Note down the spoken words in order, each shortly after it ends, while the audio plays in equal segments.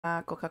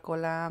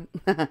Coca-Cola.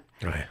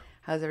 Right.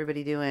 How's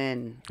everybody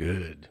doing?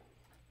 Good.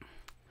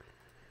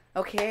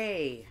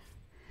 Okay.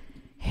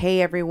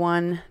 Hey,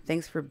 everyone.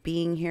 Thanks for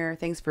being here.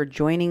 Thanks for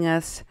joining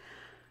us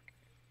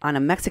on a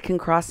Mexican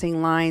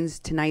Crossing Lines.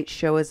 Tonight's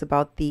show is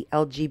about the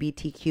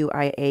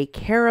LGBTQIA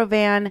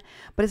Caravan,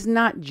 but it's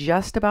not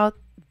just about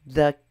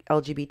the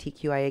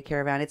LGBTQIA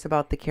Caravan. It's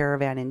about the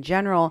caravan in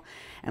general.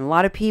 And a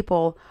lot of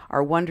people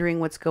are wondering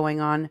what's going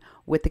on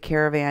with the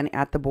caravan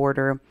at the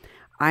border.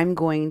 I'm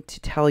going to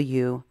tell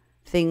you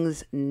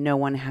things no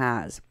one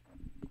has.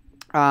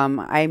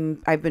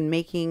 I've been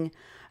making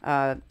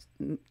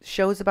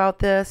shows about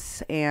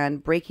this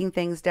and breaking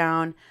things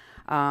down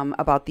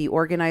about the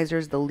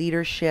organizers, the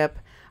leadership,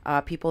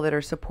 people that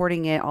are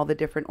supporting it, all the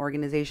different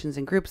organizations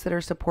and groups that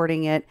are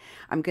supporting it.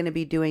 I'm going to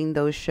be doing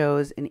those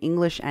shows in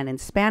English and in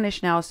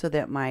Spanish now so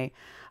that my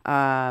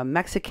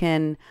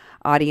Mexican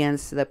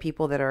audience, the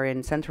people that are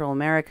in Central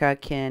America,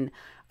 can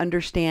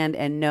understand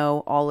and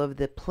know all of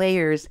the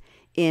players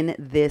in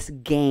this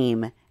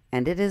game.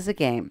 And it is a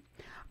game.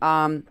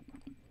 And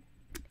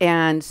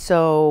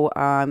so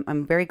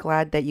I'm very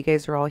glad that you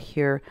guys are all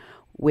here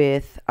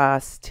with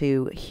us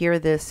to hear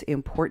this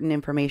important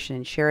information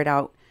and share it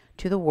out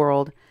to the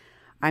world.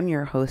 I'm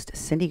your host,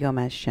 Cindy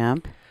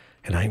Gomez-Schempp.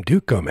 And I'm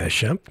Duke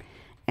Gomez-Schempp.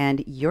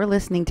 And you're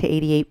listening to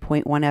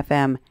 88.1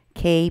 FM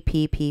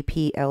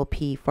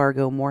KPPPLP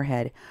Fargo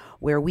Moorhead,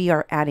 where we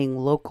are adding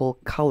local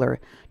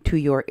color to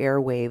your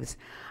airwaves.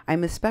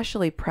 I'm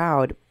especially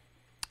proud,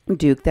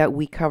 Duke, that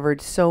we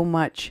covered so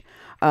much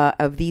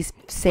of these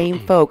same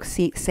folks,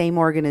 same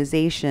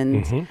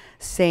organizations,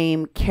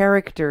 same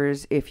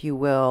characters, if you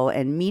will,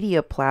 and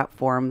media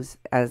platforms,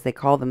 as they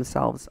call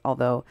themselves,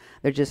 although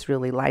they're just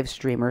really live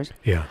streamers.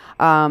 Yeah.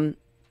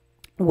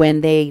 When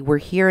they were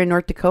here in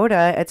North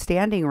Dakota at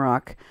Standing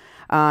Rock.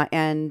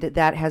 And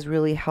that has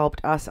really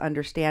helped us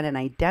understand and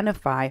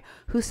identify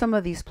who some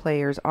of these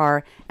players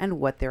are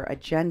and what their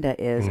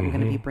agenda is. I'm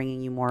going to be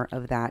bringing you more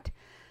of that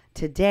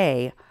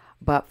today.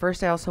 But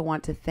first, I also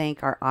want to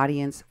thank our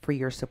audience for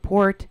your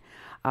support,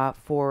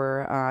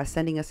 for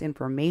sending us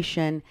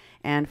information,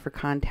 and for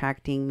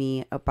contacting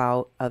me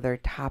about other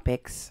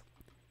topics.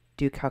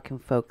 Duke, how can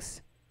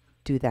folks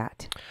do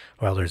that?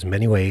 Well, there's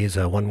many ways.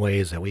 One way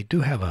is that we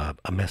do have a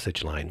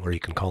message line where you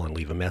can call and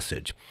leave a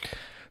message.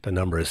 The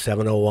number is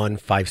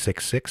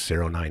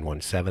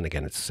 701-566-0917.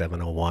 Again, it's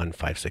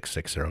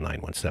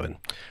 701-566-0917.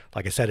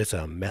 Like I said, it's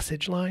a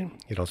message line,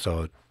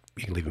 so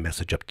you can leave a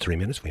message up to 3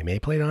 minutes. We may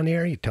play it on the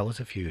air. You tell us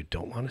if you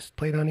don't want us to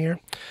play it on the air.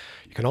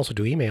 You can also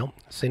do email,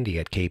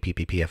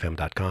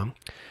 cindy@kpppfm.com,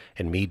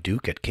 and me,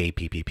 Duke, at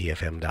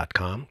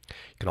kpppfm.com.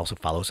 You can also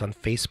follow us on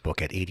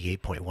Facebook at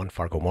 88.1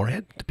 Fargo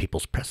Moorhead, the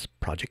People's Press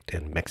Project,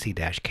 and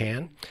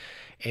Mexi-Can.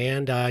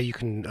 And you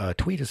can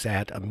tweet us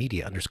at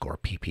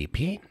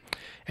media_PPP.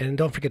 And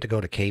don't forget to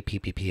go to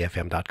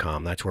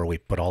kpppfm.com. That's where we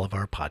put all of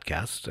our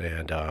podcasts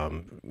and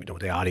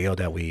the audio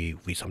that we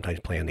sometimes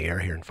play on the air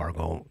here in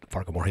Fargo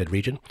Moorhead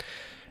region.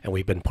 And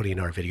we've been putting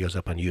our videos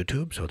up on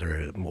YouTube, so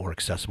they're more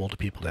accessible to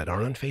people that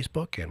aren't on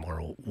Facebook and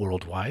more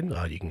worldwide.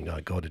 You can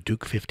go to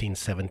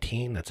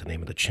Duke1517. That's the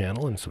name of the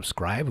channel, and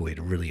subscribe. We'd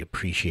really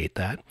appreciate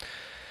that.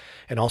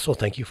 And also,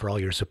 thank you for all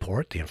your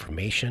support, the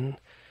information,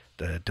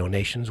 the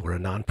donations. We're a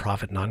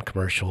nonprofit,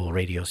 non-commercial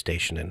radio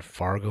station in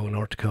Fargo,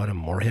 North Dakota,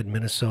 Moorhead,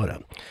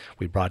 Minnesota.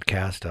 We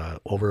broadcast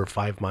over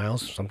 5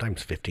 miles,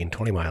 sometimes 15,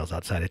 20 miles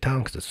outside of town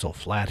because it's so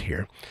flat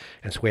here.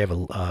 And so we have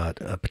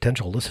a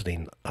potential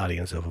listening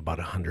audience of about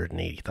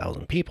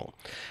 180,000 people.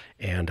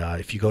 And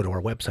if you go to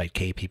our website,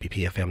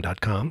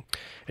 kpppfm.com,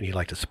 and you'd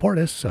like to support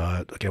us,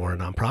 again, we're a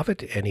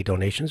nonprofit. Any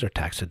donations are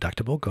tax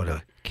deductible. Go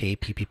to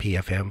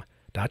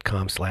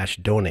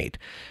kpppfm.com/donate,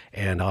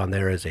 and on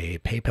there is a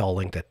PayPal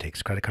link that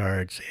takes credit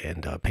cards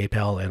and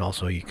PayPal, and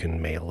also you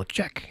can mail a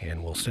check,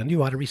 and we'll send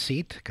you out a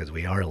receipt because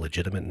we are a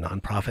legitimate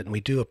nonprofit, and we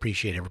do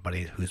appreciate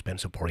everybody who's been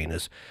supporting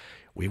us.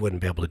 We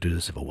wouldn't be able to do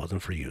this if it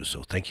wasn't for you,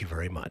 so thank you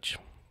very much.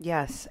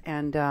 Yes,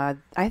 and I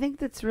think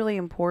that's really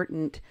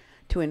important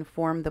to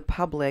inform the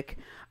public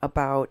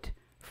about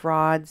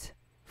frauds,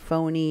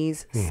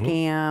 phonies,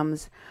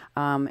 scams,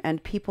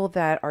 and people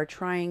that are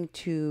trying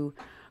to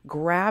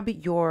grab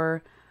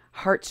your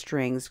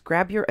heartstrings,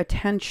 grab your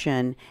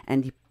attention,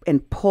 and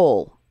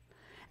pull.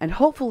 And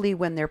hopefully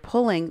when they're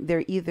pulling,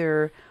 they're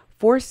either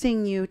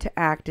forcing you to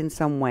act in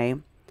some way,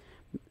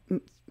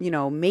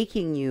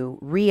 making you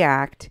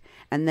react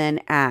and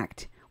then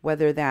act,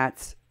 whether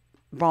that's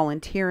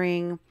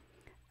volunteering,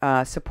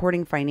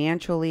 supporting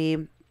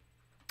financially,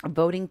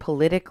 voting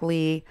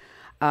politically.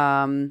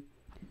 There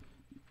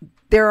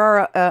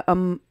are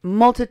a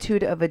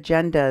multitude of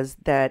agendas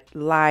that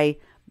lie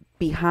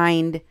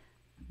behind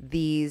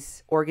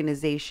these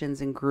organizations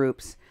and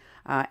groups,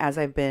 as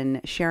I've been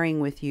sharing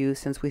with you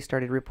since we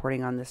started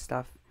reporting on this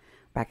stuff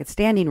back at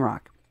Standing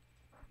Rock.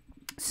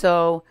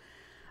 So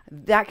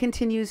that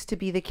continues to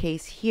be the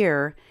case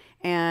here.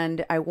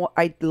 And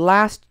I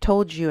last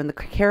told you in the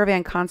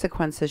Caravan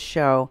Consequences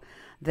show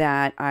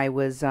that I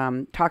was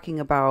talking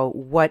about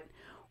what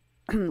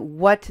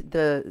what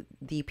the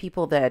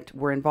people that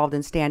were involved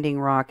in Standing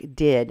Rock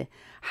did,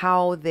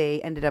 how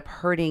they ended up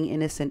hurting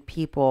innocent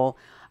people.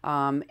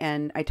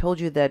 And I told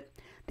you that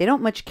they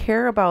don't much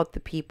care about the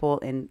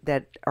people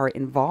that are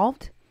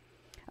involved.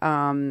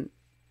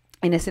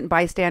 Innocent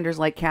bystanders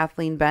like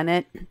Kathleen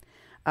Bennett,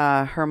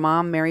 her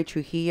mom, Mary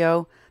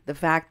Trujillo, the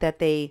fact that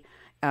they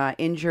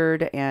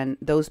injured, and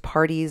those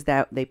parties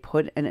that they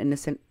put an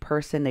innocent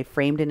person, they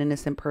framed an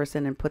innocent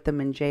person and put them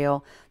in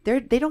jail. They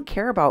don't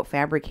care about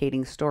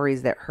fabricating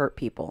stories that hurt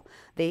people.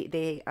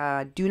 They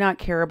do not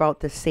care about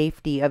the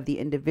safety of the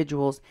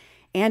individuals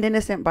and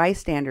innocent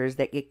bystanders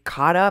that get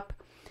caught up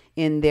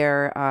in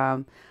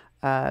their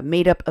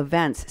made up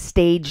events,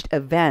 staged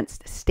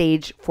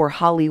for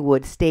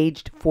Hollywood,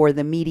 staged for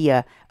the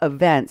media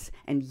events.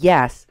 And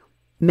yes,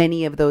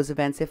 many of those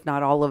events, if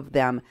not all of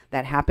them,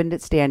 that happened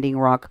at Standing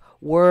Rock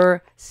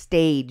were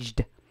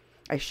staged.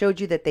 I showed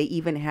you that they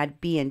even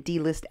had B and D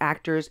list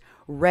actors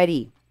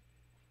ready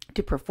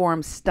to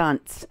perform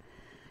stunts,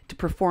 to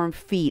perform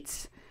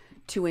feats,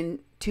 to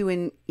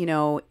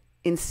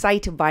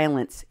incite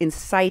violence,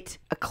 incite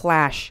a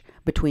clash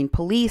between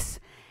police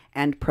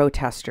and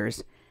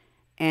protesters.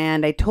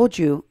 And I told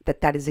you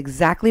that that is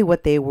exactly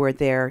what they were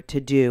there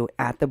to do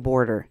at the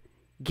border.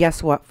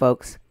 Guess what,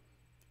 folks?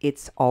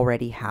 It's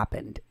already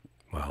happened.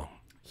 Wow.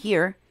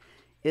 Here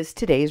is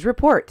today's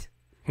report.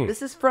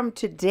 This is from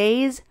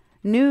today's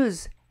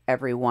news,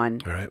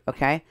 everyone. All right.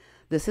 Okay?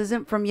 This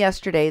isn't from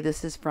yesterday.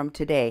 This is from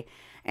today.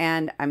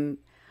 And I'm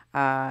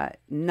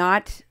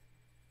not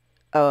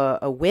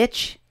a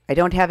witch. I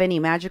don't have any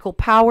magical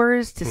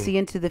powers to see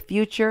into the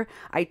future.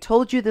 I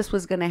told you this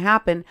was going to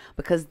happen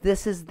because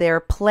this is their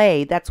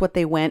play. That's what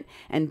they went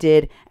and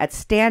did at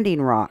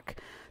Standing Rock,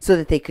 so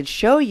that they could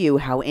show you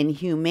how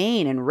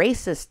inhumane and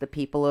racist the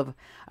people of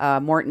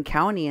Morton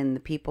County and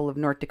the people of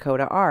North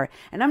Dakota are.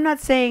 And I'm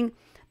not saying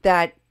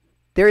that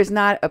there is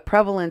not a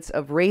prevalence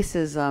of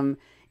racism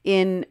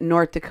in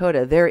North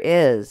Dakota. There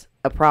is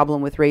a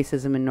problem with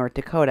racism in North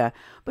Dakota.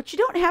 But you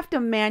don't have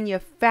to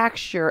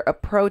manufacture a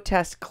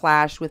protest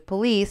clash with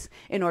police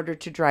in order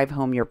to drive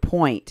home your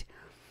point.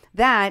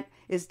 That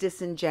is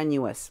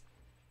disingenuous.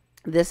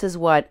 This is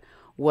what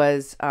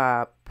was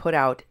put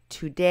out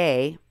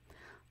today.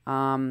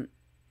 It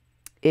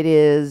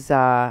is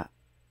a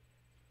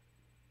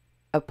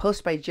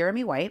post by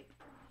Jeremy White.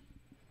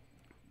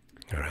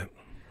 All right.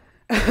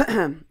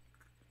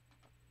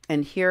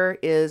 And here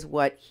is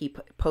what he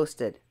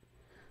posted.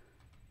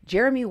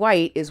 Jeremy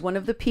White is one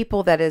of the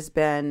people that has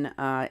been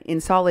in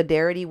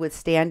solidarity with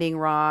Standing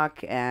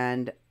Rock,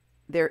 and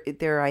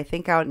they're I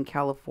think out in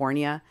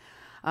California.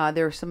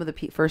 They're some of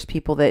the first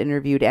people that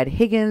interviewed Ed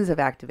Higgins of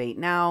Activate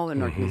Now,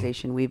 an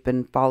organization we've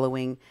been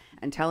following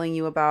and telling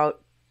you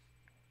about.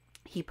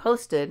 He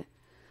posted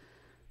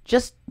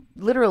just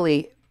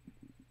literally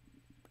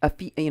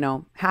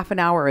half an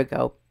hour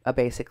ago,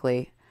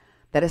 basically,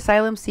 that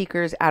asylum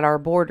seekers at our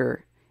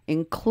border,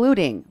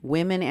 including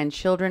women and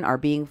children, are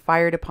being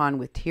fired upon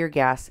with tear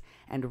gas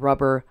and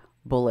rubber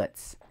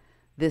bullets.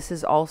 This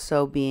is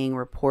also being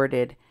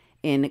reported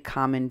in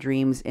Common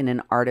Dreams in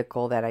an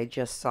article that I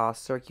just saw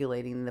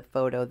circulating, the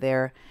photo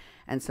there.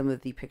 And some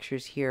of the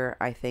pictures here,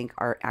 I think,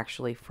 are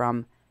actually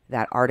from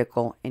that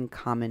article in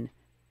Common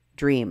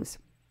Dreams.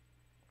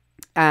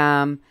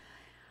 I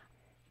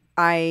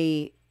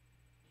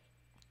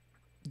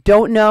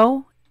don't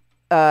know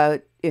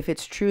if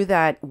it's true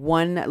that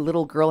one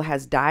little girl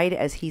has died,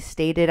 as he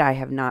stated. I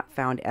have not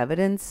found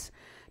evidence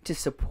to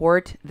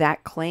support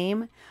that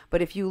claim.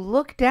 But if you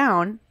look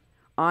down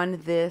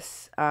on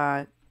this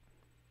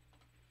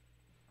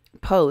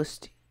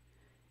post,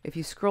 if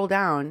you scroll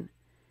down,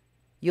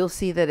 you'll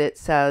see that it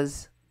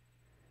says,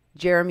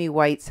 Jeremy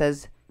White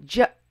says,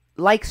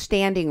 like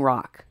Standing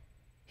Rock.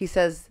 He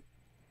says,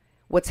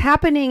 what's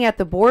happening at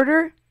the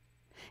border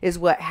is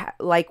what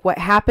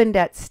happened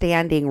at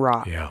Standing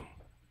Rock. Yeah.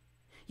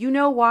 You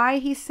know why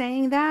he's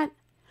saying that?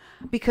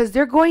 Because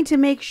they're going to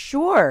make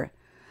sure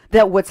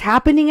that what's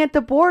happening at the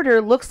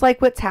border looks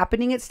like what's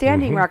happening at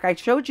Standing Rock. I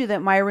showed you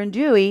that Myron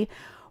Dewey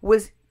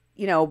was,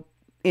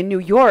 in New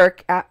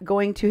York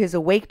going to his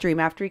awake dream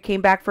after he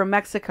came back from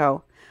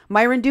Mexico.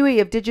 Myron Dewey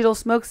of Digital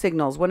Smoke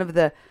Signals, one of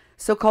the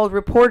so-called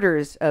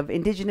reporters of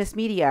indigenous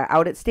media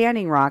out at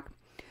Standing Rock,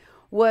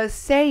 was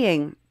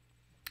saying,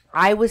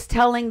 I was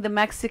telling the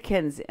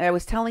Mexicans, I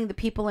was telling the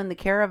people in the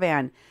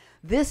caravan,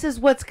 this is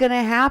what's going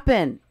to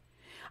happen.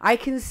 I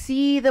can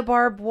see the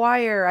barbed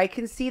wire. I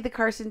can see the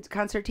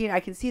concertina. I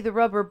can see the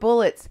rubber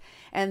bullets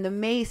and the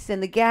mace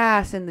and the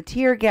gas and the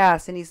tear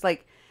gas. And he's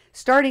like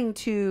starting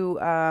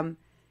to,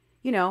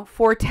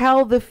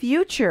 foretell the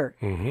future.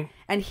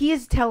 And he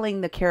is telling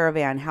the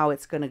caravan how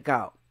it's going to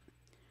go.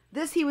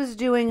 This he was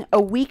doing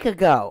a week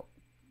ago,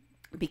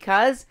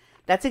 because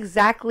that's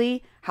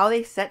exactly how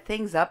they set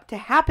things up to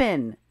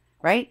happen,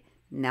 right?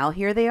 Now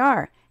here they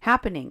are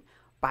happening.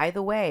 By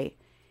the way,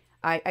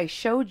 I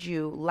showed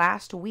you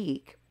last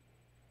week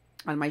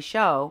on my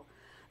show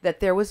that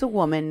there was a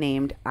woman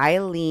named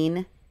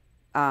Michelle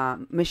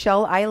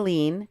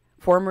Eileen,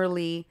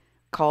 formerly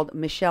called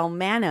Michelle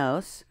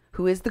Manos,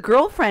 who is the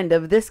girlfriend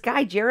of this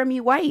guy, Jeremy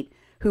White,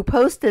 who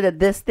posted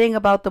this thing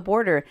about the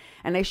border.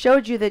 And I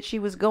showed you that she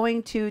was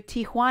going to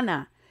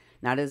Tijuana,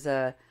 not as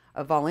a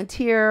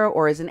volunteer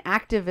or as an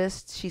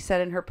activist, she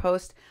said in her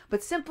post,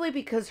 but simply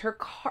because her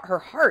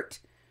heart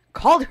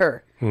called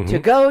her to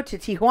go to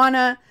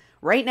Tijuana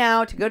right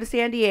now, to go to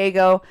San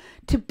Diego,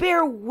 to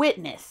bear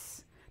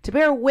witness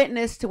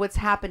to what's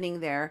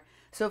happening there.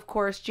 So, of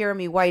course,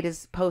 Jeremy White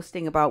is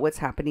posting about what's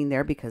happening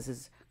there because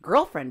his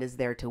girlfriend is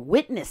there to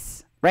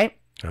witness, right?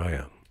 Oh,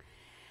 yeah.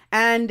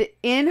 And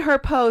in her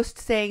post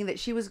saying that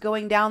she was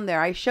going down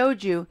there, I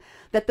showed you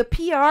that the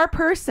PR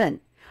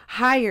person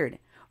hired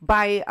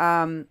by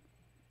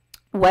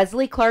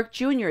Wesley Clark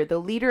Jr., the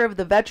leader of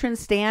the Veterans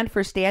Stand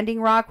for Standing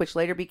Rock, which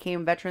later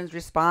became Veterans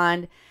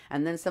Respond,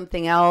 and then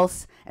something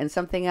else and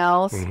something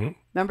else.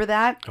 Remember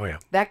that? Oh, yeah.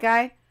 That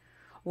guy?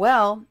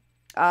 Well,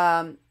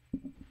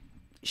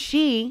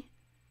 she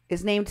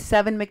is named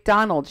Seven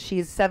McDonald.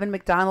 She's Seven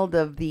McDonald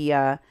of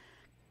the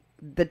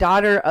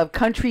daughter of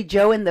Country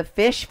Joe and the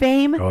Fish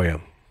fame. Oh,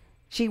 yeah.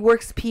 She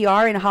works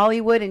PR in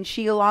Hollywood, and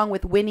she, along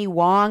with Winnie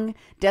Wong,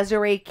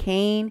 Desiree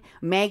Kane,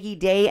 Maggie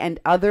Day,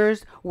 and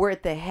others, were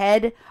at the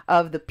head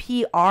of the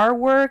PR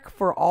work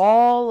for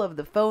all of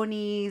the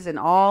phonies and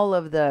all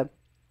of the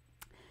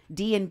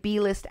D and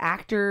B list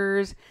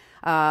actors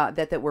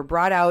that were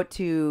brought out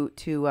to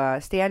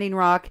Standing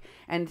Rock,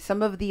 and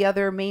some of the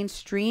other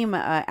mainstream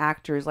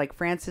actors like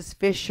Frances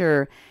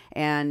Fisher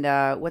and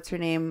what's her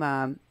name?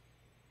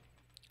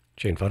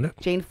 Jane Fonda.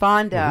 Jane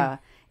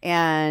Fonda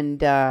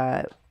and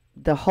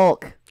the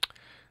Hulk,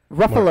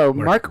 Ruffalo,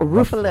 Mark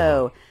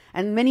Ruffalo,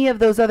 and many of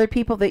those other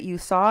people that you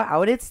saw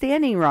out at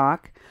Standing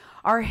Rock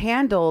are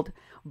handled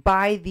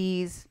by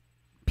these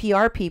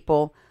PR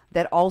people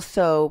that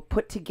also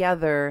put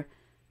together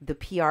the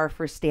PR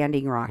for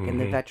Standing Rock and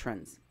the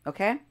veterans.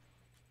 Okay?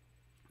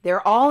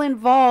 They're all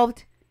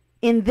involved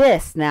in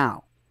this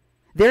now.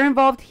 They're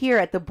involved here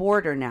at the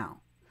border now.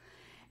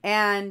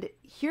 And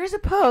here's a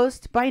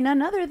post by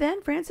none other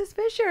than Frances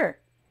Fisher.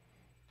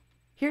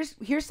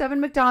 Here's Seven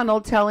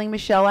McDonald telling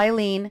Michelle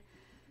Eileen,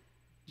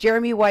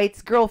 Jeremy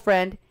White's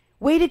girlfriend,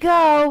 way to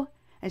go.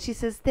 And she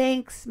says,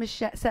 thanks,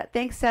 Michelle.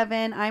 Thanks,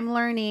 Seven. I'm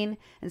learning.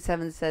 And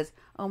Seven says,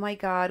 oh, my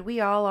God, we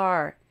all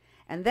are.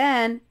 And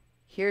then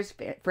here's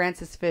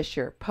Frances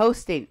Fisher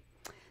posting,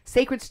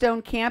 Sacred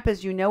Stone Camp,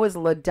 as you know, is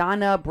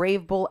LaDonna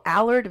Brave Bull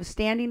Allard of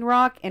Standing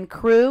Rock and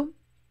crew.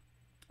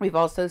 We've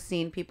also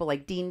seen people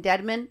like Dean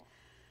Dedman,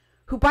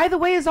 who, by the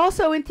way, is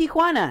also in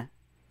Tijuana,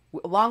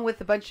 along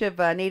with a bunch of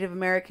Native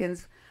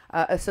Americans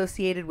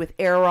associated with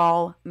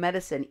Errol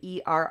Medicine,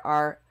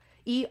 ERROL.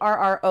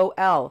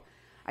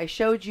 I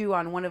showed you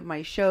on one of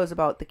my shows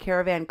about the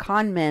Caravan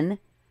Conmen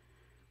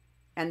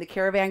and the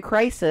Caravan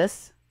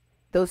Crisis.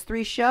 Those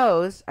 3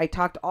 shows, I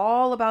talked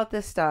all about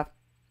this stuff.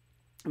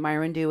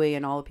 Myron Dewey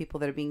and all the people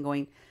that are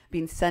being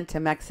sent to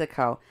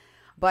Mexico.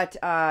 But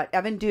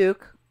Evan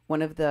Duke,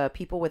 one of the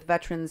people with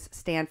Veterans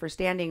Stand for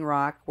Standing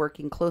Rock,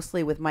 working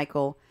closely with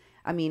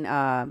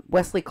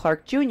Wesley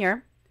Clark Jr.,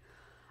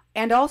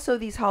 and also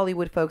these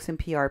Hollywood folks and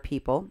PR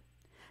people,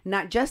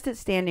 not just at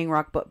Standing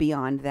Rock, but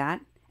beyond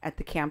that, at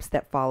the camps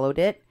that followed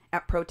it,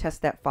 at protests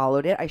that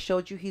followed it. I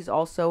showed you he's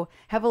also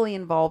heavily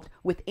involved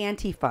with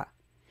Antifa.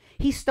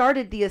 He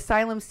started the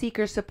Asylum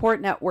Seeker Support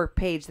Network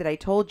page that I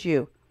told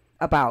you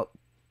about.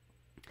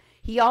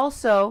 He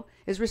also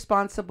is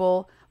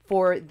responsible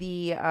for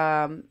the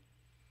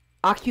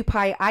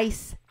Occupy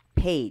ICE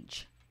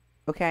page.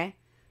 Okay?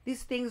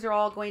 These things are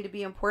all going to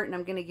be important.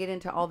 I'm going to get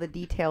into all the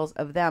details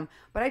of them.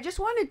 But I just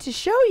wanted to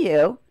show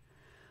you.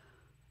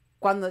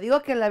 Cuando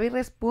digo que la burra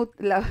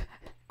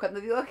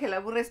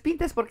es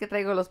pinta es porque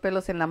traigo los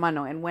pelos en la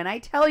mano. And when I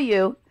tell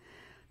you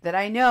that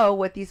I know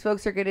what these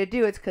folks are going to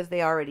do, it's because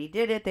they already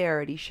did it. They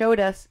already showed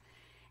us.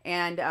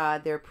 And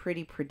they're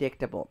pretty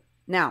predictable.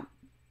 Now,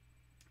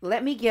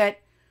 let me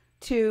get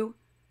to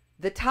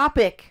the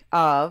topic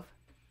of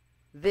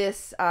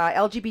this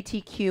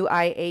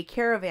LGBTQIA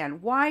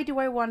caravan. Why do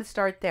I want to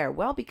start there?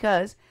 Well,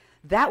 because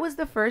that was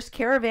the first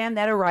caravan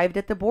that arrived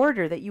at the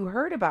border that you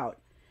heard about.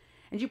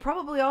 And you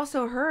probably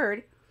also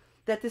heard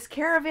that this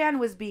caravan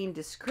was being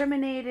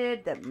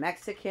discriminated, that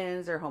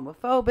Mexicans are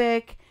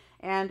homophobic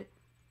and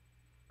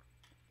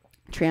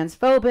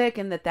transphobic,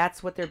 and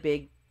that's what their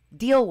big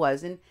deal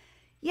was. And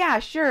yeah,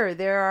 sure,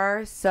 there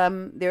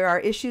are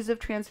issues of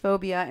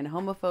transphobia and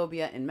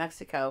homophobia in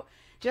Mexico,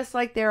 just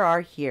like there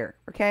are here,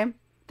 okay?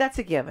 That's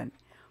a given.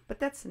 But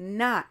that's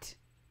not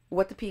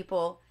what the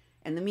people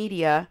and the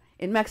media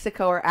in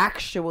Mexico are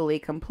actually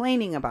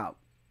complaining about.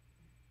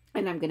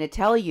 And I'm going to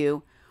tell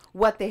you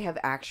what they have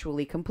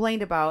actually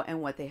complained about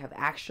and what they have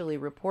actually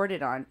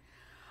reported on.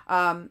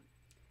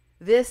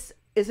 This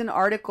is an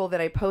article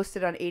that I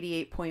posted on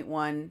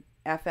 88.1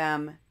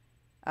 FM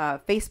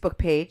Facebook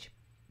page.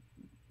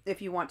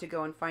 If you want to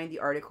go and find the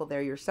article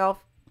there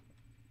yourself,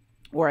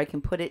 or I can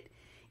put it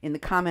in the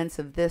comments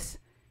of this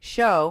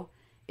show.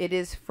 It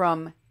is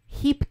from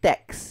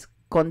Hiptex,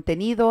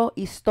 Contenido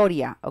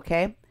Historia,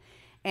 okay?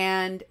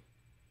 And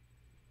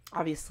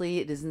obviously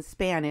it is in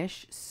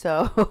Spanish,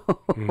 so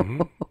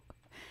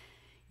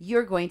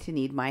you're going to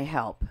need my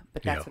help.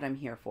 But that's what I'm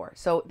here for.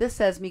 So this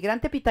says,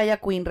 Migrante Pitaya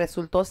Queen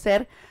resultó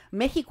ser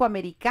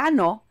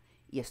Mexicoamericano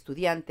y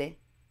estudiante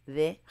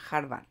de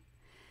Harvard.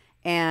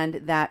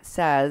 And that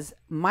says,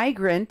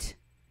 migrant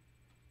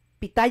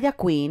Pitaya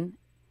Queen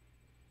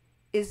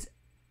is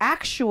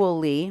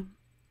actually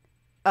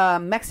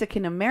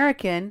Mexican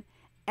American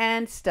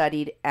and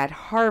studied at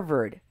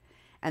Harvard.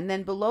 And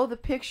then below the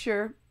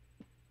picture,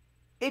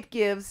 it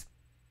gives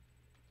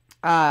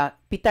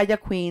Pitaya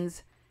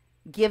Queen's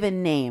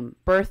given name,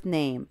 birth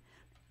name,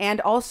 and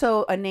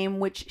also a name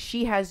which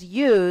she has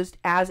used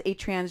as a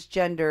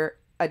transgender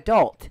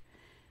adult,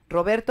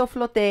 Roberto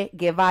Flotte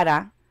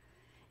Guevara.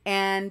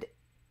 And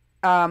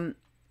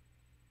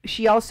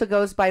she also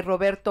goes by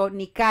Roberto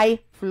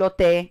Nakay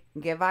Flotte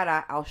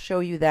Guevara. I'll show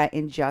you that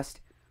in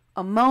just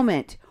a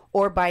moment.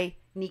 Or by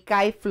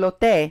Nakay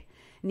Flotte.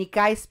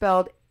 Nakay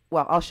spelled,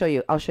 well, I'll show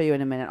you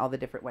in a minute all the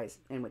different ways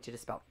in which it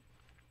is spelled.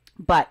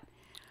 But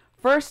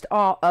first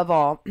of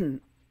all,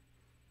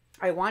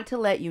 I want to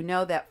let you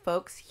know that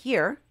folks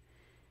here,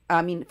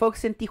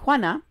 folks in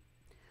Tijuana,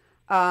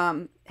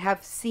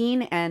 have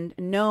seen and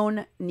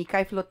known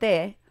Nakay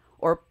Flotte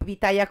or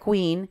Pitaya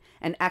Queen,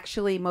 and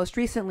actually most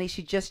recently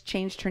she just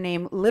changed her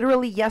name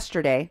literally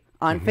yesterday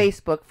on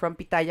Facebook from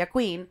Pitaya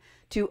Queen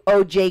to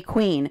OJ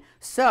Queen.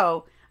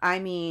 So, I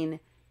mean,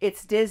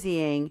 it's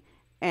dizzying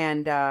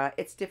and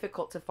it's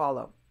difficult to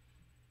follow.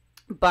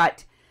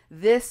 But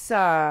this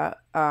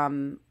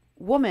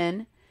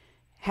woman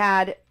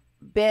had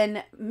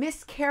been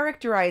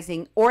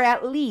mischaracterizing, or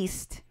at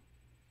least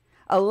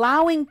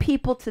allowing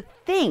people to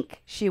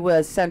think she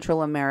was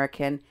Central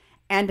American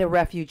and a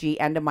refugee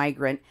and a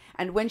migrant.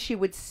 And when she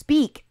would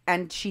speak,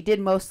 and she did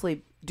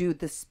mostly do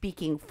the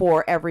speaking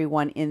for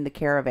everyone in the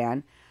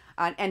caravan,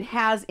 and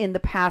has in the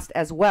past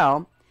as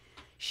well,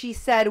 she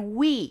said,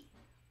 we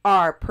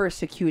are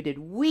persecuted.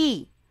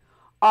 We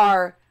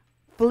are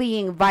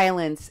fleeing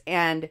violence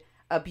and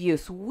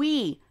abuse.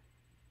 We,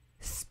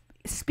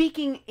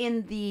 speaking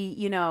in the,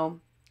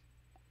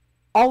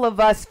 all of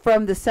us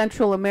from the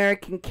Central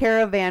American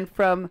caravan,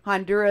 from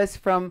Honduras,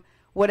 from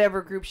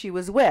whatever group she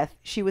was with,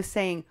 she was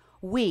saying,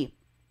 we.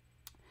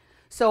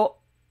 So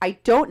I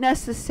don't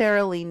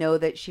necessarily know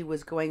that she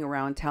was going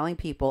around telling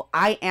people,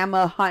 I am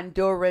a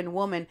Honduran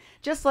woman.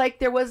 Just like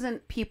there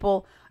wasn't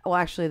people, well,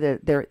 actually,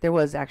 there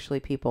was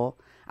actually people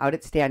out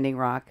at Standing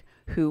Rock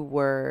who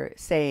were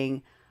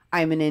saying,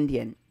 I'm an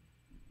Indian.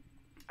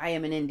 I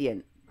am an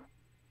Indian.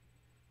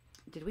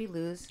 Did we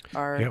lose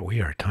our... Yeah,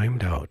 we are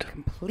timed out.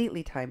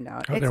 Completely timed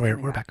out. Oh, there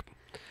we're back.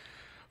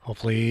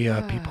 Hopefully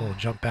people will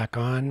jump back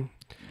on.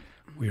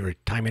 We were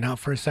timing out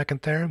for a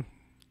second there.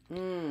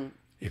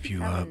 If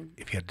you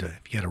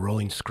had a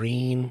rolling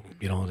screen,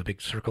 the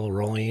big circle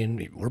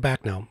rolling, we're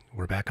back now.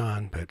 We're back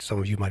on, but some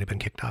of you might have been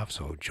kicked off,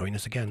 so join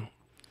us again.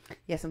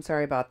 Yes, I'm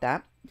sorry about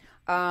that.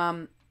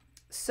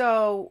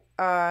 So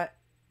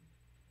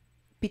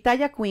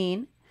Pitaya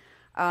Queen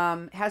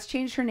has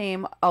changed her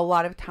name a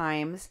lot of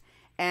times,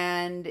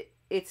 and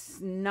it's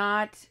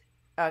not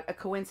a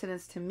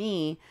coincidence to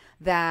me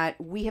that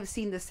we have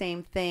seen the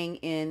same thing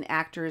in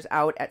actors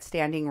out at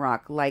Standing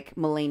Rock, like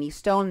Mulaney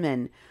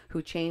Stoneman,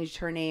 who changed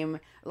her name,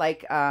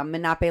 like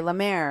Menape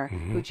Lemaire,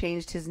 who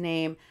changed his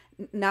name.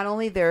 Not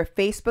only their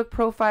Facebook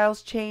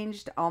profiles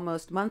changed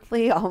almost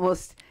monthly,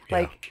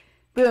 like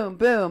boom,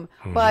 boom,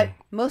 but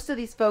most of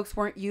these folks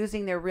weren't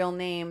using their real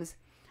names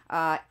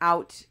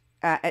out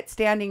at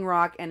Standing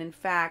Rock, and in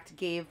fact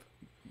gave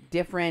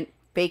different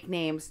fake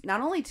names, not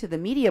only to the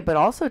media, but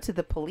also to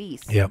the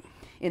police. Yep.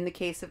 In the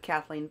case of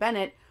Kathleen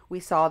Bennett, we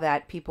saw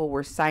that people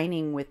were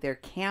signing with their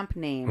camp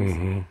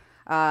names.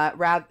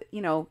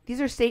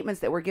 These are statements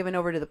that were given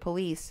over to the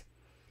police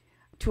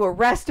to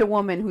arrest a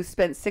woman who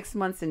spent 6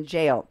 months in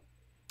jail,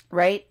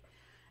 right?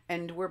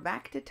 And we're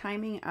back to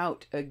timing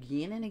out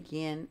again and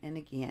again and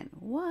again.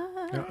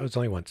 What? No, it was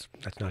only once.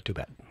 That's not too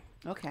bad.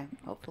 Okay,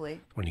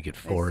 hopefully. When you get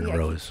four in a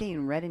row. I keep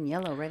seeing red and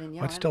yellow, red and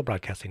yellow. Well, it's still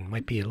broadcasting.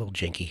 Might be a little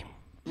janky.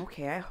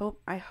 Okay,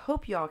 I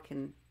hope y'all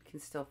can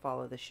still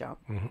follow the show.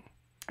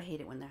 I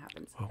hate it when that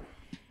happens. Oh.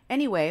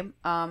 Anyway,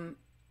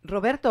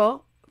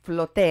 Roberto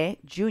Flotte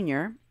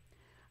Jr.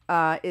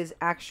 Is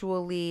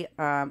actually,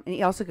 and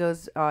he also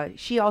goes.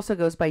 She also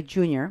goes by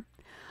Junior,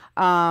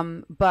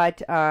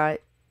 but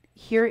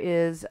here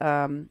is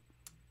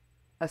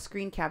a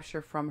screen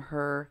capture from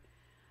her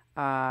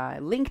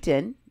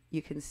LinkedIn.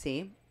 You can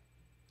see.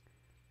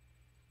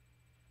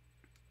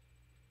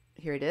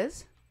 Here it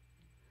is.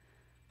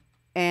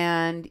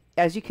 And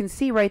as you can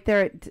see right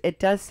there, it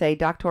does say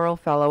doctoral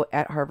fellow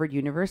at Harvard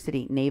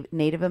University,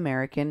 Native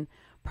American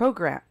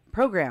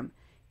program,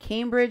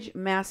 Cambridge,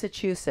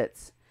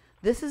 Massachusetts.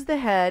 This is the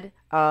head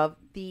of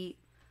the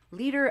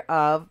leader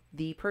of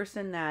the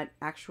person that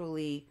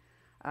actually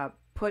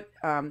put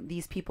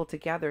these people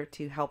together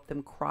to help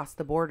them cross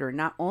the border.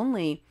 Not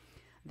only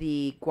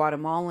the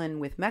Guatemalan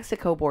with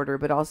Mexico border,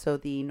 but also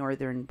the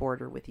northern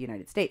border with the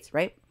United States,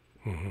 right?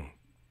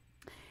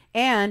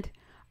 And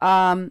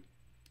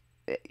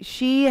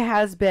she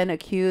has been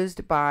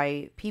accused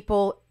by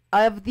people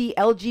of the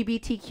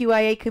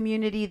LGBTQIA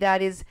community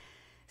that is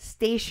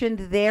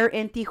stationed there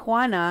in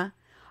Tijuana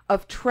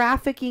of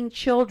trafficking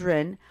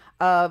children,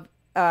 of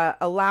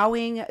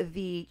allowing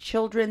the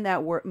children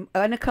that were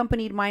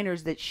unaccompanied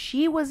minors that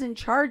she was in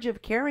charge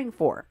of caring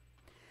for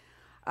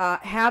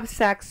have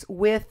sex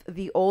with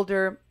the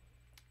older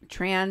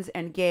trans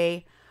and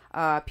gay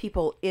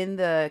people in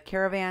the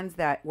caravans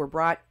that were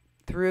brought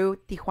through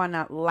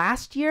Tijuana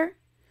last year.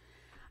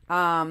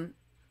 And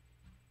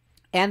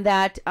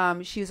that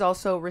she's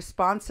also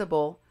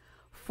responsible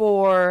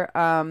for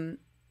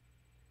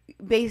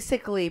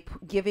basically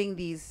giving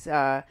these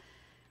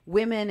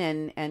women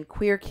and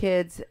queer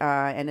kids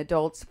and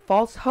adults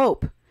false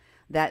hope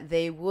that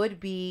they would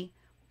be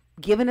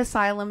given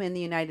asylum in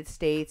the United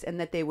States, and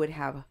that they would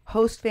have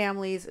host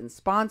families and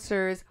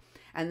sponsors,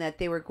 and that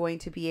they were going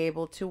to be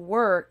able to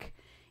work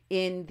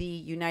in the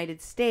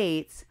United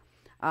States,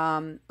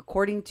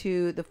 according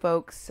to the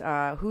folks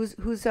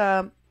whose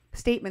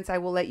statements I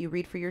will let you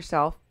read for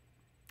yourself.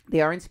 They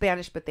are in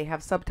Spanish, but they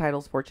have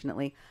subtitles,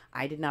 fortunately.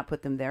 I did not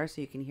put them there,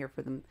 so you can hear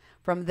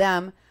from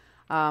them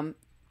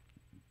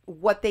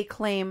what they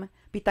claim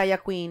Pitaya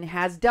Queen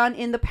has done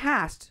in the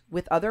past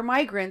with other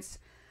migrants.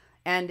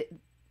 And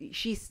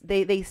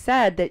they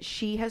said that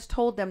she has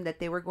told them that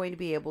they were going to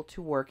be able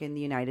to work in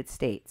the United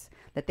States,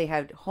 that they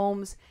had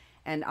homes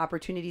and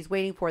opportunities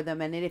waiting for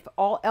them, and if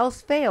all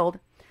else failed,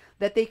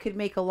 that they could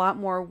make a lot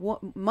more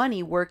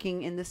money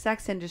working in the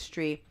sex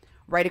industry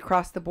right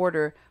across the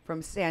border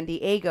from San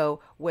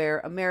Diego, where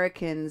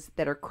Americans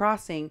that are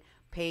crossing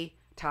pay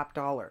top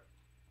dollar.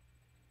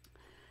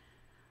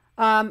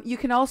 You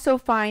can also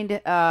find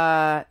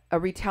a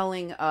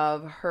retelling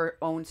of her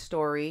own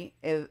story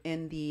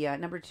in the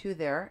number 2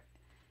 there.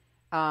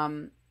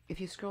 If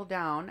you scroll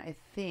down, I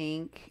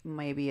think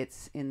maybe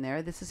it's in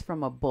there. This is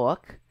from a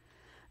book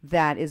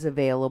that is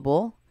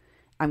available.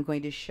 I'm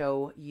going to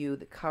show you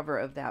the cover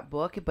of that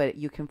book, but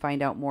you can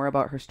find out more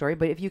about her story.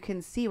 But if you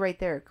can see right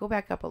there, go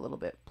back up a little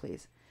bit,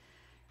 please.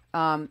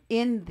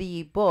 In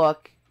the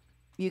book,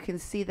 you can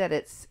see that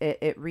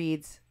it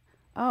reads,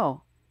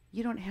 oh,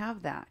 you don't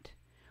have that.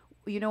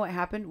 You know what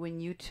happened when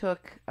you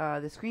took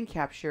the screen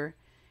capture?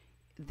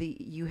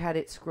 You had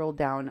it scroll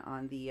down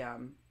on the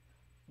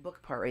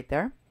book part right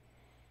there.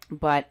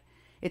 But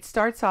it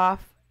starts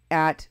off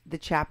at the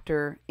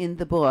chapter in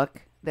the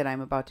book that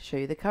I'm about to show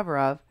you the cover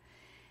of,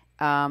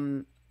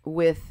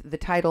 with the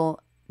title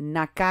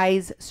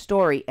Nakay's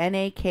Story,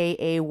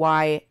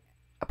 Nakay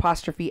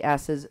apostrophe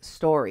S's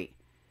story.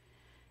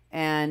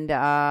 And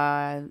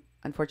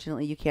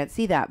unfortunately you can't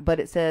see that, but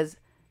it says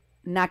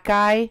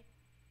Nakay,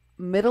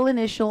 middle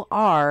initial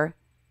R,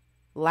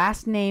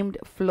 last named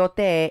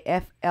Flotte,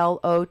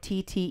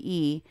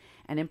 Flotte,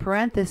 and in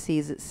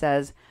parentheses it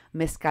says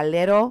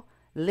Mescalero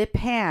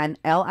Lipan,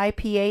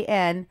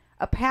 Lipan,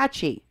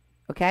 Apache.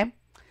 Okay,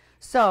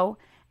 so,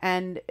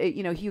 and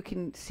you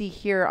can see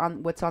here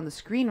on what's on the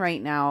screen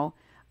right now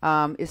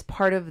is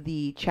part of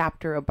the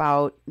chapter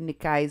about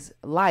Nakay's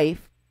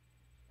life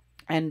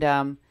and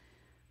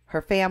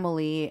her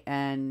family,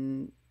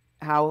 and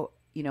how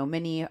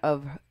many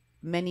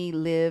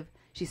live.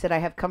 She said, I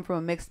have come from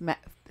a mixed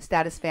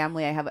status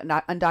family. I have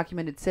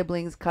undocumented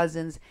siblings,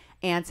 cousins,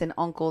 aunts, and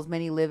uncles.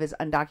 Many live as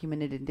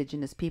undocumented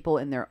indigenous people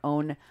in their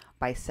own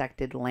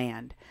bisected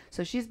land.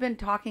 So she's been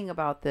talking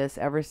about this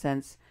ever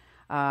since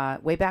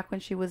way back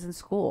when she was in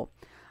school,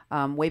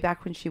 way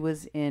back when she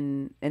was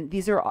in, and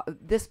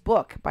this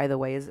book, by the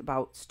way, is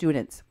about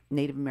students,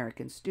 Native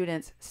American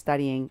students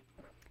studying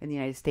in the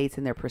United States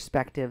and their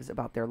perspectives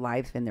about their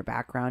lives and their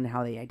background and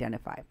how they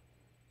identify.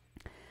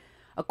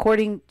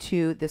 According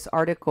to this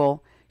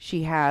article,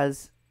 she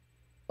has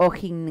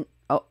Ojinaga,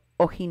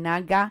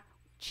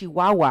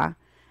 Chihuahua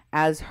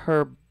as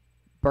her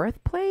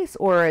birthplace,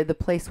 or the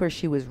place where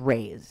she was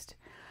raised.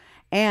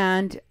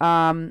 And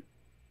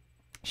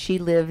she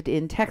lived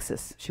in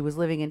Texas. She was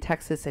living in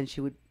Texas, and she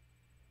would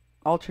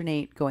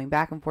alternate going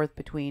back and forth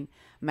between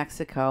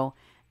Mexico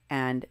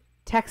and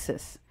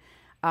Texas.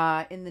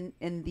 In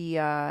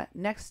the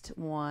next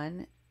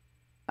one,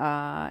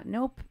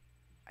 nope.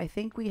 I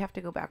think we have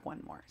to go back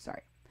one more.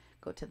 Sorry.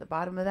 Go to the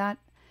bottom of that,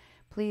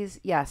 please.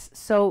 Yes.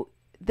 So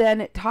then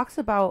it talks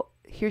about,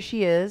 here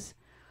she is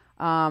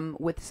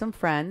with some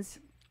friends.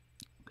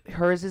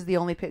 Hers is the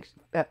only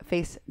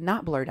face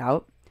not blurred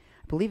out.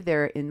 I believe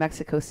they're in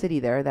Mexico City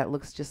there. That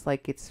looks just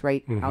like it's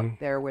right out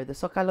there where the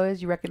Zócalo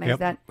is. You recognize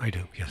that? I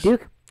do, yes.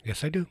 Duke?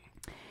 Yes, I do.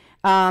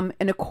 And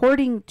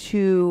according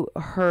to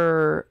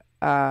her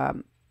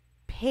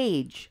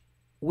page,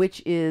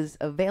 which is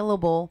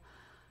available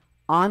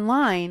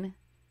online,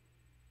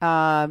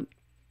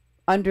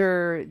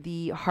 under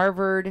the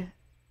Harvard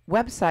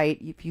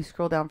website, if you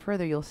scroll down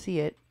further, you'll see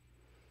it.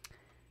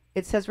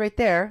 It says right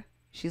there,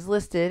 she's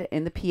listed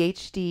in the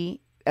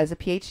PhD as a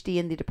PhD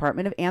in the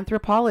Department of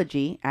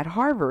Anthropology at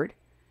Harvard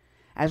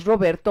as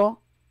Roberto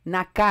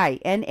Nakay,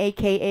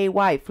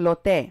 Nakay,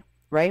 Flotte,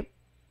 right?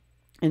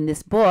 In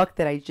this book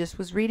that I just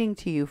was reading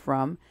to you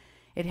from,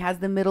 it has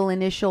the middle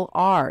initial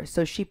R.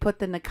 So she put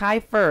the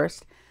Nakay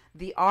first,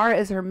 the R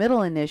is her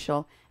middle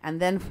initial, and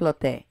then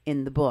Flotte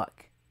in the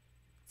book.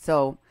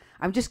 So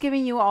I'm just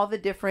giving you all the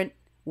different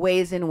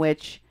ways in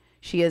which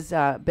she has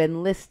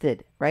been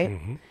listed, right?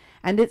 Mm-hmm.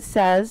 And it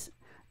says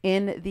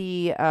in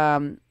the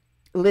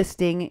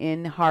listing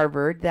in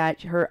Harvard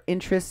that her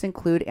interests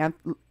include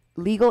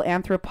legal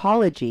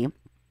anthropology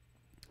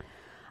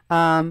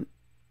and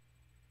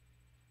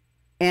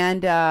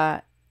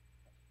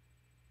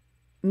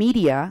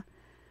media,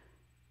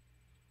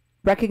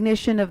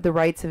 recognition of the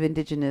rights of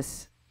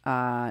indigenous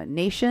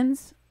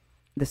nations,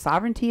 the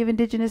sovereignty of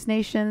indigenous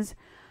nations,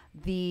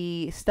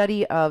 the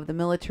study of the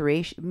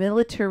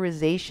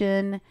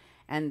militarization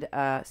and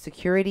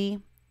security,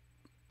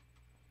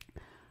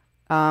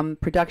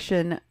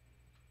 production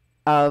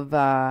of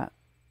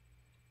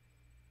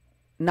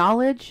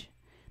knowledge,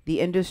 the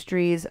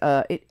industries,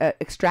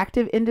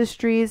 extractive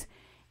industries,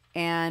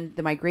 and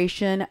the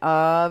migration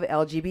of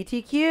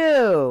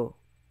LGBTQ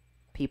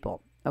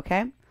people.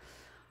 Okay?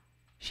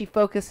 She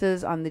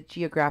focuses on the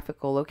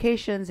geographical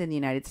locations in the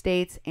United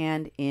States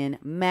and in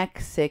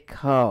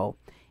Mexico,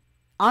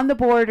 on the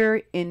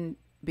border in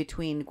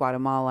between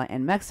Guatemala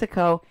and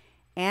Mexico,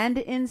 and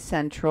in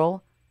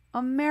Central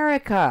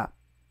America.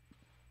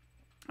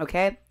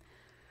 Okay?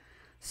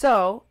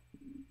 So,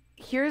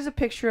 here's a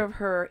picture of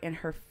her and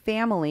her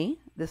family.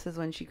 This is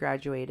when she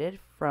graduated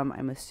from,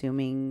 I'm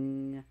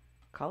assuming,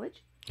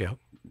 college? Yeah.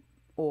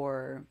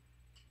 Or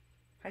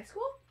high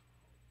school?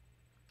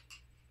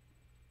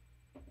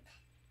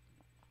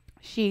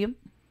 She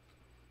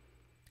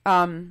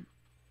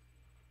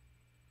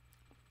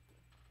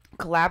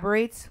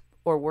collaborates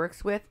or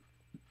works with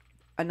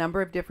a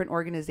number of different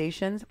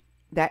organizations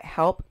that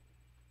help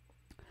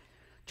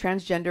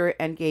transgender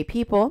and gay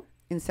people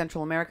in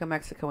Central America,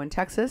 Mexico, and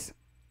Texas.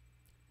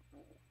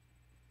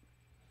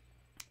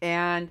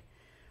 And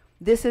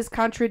this is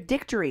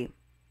contradictory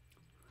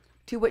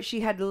to what she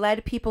had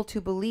led people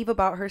to believe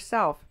about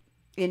herself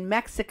in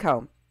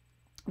Mexico,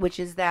 which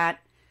is that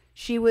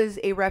she was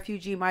a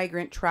refugee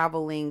migrant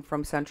traveling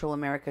from Central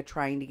America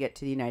trying to get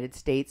to the United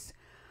States,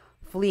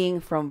 fleeing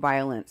from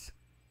violence.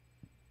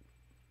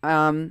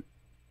 Until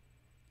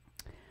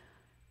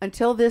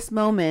this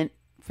moment,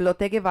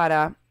 Flotte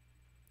Guevara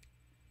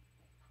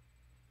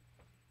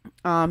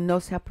no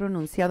se ha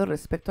pronunciado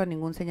respecto a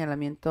ningún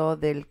señalamiento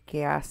del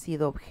que ha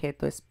sido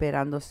objeto,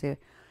 esperándose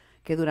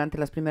que durante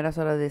las primeras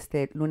horas de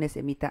este lunes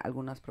emita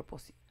algunos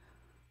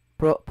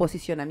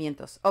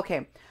posicionamientos.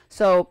 Okay,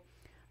 so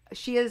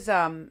she has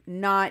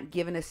not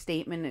given a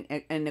statement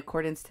in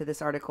accordance to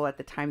this article at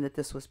the time that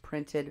this was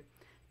printed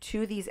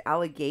to these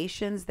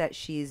allegations that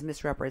she's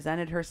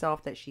misrepresented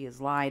herself, that she has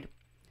lied.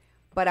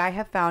 But I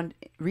have found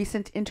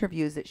recent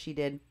interviews that she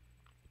did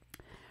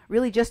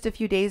really just a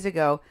few days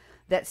ago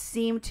that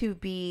seem to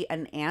be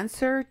an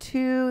answer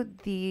to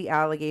the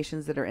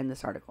allegations that are in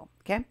this article.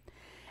 Okay.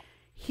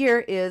 Here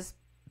is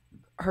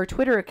her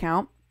Twitter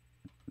account.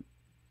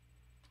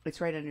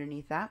 It's right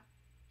underneath that.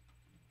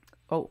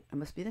 Oh, it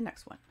must be the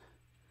next one.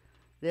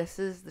 This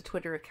is the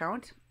Twitter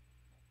account.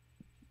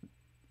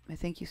 I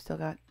think you still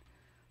got...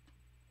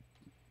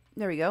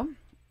 There we go.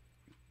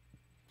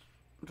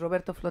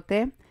 Roberto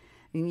Flotte.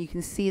 And you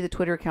can see the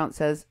Twitter account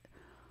says,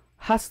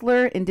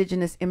 hustler,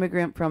 indigenous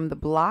immigrant from the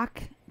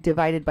block,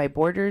 divided by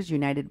borders,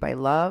 united by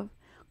love,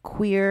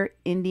 queer,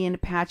 Indian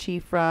Apache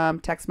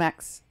from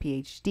Tex-Mex,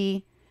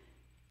 PhD,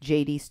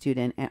 JD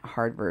student at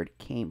Harvard,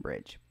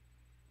 Cambridge.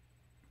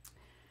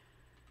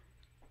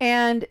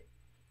 And,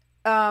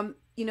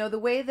 you know, the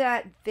way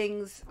that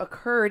things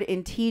occurred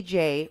in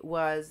TJ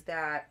was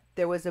that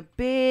there was a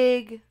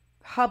big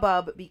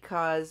hubbub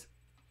because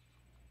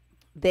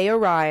they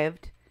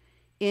arrived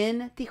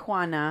in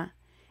Tijuana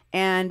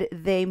and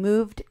they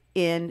moved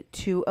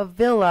into a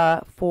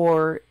villa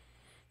for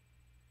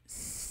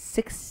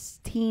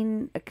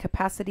a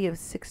capacity of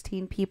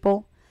 16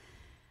 people,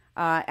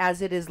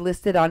 as it is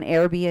listed on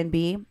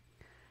Airbnb,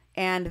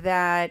 and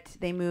that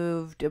they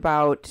moved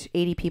about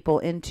 80 people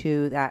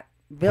into that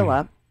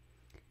villa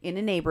in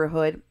a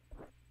neighborhood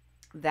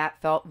that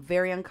felt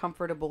very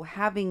uncomfortable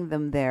having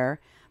them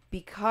there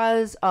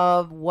because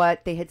of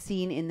what they had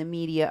seen in the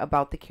media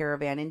about the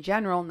caravan in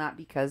general, not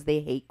because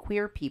they hate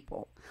queer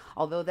people,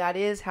 although that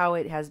is how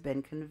it has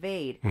been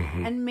conveyed.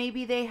 And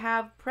maybe they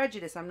have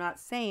prejudice. I'm not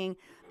saying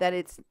that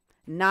it's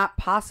not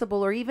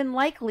possible or even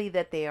likely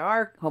that they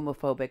are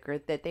homophobic or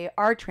that they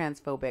are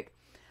transphobic,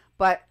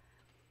 but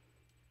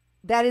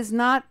that is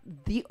not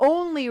the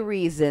only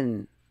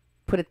reason,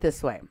 put it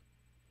this way,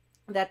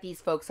 that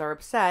these folks are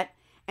upset.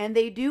 And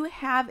they do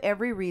have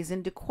every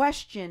reason to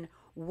question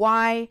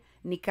why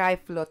Nakay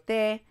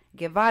Flotte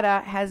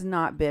Guevara has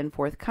not been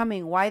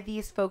forthcoming, why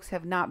these folks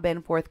have not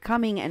been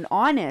forthcoming and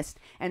honest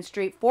and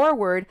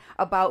straightforward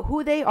about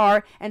who they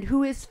are and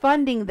who is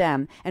funding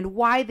them and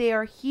why they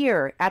are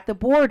here at the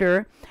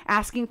border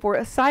asking for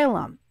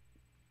asylum.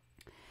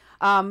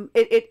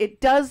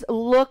 It does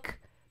look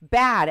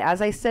bad,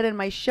 as I said in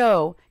my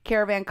show,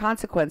 Caravan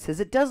Consequences.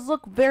 It does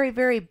look very,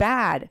 very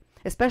bad,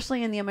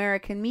 especially in the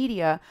American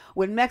media,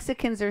 when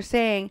Mexicans are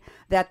saying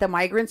that the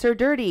migrants are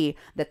dirty,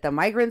 that the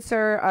migrants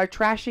are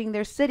trashing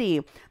their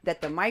city,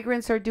 that the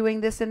migrants are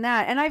doing this and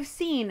that. And I've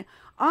seen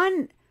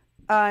on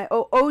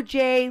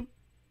OJ,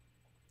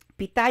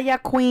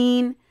 Pitaya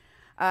Queen,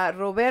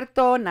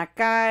 Roberto,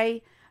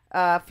 Nakay,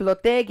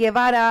 Flotte,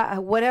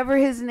 Guevara, whatever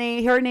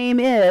her name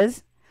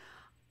is,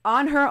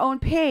 on her own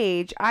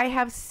page, I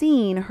have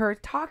seen her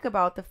talk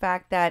about the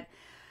fact that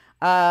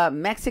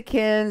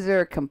Mexicans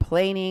are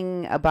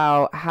complaining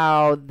about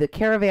how the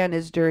caravan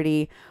is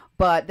dirty,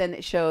 but then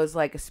it shows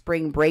like a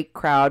spring break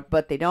crowd,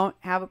 but they don't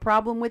have a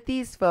problem with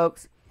these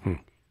folks.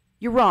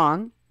 You're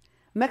wrong.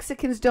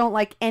 Mexicans don't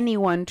like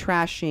anyone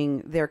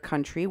trashing their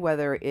country,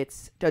 whether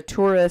it's a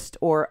tourist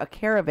or a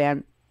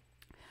caravan.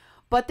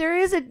 But there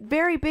is a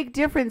very big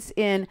difference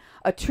in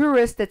a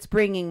tourist that's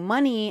bringing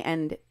money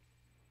and,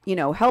 you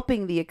know,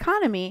 helping the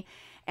economy,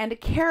 and a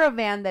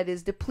caravan that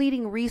is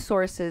depleting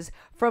resources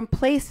from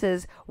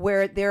places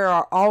where there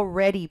are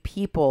already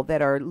people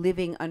that are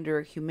living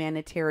under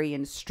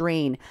humanitarian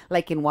strain,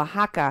 like in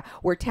Oaxaca,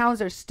 where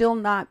towns are still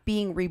not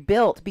being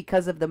rebuilt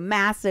because of the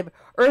massive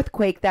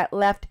earthquake that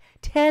left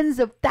tens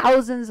of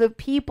thousands of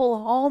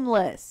people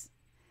homeless.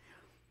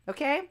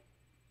 Okay?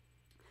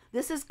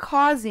 This is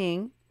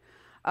causing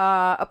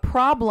a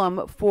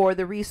problem for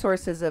the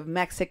resources of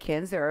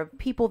Mexicans. There are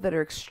people that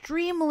are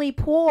extremely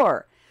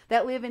poor,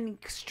 that live in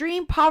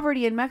extreme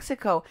poverty in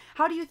Mexico.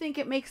 How do you think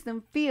it makes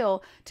them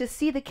feel to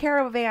see the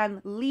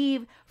caravan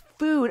leave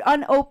food,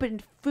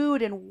 unopened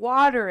food and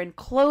water and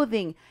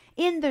clothing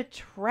in the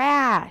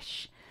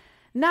trash?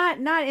 Not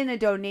in a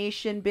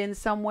donation bin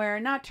somewhere,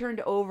 not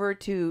turned over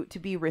to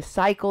be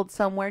recycled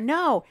somewhere.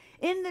 No,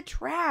 in the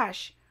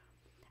trash.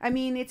 I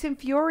mean, it's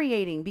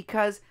infuriating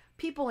because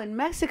people in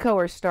Mexico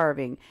are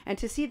starving. And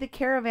to see the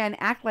caravan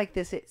act like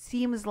this, it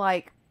seems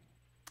like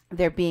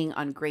they're being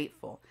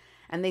ungrateful.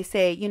 And they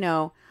say, you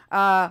know,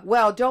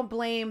 well, don't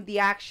blame the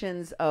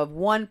actions of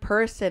one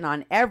person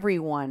on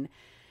everyone.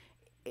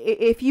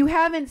 If you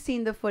haven't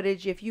seen the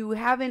footage, if you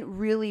haven't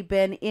really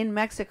been in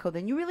Mexico,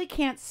 then you really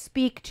can't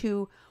speak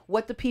to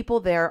what the people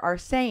there are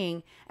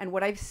saying. And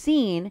what I've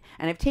seen,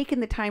 and I've taken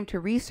the time to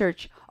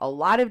research a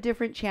lot of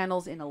different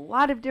channels in a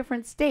lot of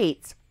different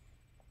states,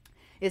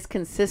 is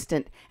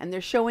consistent. And they're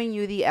showing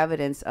you the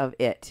evidence of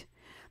it.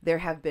 There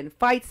have been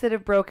fights that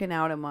have broken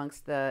out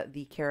amongst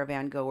the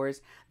caravan goers.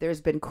 There's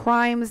been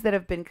crimes that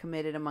have been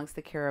committed amongst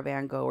the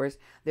caravan goers.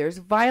 There's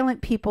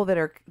violent people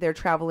that they're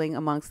traveling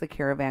amongst the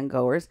caravan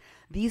goers.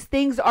 These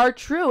things are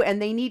true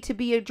and they need to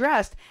be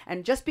addressed.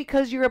 And just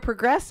because you're a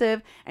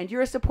progressive and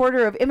you're a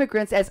supporter of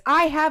immigrants, as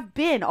I have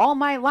been all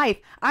my life,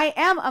 I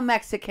am a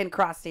Mexican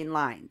crossing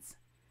lines,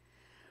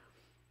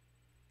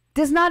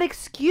 does not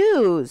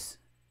excuse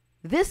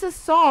this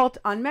assault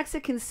on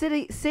Mexican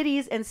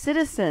cities and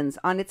citizens,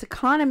 on its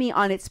economy,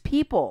 on its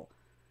people.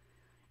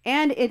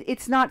 And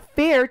it's not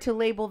fair to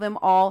label them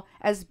all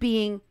as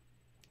being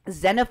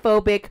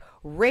xenophobic,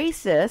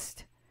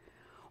 racist,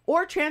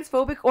 or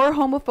transphobic or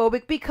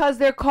homophobic because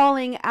they're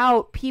calling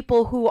out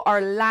people who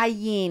are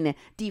lying,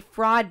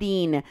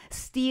 defrauding,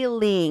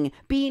 stealing,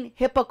 being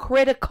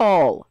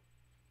hypocritical.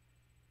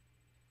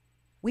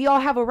 We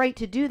all have a right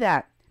to do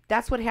that.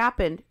 That's what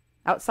happened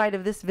outside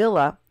of this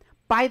villa.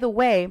 By the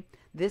way,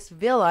 this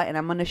villa, and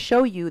I'm going to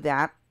show you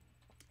that,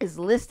 is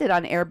listed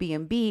on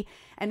Airbnb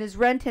and is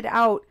rented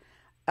out.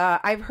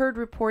 I've heard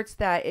reports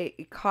that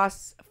it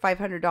costs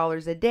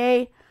 $500 a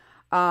day.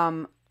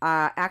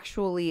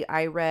 Actually,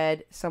 I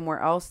read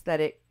somewhere else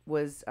that it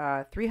was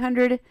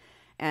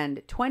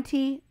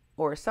 $320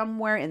 or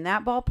somewhere in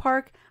that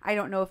ballpark. I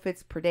don't know if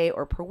it's per day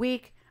or per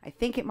week. I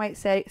think it might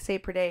say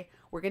per day.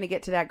 We're going to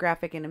get to that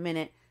graphic in a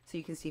minute so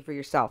you can see for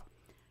yourself.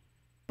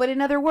 But in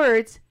other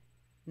words,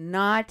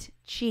 not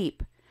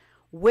cheap.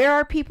 Where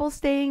are people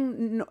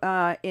staying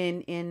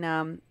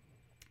in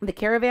the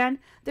caravan?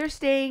 They're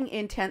staying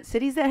in tent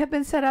cities that have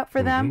been set up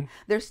for them.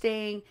 They're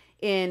staying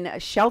in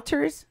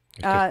shelters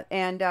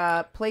and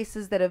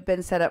places that have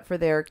been set up for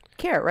their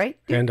care, right?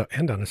 And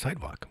on a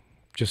sidewalk,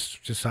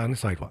 just on the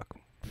sidewalk.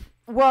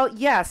 Well,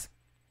 yes.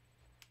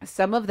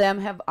 Some of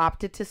them have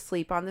opted to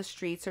sleep on the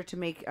streets or to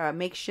make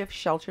makeshift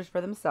shelters for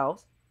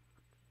themselves.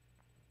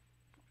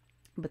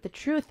 But the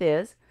truth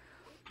is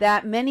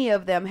that many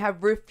of them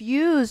have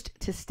refused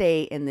to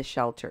stay in the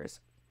shelters.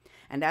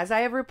 And as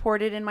I have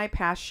reported in my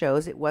past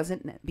shows, it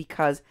wasn't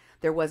because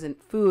there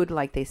wasn't food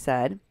like they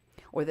said,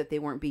 or that they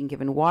weren't being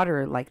given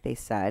water like they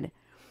said,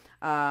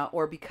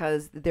 or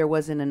because there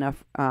wasn't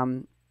enough,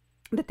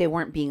 that they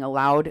weren't being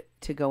allowed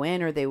to go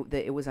in, or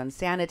that it was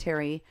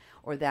unsanitary,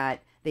 or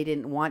that they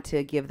didn't want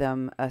to give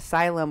them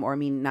asylum, or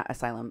not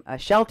asylum, a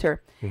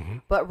shelter,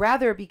 but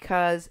rather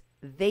because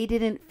they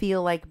didn't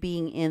feel like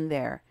being in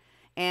there.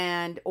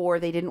 Or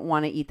they didn't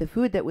want to eat the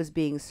food that was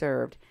being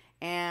served.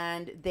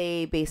 And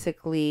they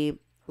basically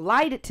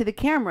lied it to the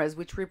cameras,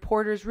 which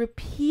reporters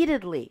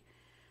repeatedly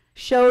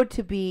showed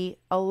to be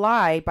a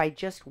lie by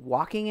just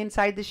walking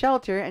inside the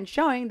shelter and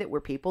showing that were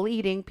people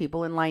eating,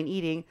 people in line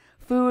eating,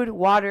 food,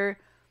 water,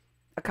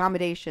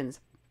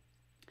 accommodations.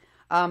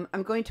 I'm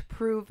going to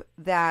prove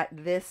that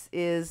this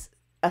is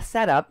a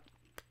setup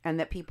and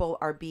that people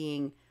are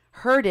being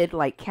herded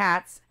like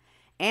cats,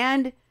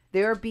 and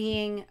they're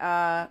being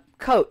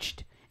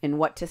coached in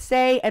what to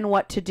say and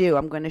what to do.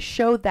 I'm going to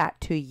show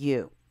that to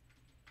you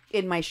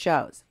in my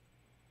shows.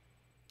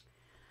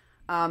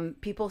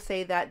 People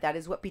say that that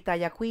is what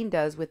Pitaya Queen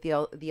does with the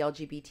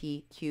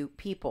LGBTQ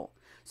people.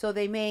 So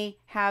they may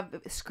have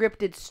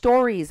scripted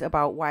stories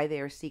about why they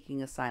are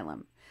seeking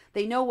asylum.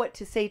 They know what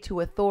to say to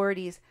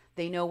authorities.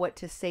 They know what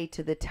to say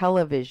to the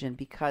television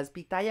because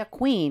Pitaya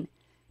Queen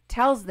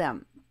tells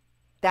them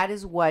that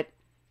is what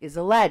is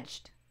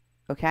alleged.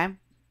 Okay?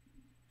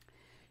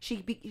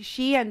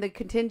 She and the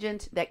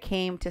contingent that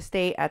came to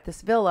stay at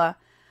this villa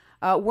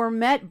were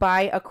met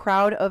by a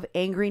crowd of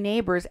angry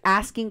neighbors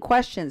asking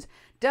questions.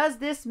 Does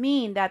this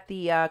mean that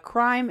the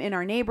crime in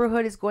our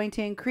neighborhood is going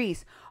to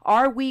increase?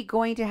 Are we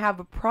going to have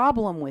a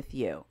problem with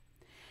you?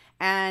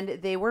 And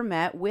they were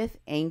met with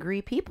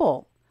angry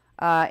people,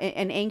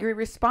 an angry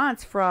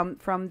response from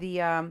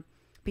the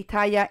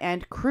Pitaya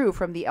and crew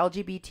from the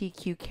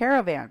LGBTQ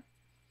Caravan.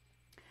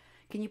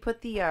 Can you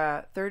put the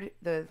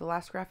the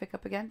last graphic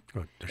up again?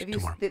 Oh, there's two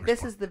more.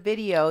 This is the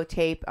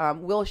videotape.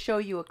 We'll show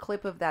you a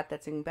clip of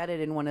that's embedded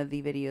in one of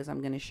the videos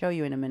I'm going to show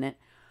you in a minute.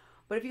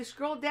 But if you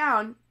scroll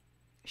down,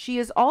 she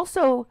has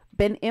also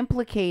been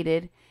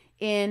implicated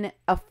in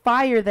a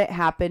fire that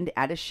happened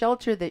at a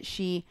shelter that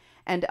she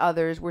and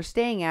others were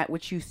staying at,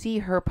 which you see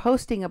her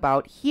posting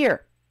about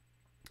here.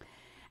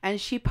 And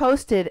she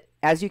posted,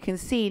 as you can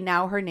see,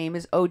 now her name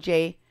is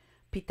OJ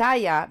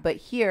Pitaya, but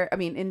here, I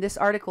mean, in this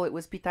article, it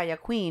was Pitaya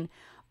Queen,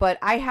 but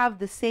I have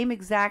the same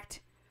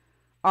exact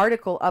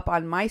article up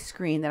on my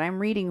screen that I'm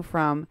reading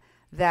from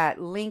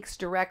that links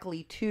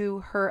directly to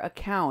her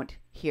account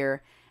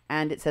here,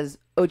 and it says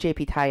OJ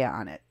Pitaya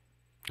on it.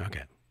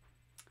 Okay.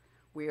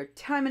 We are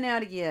timing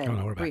out again, oh,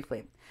 no, we're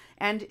briefly. Back.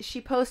 And she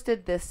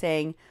posted this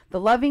saying, the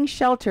loving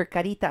shelter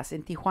Caritas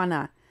in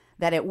Tijuana,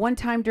 that at one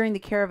time during the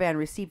caravan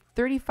received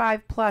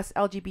 35 plus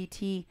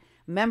LGBT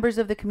members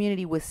of the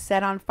community, was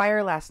set on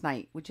fire last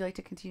night. Would you like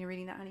to continue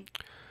reading that, honey?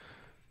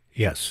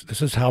 Yes,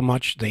 this is how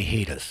much they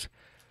hate us.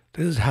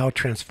 This is how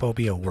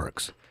transphobia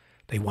works.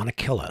 They want to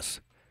kill us.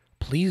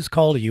 Please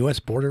call the U.S.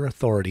 border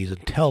authorities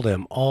and tell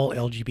them all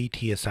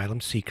LGBT asylum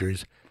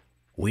seekers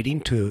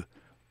waiting to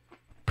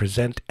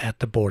present at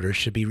the border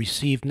should be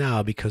received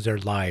now because their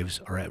lives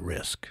are at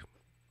risk.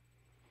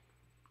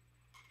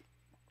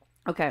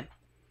 Okay.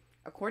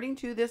 According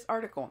to this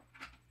article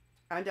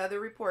and other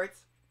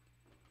reports,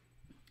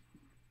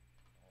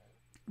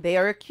 they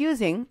are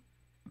accusing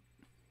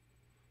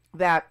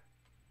that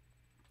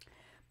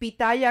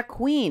Pitaya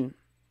Queen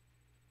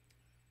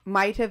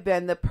might have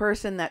been the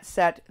person that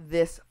set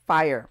this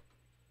fire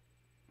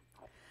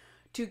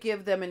to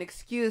give them an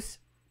excuse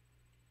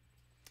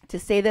to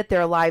say that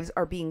their lives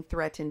are being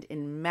threatened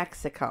in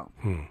Mexico.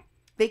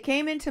 They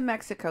came into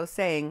Mexico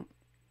saying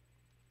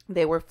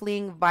they were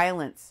fleeing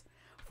violence,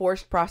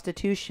 forced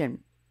prostitution,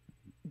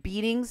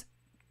 beatings,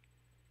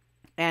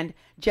 and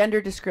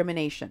gender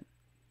discrimination.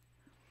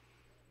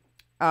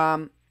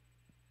 And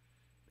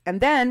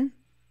then,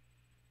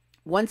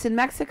 once in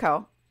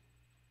Mexico,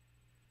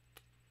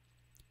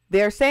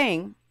 they're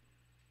saying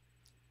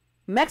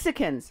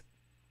Mexicans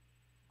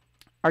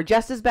are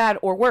just as bad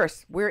or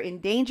worse. We're in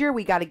danger.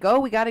 We got to go.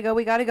 We got to go.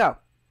 We got to go.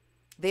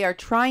 They are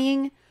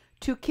trying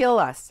to kill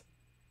us.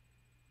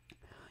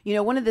 You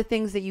know, one of the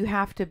things that you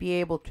have to be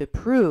able to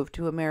prove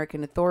to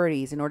American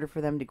authorities in order for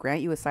them to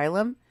grant you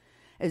asylum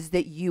is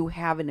that you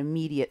have an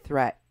immediate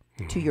threat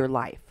to your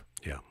life.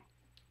 Yeah.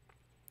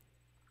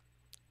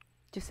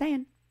 Just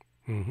saying.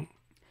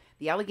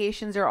 The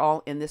allegations are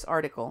all in this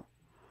article.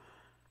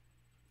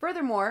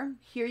 Furthermore,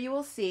 here you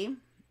will see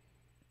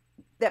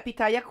that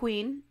Pitaya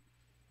Queen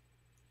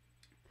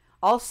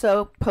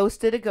also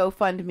posted a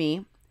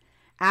GoFundMe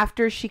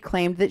after she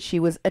claimed that she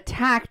was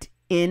attacked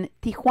in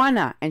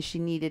Tijuana and she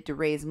needed to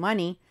raise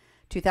money,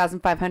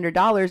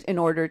 $2,500, in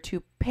order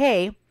to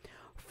pay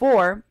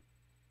for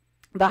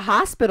the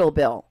hospital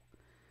bill.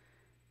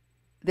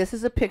 This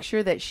is a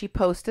picture that she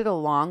posted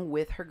along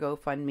with her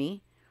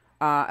GoFundMe,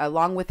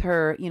 along with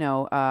her,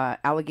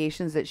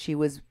 allegations that she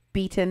was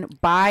beaten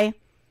by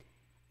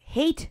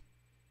hate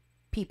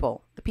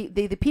people.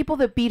 The people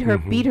that beat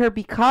her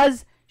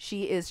because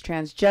she is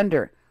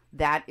transgender.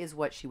 That is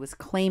what she was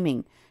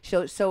claiming.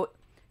 So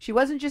she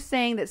wasn't just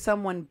saying that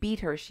someone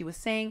beat her. She was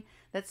saying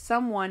that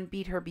someone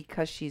beat her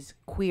because she's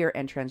queer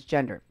and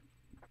transgender.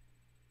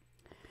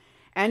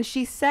 And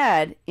she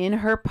said in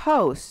her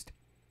post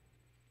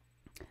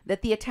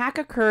that the attack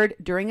occurred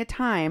during a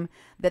time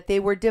that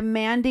they were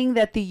demanding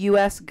that the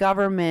U.S.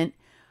 government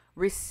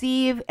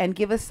receive and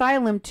give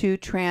asylum to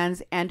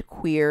trans and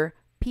queer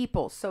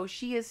people. So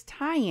she is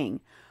tying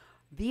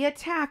the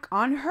attack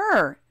on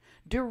her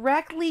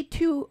directly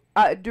to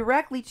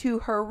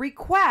her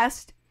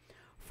request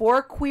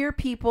for queer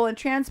people and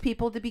trans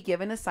people to be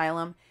given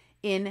asylum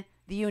in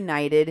the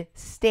United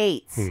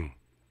States.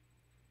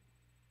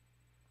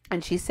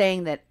 And she's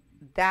saying that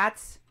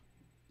that's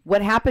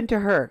what happened to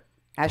her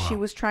as she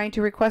was trying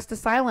to request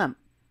asylum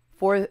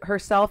for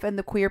herself and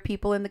the queer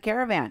people in the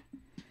caravan.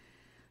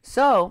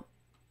 So,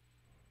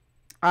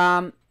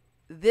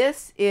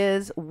 this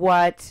is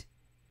what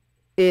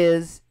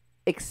is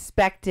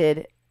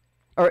expected,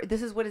 or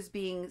this is what is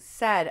being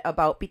said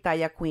about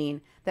Pitaya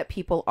Queen that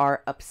people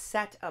are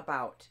upset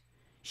about.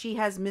 she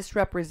has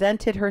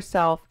misrepresented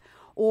herself,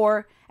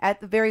 or at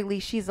the very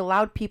least, she's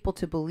allowed people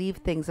to believe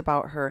things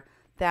about her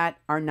that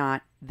are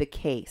not the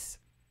case.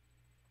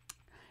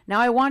 Now,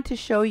 I want to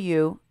show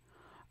you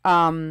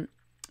Nakay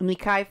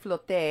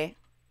Flotte,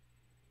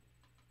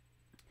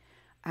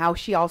 how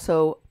she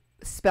also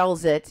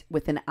spells it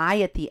with an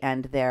I at the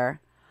end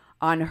there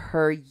on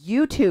her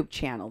YouTube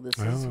channel. This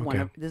is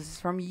this is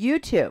from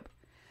YouTube.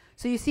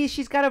 So you see,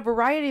 she's got a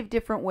variety of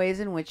different ways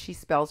in which she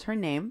spells her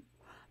name.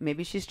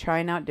 Maybe she's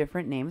trying out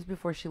different names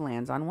before she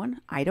lands on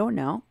one. I don't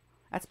know.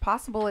 That's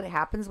possible. It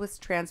happens with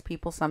trans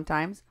people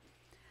sometimes.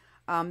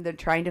 They're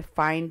trying to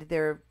find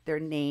their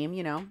name,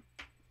 you know,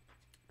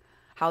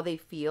 how they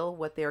feel,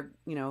 what they're,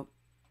 you know.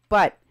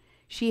 But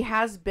she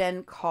has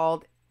been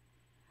called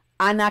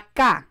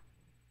Nakay.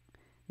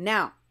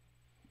 Now,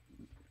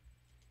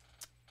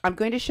 I'm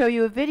going to show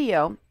you a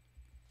video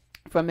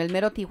from El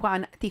Mero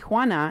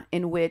Tijuana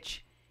in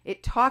which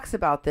it talks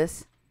about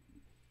this.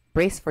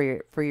 Brace for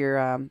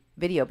your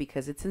video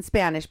because it's in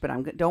Spanish,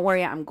 but don't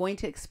worry, I'm going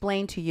to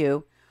explain to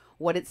you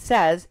what it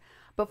says.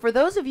 But for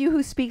those of you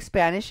who speak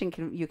Spanish,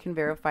 and you can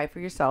verify for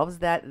yourselves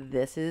that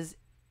this is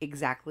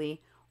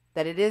exactly,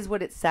 that it is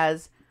what it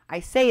says. I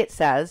say it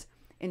says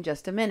in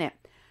just a minute.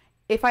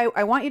 If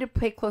I want you to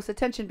pay close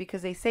attention,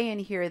 because they say in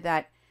here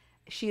that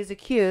she is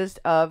accused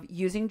of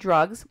using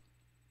drugs.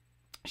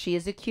 She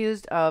is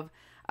accused of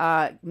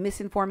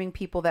misinforming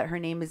people that her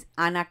name is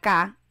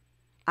Nakay.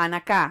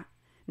 Nakay.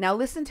 Now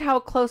listen to how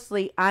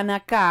closely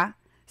Nakay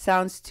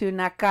sounds to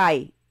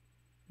Nakay.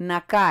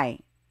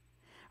 Nakay.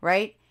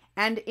 Right?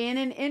 And in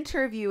an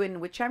interview in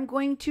which I'm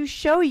going to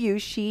show you,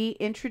 she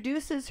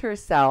introduces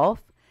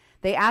herself.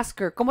 They ask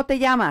her, ¿Cómo te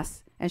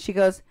llamas? And she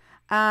goes,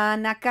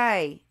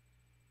 Nakay.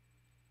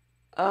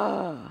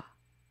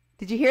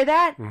 Did you hear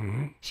that?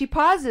 Mm-hmm. She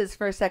pauses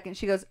for a second.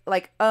 She goes,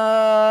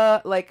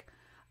 what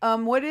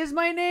is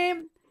my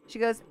name? She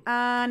goes,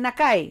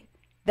 Nakay.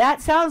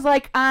 That sounds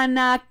like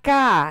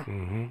Nakay.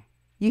 Mm-hmm.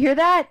 You hear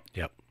that?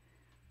 Yep.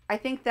 I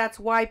think that's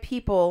why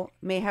people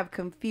may have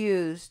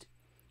confused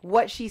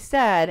what she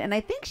said, and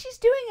I think she's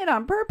doing it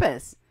on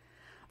purpose,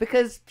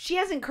 because she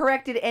hasn't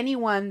corrected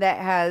anyone that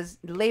has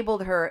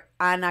labeled her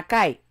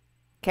Nakay.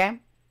 Okay?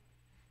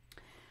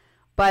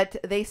 But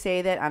they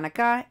say that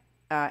Nakay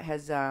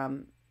has,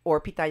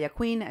 or Pitaya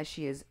Queen, as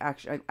she is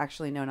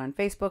actually known on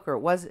Facebook, or it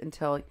was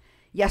until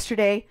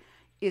yesterday,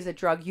 is a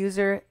drug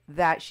user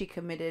that she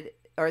committed,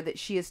 or that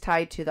she is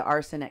tied to the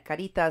arson at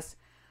Caritas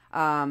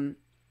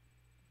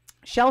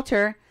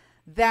shelter,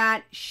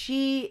 that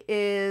she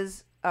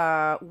is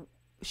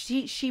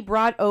she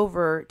brought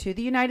over to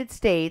the United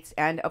States,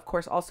 and of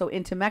course also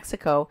into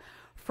Mexico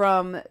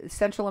from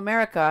Central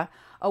America,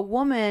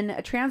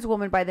 a trans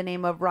woman by the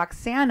name of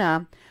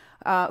Roxana,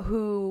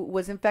 who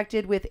was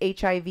infected with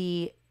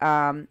HIV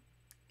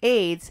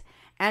AIDS,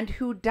 and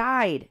who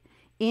died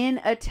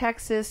in a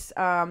Texas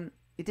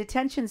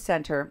detention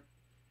center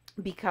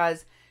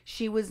because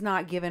she was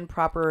not given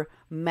proper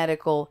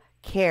medical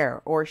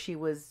care, or she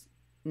was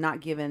not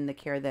given the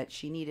care that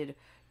she needed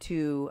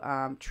to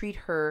treat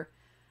her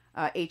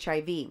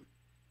HIV.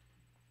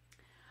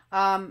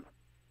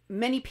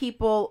 Many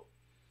people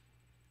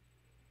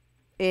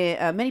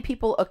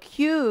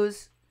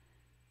accuse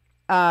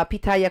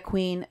Pitaya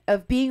Queen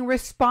of being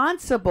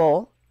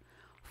responsible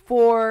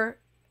for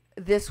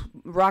this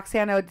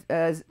Roxana,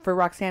 for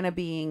Roxana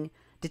being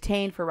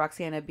detained, for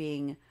Roxana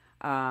being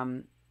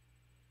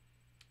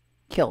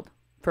killed,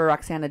 for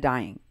Roxana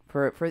dying,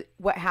 for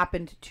what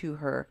happened to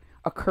her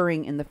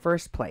occurring in the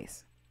first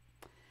place.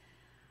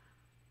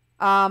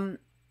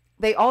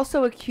 They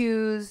also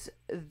accuse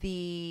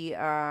the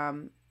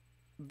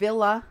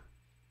villa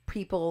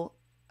people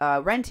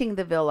renting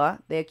the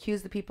villa. They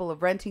accuse the people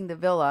of renting the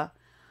villa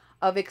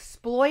of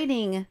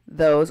exploiting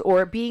those,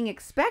 or being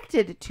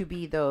expected to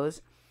be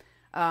those,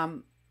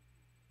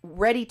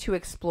 ready to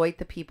exploit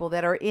the people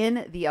that are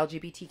in the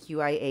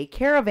LGBTQIA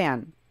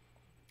caravan,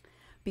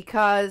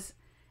 because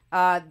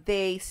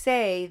they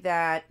say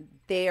that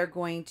they are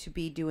going to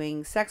be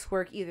doing sex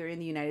work either in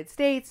the United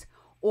States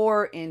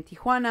or in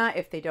Tijuana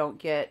if they don't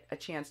get a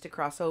chance to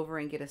cross over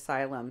and get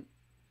asylum.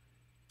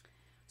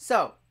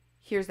 So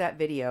here's that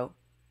video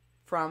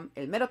from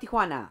El Mero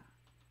Tijuana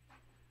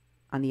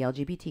on the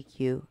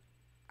LGBTQIA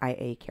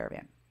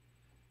caravan.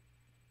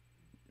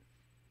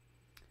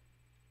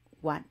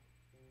 One.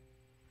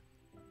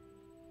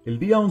 El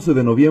día 11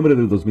 de noviembre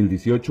del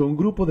 2018, un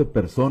grupo de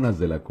personas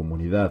de la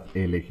comunidad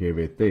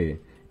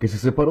LGBT que se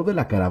separó de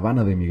la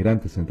caravana de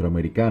migrantes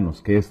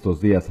centroamericanos que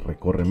estos días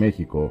recorre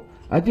México,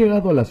 ha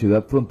llegado a la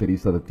ciudad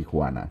fronteriza de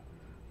Tijuana,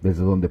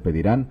 desde donde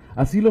pedirán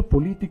asilo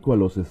político a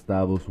los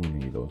Estados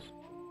Unidos.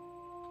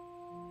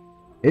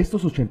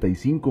 Estos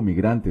 85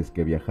 migrantes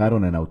que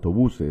viajaron en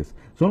autobuses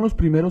son los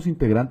primeros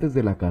integrantes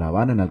de la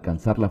caravana en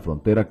alcanzar la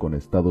frontera con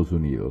Estados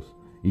Unidos,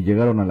 y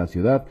llegaron a la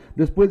ciudad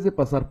después de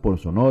pasar por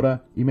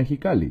Sonora y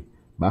Mexicali,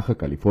 Baja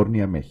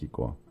California,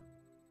 México.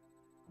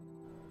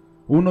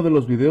 Uno de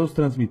los videos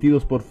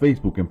transmitidos por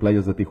Facebook en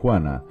playas de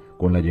Tijuana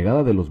Con la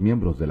llegada de los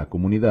miembros de la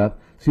comunidad,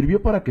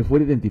 sirvió para que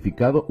fuera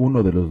identificado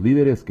uno de los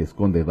líderes que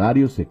esconde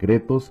varios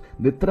secretos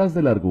detrás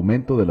del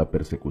argumento de la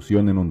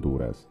persecución en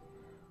Honduras.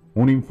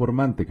 Un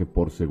informante que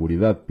por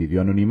seguridad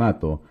pidió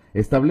anonimato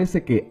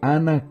establece que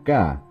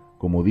Nakay,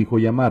 como dijo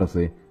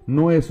llamarse,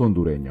 no es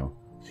hondureño,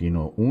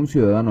 sino un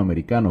ciudadano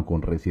americano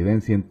con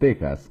residencia en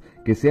Texas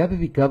que se ha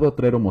dedicado a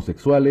traer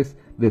homosexuales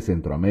de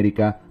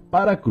Centroamérica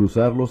para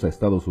cruzarlos a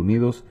Estados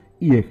Unidos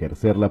y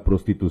ejercer la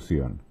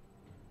prostitución.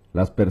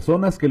 Las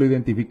personas que lo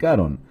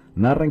identificaron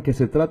narran que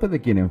se trata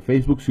de quien en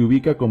Facebook se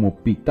ubica como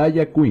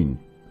Pitaya Queen,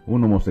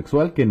 un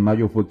homosexual que en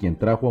mayo fue quien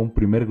trajo a un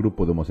primer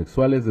grupo de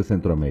homosexuales de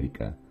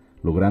Centroamérica,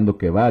 logrando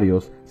que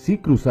varios sí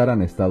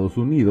cruzaran a Estados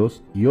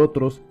Unidos y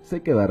otros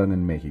se quedaran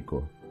en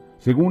México.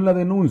 Según la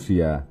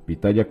denuncia,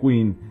 Pitaya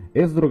Queen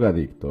es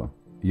drogadicto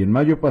y en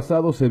mayo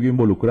pasado se vio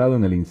involucrado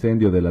en el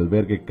incendio del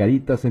albergue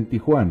Caritas en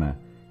Tijuana.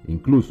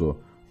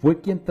 Incluso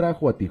fue quien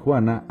trajo a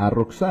Tijuana a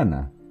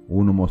Roxana,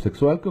 un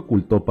homosexual que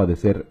ocultó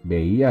padecer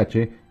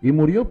VIH y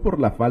murió por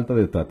la falta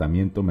de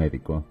tratamiento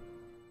médico.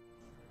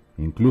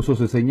 Incluso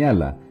se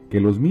señala que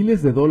los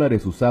miles de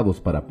dólares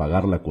usados para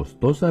pagar la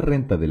costosa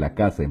renta de la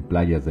casa en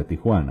playas de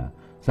Tijuana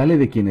sale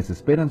de quienes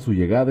esperan su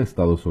llegada a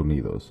Estados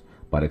Unidos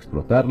para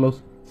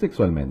explotarlos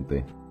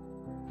sexualmente,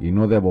 y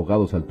no de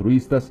abogados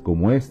altruistas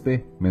como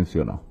este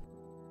mencionó.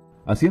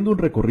 Haciendo un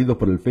recorrido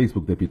por el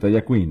Facebook de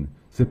Pitaya Queen,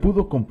 se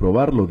pudo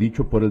comprobar lo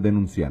dicho por el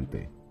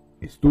denunciante.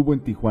 Estuvo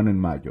en Tijuana en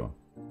mayo.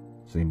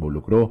 Se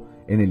involucró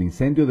en el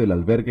incendio del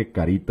albergue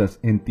Caritas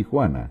en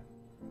Tijuana.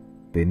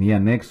 Tenía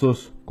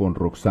nexos con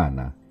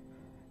Roxana.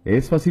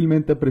 Es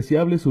fácilmente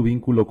apreciable su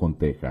vínculo con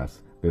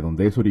Texas, de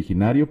donde es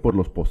originario por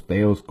los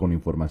posteos con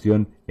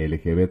información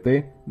LGBT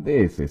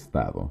de ese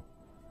estado.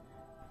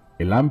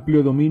 El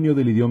amplio dominio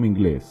del idioma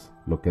inglés,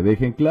 lo que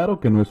deja en claro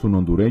que no es un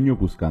hondureño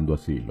buscando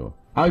asilo.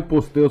 Hay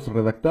posteos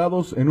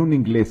redactados en un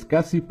inglés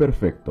casi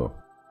perfecto.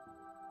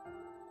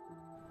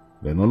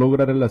 De no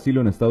lograr el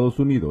asilo en Estados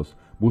Unidos,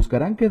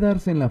 buscarán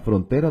quedarse en la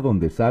frontera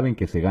donde saben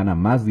que se gana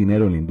más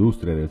dinero en la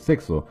industria del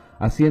sexo,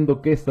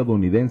 haciendo que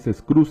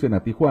estadounidenses crucen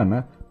a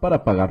Tijuana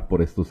para pagar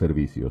por estos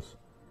servicios.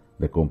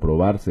 De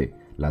comprobarse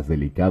las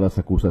delicadas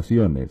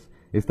acusaciones,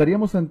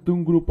 estaríamos ante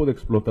un grupo de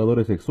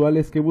explotadores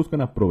sexuales que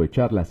buscan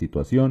aprovechar la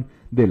situación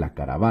de la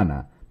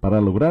caravana para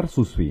lograr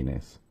sus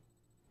fines.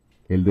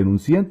 El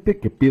denunciante,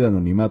 que pide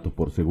anonimato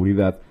por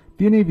seguridad,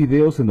 tiene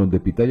videos en donde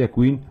Pitaya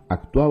Queen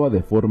actuaba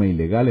de forma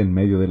ilegal en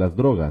medio de las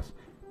drogas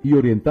y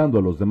orientando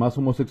a los demás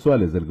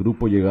homosexuales del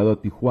grupo llegado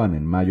a Tijuana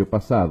en mayo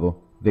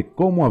pasado de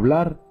cómo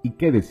hablar y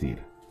qué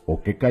decir,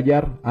 o qué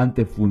callar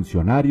ante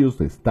funcionarios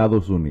de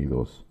Estados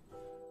Unidos.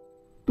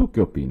 ¿Tú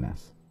qué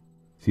opinas?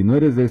 Si no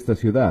eres de esta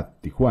ciudad,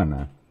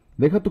 Tijuana,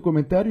 deja tu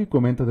comentario y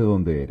comenta de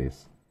dónde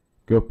eres.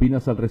 ¿Qué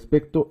opinas al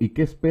respecto y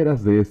qué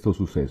esperas de estos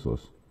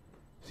sucesos?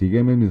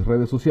 Sígueme en mis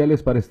redes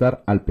sociales para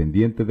estar al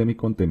pendiente de mi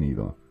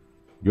contenido.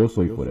 Yo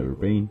soy Forever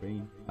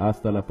Pain.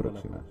 Hasta la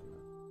próxima.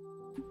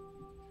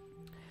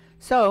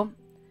 So,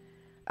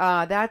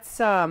 that's,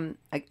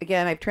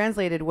 again, I've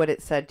translated what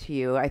it said to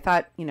you. I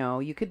thought,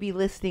 you could be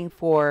listening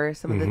for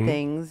some of the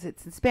things.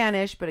 It's in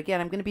Spanish, but again,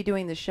 I'm going to be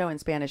doing this show in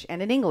Spanish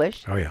and in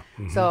English. Oh, yeah.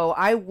 So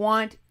I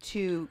want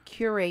to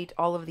curate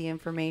all of the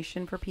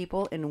information for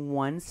people in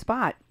one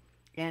spot.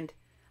 And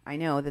I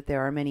know that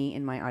there are many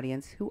in my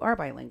audience who are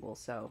bilingual,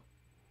 so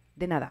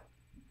de nada.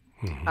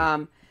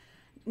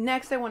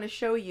 Next, I want to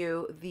show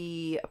you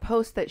the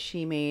post that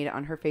she made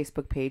on her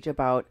Facebook page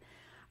about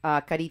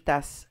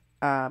Caritas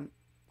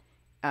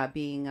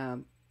being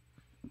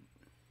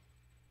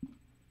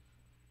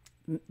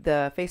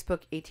the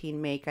Facebook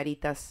 18 May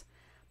Caritas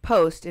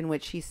post in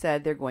which she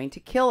said they're going to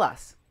kill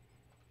us.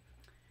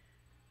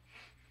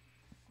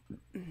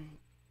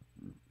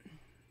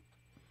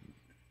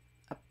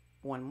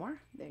 One more.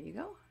 There you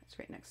go. It's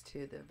right next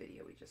to the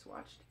video we just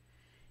watched.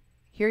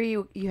 Here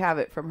you have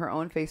it from her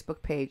own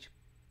Facebook page.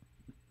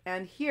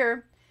 And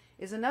here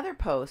is another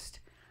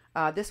post.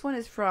 This one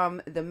is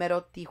from the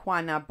Mero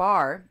Tijuana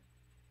bar.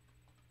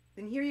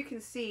 And here you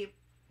can see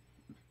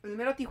in the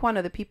Mero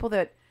Tijuana, the people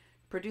that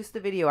produced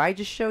the video I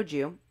just showed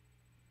you,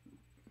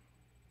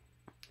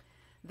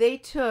 they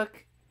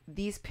took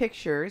these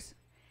pictures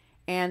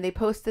and they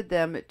posted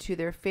them to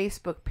their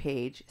Facebook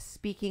page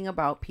speaking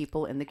about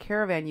people in the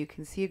caravan. You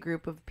can see a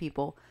group of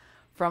people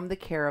from the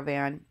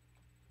caravan,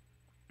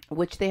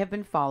 which they have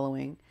been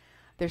following.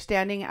 They're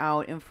standing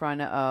out in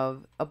front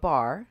of a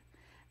bar,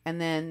 and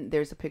then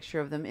there's a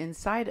picture of them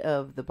inside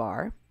of the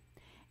bar.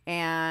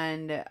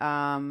 And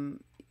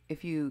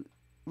if you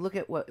look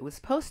at what was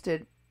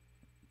posted,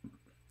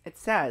 it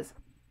says,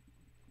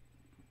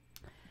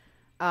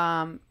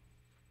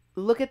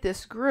 look at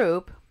this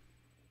group.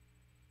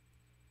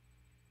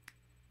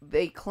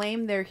 They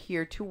claim they're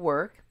here to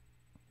work.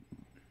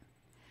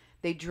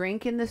 They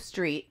drink in the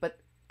street,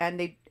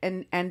 they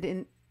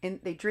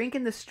drink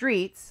in the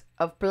streets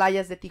of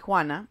playas de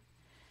Tijuana.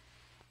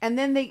 And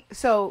then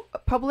so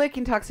public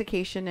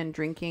intoxication and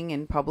drinking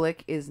in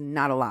public is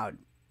not allowed.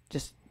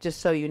 Just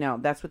so you know,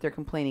 that's what they're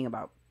complaining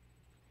about.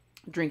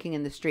 Drinking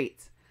in the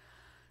streets.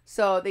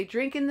 So they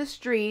drink in the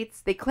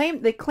streets. They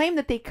claim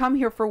that they come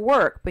here for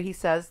work, but he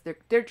says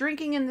they're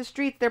drinking in the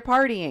streets. They're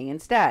partying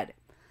instead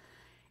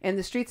in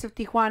the streets of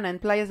Tijuana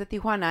and playas de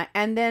Tijuana,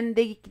 and then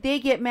they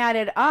get mad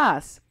at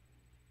us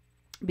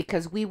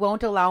because we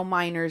won't allow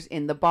minors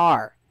in the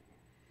bar.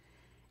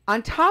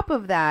 On top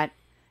of that,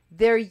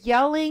 they're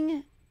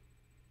yelling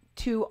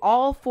to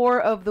all four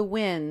of the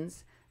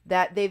winds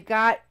that they've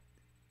got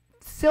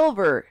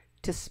silver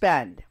to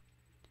spend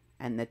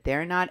and that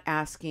they're not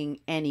asking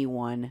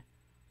anyone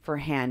for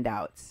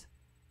handouts.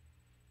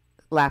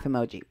 Laugh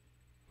emoji.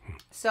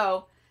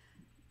 So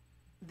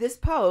this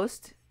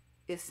post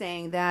is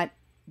saying that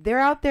they're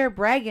out there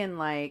bragging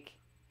like,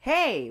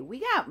 hey, we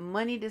got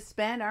money to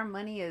spend. Our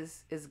money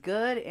is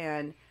good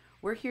and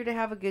we're here to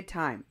have a good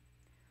time.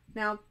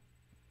 Now,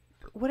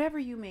 whatever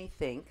you may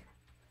think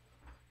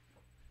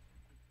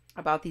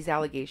about these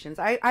allegations,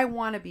 I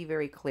want to be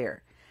very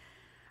clear.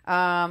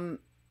 And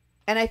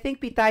I think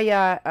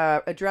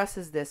Pitaya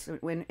addresses this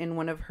in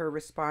one of her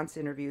response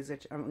interviews,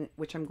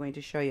 which I'm going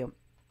to show you.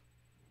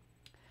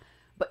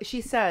 But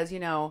she says,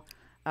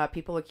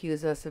 people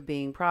accuse us of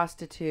being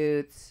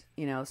prostitutes.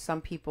 Some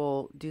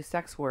people do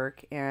sex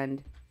work,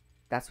 and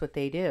that's what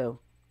they do.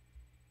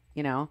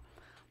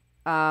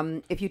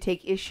 If you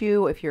take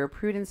issue, if you're a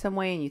prude in some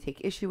way and you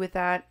take issue with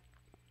that,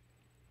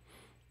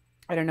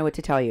 I don't know what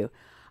to tell you.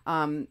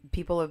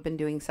 People have been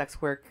doing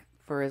sex work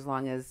for as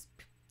long as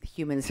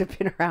humans have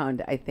been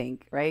around, I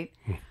think, right?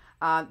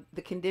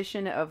 The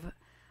condition of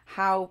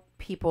how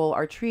people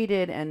are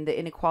treated and the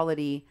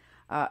inequality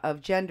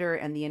of gender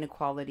and the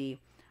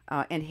inequality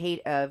and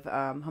hate of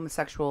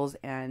homosexuals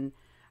and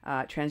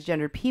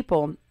transgender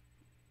people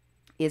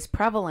is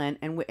prevalent,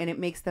 and it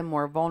makes them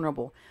more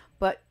vulnerable.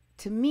 But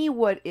to me,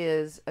 what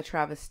is a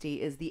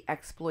travesty is the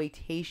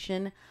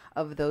exploitation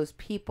of those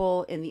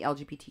people in the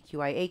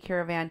LGBTQIA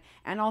caravan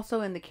and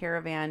also in the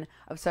caravan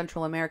of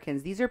Central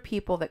Americans. These are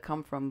people that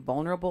come from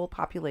vulnerable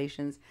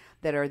populations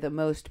that are the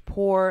most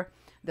poor,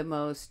 the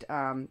most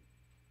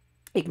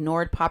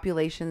ignored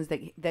populations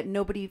that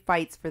nobody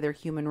fights for their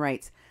human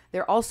rights.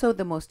 They're also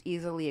the most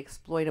easily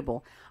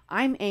exploitable.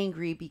 I'm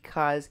angry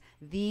because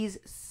these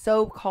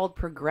so-called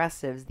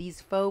progressives, these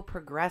faux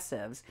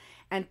progressives,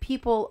 and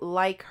people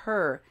like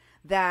her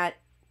that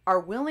are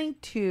willing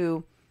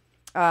to,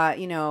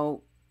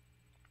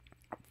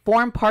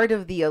 form part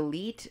of the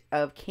elite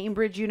of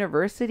Cambridge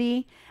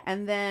University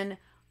and then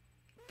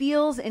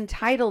feels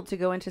entitled to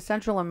go into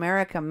Central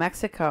America,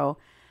 Mexico,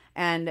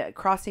 and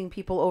crossing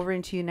people over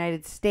into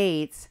United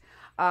States,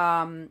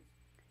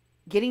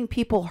 getting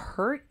people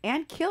hurt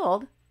and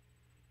killed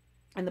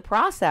in the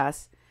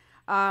process,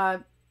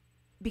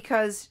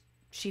 because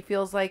she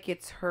feels like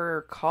it's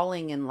her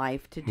calling in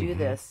life to do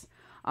this,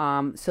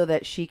 so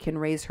that she can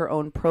raise her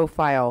own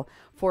profile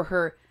for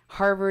her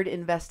Harvard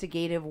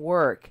investigative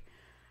work.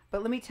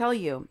 But let me tell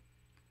you,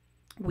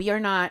 we are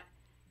not,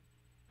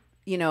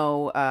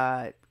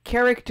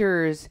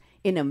 characters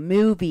in a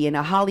movie, in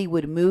a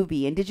Hollywood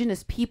movie.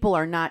 Indigenous people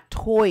are not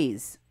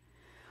toys.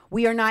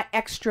 We are not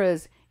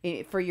extras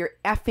for your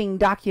effing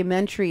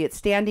documentary at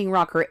Standing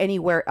Rock or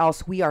anywhere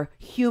else. We are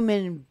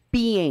human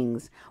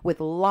beings with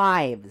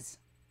lives.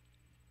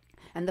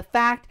 And the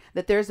fact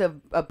that there's a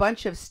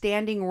bunch of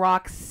Standing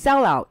Rock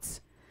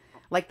sellouts,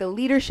 like the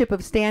leadership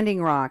of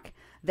Standing Rock,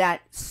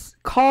 that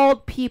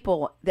called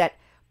people, that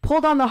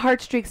pulled on the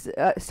heartstrings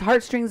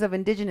of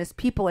Indigenous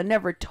people and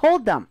never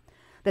told them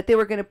that they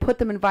were going to put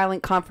them in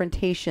violent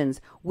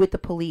confrontations with the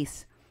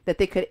police, that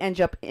they could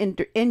end up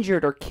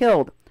injured or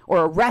killed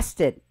or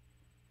arrested.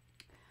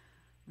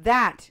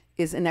 That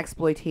is an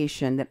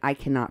exploitation that I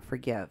cannot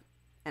forgive.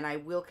 And I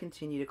will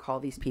continue to call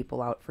these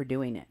people out for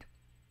doing it.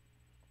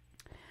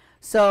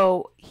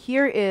 So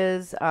here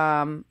is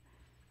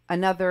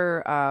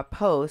another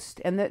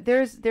post. And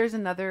there's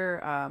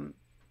another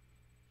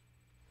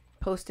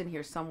post in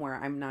here somewhere.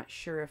 I'm not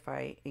sure if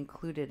I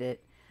included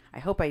it. I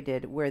hope I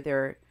did,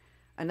 where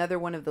another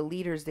one of the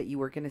leaders that you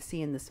were going to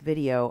see in this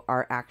video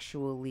are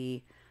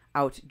actually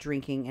out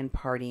drinking and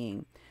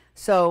partying.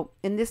 So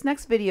in this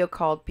next video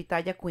called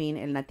Pitaya Queen,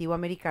 el nativo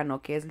americano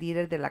que es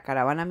líder de la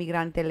caravana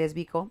migrante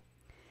lésbico,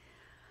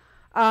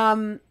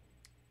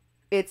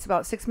 it's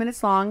about 6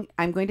 minutes long.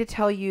 I'm going to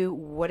tell you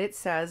what it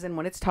says and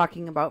what it's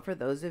talking about for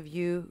those of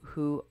you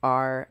who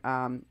are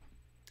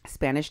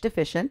Spanish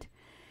deficient.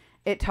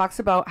 It talks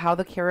about how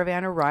the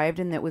caravan arrived,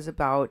 and it was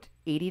about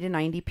 80 to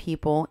 90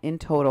 people in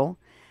total,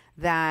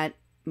 that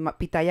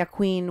Pitaya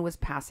Queen was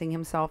passing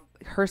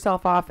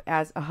herself off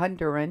as a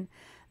Honduran,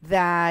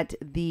 that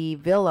the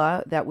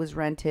villa that was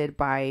rented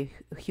by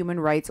human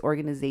rights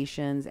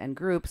organizations and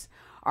groups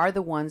are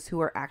the ones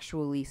who are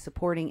actually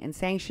supporting and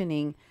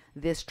sanctioning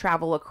this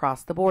travel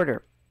across the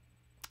border.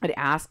 It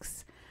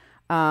asks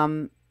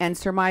and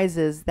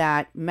surmises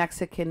that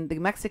the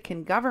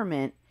Mexican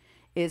government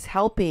is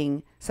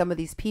helping some of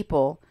these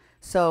people.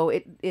 So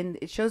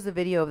it shows the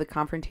video of the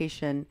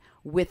confrontation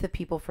with the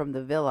people from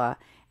the villa,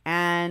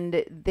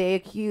 and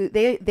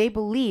they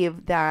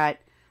believe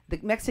that the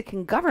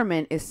Mexican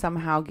government is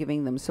somehow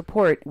giving them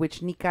support,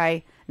 which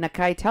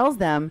Nakay tells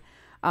them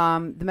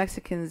The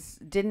Mexicans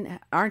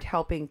aren't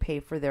helping pay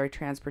for their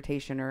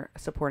transportation or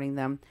supporting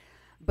them,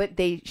 but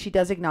she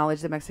does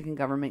acknowledge the Mexican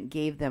government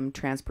gave them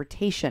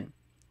transportation,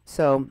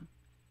 so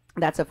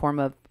that's a form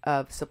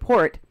of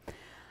support.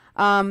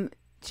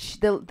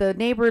 The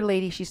neighbor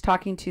lady she's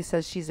talking to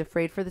says she's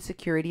afraid for the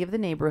security of the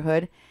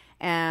neighborhood,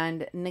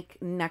 and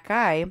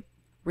Nakay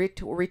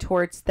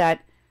retorts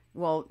that,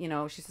 well,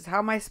 she says, how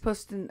am I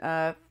supposed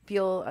to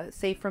feel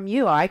safe from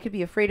you? I could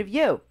be afraid of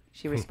you,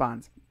 she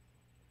responds.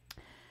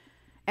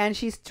 And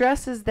she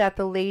stresses that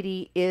the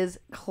lady is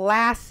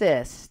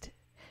classist.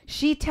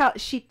 She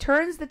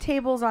turns the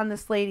tables on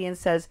this lady and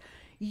says,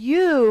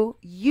 you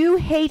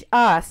hate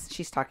us.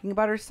 She's talking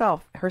about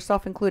herself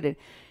included.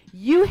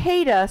 You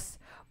hate us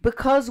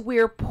because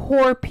we're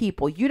poor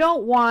people. You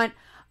don't want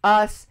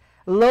us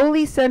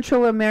lowly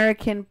Central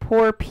American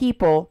poor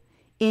people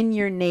in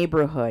your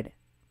neighborhood.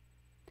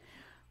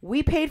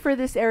 We paid for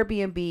this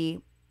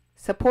Airbnb.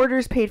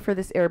 Supporters paid for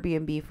this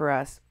Airbnb for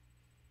us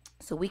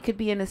so we could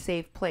be in a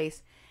safe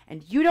place.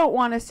 And you don't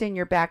want us in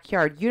your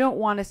backyard. You don't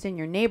want us in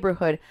your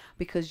neighborhood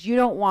because you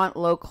don't want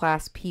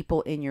low-class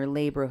people in your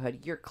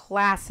neighborhood. You're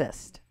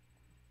classist.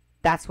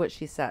 That's what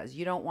she says.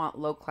 You don't want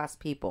low-class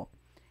people.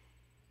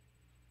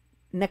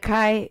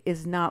 Nakay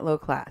is not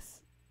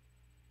low-class.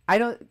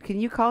 Can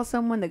you call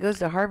someone that goes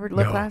to Harvard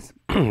low-class?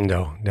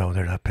 No,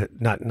 they're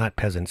not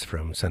peasants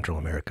from Central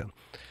America.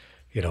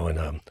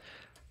 And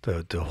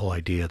the whole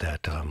idea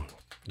that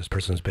this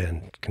person's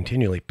been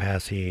continually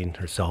passing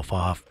herself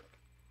off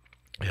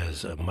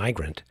as a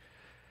migrant,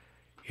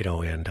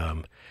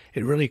 and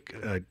it really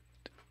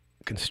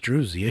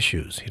construes the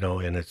issues,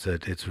 and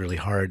it's really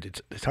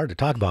hard. It's hard to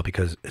talk about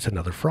because it's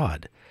another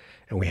fraud,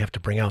 and we have to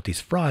bring out these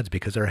frauds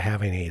because they're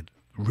having a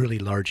really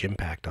large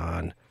impact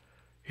on,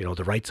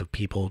 the rights of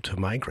people to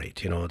migrate,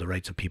 the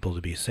rights of people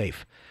to be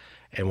safe.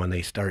 And when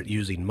they start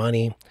using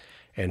money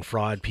and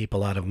fraud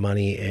people out of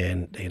money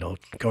and,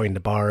 going to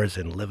bars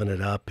and living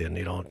it up, and,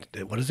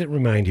 what does it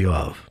remind you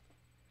of?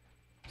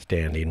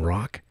 Standing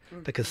Rock,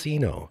 the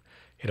casino,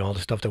 all the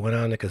stuff that went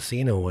on in the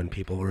casino when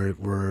people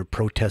were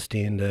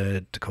protesting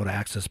the Dakota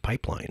Access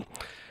Pipeline,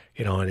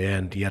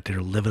 and yet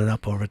they're living it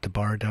up over at the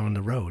bar down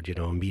the road,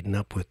 meeting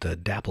up with the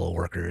DAPL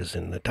workers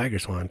and the Tiger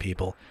Swan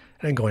people,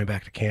 and then going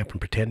back to camp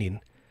and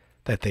pretending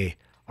that they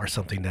are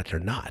something that they're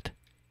not.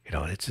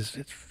 It's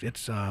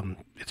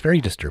very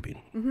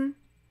disturbing. Mm-hmm.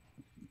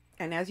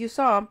 And as you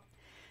saw,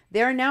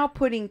 they're now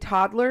putting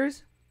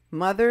toddlers,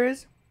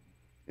 mothers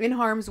in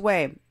harm's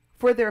way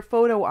for their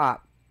photo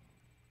op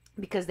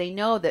because they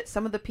know that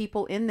some of the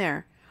people in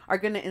there are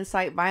going to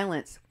incite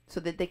violence so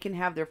that they can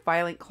have their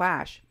violent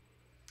clash,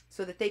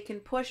 so that they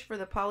can push for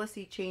the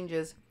policy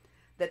changes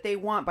that they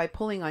want by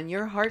pulling on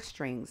your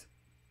heartstrings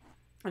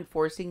and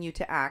forcing you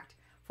to act,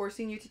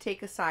 forcing you to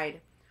take a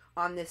side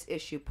on this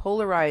issue,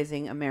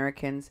 polarizing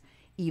Americans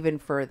even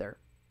further.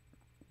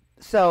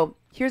 So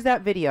here's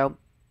that video.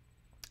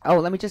 Oh,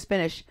 let me just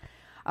finish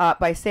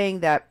by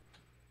saying that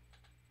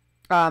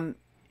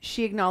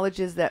she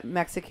acknowledges that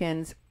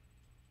Mexicans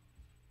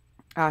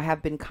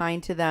have been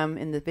kind to them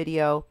in the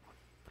video.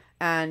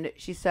 And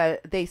she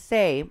said,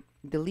 the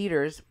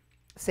leaders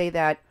say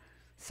that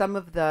some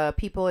of the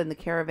people in the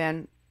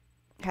caravan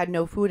had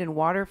no food and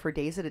water for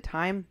days at a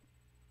time,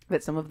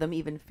 that some of them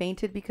even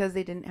fainted because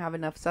they didn't have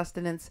enough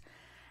sustenance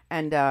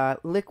and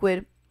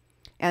liquid,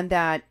 and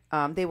that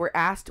they were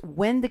asked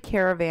when the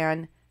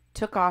caravan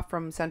took off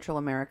from Central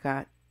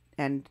America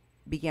and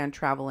began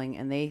traveling,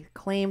 and they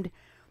claimed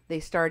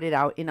they started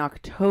out in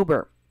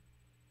October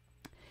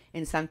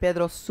in San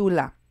Pedro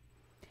Sula.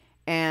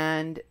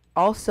 And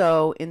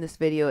also in this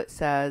video it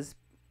says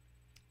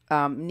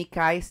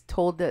Nakay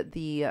told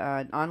the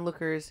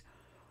onlookers,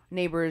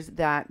 neighbors,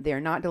 that they're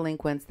not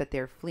delinquents, that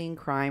they're fleeing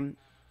crime.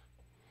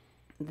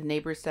 The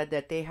neighbors said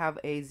that they have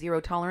a zero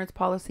tolerance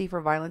policy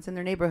for violence in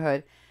their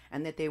neighborhood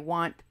and that they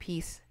want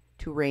peace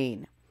to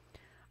reign.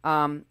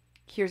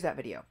 Here's that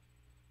video.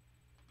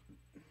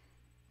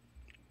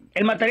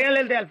 El material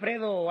es de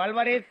Alfredo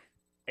Álvarez,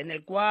 en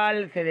el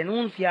cual se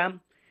denuncia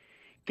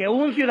que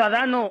un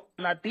ciudadano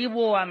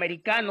nativo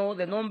americano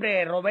de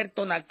nombre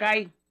Roberto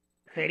Nakay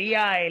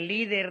sería el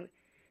líder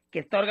que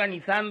está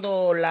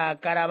organizando la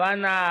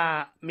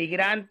caravana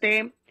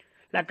migrante,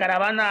 la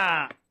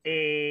caravana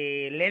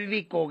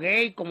lésbico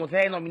gay, como se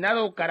ha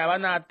denominado,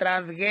 caravana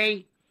trans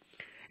gay.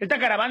 Esta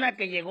caravana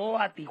que llegó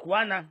a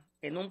Tijuana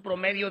en un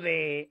promedio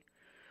de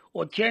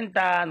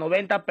 80,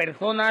 90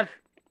 personas,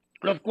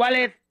 los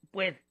cuales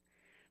pues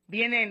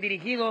vienen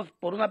dirigidos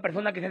por una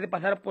persona que se hace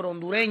pasar por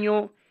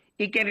hondureño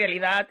y que en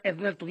realidad es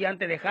un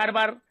estudiante de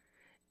Harvard,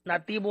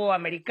 nativo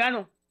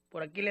americano.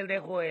 Por aquí les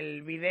dejo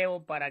el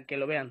video para que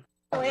lo vean.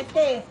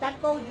 Está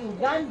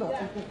conyugando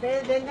el que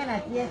ustedes vengan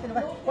aquí a este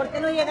lugar. ¿Por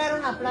qué no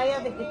llegaron a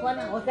playas de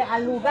Tijuana? O sea,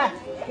 al lugar.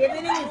 Que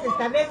vienen y se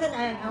establecen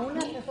a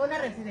una zona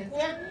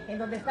residencial en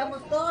donde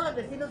estamos todos los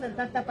vecinos en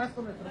tanta paz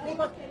con nuestros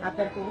hijos a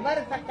perturbar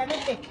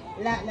exactamente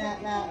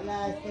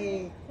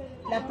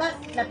la paz,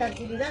 la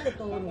tranquilidad de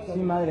todos nosotros.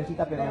 Sí,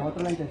 madrecita, pero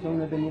nosotros la intención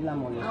no es venir a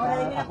molestar. Ahora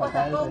dime una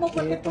cosa, ¿cómo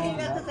fue que respeto, tú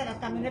llegaste a las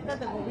camionetas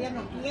del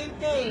gobierno? ¿Quién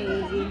te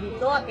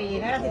invitó a que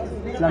llegaras y te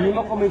subieras? La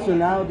misma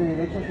comisionado de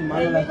derechos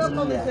humanos. El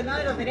mismo comisionado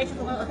de los derechos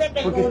humanos. O sea que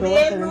el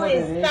gobierno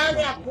está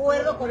de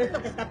acuerdo con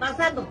esto que está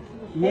pasando.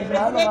 El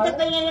presidente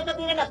Peña Nieto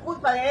tiene la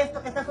culpa de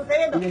esto que está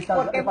sucediendo,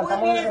 porque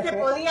muy bien se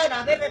podían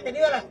haber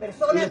detenido a las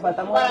personas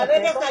para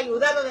haberles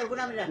ayudado de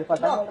alguna manera.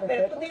 No,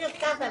 pero tú tienes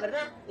casa,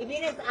 ¿verdad? Y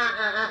vienes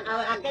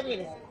 ¿a qué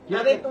vienes? A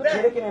aventurar.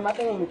 ¿Quieres que me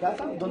maten en mi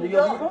casa? ¿Donde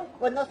yo vivo?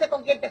 Pues no sé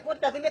con quién te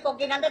juntas, dime con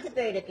quién andas y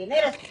te diré quién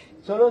eres.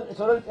 Solo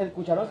el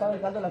cucharón sabe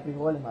dando las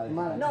frijoles, madre.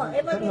 No,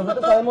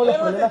 Nosotros sabemos los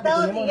problemas que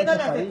estado tenemos siguiendo en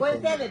la nuestro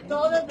secuencia país. de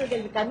todos desde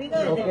el camino,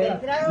 desde que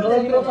entraron. No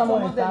venimos a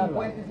molestar.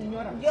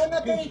 Yo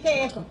no te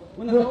dije eso.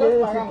 Yo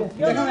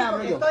lo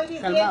que estoy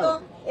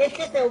diciendo es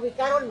que se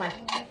ubicaron mal.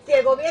 Si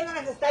el gobierno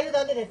les está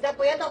ayudando y les está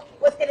apoyando,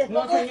 pues que les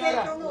ponga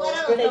en un lugar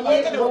a donde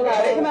lleguen.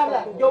 Déjeme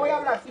hablar, yo voy a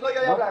hablar, sigo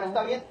yo de hablar,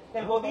 ¿está bien?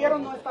 El gobierno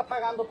no está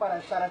pagando para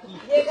estar aquí.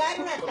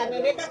 Llegaron las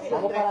camionetas y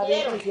los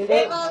trajeron.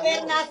 De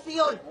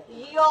gobernación.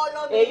 Yo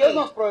lo dije. Ellos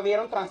nos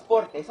proveyeron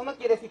transporte, eso no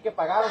quiere decir que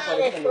pagaron por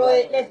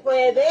les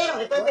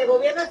proveyeron. Entonces el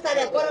gobierno está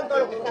de acuerdo en todo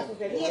lo que está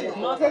sucediendo.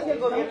 No sé si el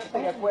gobierno está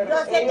de acuerdo.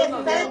 Yo sé que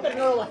tú sabes, pero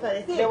no lo vas a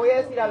decir. Le voy a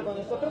decir algo,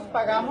 nosotros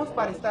pagamos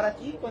para estar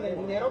aquí con el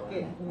dinero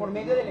que por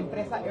medio de la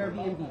empresa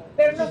Airbnb.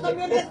 Pero no son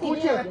bien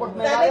recibidos.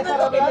 Sabemos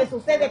lo que les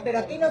sucede, pero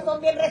aquí no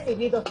son bien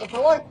recibidos. Por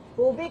favor,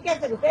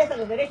 ubíquense ustedes a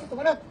los derechos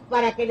humanos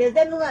para que les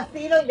den un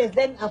asilo y les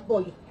den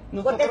apoyo.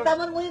 Porque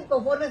estamos muy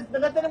inconformes,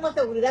 no tenemos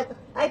seguridad.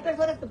 Hay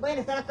personas que pueden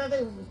estar atrás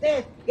de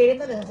ustedes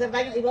queriéndoles hacer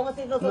daño y vamos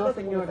a ir nosotros. No,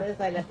 señora,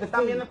 ustedes adelante. usted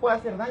también me puede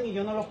hacer daño y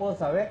yo no lo puedo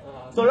saber.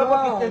 Solo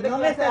porque usted es de no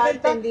clase me estás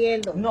alta.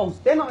 entendiendo. No,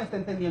 usted no me está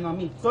entendiendo a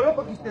mí. Solo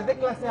porque usted es de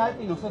clase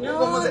alta y nosotros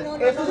somos de... no,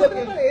 eso es lo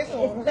que...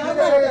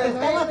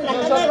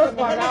 Nosotros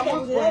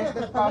pagamos por este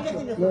espacio.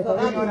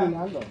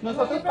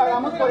 Nosotros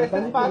pagamos por este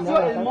espacio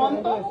el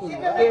monto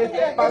que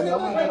este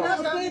espacio...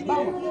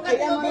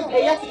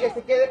 Ella que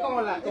se quede como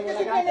la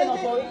elegante no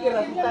soy y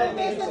racista de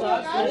México.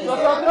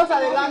 Nosotros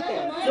adelante.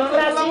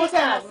 Nosotros vamos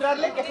a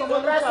mostrarle que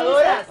somos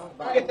luchadoras,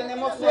 que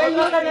tenemos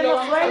sueños y lo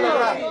vamos a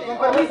lograr. Con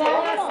permiso.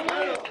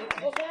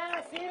 O sea,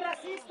 así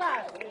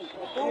racistas.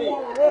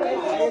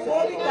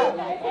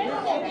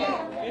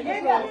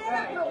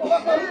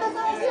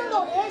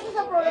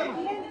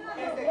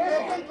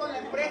 Quédense con la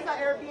empresa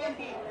Airbnb.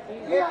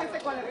 Quédense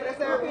con la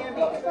empresa Airbnb.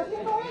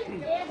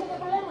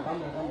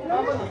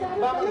 Vámonos,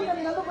 vámonos.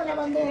 Caminando con la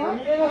bandera.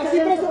 Así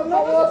que por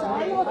favor.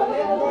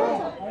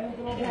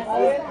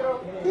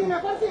 Sí,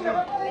 mejor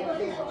para adentro,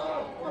 sí.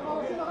 Por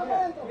favor, sí, mejor para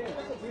adentro.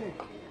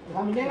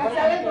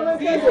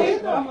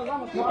 Vamos,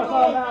 vamos. No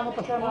pasaba nada, no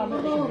pasaba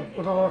nada.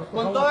 Por favor.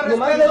 Con todo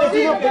respeto, le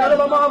decimos que no lo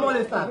vamos a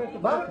molestar.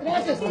 ¿Va?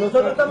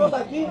 Nosotros estamos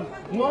aquí,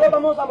 no lo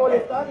vamos a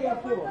molestar y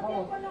aquí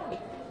vamos.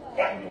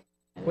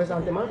 Pues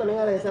antemano también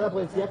agradecer a la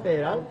Policía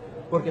Federal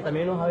porque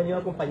también nos ha venido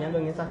acompañando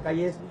en esas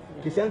calles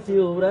que se han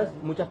sido duras.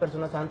 Muchas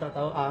personas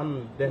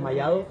han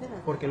desmayado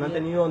porque no han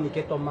tenido ni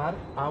que tomar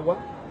agua,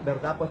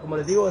 ¿verdad? Pues como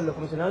les digo, los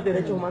comisionados de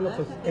derechos humanos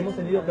pues hemos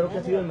tenido, creo que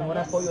ha sido el mejor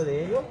apoyo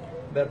de ellos,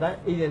 ¿verdad?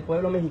 Y del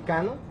pueblo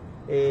mexicano.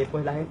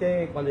 Pues la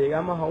gente, cuando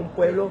llegamos a un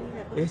pueblo,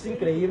 es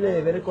increíble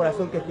de ver el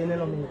corazón que tienen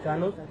los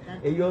mexicanos.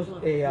 Ellos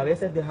a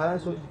veces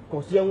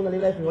cocían una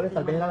libra de frijoles,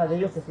 tal vez era la de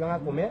ellos que se iban a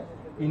comer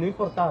y no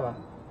importaba,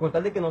 con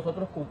tal de que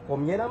nosotros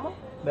comiéramos,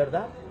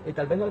 ¿verdad? Y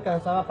tal vez no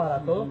alcanzaba para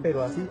todo,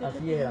 pero así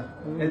era.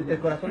 El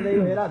corazón de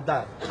ellos era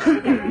dar.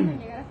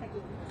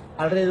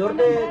 Alrededor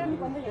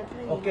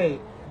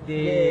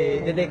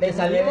desde que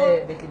salimos...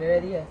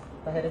 29 días,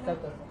 para ser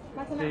exactos.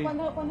 Más o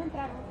menos, ¿cuándo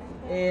entraron?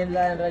 En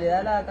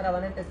realidad la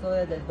caravana empezó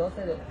desde el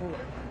 12 de octubre.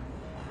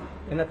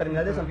 En la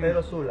terminal de San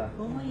Pedro Sula.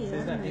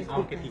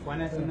 Aunque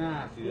Tijuana es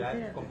una ciudad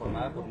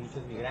conformada por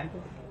muchos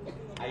migrantes,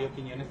 hay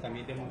opiniones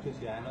también de muchos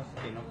ciudadanos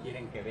que no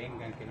quieren que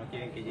vengan, que no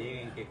quieren que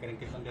lleguen, que creen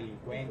que son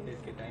delincuentes,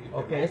 que traen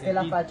enfermedades. Esa es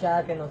la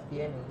fachada que nos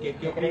tienen.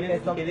 ¿Qué opinas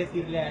y qué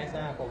decirle a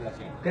esa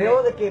población?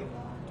 Creo de que...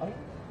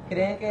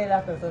 Creen que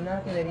las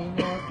personas que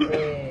venimos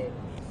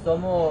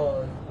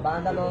somos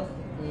vándalos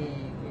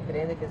y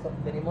creen de que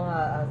venimos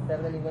a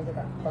ser delincuentes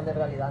cuando en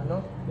realidad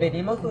no.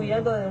 Venimos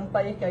huyendo de un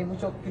país que hay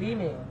mucho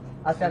crimen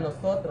hacia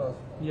nosotros.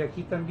 Y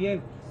aquí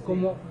también,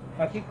 como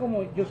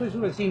yo soy su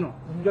vecino,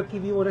 yo aquí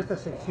vivo en esta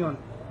sección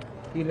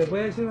y les voy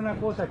a decir una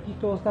cosa, aquí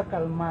todo está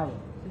calmado.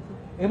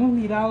 Hemos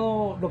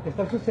mirado lo que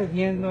está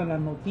sucediendo en las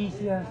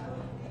noticias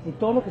y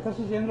todo lo que está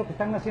sucediendo, lo que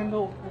están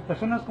haciendo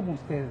personas como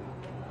ustedes.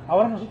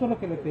 Ahora nosotros lo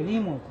que le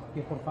pedimos,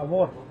 que por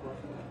favor,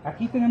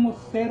 aquí tenemos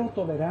cero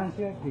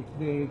tolerancia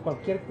de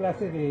cualquier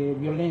clase de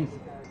violencia.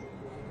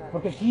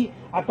 Porque aquí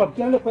a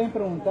cualquiera le pueden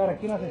preguntar,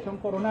 aquí en la sección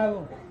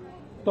Coronado,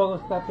 todo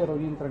está pero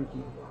bien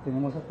tranquilo.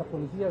 Tenemos hasta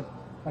policías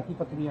aquí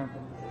patrullando.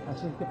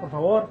 Así que por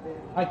favor,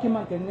 hay que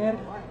mantener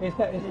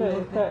esta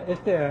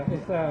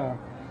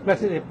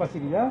clase de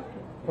facilidad,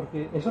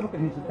 porque eso es lo que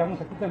necesitamos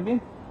aquí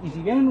también. Y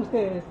si vienen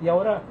ustedes y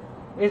ahora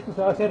esto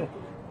se va a hacer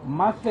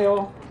más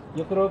feo,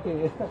 yo creo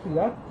que esta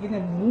ciudad tiene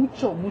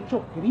mucho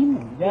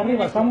crimen. Ya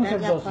rebasamos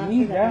el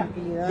 2000, ya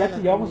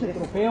llevamos el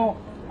trofeo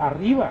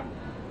arriba.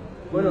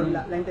 Bueno,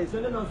 la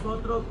intención de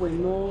nosotros pues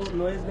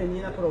no es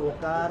venir a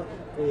provocar.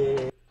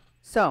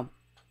 So,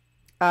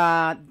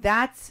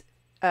 that's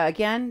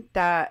again,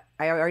 that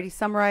I already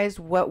summarized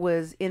what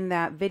was in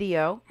that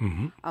video.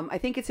 I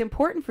think it's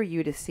important for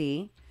you to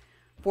see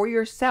for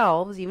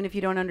yourselves, even if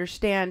you don't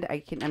understand.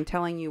 I'm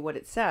telling you what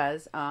it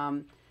says.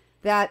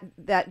 That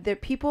the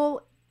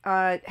people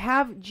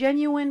have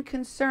genuine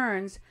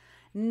concerns,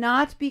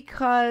 not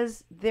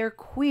because they're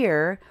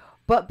queer,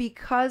 but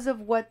because of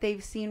what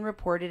they've seen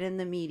reported in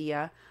the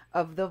media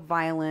of the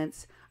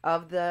violence,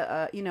 of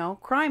the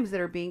crimes that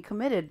are being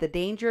committed, the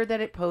danger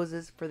that it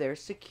poses for their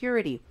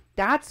security.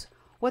 That's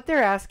what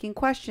they're asking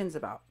questions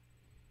about.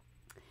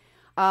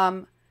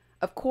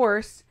 Of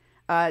course,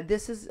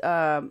 this is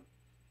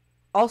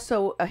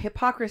also a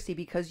hypocrisy,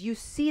 because you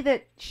see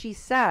that she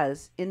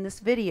says in this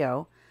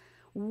video,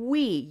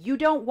 you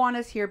don't want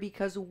us here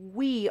because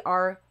we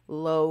are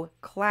low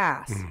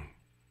class.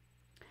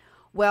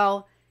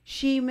 Well,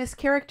 she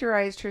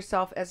mischaracterized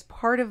herself as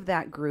part of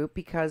that group,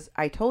 because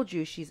I told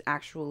you she's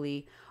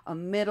actually a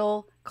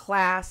middle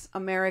class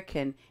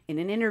American in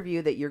an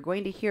interview that you're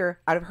going to hear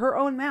out of her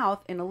own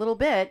mouth in a little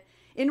bit,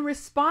 in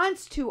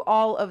response to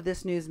all of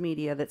this news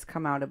media that's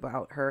come out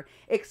about her,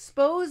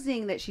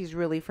 exposing that she's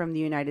really from the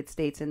United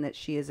States and that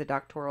she is a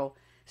doctoral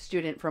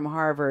student from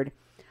Harvard,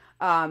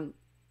 and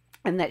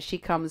that she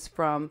comes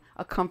from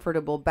a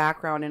comfortable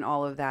background and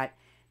all of that.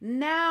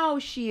 Now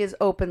she is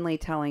openly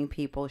telling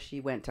people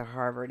she went to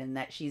Harvard and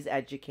that she's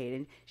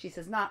educated. She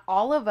says, not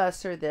all of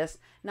us are this,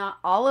 not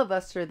all of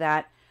us are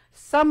that.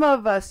 Some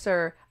of us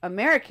are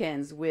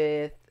Americans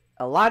with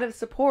a lot of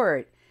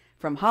support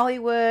from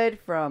Hollywood,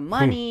 from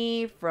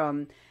money,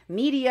 from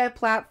media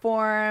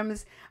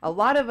platforms. A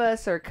lot of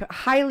us are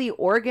highly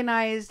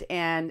organized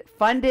and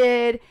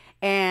funded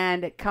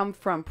and come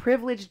from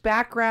privileged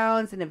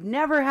backgrounds and have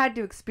never had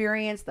to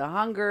experience the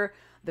hunger,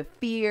 the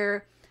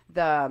fear,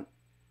 the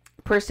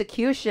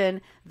persecution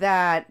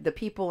that the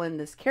people in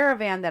this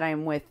caravan that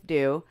I'm with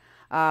do.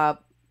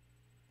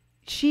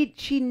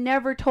 She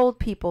never told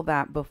people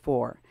that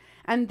before.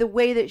 And the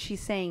way that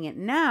she's saying it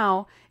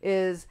now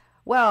is,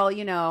 well,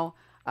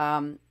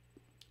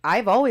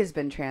 I've always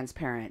been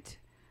transparent.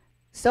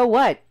 So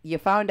what? You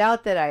found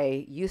out that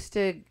I used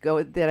to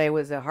go, that I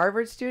was a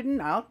Harvard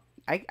student?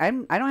 I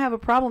don't have a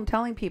problem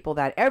telling people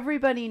that.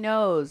 Everybody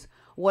knows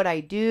what I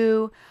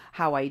do,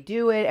 how I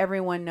do it.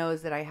 Everyone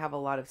knows that I have a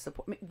lot of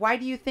support. Why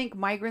do you think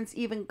migrants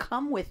even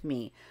come with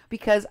me?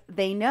 Because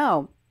they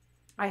know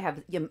I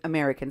have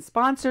American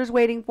sponsors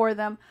waiting for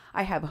them.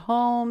 I have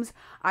homes.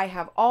 I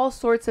have all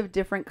sorts of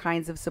different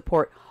kinds of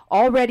support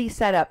already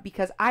set up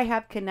because I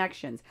have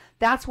connections.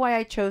 That's why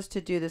I chose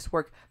to do this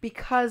work,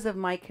 because of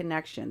my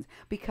connections,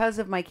 because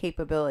of my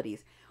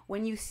capabilities.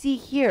 When you see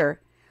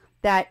here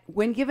that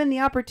when given the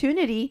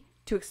opportunity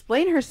to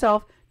explain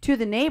herself to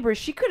the neighbors,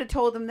 she could have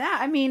told them that.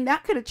 I mean,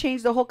 that could have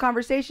changed the whole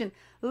conversation.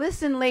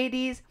 Listen,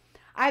 ladies,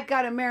 I've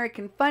got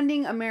American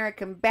funding,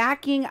 American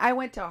backing. I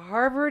went to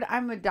Harvard.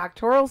 I'm a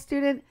doctoral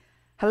student.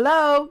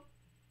 Hello?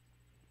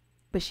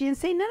 But she didn't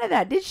say none of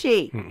that, did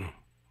she?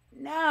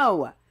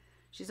 No.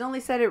 She's only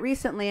said it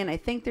recently, and I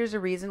think there's a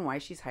reason why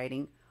she's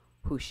hiding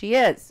who she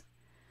is.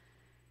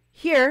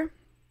 Here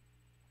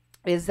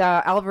is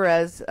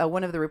Alvarez,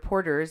 one of the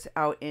reporters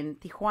out in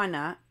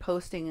Tijuana,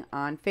 posting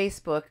on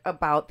Facebook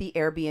about the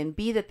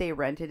Airbnb that they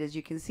rented. As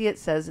you can see, it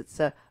says it's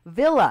a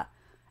villa.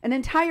 An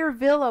entire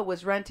villa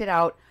was rented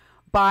out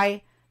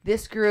by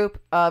this group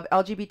of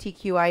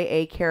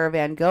LGBTQIA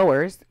Caravan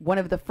goers, one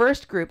of the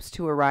first groups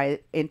to arrive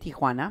in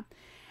Tijuana.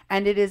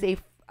 And it is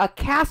a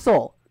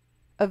castle,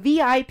 a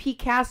VIP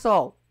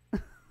castle.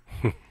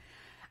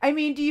 I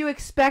mean, do you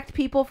expect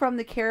people from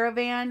the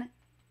caravan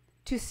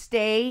to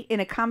stay in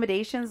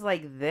accommodations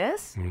like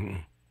this?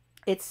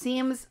 It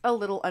seems a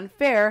little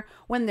unfair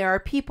when there are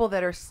people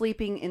that are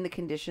sleeping in the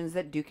conditions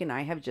that Duke and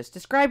I have just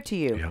described to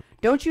you. Yep.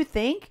 Don't you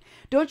think?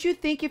 Don't you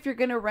think if you're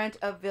going to rent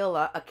a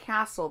villa, a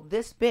castle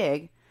this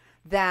big,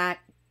 that,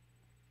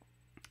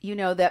 you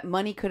know, that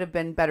money could have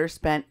been better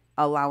spent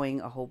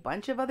allowing a whole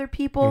bunch of other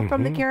people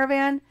from the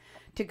caravan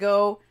to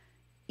go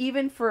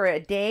even for a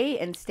day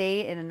and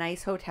stay in a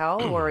nice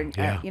hotel or,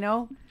 get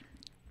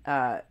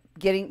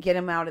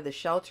him out of the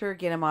shelter,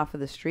 get him off of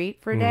the street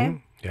for a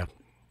day? Yeah.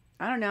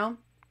 I don't know.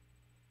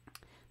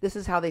 This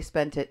is how they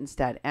spent it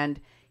instead. And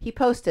he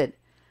posted,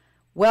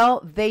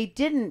 well, they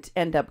didn't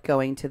end up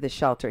going to the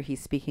shelter.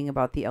 He's speaking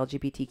about the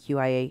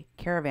LGBTQIA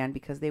caravan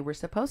because they were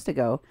supposed to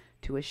go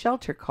to a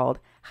shelter called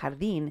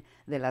Jardín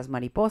de las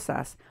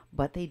Mariposas,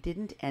 but they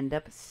didn't end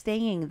up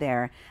staying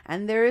there.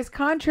 And there is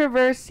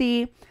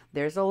controversy.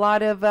 There's a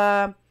lot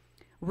of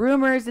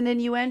rumors and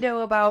innuendo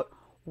about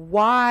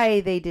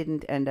why they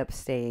didn't end up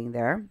staying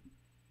there.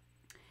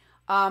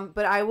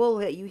 But I will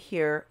let you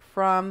hear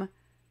from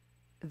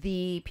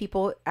the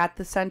people at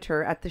the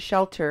center, at the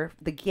shelter,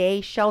 the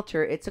gay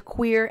shelter. It's a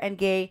queer and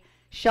gay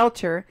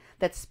shelter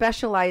that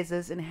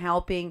specializes in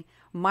helping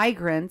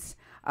migrants,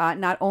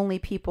 not only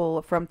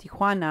people from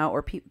Tijuana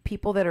or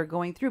people that are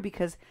going through,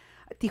 because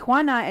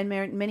Tijuana and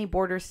many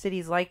border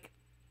cities like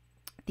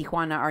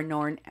Tijuana are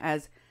known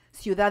as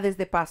ciudades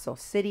de paso,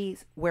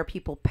 cities where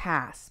people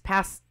pass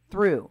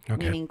through,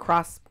 meaning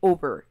cross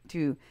over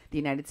to the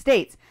United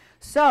States.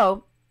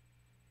 So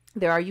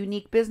there are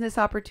unique business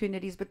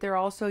opportunities, but there are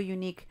also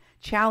unique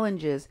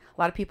challenges.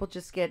 A lot of people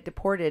just get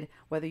deported,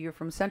 whether you're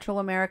from Central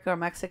America or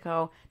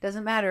Mexico,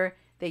 doesn't matter.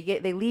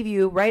 They leave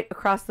you right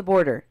across the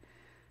border,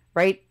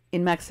 right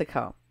in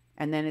Mexico.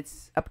 And then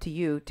it's up to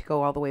you to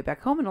go all the way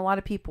back home. And a lot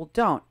of people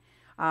don't.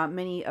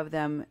 Many of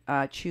them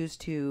choose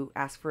to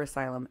ask for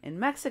asylum in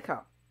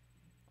Mexico.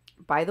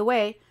 By the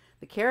way,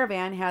 the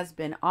caravan has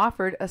been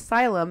offered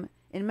asylum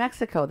in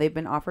Mexico. They've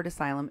been offered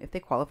asylum if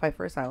they qualify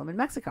for asylum in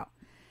Mexico.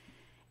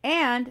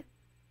 And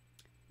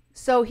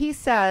so he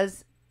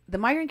says the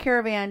migrant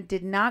caravan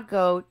did not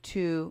go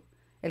to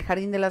El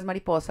Jardín de las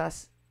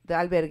Mariposas, the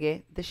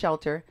albergue, the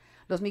shelter.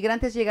 Los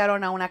migrantes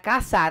llegaron a una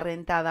casa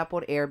rentada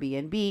por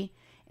Airbnb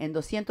en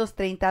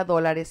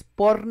 $230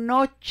 por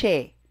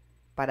noche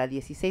para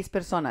 16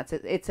 personas.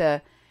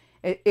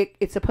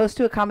 It's supposed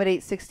to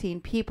accommodate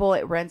 16 people.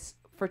 It rents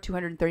for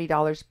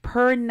 $230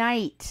 per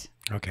night.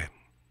 Okay.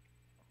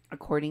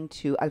 According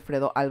to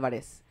Alfredo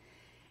Alvarez.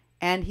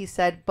 And he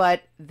said,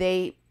 but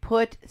they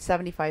put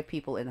 75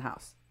 people in the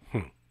house.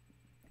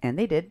 And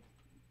they did.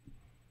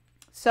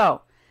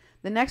 So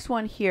the next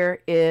one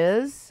here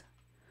is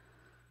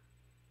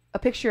a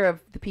picture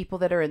of the people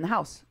that are in the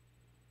house.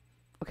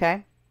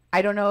 Okay.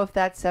 I don't know if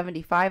that's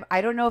 75.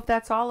 I don't know if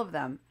that's all of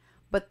them.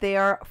 But they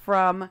are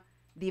from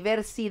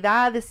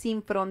Diversidad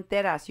Sin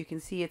Fronteras. You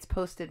can see it's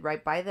posted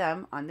right by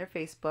them on their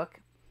Facebook.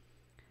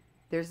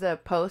 There's a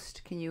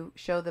post. Can you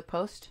show the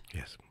post?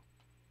 Yes.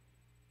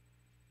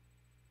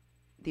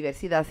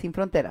 Diversidad Sin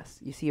Fronteras.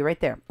 You see it right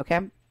there, okay?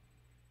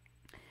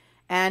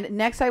 And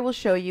next I will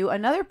show you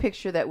another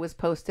picture that was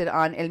posted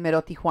on El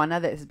Mero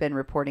Tijuana that has been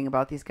reporting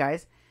about these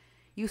guys.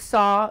 You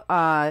saw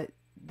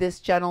this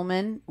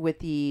gentleman with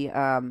the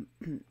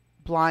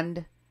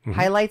blonde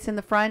highlights in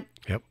the front,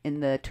 in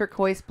the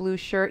turquoise blue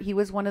shirt. He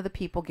was one of the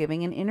people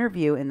giving an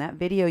interview in that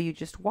video you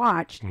just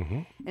watched,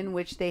 in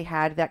which they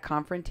had that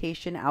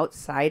confrontation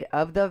outside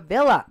of the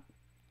villa,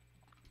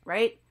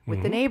 right,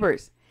 with the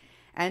neighbors.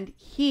 And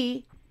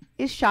he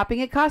is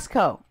shopping at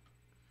Costco.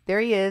 There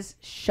he is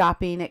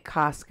shopping at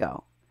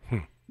Costco.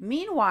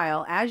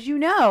 Meanwhile, as you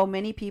know,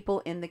 many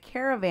people in the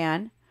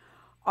caravan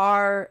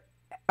are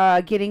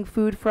getting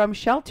food from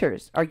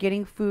shelters, are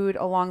getting food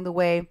along the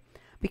way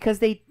because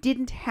they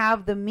didn't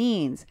have the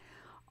means.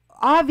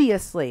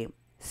 Obviously,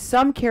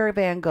 some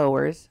caravan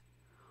goers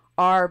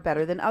are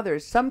better than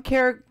others. Some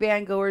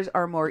caravan goers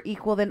are more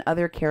equal than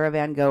other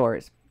caravan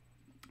goers.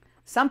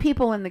 Some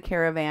people in the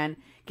caravan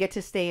get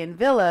to stay in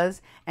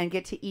villas and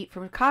get to eat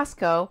from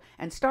Costco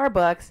and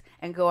Starbucks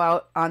and go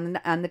out on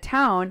the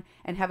town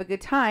and have a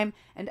good time.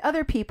 And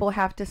other people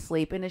have to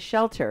sleep in a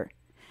shelter.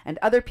 And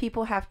other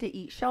people have to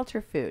eat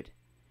shelter food.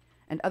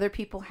 And other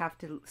people have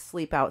to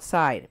sleep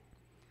outside.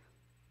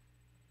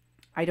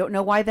 I don't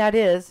know why that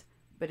is,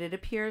 but it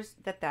appears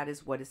that that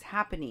is what is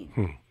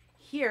happening.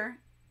 Here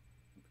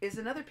is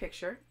another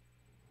picture.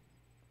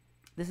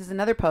 This is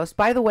another post.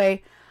 By the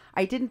way,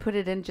 I didn't put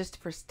it in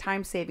just for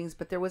time savings,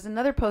 but there was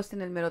another post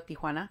in El Mero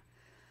Tijuana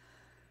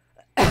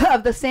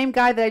of the same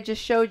guy that I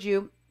just showed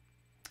you,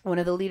 one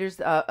of the leaders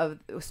of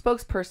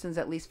spokespersons,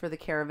 at least for the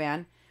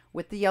caravan,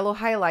 with the yellow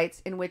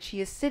highlights, in which he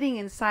is sitting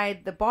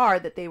inside the bar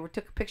that they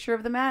took a picture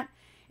of them at,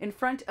 in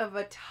front of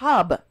a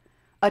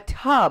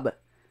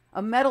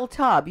metal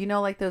tub, you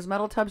know, like those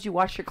metal tubs you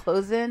wash your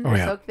clothes in or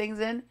soak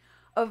things in,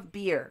 of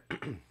beer.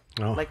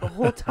 Like a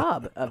whole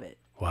tub of it.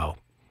 Wow.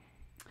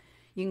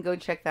 You can go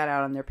check that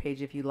out on their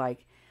page if you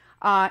like.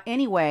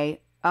 Anyway,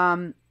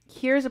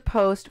 here's a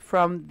post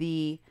from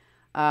the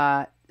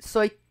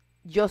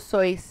Yo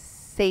Soy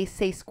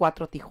 664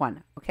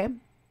 Tijuana, okay?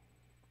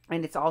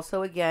 And it's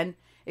also, again,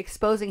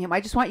 exposing him. I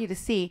just want you to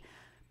see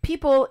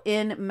people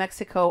in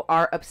Mexico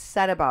are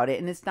upset about it.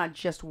 And it's not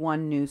just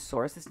one news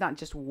source. It's not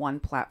just one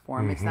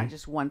platform. It's not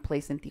just one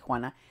place in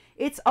Tijuana.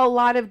 It's a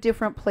lot of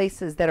different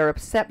places that are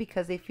upset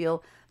because they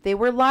feel they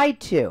were lied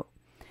to.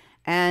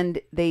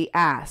 And they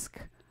ask...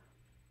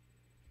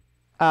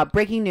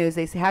 breaking news.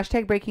 They say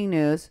hashtag breaking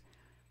news.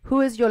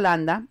 Who is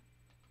Yolanda?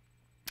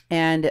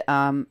 And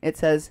it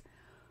says,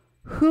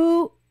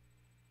 who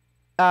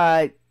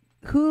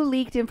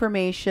leaked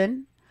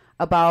information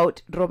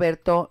about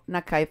Roberto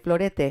Nakay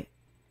Flotte?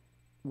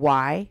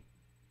 Why?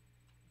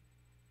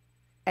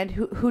 And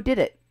who did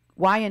it?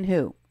 Why and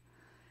who?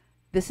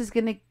 This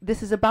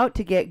is about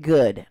to get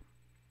good.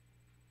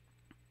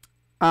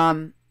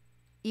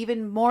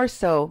 Even more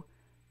so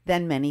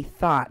than many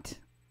thought.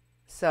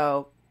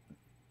 So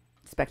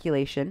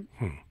speculation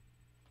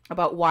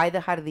about why the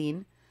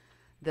Jardín,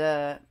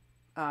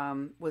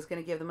 was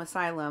going to give them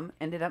asylum,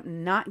 ended up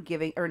not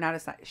giving, or not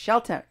asylum,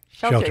 shelter,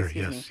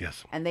 excuse me.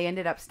 Yes. And they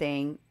ended up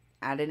staying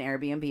at an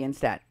Airbnb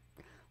instead.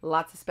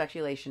 Lots of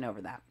speculation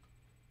over that.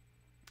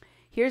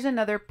 Here's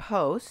another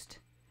post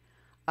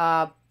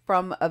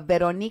from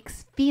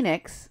Veronique's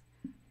Phoenix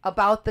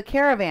about the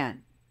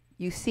caravan.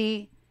 You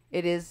see,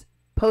 it is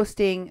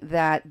posting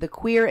that the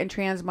queer and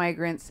trans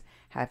migrants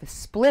have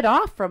split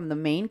off from the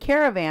main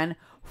caravan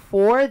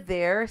for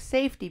their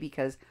safety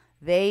because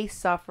they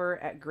suffer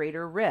at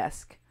greater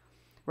risk,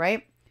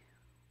 right?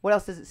 What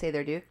else does it say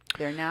there, Duke?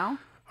 They're now?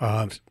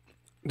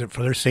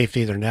 For their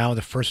safety, they're now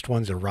the first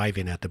ones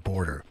arriving at the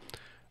border,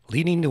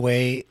 leading the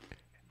way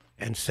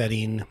and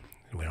setting.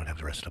 We don't have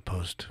the rest of the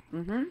post.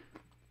 Mm-hmm.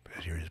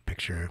 But here's a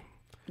picture.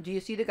 Do you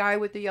see the guy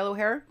with the yellow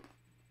hair?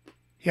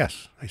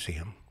 Yes, I see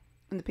him.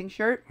 In the pink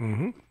shirt?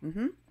 Mm-hmm.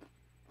 Mm-hmm.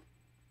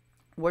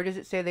 Where does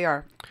it say they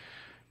are? It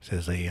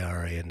says they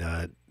are in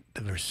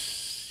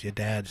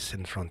Diversidad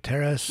Sin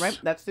Fronteras. Right,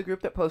 that's the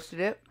group that posted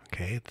it.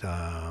 Okay.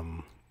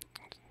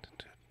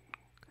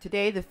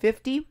 Today, the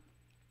 50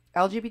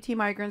 LGBT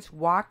migrants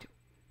walked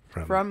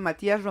from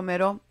Matias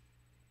Romero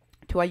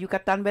to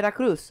Yucatan,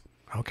 Veracruz.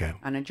 Okay.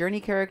 On a journey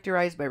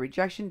characterized by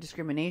rejection,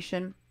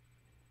 discrimination,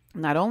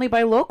 not only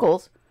by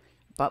locals,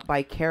 but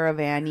by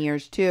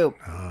caravaneers too.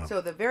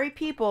 So the very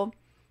people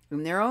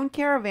in their own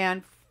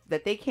caravan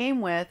that they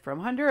came with from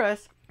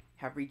Honduras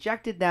have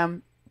rejected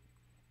them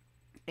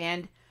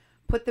and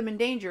put them in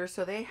danger,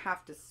 so they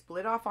have to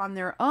split off on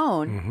their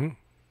own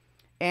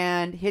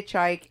and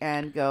hitchhike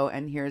and go,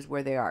 and here's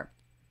where they are.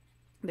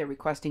 They're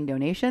requesting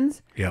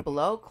donations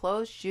below: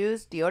 clothes,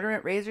 shoes,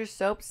 deodorant, razors,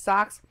 soap,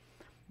 socks.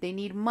 They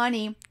need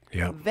money.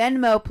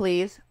 Venmo,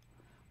 please.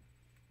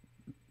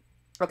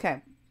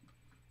 Okay.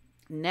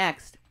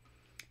 Next,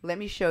 let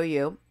me show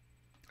you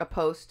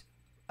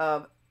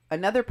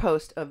another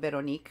post of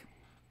Veronique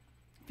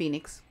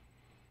Phoenix.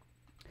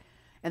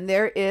 And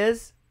there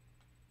is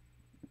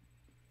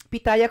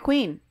Pitaya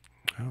Queen.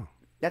 Oh.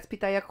 That's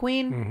Pitaya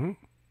Queen. Mm-hmm.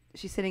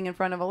 She's sitting in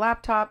front of a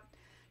laptop.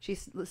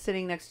 She's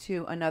sitting next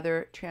to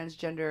another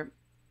transgender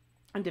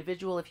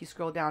individual. If you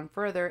scroll down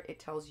further, it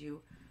tells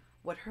you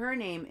what her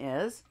name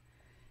is.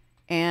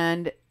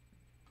 And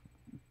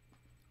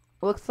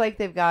looks like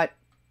they've got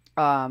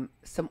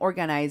some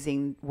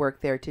organizing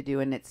work there to do.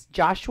 And it's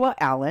Joshua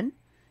Allen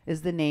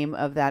is the name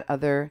of that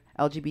other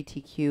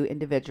LGBTQ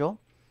individual.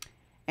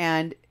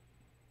 And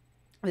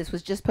this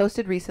was just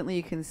posted recently.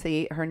 You can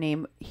see her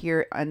name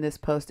here on this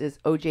post is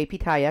OJ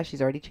Pitaya.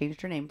 She's already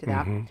changed her name to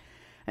that.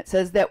 It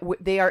says that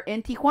they are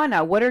in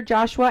Tijuana. What are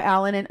Joshua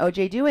Allen and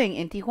OJ doing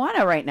in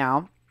Tijuana right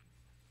now?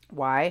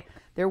 Why?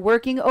 They're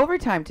working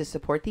overtime to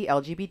support the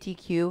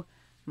LGBTQ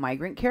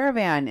migrant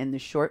caravan. In the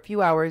short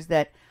few hours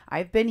that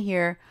I've been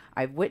here,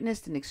 I've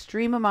witnessed an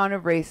extreme amount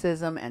of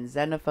racism and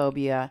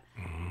xenophobia.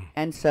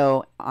 And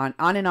so on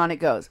and on it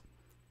goes.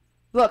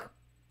 Look,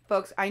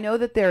 folks, I know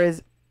that there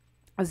is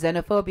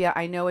xenophobia.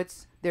 I know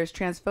there's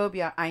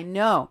transphobia. I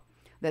know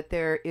that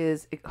there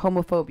is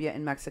homophobia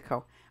in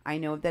Mexico. I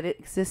know that it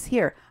exists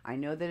here. I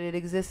know that it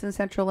exists in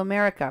Central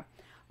America.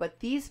 But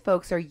these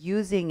folks are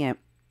using it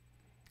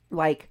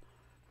like,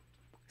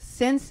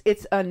 since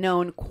it's a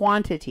known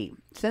quantity,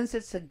 since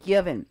it's a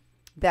given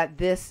that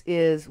this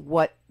is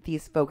what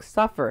these folks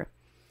suffer,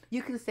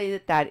 you can say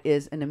that that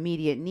is an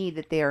immediate need,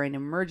 that they are an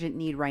emergent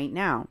need right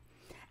now.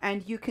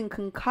 And you can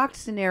concoct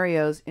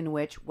scenarios in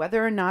which,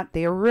 whether or not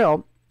they are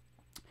real,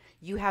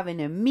 you have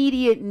an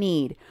immediate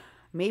need.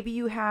 Maybe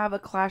you have a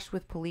clash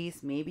with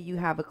police. Maybe you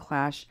have a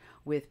clash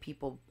with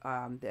people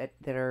that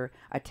are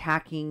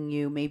attacking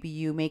you. Maybe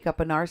you make up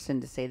an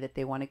arson to say that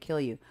they want to kill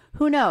you.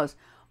 Who knows?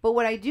 But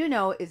what I do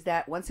know is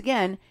that, once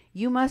again,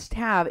 you must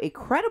have a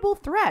credible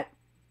threat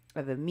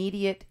of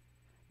immediate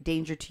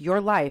danger to your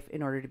life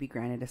in order to be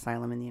granted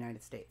asylum in the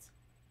United States.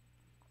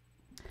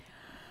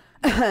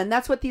 And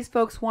that's what these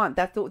folks want.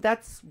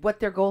 That's what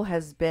their goal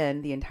has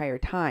been the entire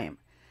time.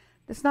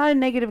 It's not a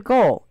negative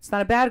goal. It's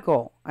not a bad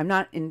goal. I'm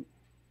not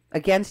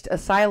against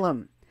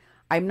asylum.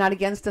 I'm not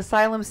against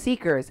asylum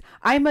seekers.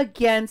 I'm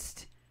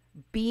against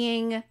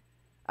being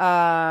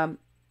astroturfed.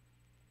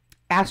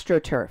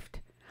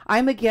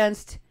 I'm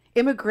against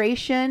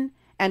immigration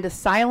and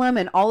asylum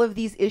and all of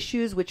these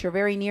issues which are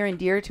very near and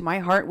dear to my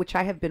heart, which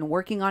I have been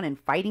working on and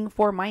fighting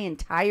for my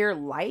entire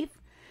life,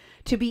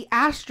 to be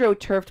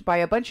astroturfed by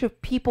a bunch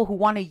of people who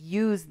want to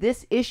use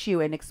this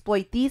issue and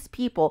exploit these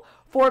people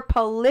for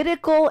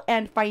political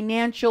and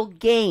financial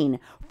gain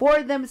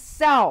for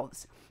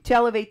themselves, to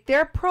elevate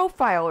their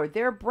profile or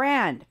their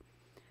brand,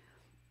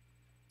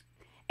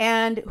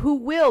 and who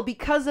will,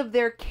 because of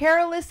their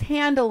careless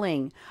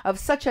handling of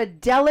such a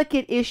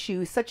delicate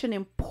issue, such an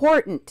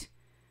important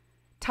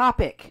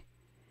topic,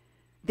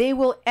 they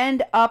will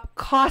end up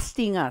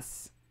costing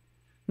us,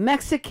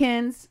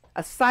 Mexicans,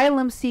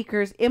 asylum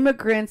seekers,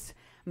 immigrants,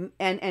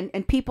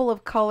 and people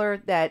of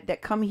color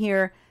that come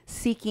here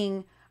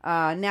seeking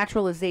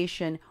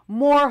naturalization,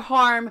 more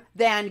harm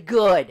than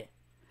good.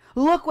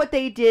 Look what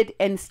they did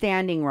in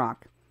Standing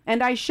Rock.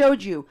 And I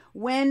showed you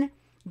when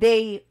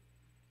they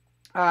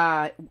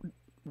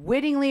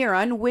wittingly or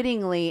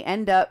unwittingly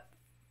end up,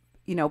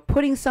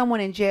 putting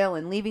someone in jail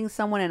and leaving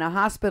someone in a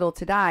hospital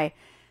to die.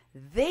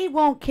 They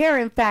won't care.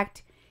 In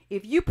fact,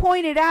 If you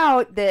pointed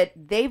out that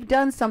they've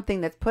done something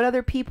that's put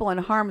other people in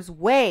harm's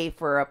way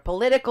for a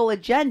political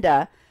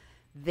agenda,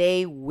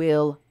 they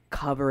will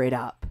cover it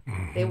up.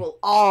 Mm-hmm. They will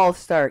all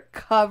start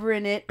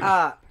covering it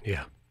up.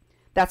 Yeah.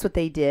 That's what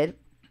they did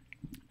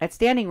at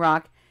Standing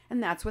Rock,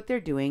 and that's what they're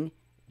doing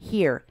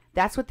here.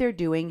 That's what they're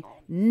doing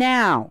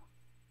now.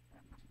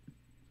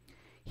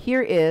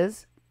 Here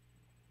is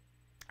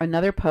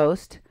another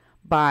post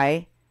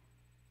by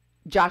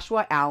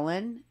Joshua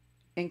Allen,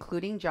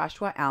 including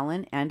Joshua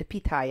Allen and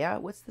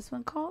Pitaya. What's this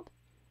one called?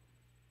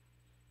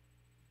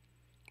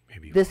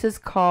 Maybe. This is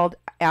called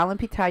Alan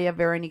Pitaya,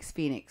 Veronique's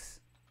Phoenix.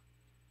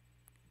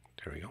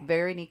 There we go.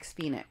 Veronique's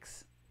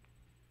Phoenix.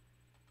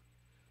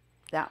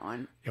 That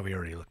one. Yeah, we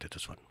already looked at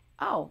this one.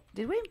 Oh,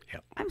 did we?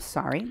 Yep. I'm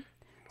sorry.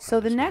 So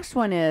the next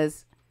one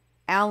is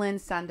Alan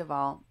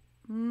Sandoval,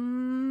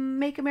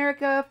 Make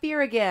America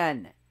Fear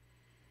Again.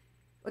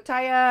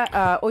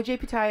 OJ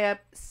Pitaya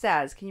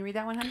says, can you read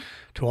that one, honey?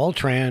 To all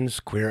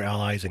trans queer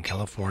allies in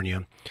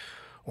California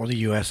or the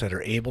U.S. that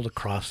are able to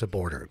cross the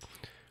border,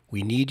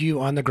 we need you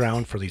on the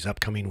ground for these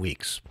upcoming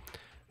weeks.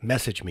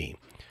 Message me.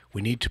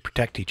 We need to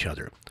protect each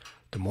other.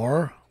 The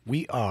more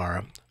we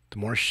are, the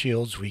more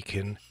shields we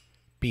can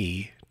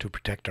be to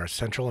protect our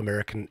Central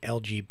American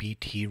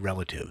LGBT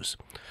relatives,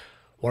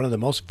 one of the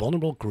most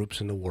vulnerable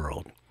groups in the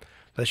world.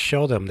 Let's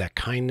show them that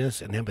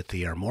kindness and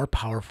empathy are more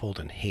powerful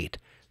than hate,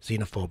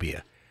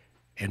 xenophobia,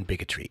 and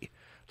bigotry.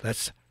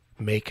 Let's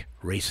make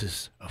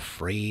racists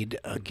afraid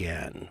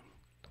again.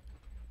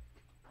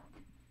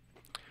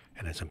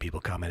 And then some people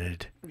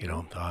commented,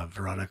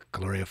 Veronica,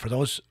 Gloria, for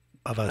those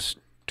of us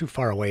too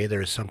far away, is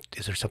there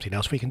something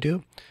else we can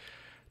do?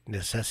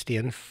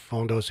 Necesitan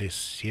fondos y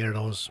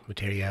ciertos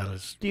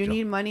materiales. Do you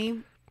need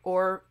money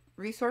or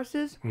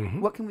resources?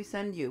 Mm-hmm. What can we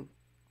send you?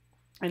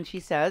 And she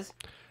says,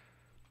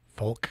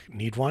 folk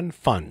need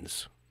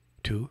funds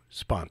to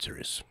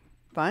sponsors.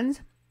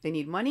 Funds? They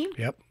need money?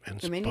 Yep, and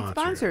they need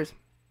sponsors.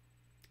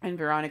 And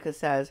Veronica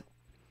says,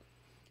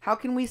 how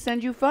can we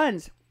send you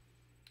funds?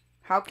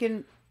 How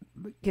can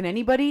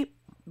anybody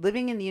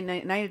living in the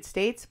United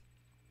States,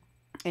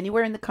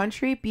 anywhere in the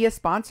country, be a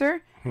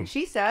sponsor? And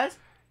she says,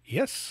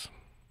 yes.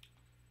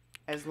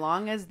 As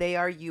long as they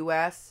are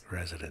U.S.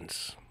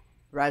 residents.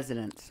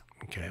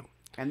 Okay.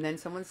 And then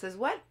someone says,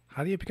 what?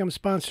 How do you become a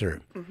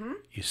sponsor? Mm-hmm.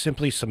 You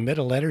simply submit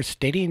a letter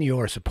stating you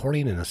are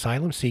supporting an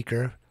asylum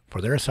seeker for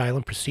their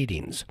asylum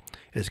proceedings.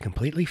 It is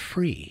completely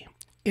free.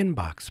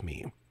 Inbox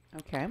me.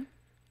 Okay.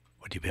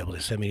 Would you be able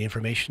to send me the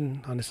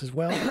information on this as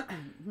well?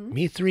 Mm-hmm.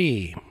 Me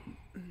 3.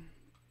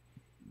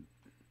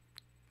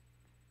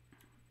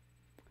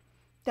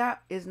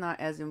 That is not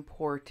as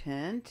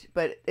important,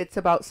 but it's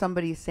about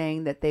somebody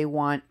saying that they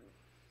want,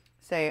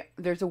 say,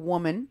 there's a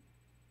woman,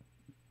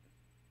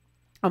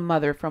 a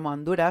mother from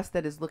Honduras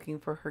that is looking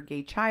for her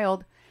gay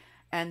child,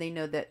 and they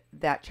know that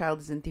that child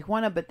is in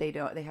Tijuana, but they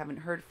haven't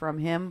heard from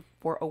him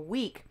for a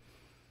week,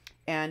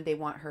 and they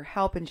want her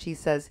help, and she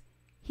says,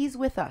 he's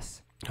with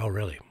us. Oh,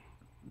 really?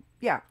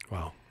 Yeah.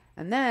 Wow.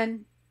 And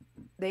then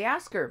they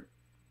ask her,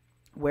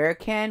 where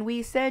can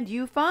we send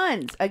you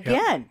funds?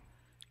 Again,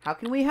 how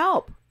can we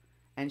help?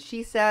 And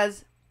she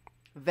says,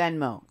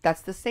 Venmo.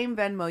 That's the same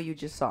Venmo you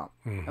just saw.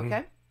 Mm-hmm.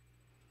 Okay?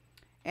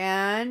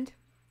 And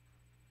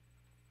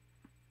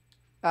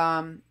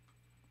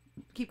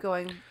keep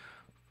going.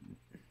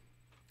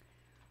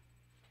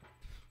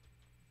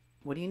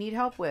 What do you need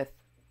help with?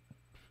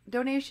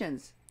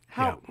 Donations.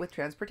 Help with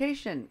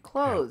transportation.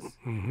 Clothes.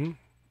 Mm-hmm.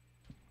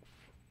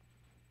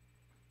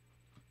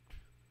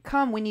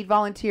 Come, we need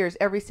volunteers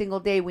every single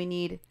day. We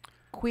need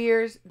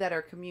queers that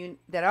our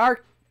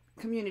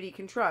community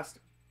can trust.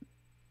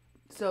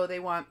 So they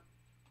want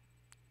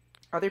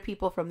other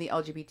people from the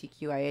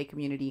LGBTQIA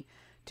community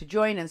to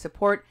join and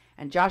support.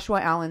 And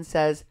Joshua Allen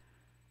says,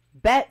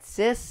 bet,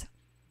 sis,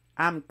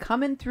 I'm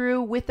coming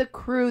through with a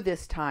crew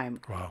this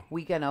time. Wow.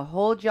 We gonna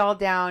hold y'all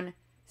down.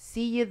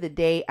 See you the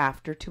day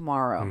after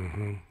tomorrow.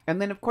 Mm-hmm.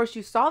 And then, of course,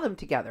 you saw them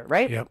together,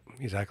 right? Yep,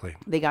 exactly.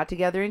 They got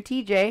together in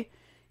TJ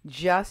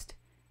just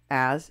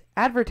as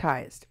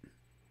advertised,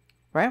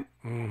 right?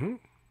 Mm-hmm.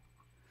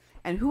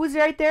 And who was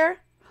right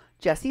there?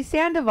 Jessie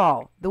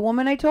Sandoval, the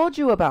woman I told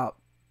you about,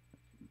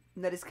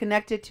 that is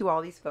connected to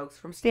all these folks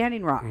from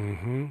Standing Rock.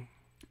 Mm-hmm.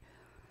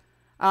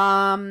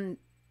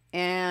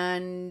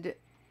 And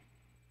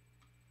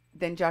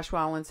then Joshua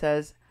Allen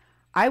says,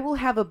 I will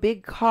have a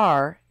big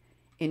car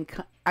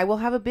incoming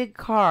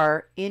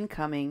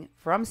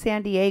from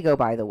San Diego,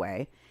 by the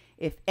way.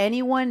 If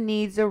anyone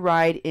needs a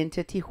ride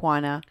into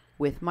Tijuana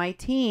with my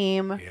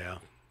team,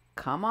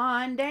 come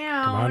on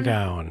down. Come on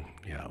down.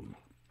 Yeah.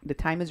 The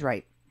time is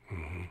right.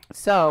 Mm-hmm.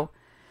 So,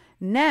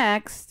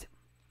 next,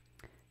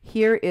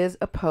 here is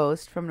a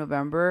post from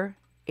November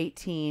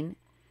 18,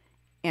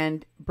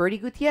 and Bertie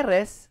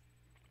Gutierrez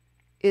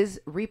is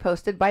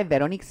reposted by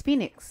Veronique's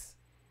Phoenix,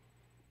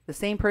 the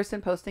same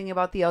person posting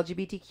about the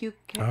LGBTQ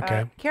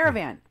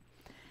caravan.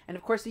 And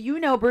of course,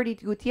 Bertie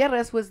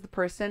Gutierrez was the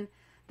person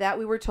that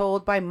we were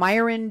told by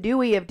Myron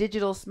Dewey of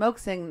Digital Smoke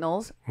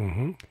Signals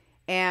mm-hmm.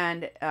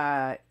 and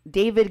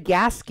David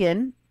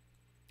Gaskin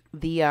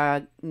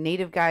the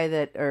native guy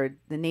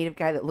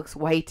that looks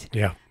white,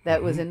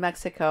 that was in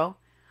Mexico,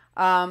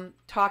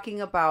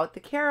 talking about the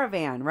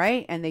caravan,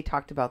 right? And they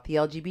talked about the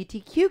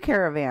LGBTQ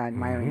caravan,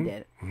 Myron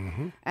did.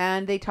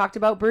 And they talked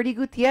about Bertie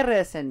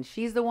Gutierrez, and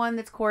she's the one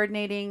that's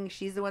coordinating.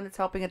 She's the one that's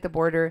helping at the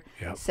border.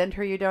 Send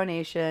her your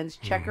donations.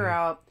 Check her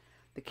out.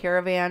 The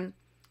caravan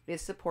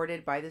is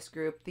supported by this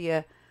group,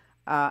 the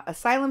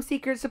Asylum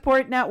Seeker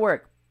Support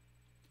Network.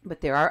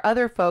 But there are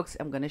other folks.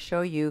 I'm going to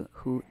show you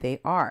who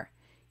they are.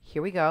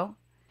 Here we go.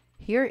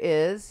 Here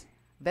is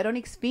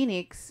Veronique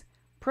Phoenix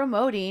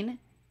promoting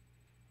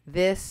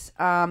this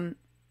ICE,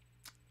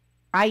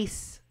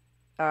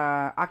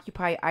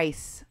 Occupy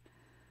ICE,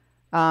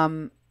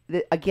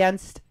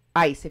 against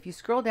ICE. If you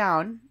scroll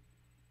down,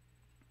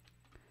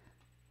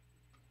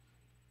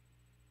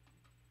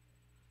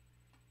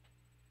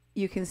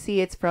 you can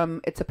see it's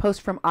a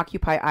post from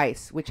Occupy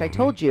ICE, which I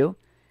told you,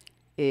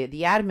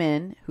 the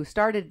admin who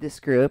started this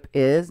group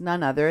is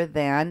none other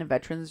than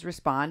Veterans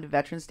Respond,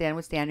 Veterans Stand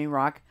with Standing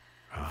Rock,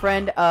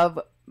 friend of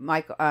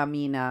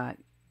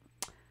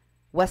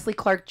Wesley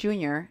Clark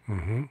Jr.,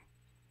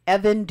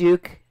 Evan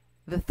Duke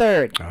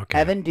III.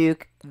 Evan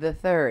Duke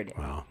III.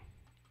 Wow.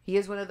 He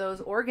is one of those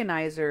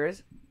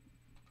organizers.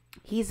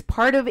 He's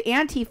part of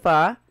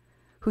Antifa,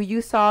 who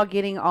you saw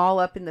getting all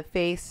up in the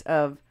face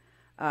of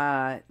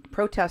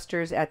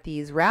protesters at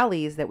these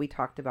rallies that we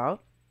talked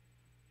about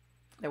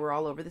that were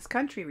all over this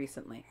country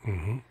recently.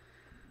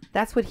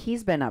 That's what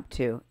he's been up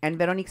to. And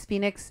Veronique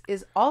Phoenix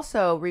is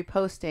also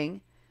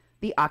reposting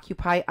the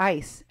Occupy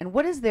ICE. And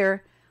what is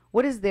their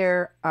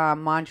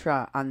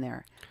mantra on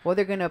there? Well,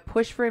 they're going to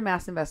push for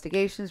mass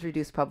investigations,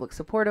 reduce public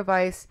support of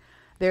ICE.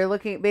 They're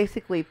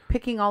basically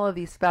picking all of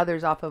these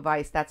feathers off of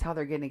ICE. That's how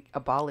they're going to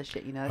abolish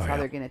it. That's how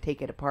they're going to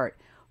take it apart.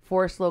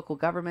 Force local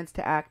governments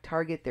to act,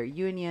 target their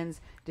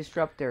unions,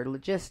 disrupt their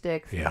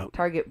logistics,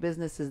 target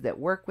businesses that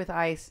work with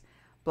ICE,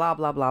 blah,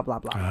 blah, blah, blah,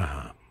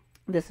 blah.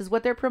 This is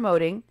what they're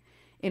promoting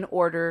in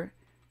order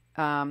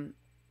to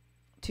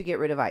get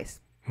rid of ICE.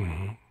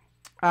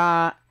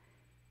 And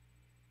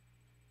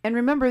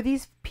remember,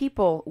 these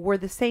people were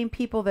the same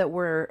people that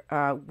were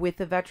with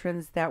the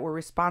veterans that were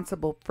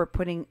responsible for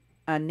putting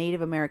a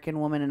Native American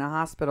woman in a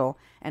hospital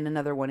and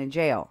another one in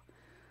jail.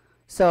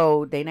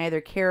 So they neither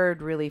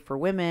cared really for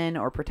women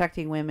or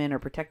protecting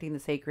the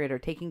sacred or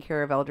taking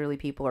care of elderly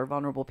people or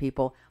vulnerable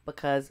people,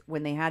 because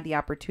when they had the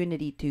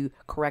opportunity to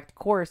correct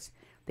course,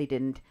 they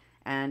didn't.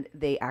 And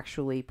they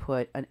actually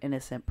put an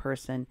innocent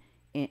person,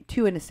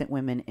 two innocent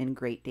women, in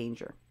great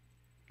danger.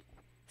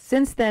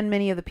 Since then,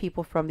 many of the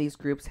people from these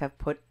groups have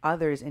put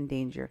others in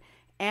danger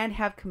and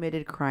have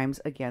committed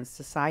crimes against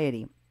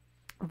society,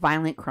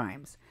 violent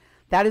crimes.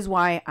 That is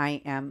why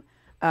I am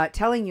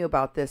telling you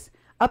about this.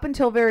 Up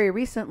until very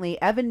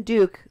recently, Evan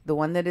Duke, the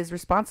one that is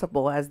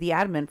responsible as the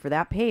admin for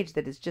that page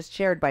that is just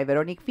shared by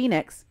Veronique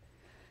Phoenix,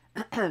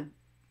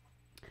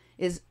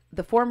 is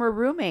the former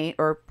roommate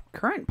or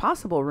current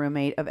possible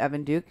roommate of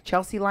Evan Duke,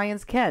 Chelsea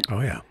Lyons Kent,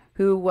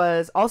 who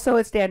was also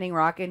at Standing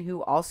Rock and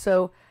who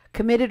also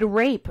committed a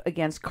rape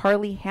against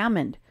Carly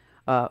Hammond,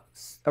 a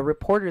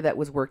reporter that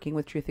was working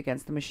with Truth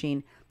Against the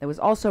Machine, that was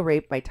also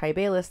raped by Ty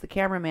Bayless, the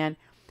cameraman,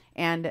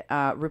 and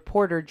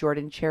reporter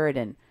Jordan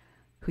Sheridan,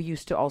 who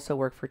used to also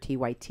work for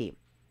TYT.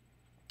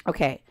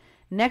 Okay,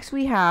 next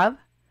we have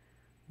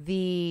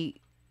the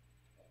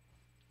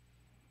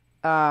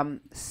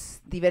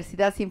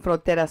Diversidad Sin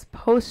Fronteras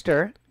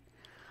poster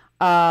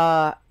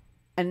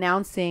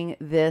announcing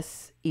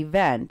this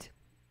event.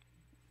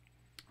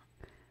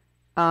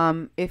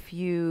 If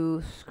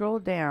you scroll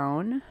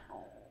down,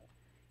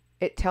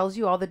 it tells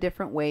you all the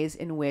different ways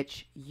in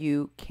which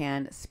you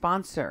can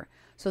sponsor.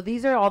 So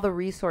these are all the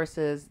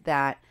resources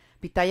that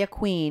Pitaya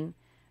Queen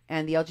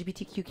and the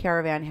LGBTQ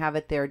Caravan have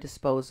at their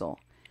disposal.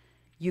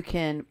 You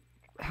can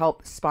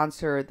help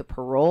sponsor the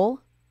parole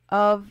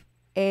of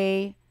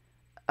a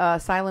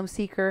asylum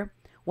seeker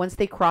once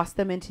they cross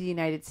them into the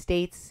United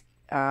States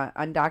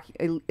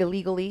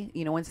illegally.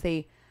 Once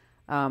they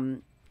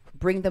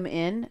bring them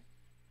in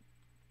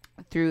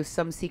through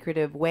some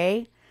secretive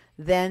way,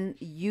 then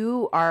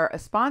you are a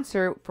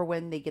sponsor for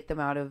when they get them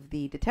out of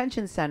the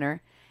detention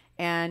center,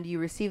 and you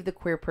receive the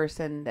queer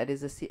person that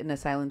is an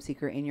asylum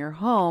seeker in your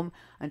home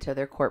until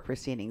their court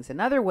proceedings.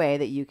 Another way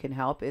that you can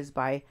help is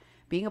by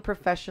being a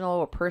professional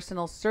or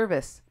personal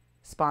service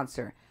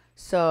sponsor.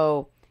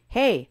 So,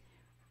 hey,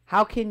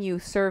 how can you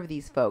serve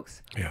these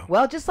folks?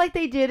 Well, just like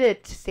they did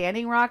at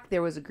Standing Rock,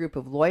 there was a group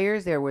of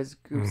lawyers, there was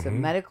groups of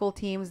medical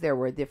teams, there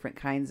were different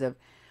kinds of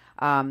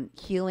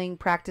healing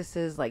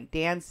practices like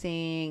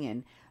dancing,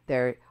 and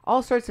there are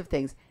all sorts of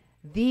things.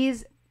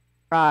 These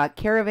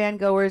caravan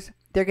goers,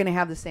 they're going to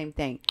have the same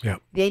thing.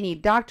 They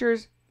need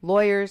doctors,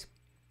 lawyers,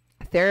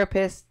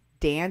 therapists,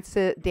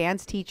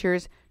 dance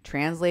teachers,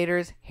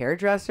 translators,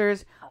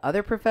 hairdressers,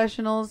 other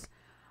professionals,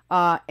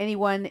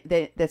 anyone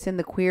that's in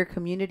the queer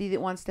community that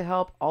wants to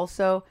help,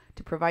 also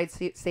to provide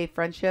safe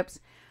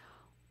friendships.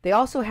 They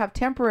also have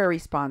temporary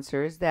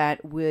sponsors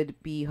that would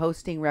be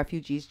hosting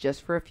refugees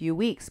just for a few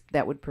weeks,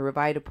 that would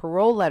provide a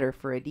parole letter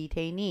for a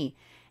detainee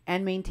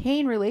and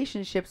maintain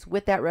relationships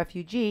with that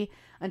refugee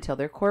until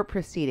their court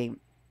proceeding.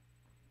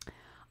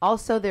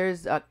 Also,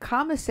 there's a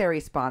commissary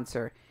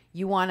sponsor.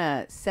 You want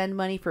to send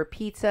money for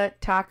pizza,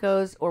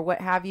 tacos, or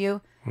what have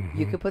you,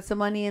 you could put some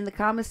money in the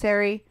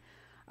commissary.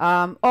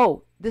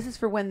 This is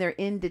for when they're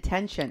in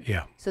detention.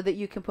 Yeah. So that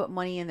you can put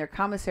money in their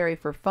commissary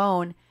for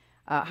phone,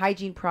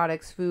 hygiene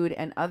products, food,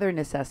 and other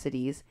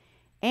necessities.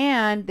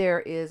 And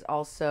there is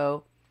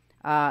also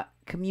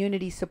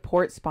community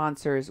support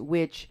sponsors,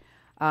 which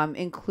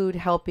include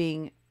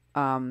helping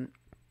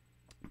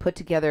put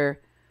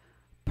together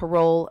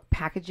parole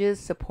packages,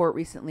 support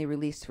recently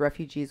released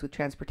refugees with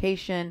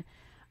transportation,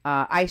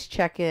 ICE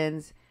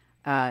check-ins,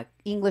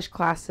 English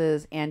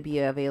classes, and be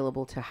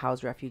available to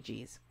house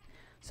refugees.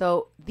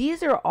 So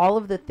these are all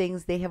of the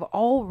things they have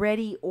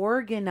already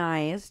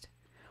organized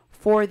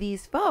for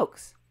these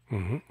folks.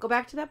 Go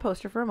back to that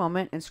poster for a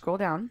moment and scroll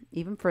down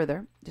even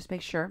further. Just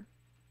make sure.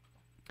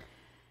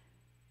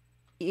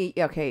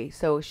 Okay,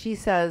 so she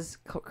says,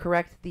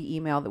 correct the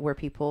email where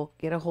people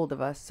get a hold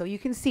of us. So you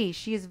can see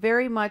she is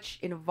very much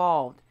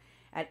involved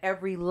at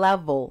every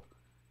level,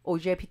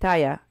 OJ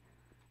Pitaya,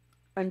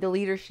 and the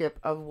leadership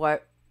of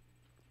what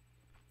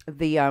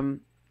the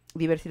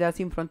Diversidad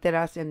Sin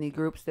Fronteras and the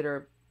groups that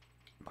are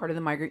part of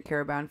the migrant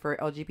caravan for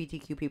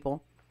LGBTQ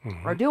people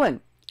are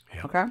doing.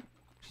 Yep. Okay?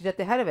 She's at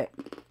the head of it.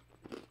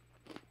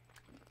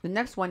 The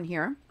next one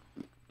here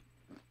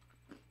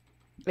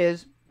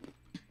is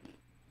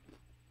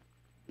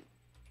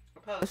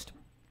a post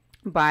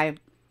by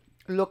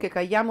Lo que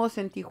callamos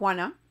en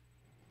Tijuana.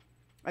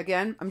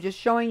 Again, I'm just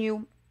showing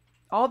you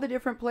all the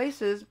different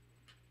places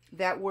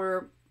that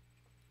we're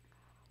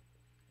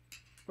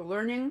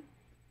learning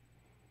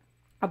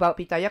about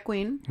Pitaya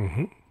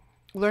Queen,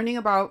 learning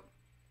about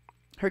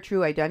her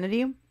true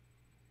identity,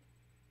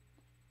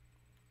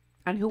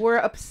 and who were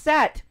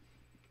upset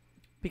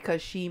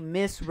because she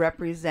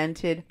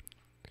misrepresented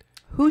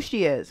who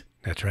she is.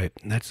 That's right.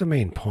 And that's the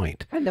main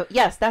point.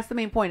 Yes, that's the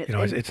main point.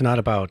 It's not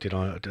about, a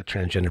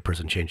transgender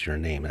person changing her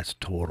name. That's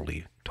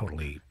totally,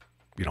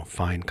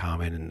 fine,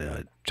 common,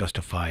 and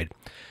justified.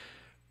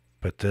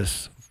 But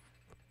this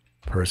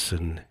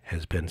person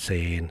has been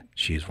saying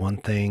she's one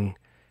thing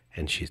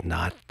and she's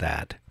not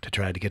that, to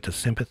try to get the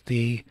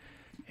sympathy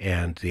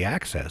and the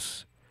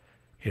access,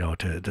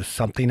 to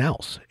something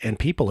else. And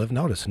people have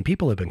noticed, and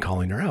people have been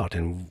calling her out,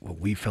 and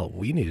we felt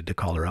we needed to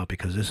call her out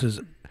because this is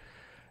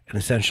an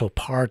essential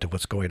part of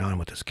what's going on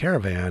with this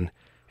caravan,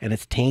 and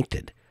it's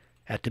tainted.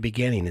 At the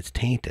beginning, it's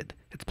tainted.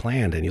 It's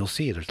planned, and you'll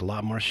see there's a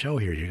lot more show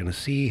here. You're going to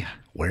see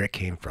where it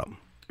came from.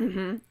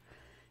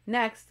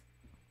 Next,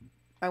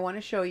 I want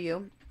to show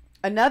you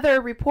another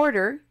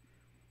reporter.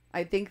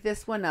 I think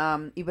this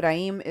one,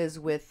 Ibrahim, is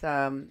with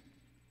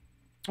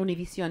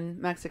Univision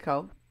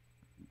Mexico,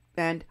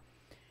 and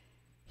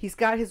he's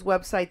got his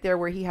website there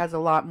where he has a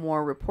lot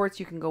more reports.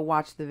 You can go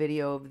watch the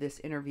video of this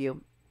interview.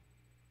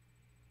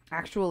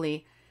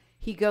 Actually,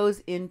 he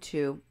goes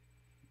into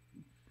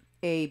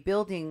a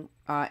building,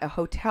 a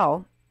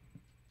hotel,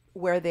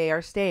 where they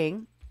are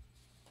staying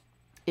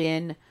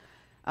in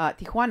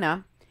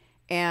Tijuana,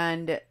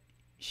 and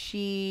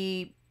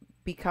she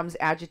becomes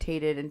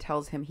agitated and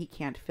tells him he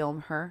can't film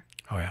her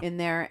in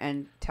there,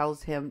 and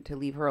tells him to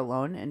leave her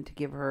alone and to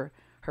give her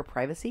her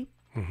privacy.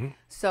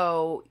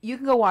 So you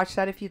can go watch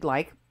that if you'd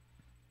like.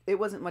 It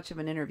wasn't much of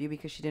an interview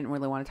because she didn't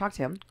really want to talk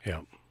to him.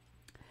 Yeah.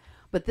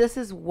 But this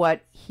is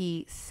what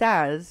he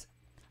says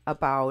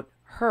about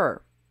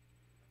her.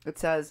 It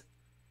says,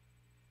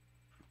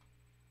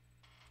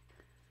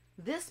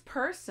 this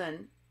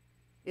person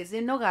is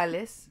in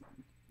Nogales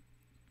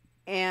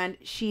and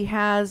she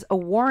has a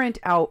warrant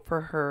out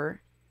for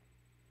her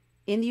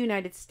in the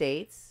United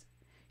States.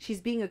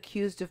 She's being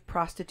accused of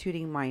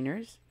prostituting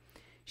minors.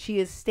 She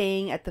is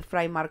staying at the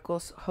Fray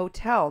Marcos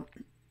Hotel.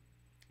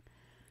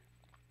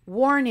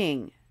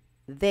 Warning,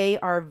 they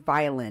are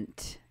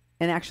violent.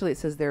 And actually it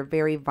says they're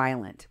very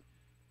violent.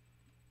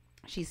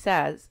 She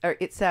says, or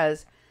it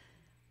says,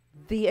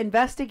 the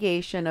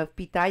investigation of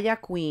Pitaya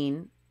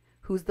Queen,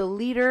 who's the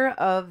leader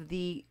of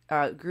the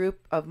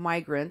group of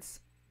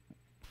migrants,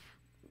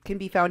 can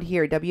be found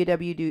here,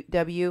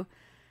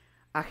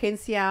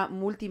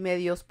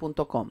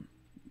 www.agenciamultimedios.com.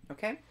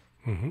 Okay?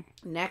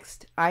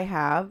 Next, I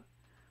have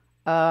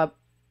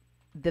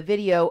the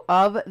video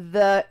of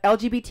the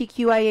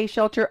LGBTQIA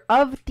shelter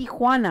of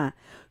Tijuana,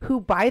 who,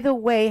 by the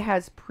way,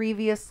 has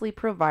previously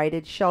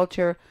provided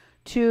shelter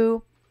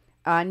to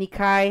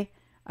Nakay,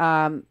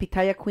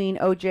 Pitaya Queen,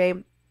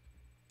 OJ,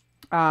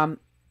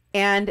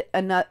 and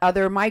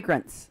other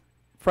migrants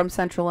from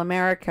Central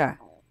America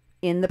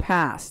in the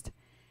past.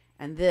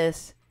 And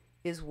this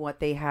is what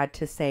they had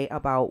to say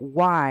about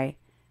why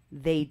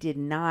they did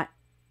not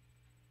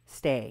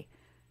stay.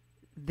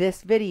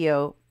 This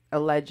video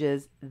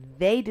alleges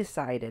they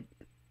decided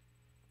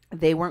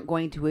they weren't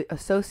going to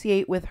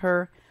associate with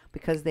her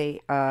because they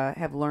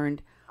have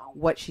learned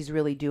what she's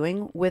really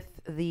doing with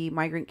the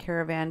migrant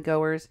caravan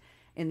goers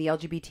in the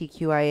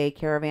LGBTQIA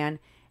caravan,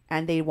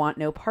 and they want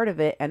no part of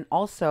it. And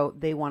also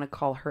they want to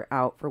call her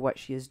out for what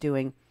she is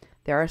doing.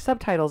 There are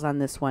subtitles on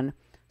this one,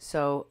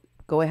 so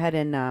go ahead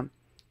and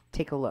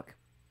take a look.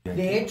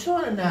 De hecho,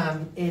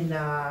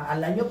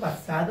 al año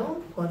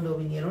pasado, cuando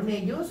vinieron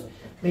ellos,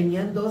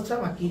 venían dos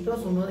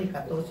chamaquitos, uno de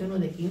 14 y uno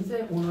de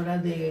 15, uno era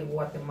de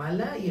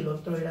Guatemala y el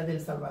otro era de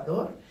El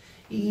Salvador.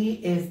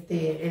 Y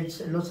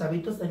los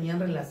chavitos tenían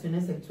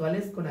relaciones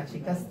sexuales con las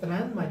chicas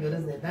trans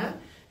mayores de edad,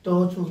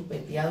 todos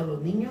chuspeteados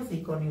los niños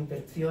y con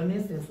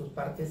infecciones en sus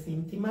partes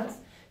íntimas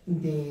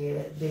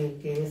de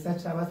que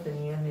esas chavas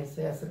tenían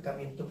ese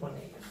acercamiento con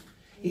ellos.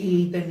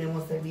 Y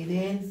tenemos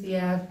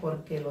evidencias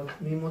porque los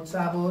mismos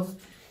chavos,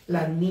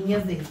 las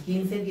niñas de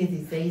 15,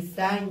 16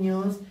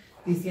 años,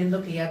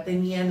 diciendo que ya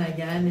tenían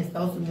allá en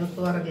Estados Unidos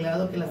todo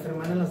arreglado, que las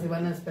hermanas las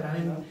iban a esperar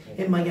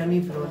en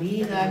Miami,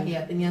 Florida, que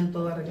ya tenían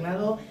todo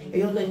arreglado.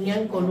 Ellos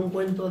venían con un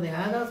cuento de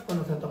hadas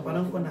cuando se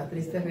toparon con la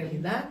triste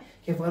realidad,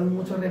 que fueron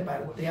muchos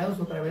repatriados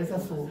otra vez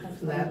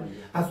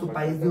a su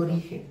país de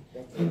origen.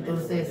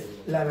 Entonces,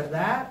 la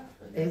verdad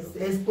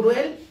es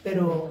cruel,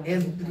 pero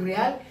es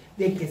real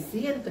de que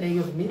sí entre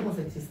ellos mismos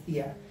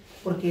existía.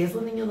 Porque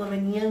esos niños no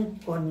venían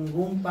con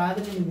ningún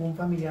padre, ningún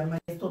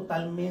familiar. Es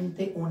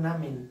totalmente una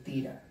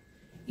mentira.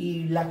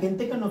 Y la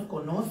gente que nos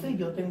conoce,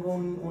 yo tengo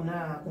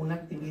un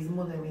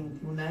activismo de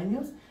 21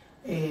 años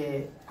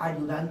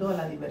ayudando a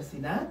la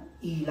diversidad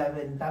y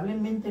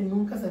lamentablemente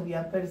nunca se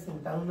había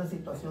presentado una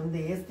situación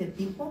de este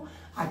tipo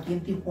aquí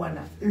en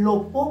Tijuana.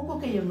 Lo poco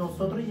que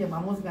nosotros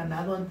llevamos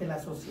ganado ante la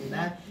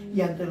sociedad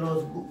y ante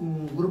los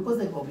grupos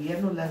de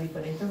gobierno, las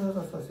diferentes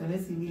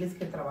asociaciones civiles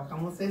que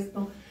trabajamos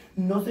esto,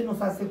 no se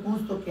nos hace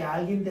justo que a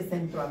alguien de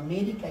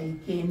Centroamérica y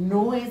que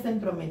no es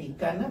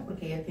centroamericana,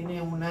 porque ella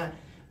tiene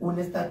un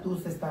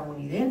estatus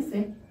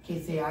estadounidense, que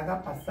se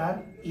haga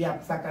pasar y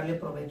a sacarle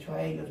provecho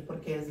a ellos,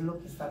 porque es lo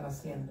que están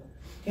haciendo.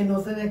 Que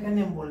no se dejen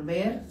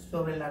envolver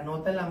sobre la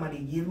nota del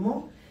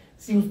amarillismo.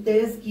 Si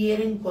ustedes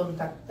quieren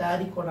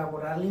contactar y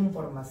colaborar la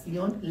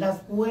información, las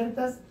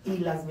puertas y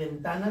las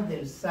ventanas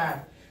del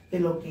SAR, de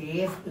lo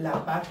que es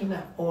la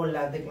página o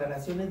las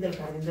declaraciones del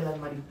Jardín de las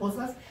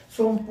Mariposas,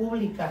 son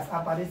públicas,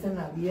 aparecen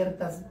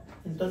abiertas,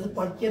 entonces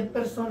cualquier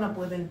persona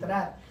puede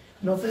entrar.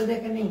 No se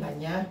dejen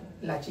engañar.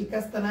 Las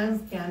chicas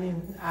trans que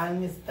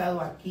han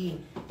estado aquí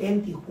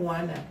en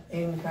Tijuana,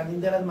 en Jardín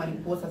de las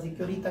Mariposas y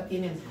que ahorita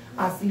tienen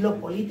asilo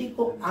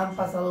político, han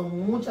pasado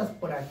muchas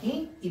por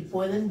aquí y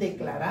pueden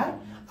declarar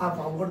a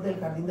favor del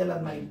Jardín de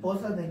las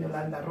Mariposas, de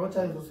Yolanda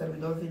Rocha, de su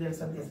servidor Fidel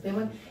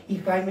Santiesteban y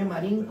Jaime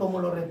Marín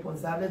como los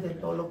responsables de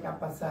todo lo que ha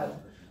pasado.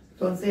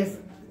 Entonces,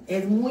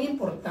 es muy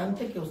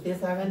importante que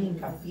ustedes hagan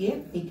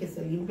hincapié y que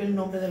se limpie el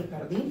nombre del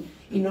jardín,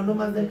 y no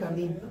nomás del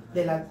jardín,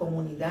 de la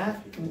comunidad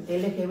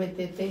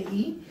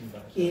LGBTI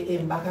que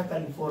en Baja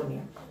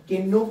California.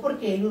 Que no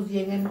porque ellos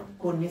lleguen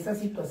con esa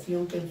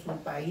situación que en su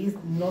país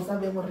no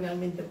sabemos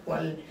realmente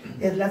cuál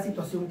es la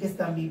situación que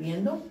están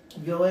viviendo.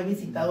 Yo he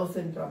visitado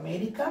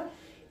Centroamérica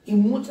y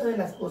muchas de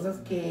las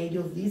cosas que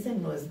ellos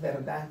dicen no es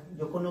verdad.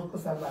 Yo conozco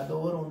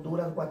Salvador,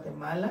 Honduras,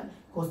 Guatemala,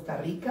 Costa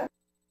Rica.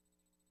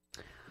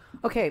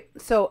 Okay,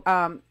 so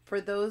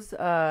for those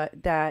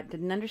that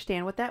didn't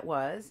understand what that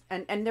was,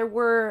 and there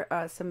were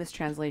some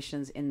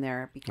mistranslations in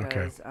there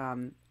because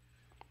that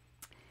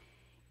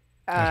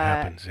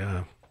happens,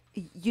 yeah.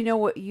 You know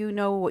what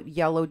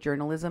yellow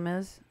journalism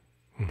is?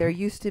 Mm-hmm. There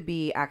used to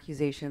be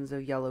accusations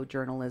of yellow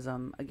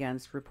journalism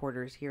against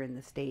reporters here in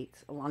the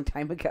States a long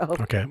time ago.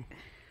 Okay.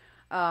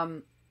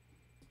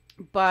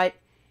 But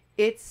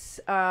it's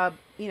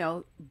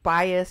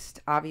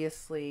biased,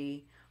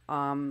 obviously,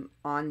 on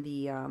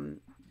the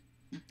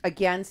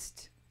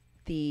against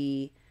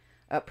the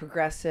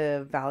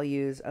progressive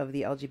values of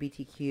the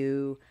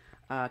LGBTQ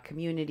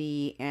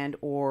community, and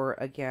or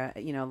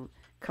again,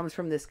 comes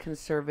from this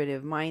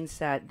conservative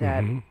mindset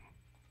that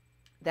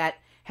that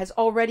has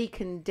already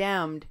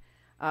condemned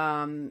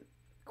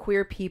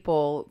queer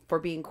people for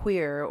being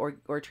queer,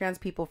 or trans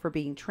people for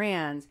being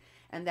trans,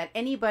 and that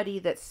anybody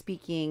that's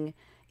speaking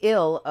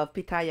ill of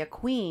Pitaya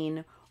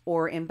Queen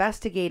or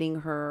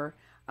investigating her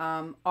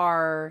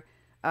are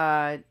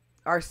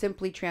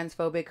simply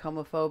transphobic,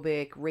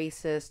 homophobic,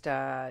 racist,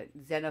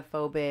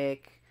 xenophobic,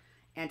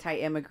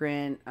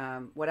 anti-immigrant,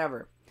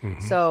 whatever.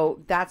 Mm-hmm.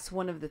 So that's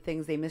one of the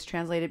things they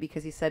mistranslated,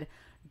 because he said,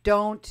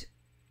 don't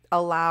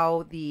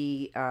allow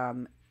the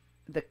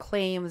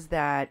claims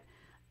that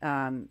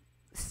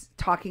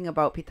talking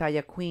about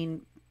Pitaya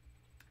Queen,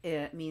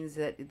 it means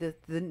that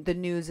the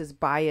news is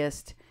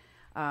biased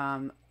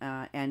and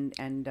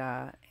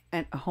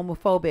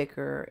homophobic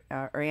or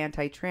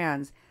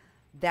anti-trans.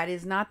 That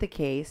is not the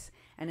case.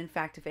 And in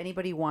fact, if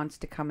anybody wants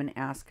to come and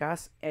ask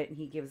us, and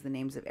he gives the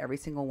names of every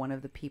single one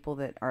of the people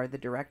that are the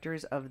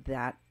directors of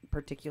that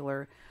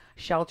particular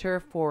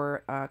shelter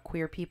for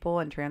queer people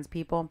and trans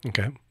people.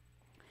 Okay.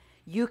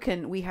 You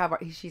can,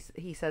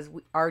 he says,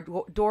 our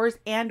doors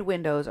and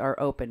windows are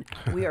open.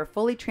 We are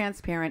fully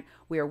transparent.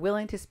 We are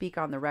willing to speak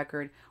on the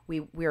record.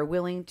 We are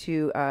willing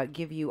to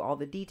give you all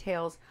the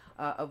details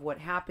of what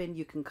happened.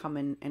 You can come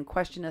and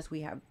question us. We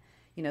have,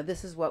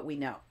 this is what we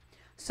know.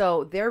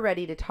 So they're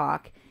ready to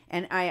talk.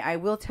 And I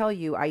will tell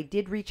you, I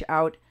did reach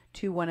out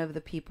to one of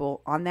the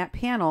people on that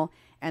panel,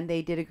 and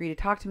they did agree to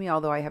talk to me,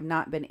 although I have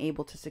not been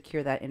able to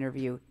secure that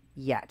interview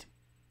yet.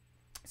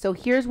 So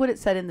here's what it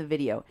said in the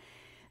video.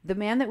 The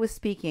man that was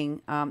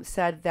speaking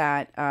said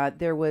that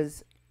there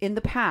was, in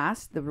the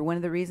past, one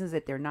of the reasons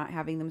that they're not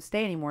having them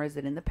stay anymore is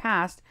that in the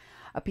past,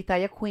 a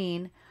Pitaya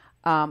queen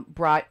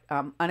brought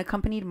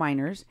unaccompanied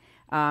minors,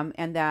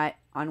 and that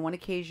on one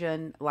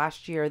occasion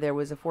last year there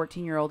was a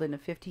 14-year-old and a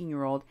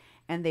 15-year-old,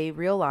 and they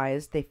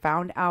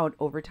found out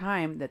over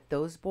time that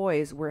those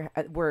boys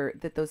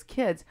that those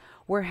kids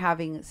were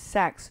having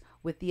sex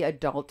with the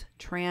adult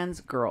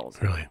trans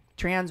girls, really,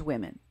 trans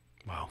women.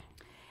 Wow.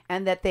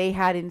 And that they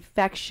had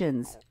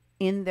infections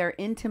in their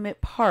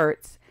intimate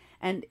parts,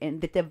 and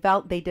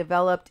that they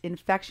developed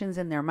infections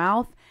in their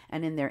mouth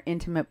and in their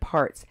intimate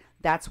parts.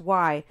 That's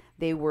why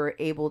they were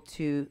able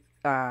to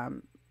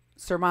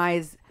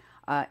surmise,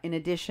 in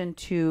addition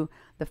to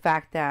the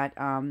fact that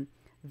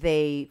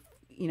they,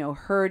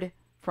 heard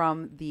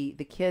from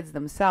the kids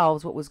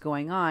themselves what was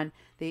going on,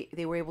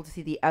 they were able to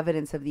see the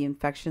evidence of the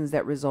infections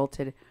that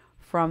resulted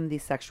from the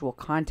sexual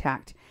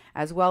contact,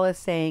 as well as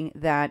saying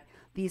that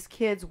these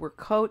kids were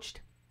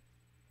coached.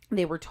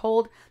 They were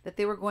told that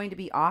they were going to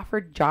be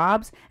offered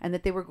jobs and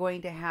that they were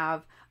going to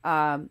have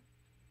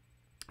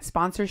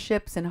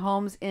sponsorships and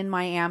homes in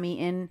Miami,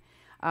 in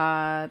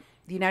the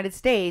United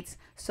States.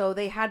 So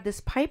they had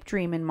this pipe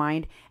dream in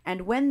mind.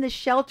 And when the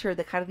shelter,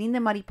 the Jardín de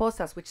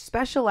Mariposas, which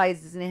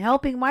specializes in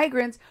helping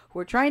migrants who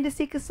are trying to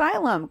seek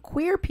asylum,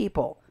 queer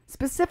people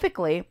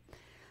specifically,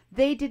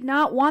 they did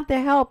not want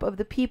the help of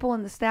the people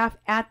and the staff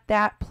at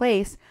that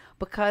place,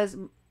 because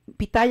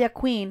Pitaya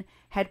Queen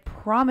had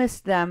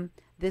promised them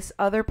this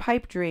other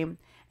pipe dream,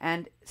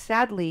 and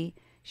sadly,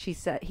 he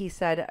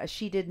said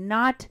she did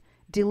not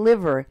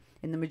deliver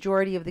in the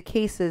majority of the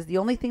cases. The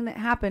only thing that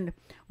happened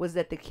was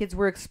that the kids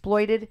were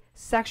exploited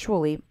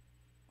sexually,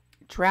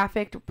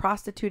 trafficked,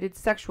 prostituted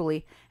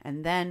sexually,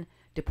 and then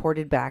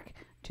deported back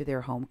to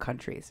their home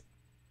countries.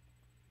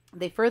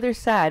 They further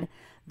said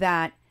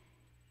that,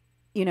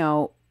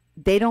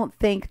 they don't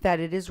think that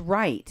it is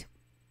right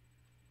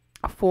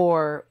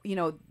for,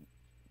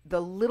 the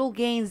little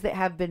gains that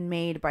have been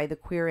made by the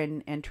queer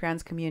and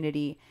trans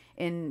community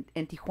in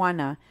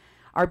Tijuana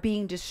are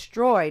being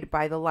destroyed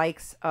by the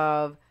likes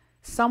of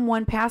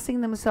someone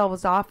passing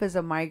themselves off as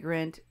a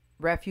migrant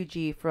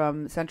refugee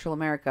from Central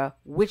America,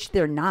 which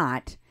they're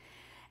not,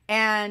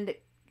 and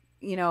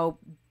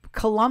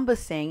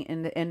Columbusing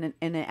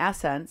in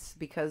essence,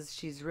 because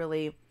she's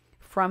really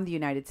from the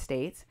United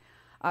States,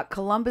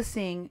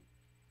 Columbusing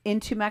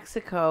into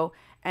Mexico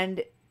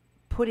and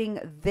putting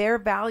their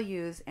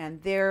values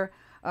and their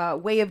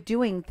way of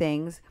doing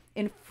things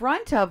in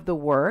front of the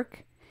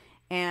work,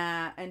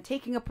 and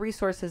taking up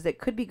resources that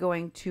could be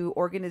going to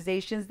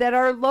organizations that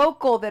are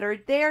local, that are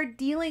there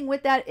dealing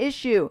with that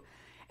issue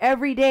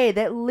every day,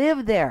 that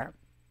live there.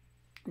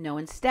 No,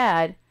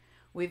 instead,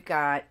 we've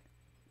got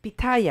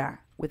Pitaya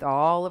with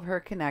all of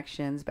her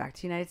connections back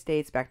to the United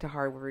States, back to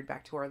Harvard,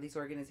 back to all these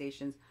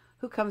organizations,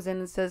 who comes in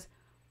and says,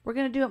 we're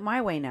going to do it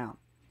my way now.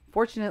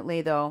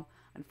 Unfortunately, though,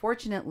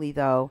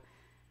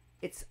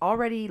 it's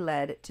already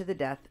led to the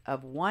death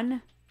of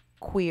one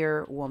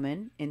queer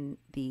woman in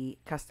the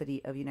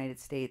custody of United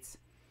States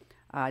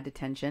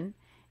detention.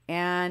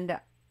 And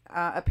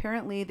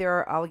apparently there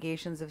are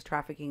allegations of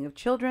trafficking of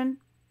children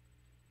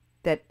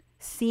that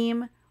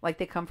seem like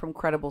they come from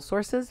credible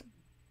sources.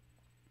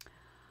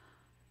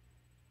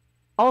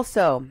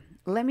 Also,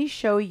 let me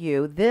show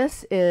you.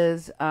 This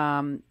is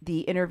the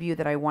interview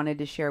that I wanted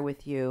to share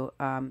with you.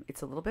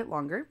 It's a little bit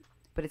longer,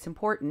 but it's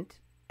important.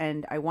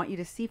 And I want you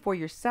to see for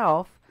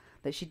yourself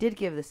that she did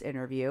give this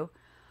interview.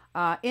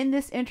 In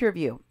this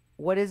interview,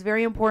 what is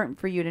very important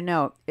for you to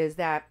note is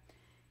that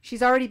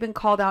she's already been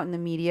called out in the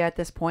media at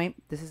this point.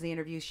 This is the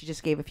interview she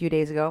just gave a few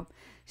days ago.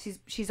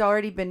 She's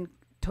already been,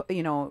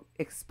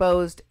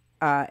 exposed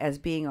as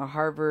being a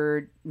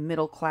Harvard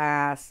middle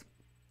class,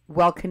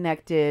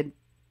 well-connected,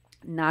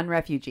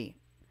 non-refugee.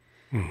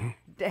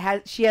 Mm-hmm.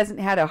 She hasn't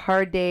had a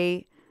hard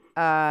day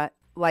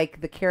like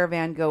the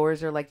caravan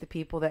goers, or like the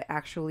people that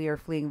actually are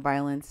fleeing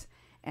violence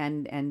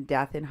and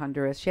death in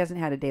Honduras. She hasn't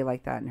had a day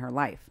like that in her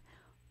life.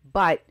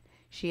 But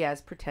she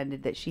has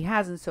pretended that she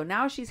hasn't. So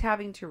now she's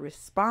having to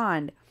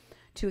respond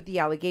to the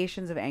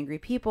allegations of angry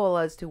people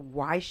as to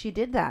why she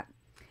did that.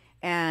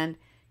 And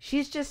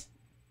she's just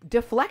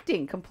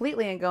deflecting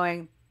completely and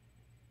going,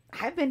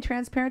 I've been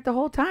transparent the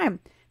whole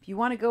time. If you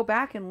want to go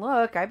back and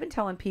look, I've been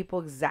telling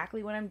people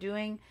exactly what I'm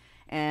doing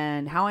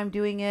and how I'm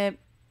doing it.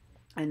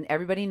 And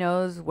everybody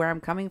knows where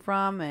I'm coming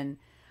from. And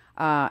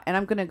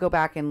I'm going to go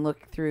back and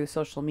look through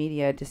social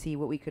media to see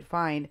what we could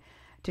find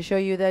to show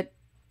you that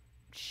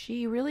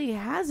she really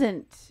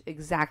hasn't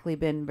exactly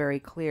been very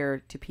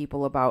clear to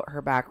people about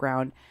her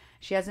background.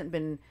 She hasn't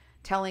been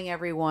telling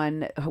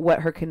everyone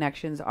what her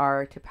connections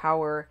are to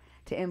power,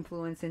 to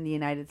influence in the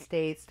United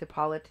States, to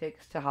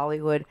politics, to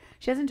Hollywood.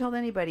 She hasn't told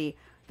anybody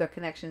the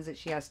connections that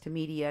she has to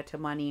media, to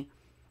money.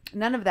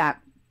 None of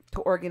that. To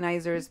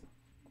organizers.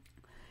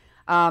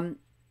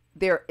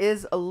 There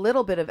is a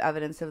little bit of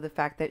evidence of the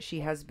fact that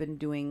she has been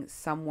doing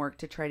some work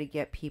to try to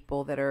get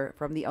people that are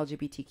from the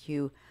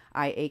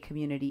LGBTQIA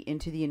community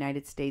into the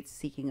United States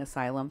seeking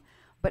asylum.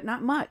 but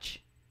not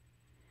much.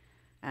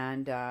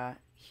 And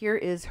here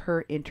is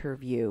her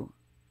interview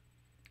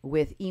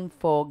with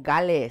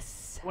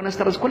Infogales. Buenas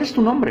tardes, ¿cuál es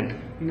tu nombre?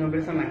 Mi nombre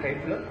es Nakay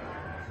Flotte.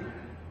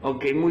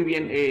 Ok, muy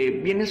bien.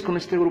 Vienes con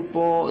este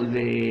grupo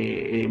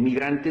de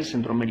migrantes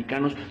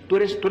centroamericanos. Tú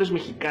eres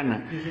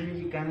mexicana. Yo soy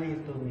mexicana y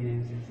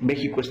estadounidense.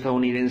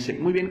 México-estadounidense.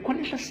 Muy bien. ¿Cuál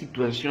es la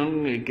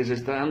situación que se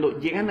está dando?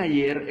 Llegan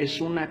ayer,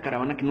 es una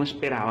caravana que no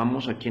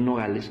esperábamos aquí en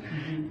Nogales,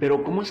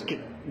 pero ¿cómo es que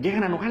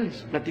llegan a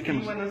Nogales?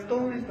 Platícanos. Sí, bueno, es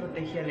toda una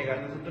estrategia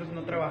legal. Nosotros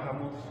no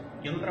trabajamos,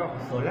 yo no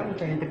trabajo sola.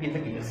 Mucha gente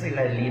piensa que yo soy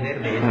la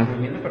líder de este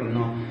movimiento, pero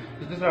no.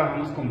 Nosotros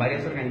trabajamos con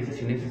varias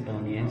organizaciones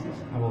estadounidenses,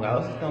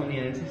 abogados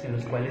estadounidenses, en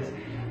los cuales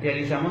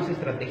realizamos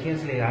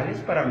estrategias legales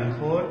para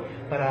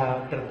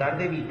tratar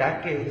de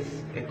evitar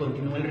que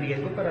continúe el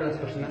riesgo para las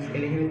personas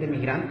LGBT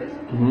migrantes.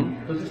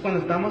 Entonces,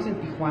 cuando estábamos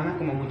en Tijuana,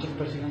 como muchas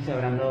personas se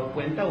habrán dado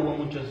cuenta, hubo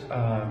muchas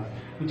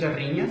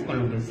riñas con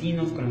los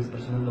vecinos, con las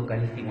personas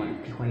locales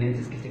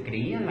tijuanenses que se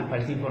creían la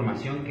falsa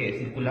información que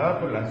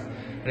circulaba por las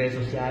redes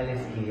sociales,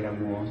 que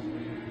éramos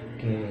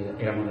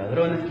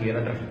ladrones, que yo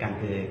era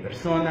traficante de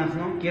personas,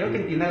 ¿no? Quiero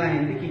que entienda la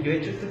gente que yo he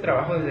hecho este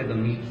trabajo desde el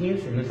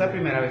 2015, no es la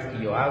primera vez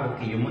que yo hago,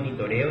 que yo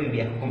monitoreo y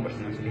viajo con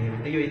personas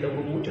LGBT, yo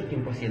llevo mucho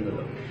tiempo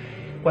haciéndolo.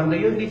 Cuando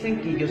ellos dicen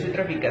que yo soy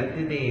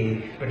traficante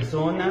de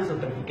personas o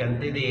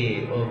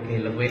o que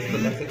los voy a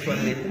explotar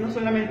sexualmente, no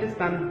solamente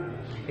están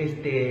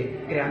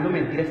creando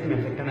mentiras que me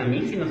afectan a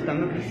mí, sino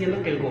están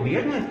diciendo que el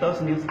gobierno de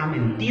Estados Unidos ha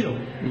mentido,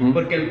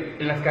 porque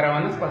en las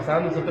caravanas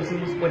pasadas nosotros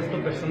hemos puesto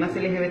personas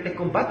LGBT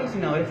con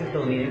patrocinadores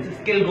estadounidenses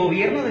que el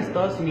gobierno de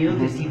Estados Unidos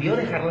decidió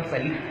dejarlas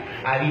salir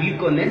a vivir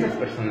con esas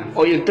personas.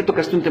 Oye, te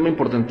tocaste un tema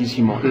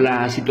importantísimo,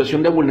 la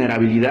situación de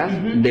vulnerabilidad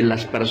de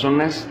las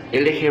personas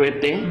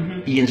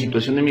LGBT y en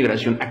situación de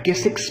migración. ¿A qué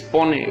se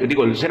expone?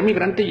 Digo, el ser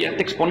migrante ya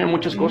te expone a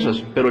muchas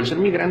cosas, pero el ser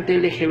migrante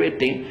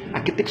LGBT,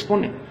 ¿a qué te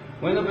expone?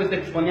 Bueno, pues te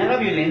expone a la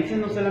violencia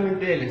no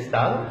solamente del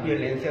Estado,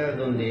 violencia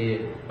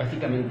donde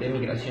básicamente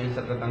migración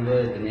está tratando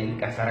de detener y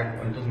cazar a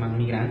cuantos más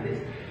migrantes.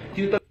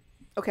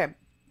 Okay,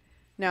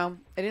 now,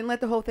 I didn't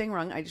let the whole thing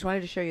run. I just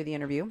wanted to show you the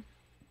interview.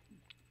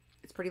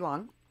 It's pretty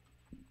long.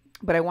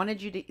 But I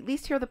wanted you to at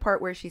least hear the part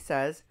where she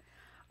says,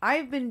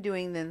 I've been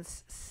doing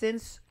this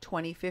since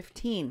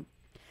 2015.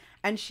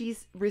 And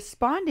she's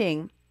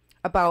responding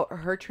about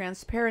her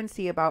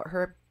transparency, about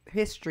her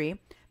history,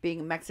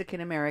 being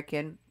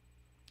Mexican-American,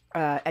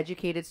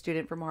 educated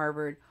student from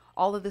Harvard,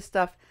 all of the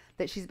stuff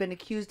that she's been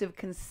accused of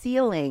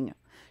concealing.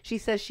 She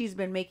says she's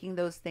been making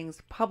those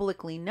things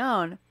publicly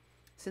known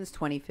since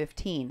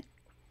 2015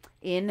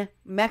 in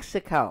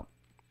Mexico.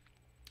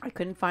 I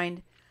couldn't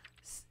find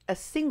a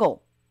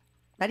single,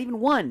 not even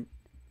one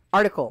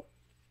article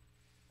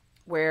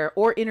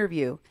or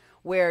interview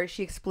where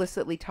she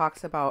explicitly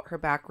talks about her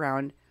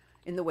background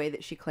in the way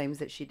that she claims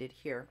that she did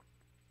here.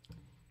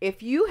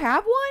 If you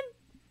have one,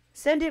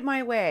 send it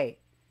my way.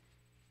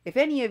 If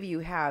any of you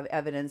have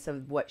evidence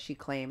of what she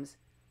claims,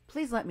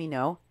 please let me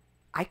know.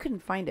 I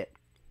couldn't find it.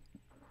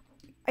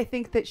 I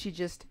think that she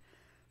just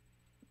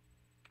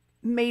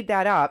made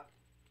that up,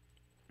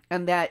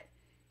 and that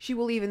she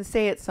will even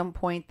say at some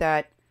point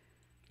that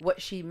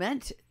what she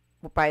meant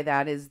by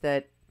that is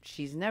that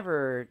she's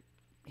never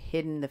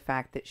hidden the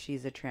fact that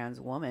she's a trans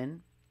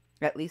woman.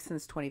 At least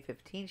since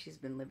 2015, she's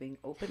been living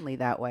openly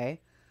that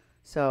way.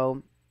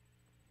 So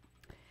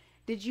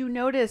did you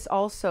notice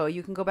also,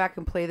 you can go back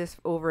and play this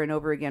over and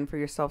over again for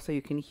yourself so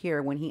you can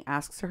hear when he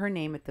asks her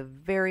name at the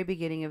very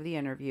beginning of the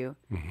interview.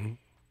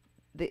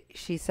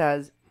 She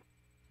says,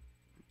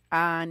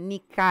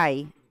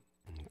 Nakay.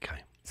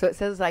 Okay. So it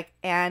says like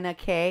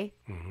Nakay.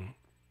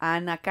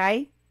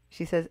 Nakay.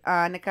 She says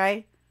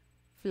Nakay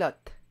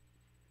Flotte.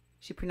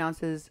 She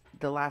pronounces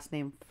the last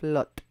name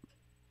Flotte.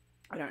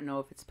 I don't know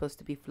if it's supposed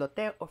to be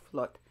Flotte or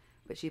Flotte,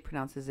 but she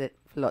pronounces it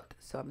Flotte.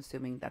 So I'm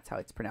assuming that's how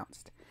it's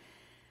pronounced.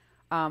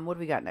 What do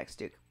we got next,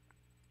 Duke?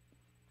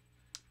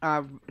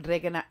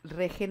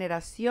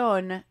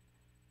 Regeneración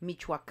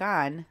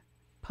Michoacán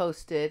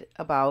posted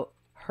about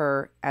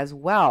her as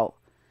well.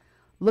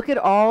 Look at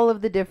all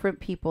of the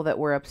different people that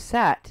were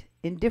upset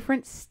in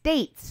different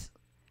states,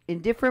 in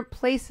different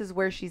places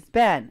where she's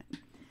been,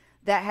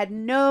 that had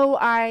no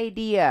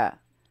idea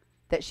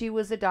that she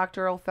was a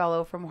doctoral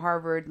fellow from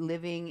Harvard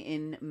living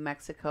in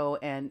Mexico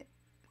and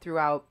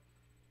throughout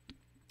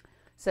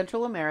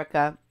Central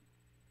America,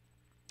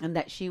 and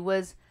that she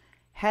was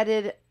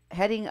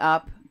heading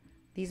up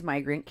these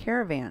migrant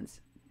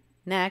caravans.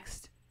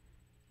 Next,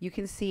 you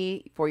can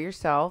see for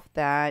yourself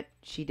that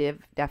she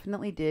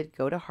definitely did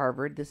go to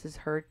Harvard. This is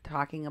her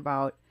talking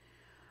about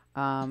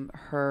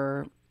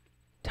her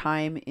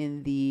time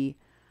in the,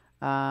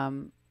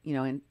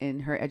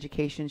 in her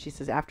education. She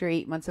says, after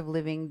 8 months of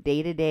living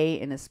day to day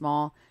in a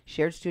small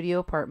shared studio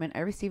apartment, I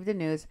received the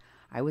news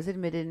I was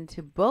admitted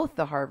into both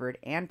the Harvard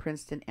and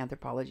Princeton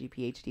anthropology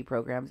PhD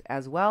programs,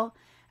 as well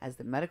as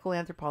the medical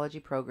anthropology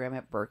program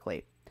at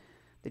Berkeley.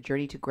 The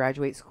journey to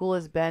graduate school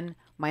has been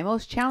my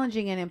most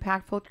challenging and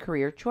impactful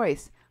career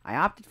choice. I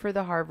opted for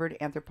the Harvard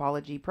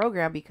anthropology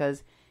program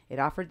because it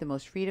offered the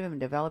most freedom in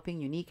developing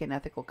unique and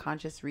ethical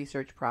conscious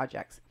research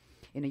projects.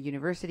 in a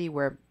university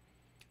where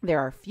there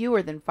are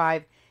fewer than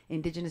 5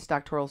 indigenous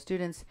doctoral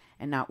students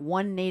and not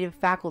one native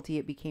faculty,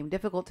 it became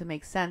difficult to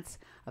make sense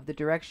of the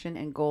direction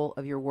and goal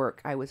of your work.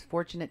 I was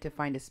fortunate to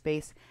find a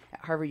space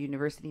at Harvard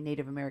University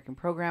Native American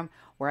program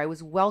where I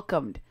was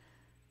welcomed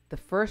the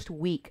first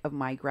week of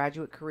my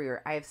graduate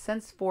career. I have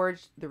since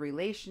forged the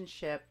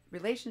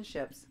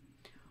relationships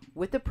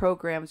with the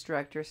program's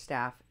director,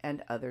 staff,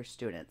 and other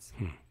students.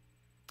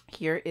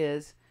 Here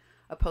is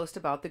a post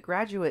about the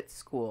graduate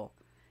school.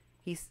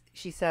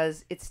 She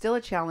says, it's still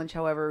a challenge.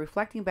 However,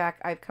 reflecting back,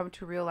 I've come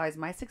to realize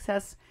my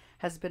success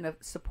has been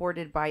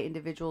supported by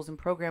individuals and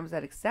programs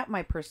that accept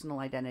my personal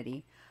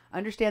identity,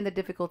 understand the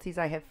difficulties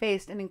I have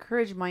faced, and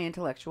encourage my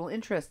intellectual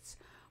interests,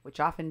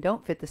 which often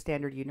don't fit the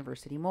standard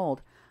university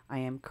mold. I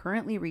am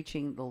currently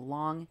reaching the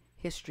long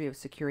history of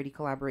security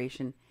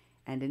collaboration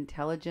and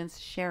intelligence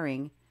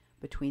sharing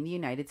between the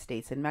United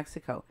States and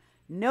Mexico.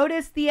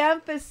 Notice the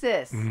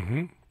emphasis.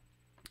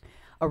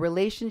 A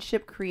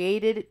relationship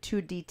created to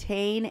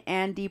detain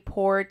and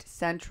deport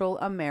Central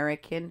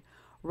American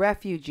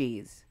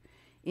refugees.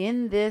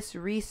 In this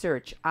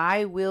research,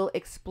 I will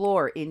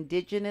explore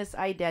indigenous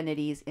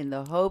identities in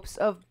the hopes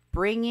of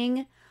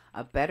bringing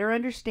a better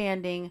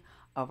understanding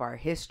of our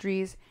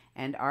histories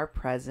and our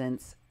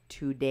presence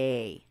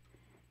today.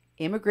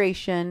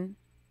 Immigration,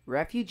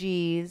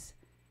 refugees,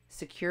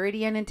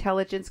 security and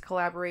intelligence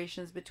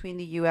collaborations between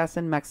the U.S.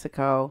 and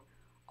Mexico,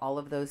 all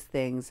of those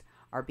things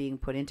are being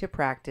put into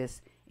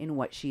practice in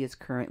what she is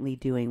currently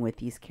doing with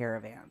these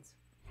caravans.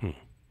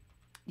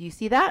 You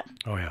see that?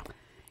 Oh, yeah.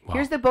 Wow.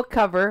 Here's the book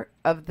cover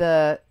of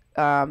the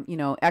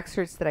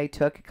excerpts that I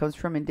took. It comes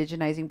from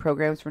Indigenizing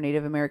Programs for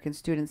Native American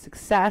Student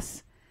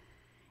Success.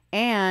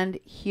 And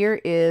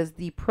here is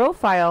the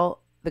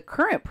profile, the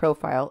current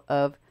profile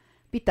of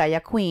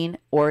Pitaya Queen,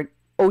 or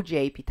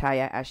OJ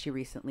Pitaya, as she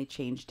recently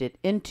changed it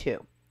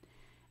into.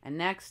 And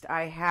next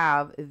I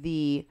have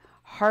the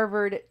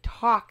Harvard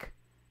Talk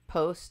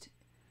post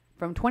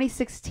from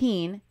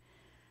 2016.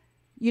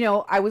 You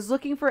know, I was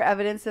looking for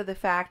evidence of the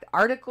fact,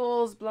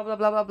 articles, blah, blah,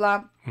 blah, blah,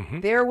 blah.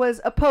 There was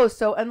a post.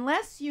 So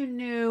unless you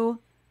knew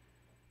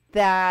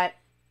that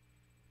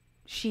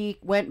she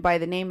went by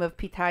the name of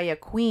Pitaya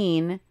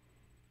Queen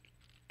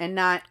and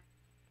not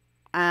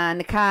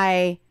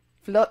Nakay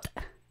Flotte,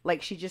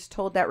 like she just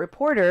told that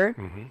reporter,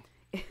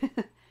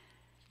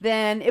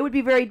 then it would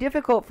be very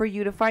difficult for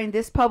you to find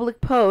this public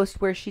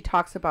post where she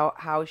talks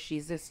about how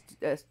she's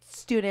a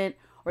student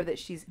or that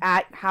she's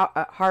at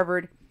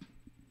Harvard.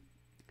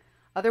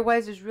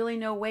 Otherwise, there's really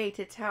no way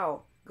to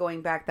tell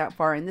going back that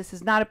far. And this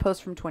is not a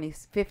post from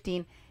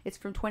 2015. It's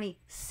from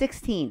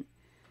 2016.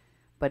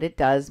 But it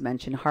does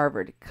mention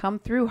Harvard. Come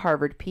through,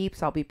 Harvard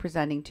peeps. I'll be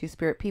presenting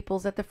Two-Spirit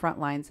peoples at the front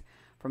lines,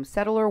 from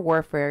settler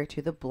warfare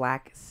to the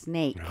Black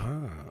Snake.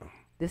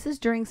 This is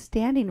during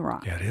Standing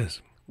Rock. Yeah, it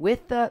is.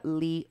 With the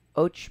Lee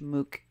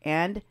Ochmook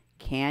and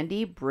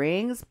Candy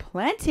Brings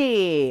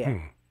Plenty.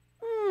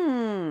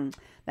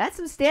 That's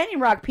some Standing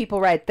Rock people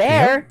right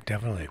there. Yep,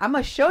 definitely. I'm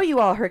going to show you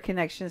all her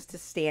connections to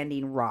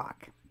Standing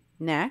Rock.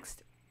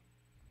 Next,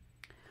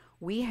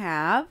 we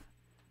have,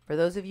 for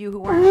those of you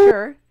who aren't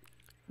sure,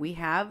 we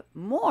have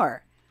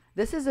more.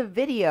 This is a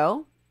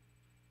video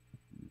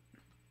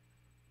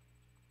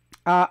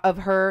of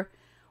her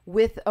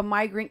with a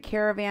migrant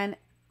caravan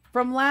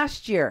from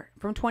last year,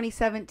 from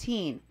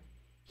 2017.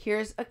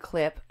 Here's a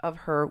clip of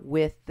her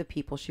with the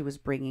people she was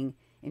bringing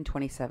in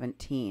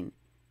 2017.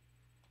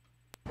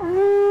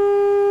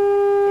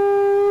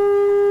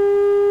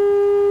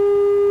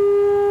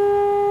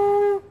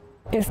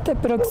 Este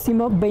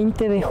próximo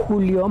 20 de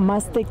julio,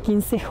 más de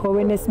 15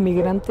 jóvenes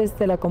migrantes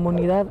de la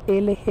comunidad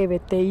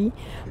LGBTI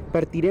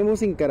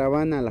partiremos en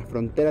caravana a la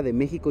frontera de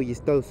México y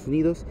Estados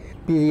Unidos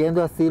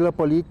pidiendo asilo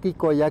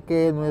político, ya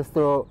que en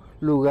nuestro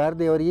lugar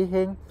de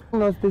origen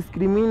nos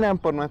discriminan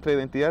por nuestra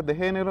identidad de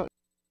género.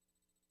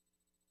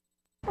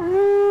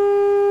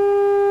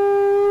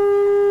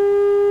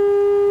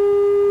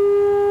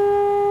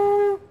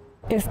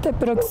 Este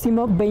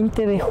próximo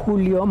 20 de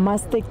julio,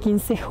 más de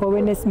 15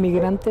 jóvenes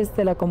migrantes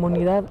de la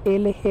comunidad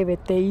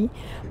LGBTI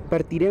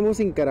partiremos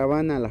en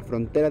caravana a la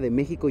frontera de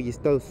México y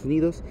Estados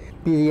Unidos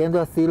pidiendo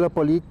asilo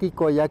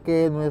político, ya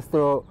que en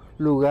nuestro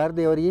lugar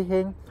de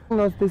origen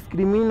nos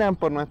discriminan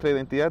por nuestra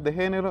identidad de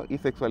género y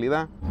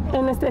sexualidad.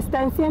 En nuestra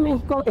estancia en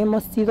México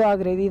hemos sido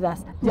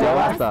agredidas. Ya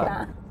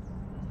basta.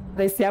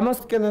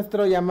 Deseamos que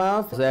nuestro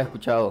llamado sea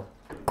escuchado.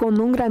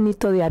 Con un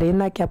granito de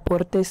arena que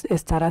aportes,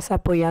 estarás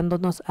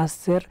apoyándonos a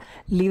ser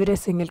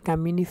libres en el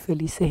camino y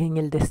felices en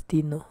el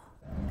destino.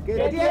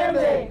 ¡Que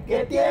tiemble!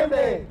 ¡Que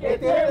tiemble! ¡Que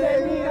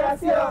tiemble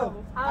migración!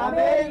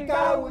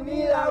 América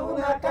unida,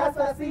 una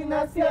casa sin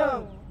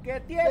nación. ¡Que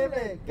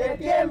tiemble! ¡Que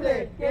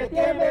tiemble! ¡Que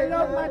tiemblen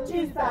los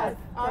machistas!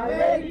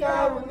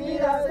 América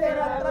unida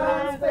será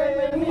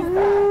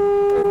transfeminista.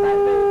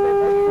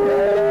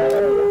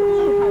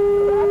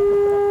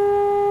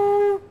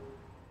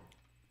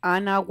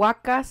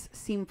 Anahuacas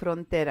Sin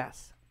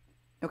Fronteras.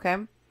 Okay?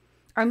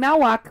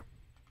 Anahuac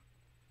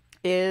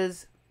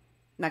is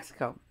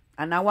Mexico.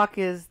 Anahuac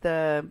is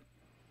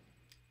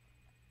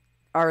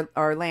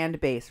our land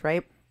base,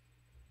 right?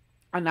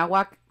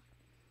 Anahuac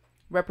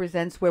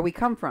represents where we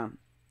come from.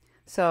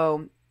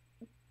 So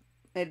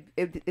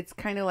it's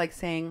kind of like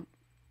saying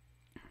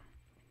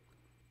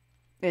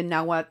in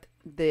Nahuatl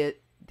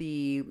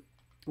the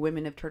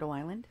women of Turtle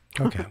Island.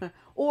 Okay.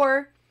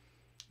 Or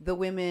the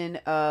women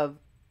of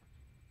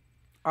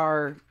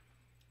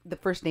the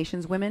First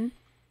Nations women.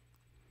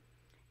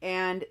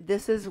 And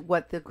this is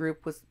what the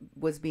group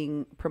was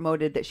being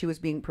promoted, that she was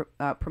being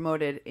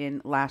promoted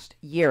in last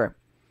year.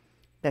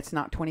 That's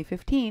not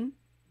 2015,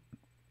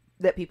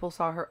 that people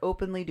saw her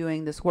openly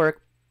doing this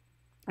work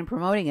and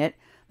promoting it.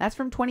 That's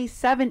from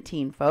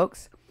 2017,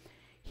 folks.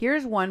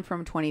 Here's one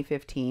from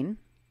 2015.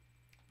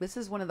 This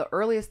is one of the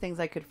earliest things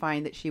I could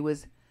find that she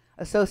was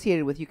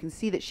associated with. You can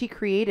see that she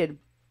created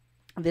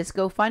this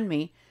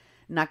GoFundMe,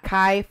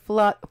 Nakay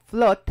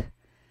Flotte,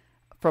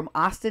 from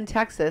Austin,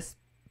 Texas,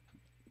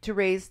 to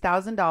raise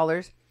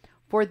 $1,000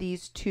 for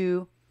these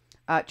two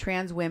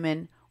trans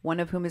women, one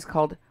of whom is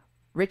called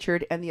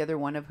Richard and the other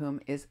one of whom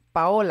is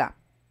Paola.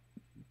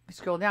 You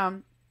scroll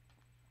down,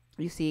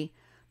 you see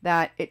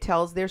that it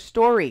tells their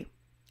story,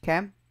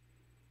 okay?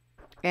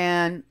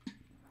 And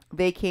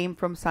they came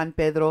from San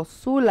Pedro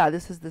Sula.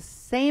 This is the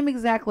same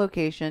exact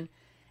location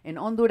in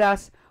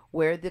Honduras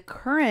where the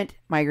current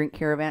migrant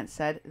caravan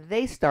said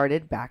they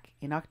started back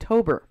in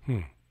October.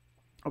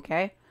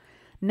 Okay?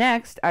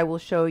 Next, I will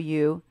show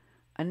you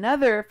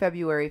another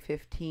February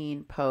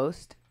 15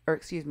 post, or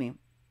excuse me,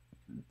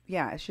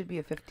 yeah, it should be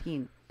a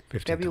 15.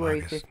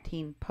 February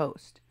 15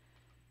 post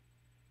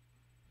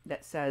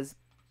that says,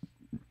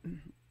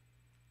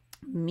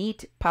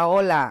 meet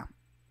Paola.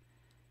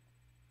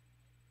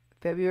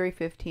 February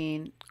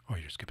 15. Oh,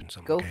 you're skipping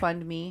some.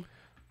 GoFundMe. Okay.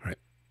 Right.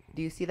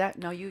 Do you see that?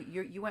 No,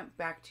 you went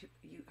back to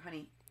you,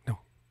 honey. No.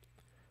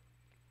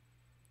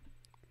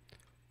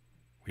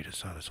 We just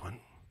saw this one.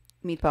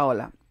 Meet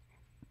Paola.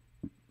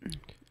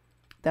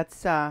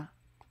 That's right.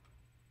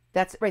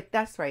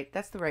 That's right.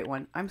 That's the right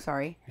one. I'm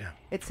sorry. Yeah.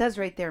 It says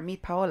right there,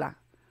 meet Paola.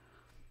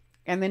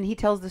 And then he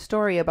tells the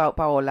story about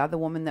Paola, the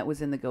woman that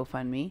was in the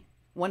GoFundMe,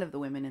 one of the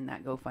women in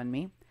that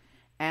GoFundMe.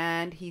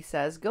 And he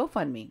says,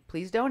 GoFundMe,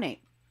 please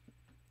donate.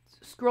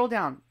 Scroll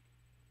down.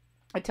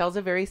 It tells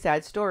a very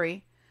sad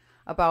story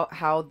about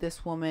how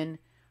this woman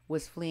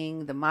was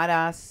fleeing the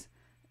Maras,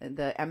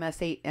 the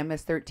MS-8,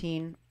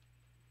 MS-13,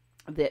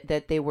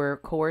 that they were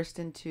coerced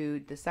into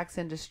the sex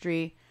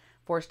industry,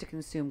 forced to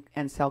consume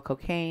and sell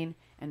cocaine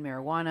and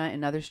marijuana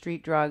and other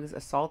street drugs,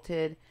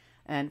 assaulted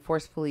and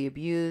forcefully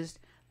abused.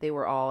 They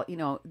were all,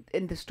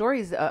 and the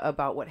stories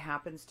about what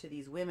happens to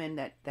these women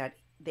that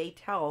they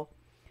tell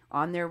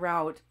on their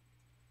route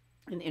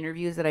in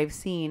interviews that I've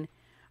seen,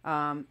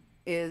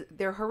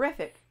 they're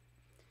horrific.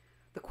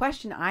 The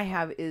question I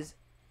have is,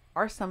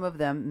 are some of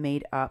them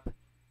made up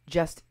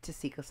just to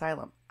seek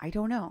asylum? I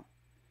don't know.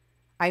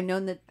 I've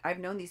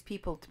known these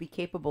people to be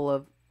capable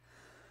of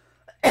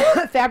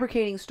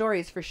fabricating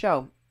stories for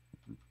show.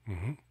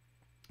 Mm-hmm.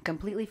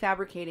 Completely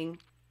fabricating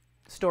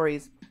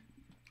stories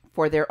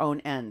for their own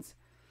ends.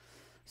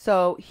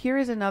 So here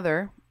is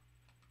another.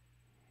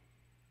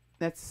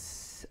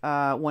 That's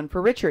one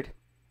for Richard.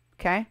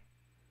 Okay?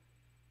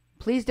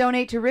 Please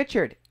donate to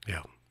Richard.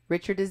 Yeah.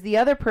 Richard is the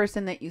other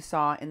person that you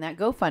saw in that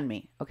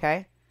GoFundMe.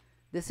 Okay?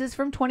 This is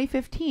from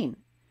 2015.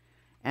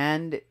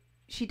 And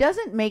she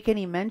doesn't make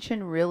any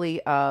mention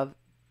really of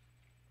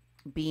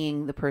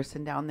being the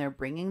person down there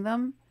bringing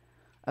them,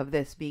 of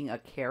this being a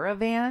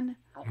caravan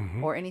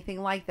or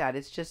anything like that.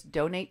 It's just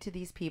donate to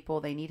these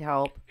people. They need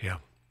help. Yeah.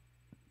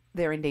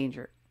 They're in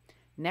danger.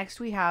 Next,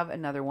 we have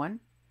another one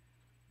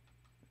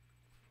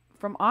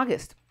from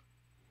August.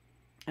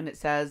 And it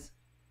says,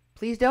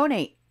 please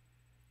donate.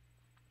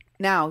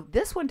 Now,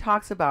 this one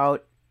talks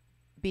about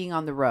being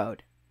on the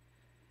road.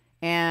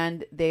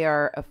 And they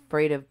are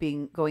afraid of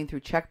going through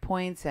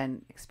checkpoints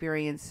and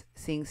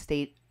experiencing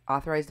state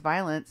authorized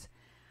violence.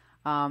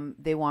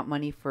 They want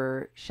money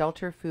for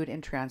shelter, food,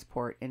 and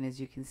transport. And as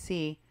you can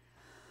see,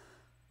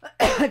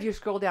 if you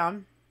scroll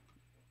down,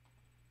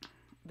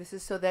 this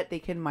is so that they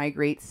can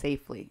migrate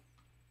safely.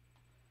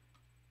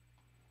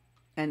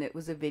 And it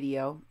was a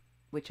video,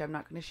 which I'm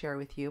not going to share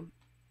with you.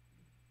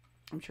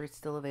 I'm sure it's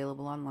still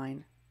available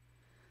online.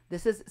 It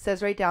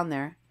says right down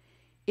there,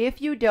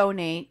 if you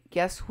donate,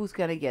 guess who's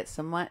going to get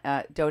some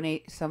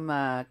donate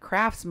some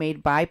crafts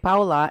made by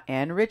Paola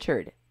and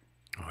Richard?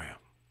 Oh, yeah.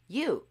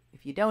 You.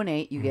 If you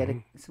donate, you get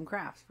some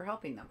crafts for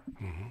helping them.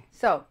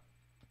 So,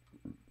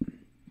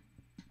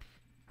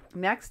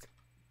 next,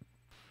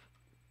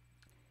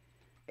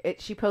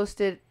 she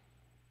posted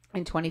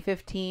in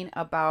 2015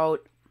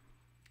 about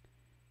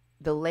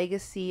the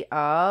legacy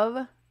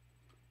of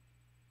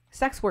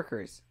sex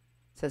workers.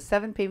 It says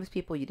 7 famous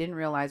people you didn't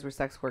realize were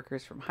sex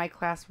workers, from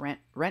high-class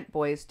rent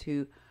boys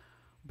to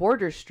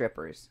border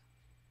strippers.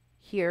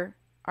 Here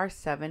are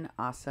 7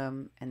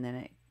 awesome, and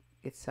then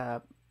it's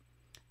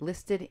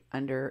listed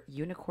under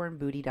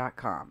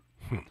unicornbooty.com.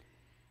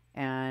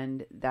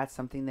 And that's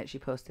something that she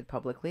posted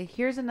publicly.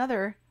 Here's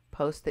another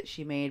post that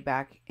she made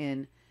back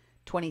in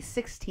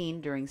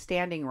 2016 during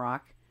Standing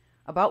Rock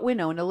about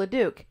Winona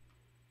LaDuke.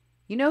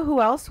 You know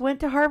who else went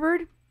to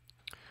Harvard?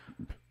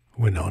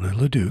 Winona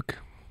LaDuke.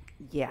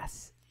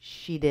 Yes,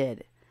 she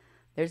did.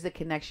 There's the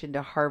connection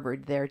to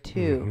Harvard there,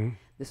 too.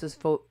 This was,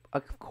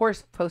 of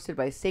course, posted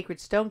by Sacred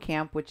Stone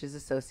Camp, which is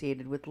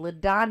associated with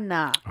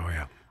LaDonna. Oh,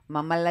 yeah.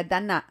 Mama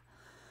LaDonna.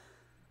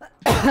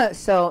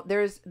 So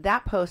there's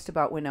that post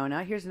about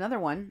Winona. Here's another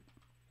one.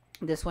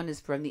 This one is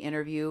from the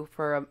interview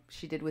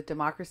she did with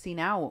Democracy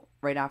Now!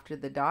 Right after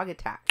the dog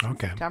attacks in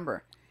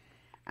September.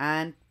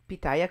 And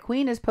Pitaya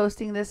Queen is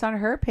posting this on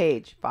her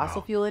page.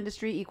 Fossil fuel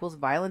industry equals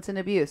violence and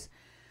abuse.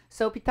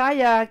 So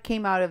Pitaya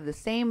came out of the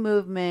same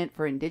movement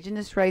for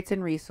indigenous rights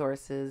and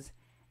resources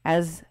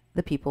as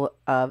the people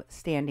of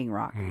Standing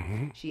Rock.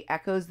 She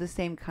echoes the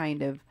same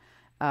kind of,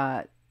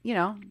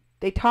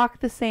 they talk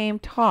the same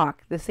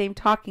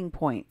talking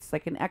points,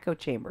 like an echo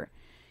chamber.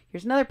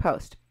 Here's another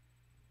post.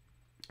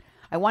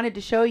 I wanted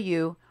to show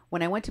you,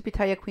 when I went to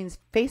Pitaya Queen's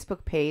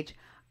Facebook page,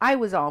 I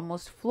was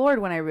almost floored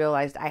when I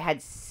realized I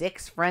had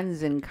 6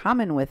 friends in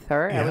common with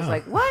her. I was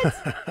like, what?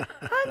 How in the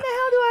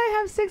hell do I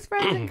have 6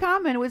 friends in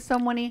common with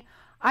someone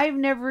I've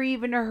never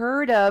even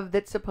heard of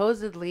that's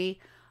supposedly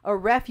a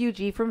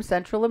refugee from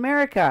Central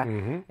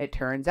America? It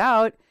turns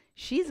out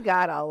she's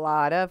got a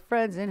lot of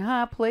friends in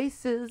high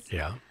places.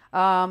 Yeah.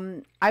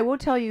 I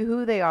won't tell you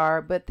who they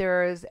are, but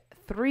there's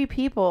 3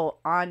 people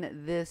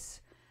on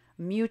this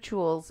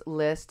mutuals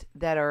list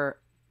that are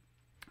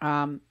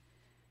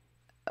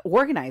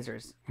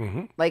organizers,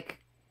 like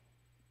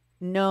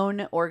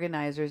known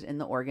organizers in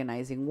the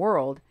organizing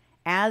world,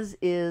 as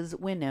is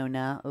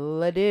Winona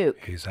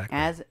LaDuke. Exactly.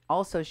 As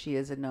also she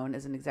is known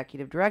as an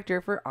executive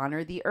director for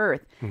Honor the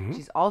Earth.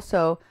 She's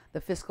also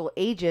the fiscal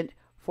agent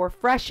for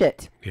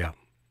Freshet. Yeah.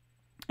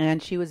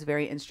 And she was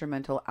very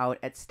instrumental out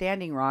at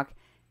Standing Rock.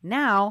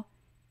 Now,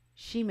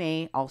 she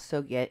may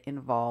also get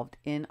involved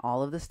in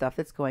all of the stuff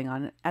that's going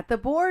on at the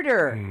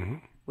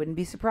border. Wouldn't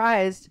be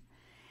surprised.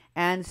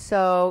 And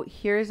so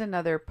here's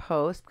another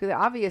post, because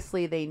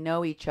obviously they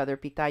know each other.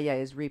 Pitaya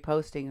is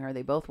reposting her.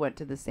 They both went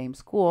to the same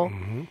school.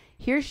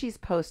 Here she's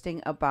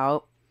posting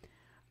about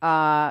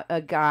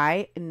a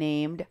guy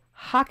named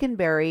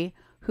Hockenberry,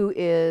 who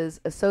is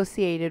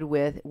associated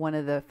with one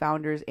of the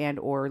founders and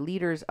or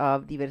leaders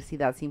of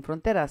Diversidad Sin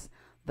Fronteras,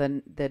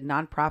 the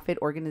nonprofit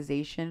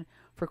organization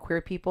for queer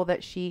people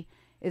that she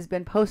has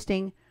been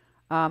posting,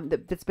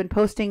 that's been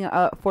posting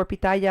for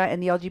Pitaya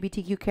and the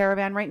LGBTQ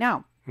Caravan right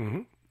now.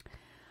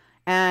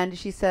 And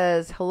she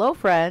says, hello,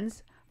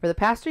 friends. For the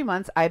past 3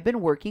 months, I've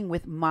been working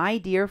with my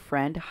dear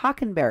friend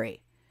Hockenberry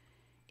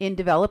in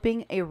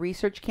developing a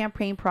research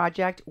campaign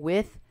project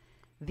with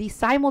the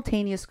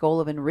simultaneous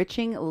goal of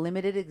enriching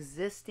limiting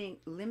existing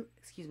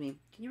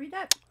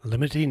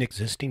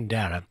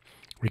data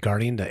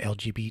regarding the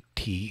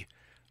LGBTI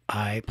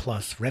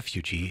plus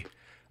refugee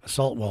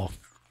assault, while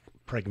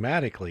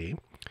pragmatically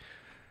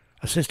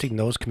assisting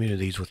those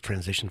communities with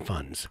transition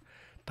funds.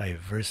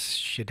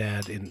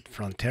 Diversidad Sin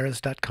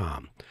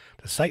Fronteras.com.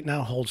 The site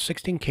now holds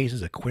 16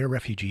 cases of queer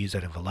refugees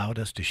that have allowed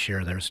us to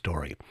share their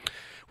story.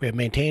 We have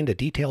maintained a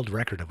detailed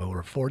record of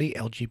over 40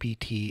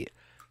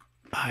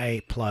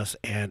 LGBTI plus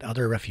and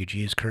other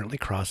refugees currently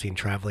crossing,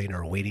 traveling,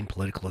 or awaiting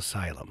political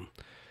asylum.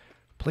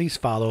 Please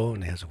follow,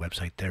 and it has a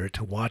website there,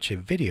 to watch a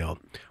video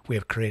we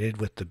have created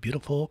with the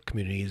beautiful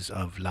communities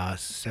of La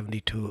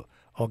 72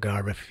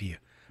 Hogar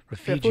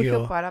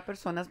Refugio para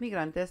Personas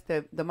Migrantes,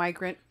 the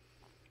migrant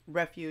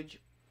refuge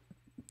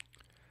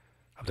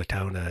of the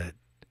town of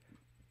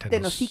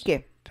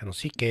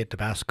Tenosique,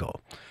 Tabasco.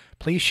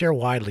 Please share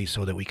widely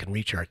so that we can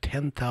reach our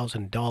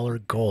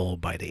 $10,000 goal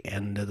by the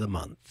end of the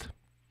month.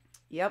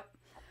 Yep.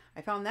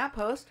 I found that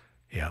post.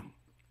 Yeah.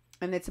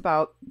 And it's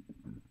about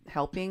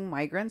helping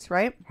migrants,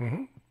 right?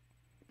 And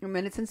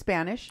then it's in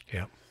Spanish.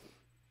 Yeah.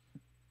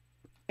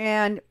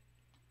 And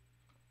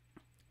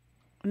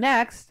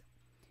next,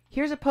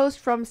 here's a post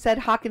from said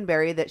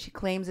Hockenberry that she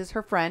claims is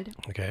her friend.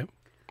 Okay.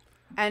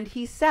 And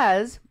he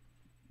says,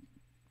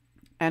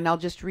 and I'll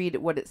just read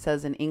what it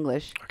says in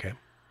English. Okay.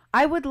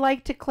 I would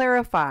like to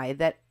clarify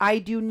that I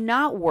do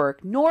not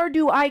work, nor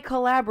do I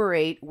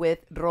collaborate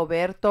with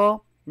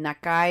Roberto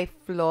Nakay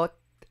Flotte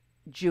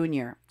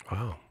Jr.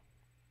 Wow.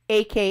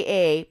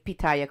 AKA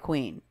Pitaya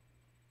Queen.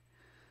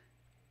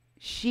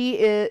 She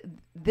is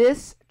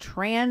this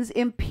trans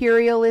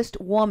imperialist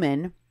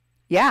woman.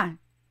 Yeah.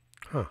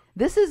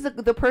 This is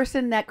the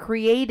person that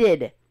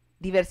created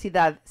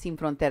Diversidad Sin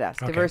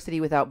Fronteras,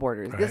 Diversity Without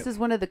Borders. This is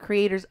one of the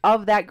creators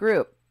of that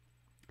group.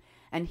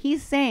 And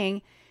he's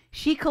saying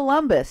she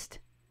Columbused.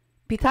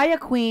 Pitaya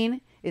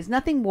Queen is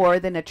nothing more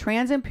than a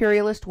trans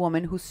imperialist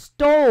woman who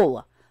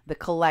stole the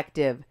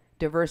collective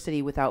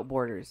Diversity Without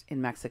Borders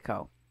in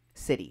Mexico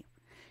City.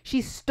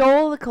 She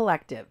stole the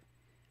collective.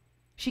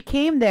 She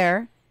came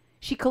there.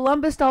 She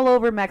Columbused all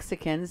over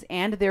Mexicans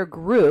and their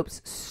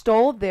groups,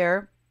 stole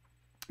their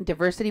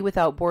Diversity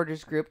Without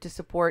Borders group to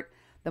support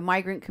the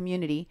migrant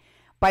community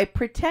by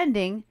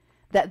pretending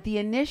that the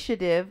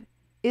initiative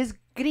is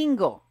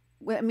gringo.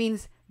 It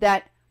means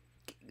that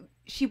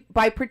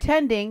by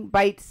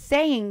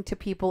saying to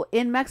people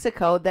in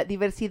Mexico that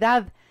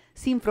Diversidad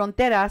Sin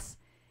Fronteras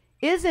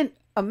isn't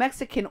a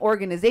Mexican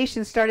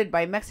organization started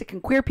by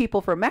Mexican queer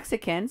people for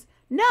Mexicans.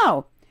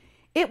 No,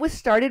 it was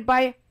started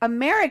by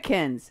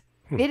Americans.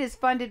 It is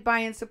funded by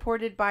and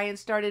supported by and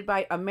started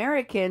by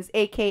Americans,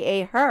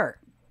 aka her.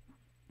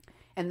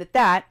 And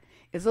that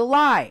is a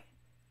lie.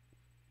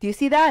 Do you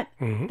see that?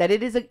 That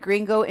it is a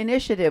gringo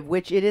initiative,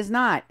 which it is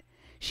not.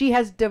 She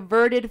has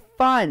diverted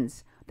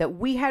funds that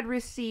we had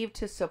received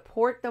to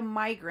support the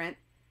migrant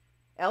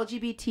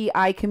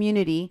LGBTI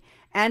community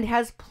and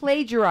has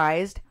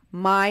plagiarized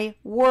my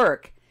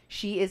work.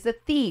 She is a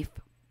thief.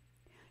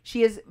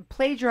 She has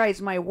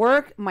plagiarized my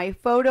work, my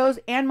photos,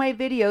 and my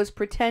videos,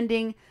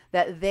 pretending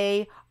that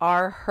they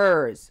are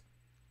hers.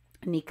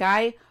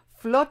 Nakay,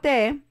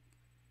 Flotte,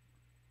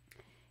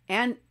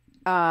 and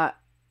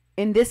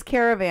in this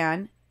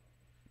caravan,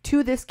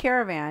 to this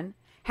caravan,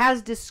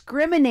 has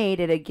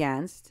discriminated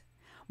against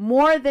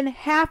more than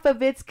half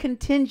of its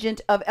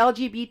contingent of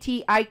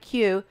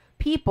LGBTIQ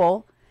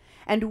people,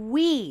 and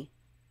we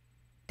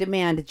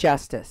demand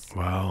justice.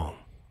 Wow.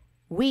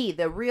 We,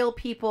 the real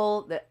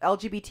people, the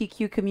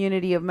LGBTQ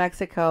community of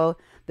Mexico,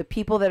 the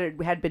people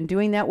that had been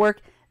doing that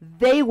work,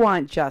 they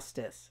want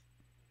justice.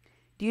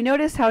 Do you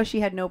notice how she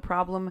had no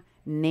problem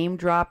name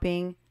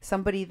dropping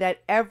somebody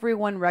that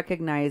everyone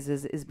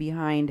recognizes is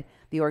behind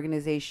the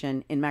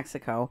organization in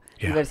Mexico,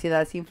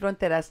 Diversidad Sin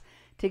Fronteras,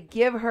 to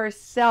give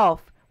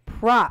herself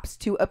props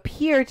to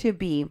appear to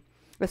be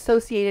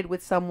associated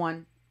with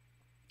someone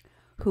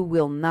who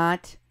will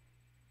not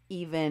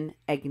even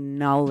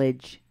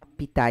acknowledge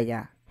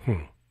Pitaya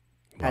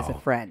as a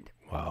friend.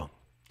 Wow.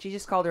 She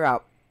just called her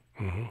out.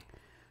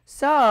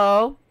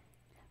 So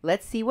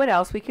let's see what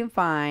else we can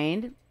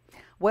find.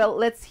 Well,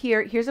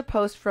 here's a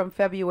post from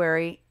from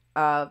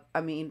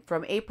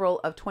April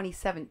of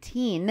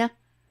 2017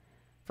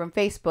 from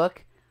Facebook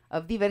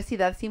of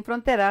Diversidad Sin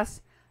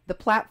Fronteras, the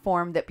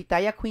platform that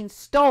Pitaya Queen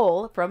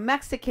stole from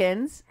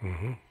Mexicans,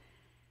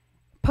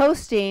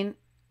 posting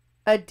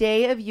a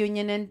day of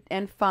union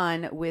and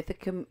fun with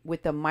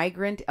the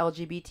migrant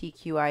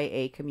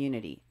LGBTQIA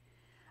community.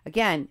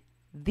 Again,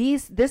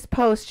 this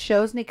post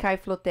shows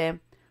Nakay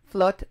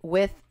Flotte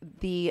with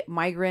the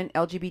migrant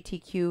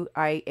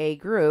LGBTQIA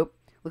group.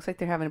 Looks like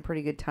they're having a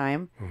pretty good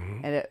time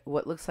at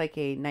what looks like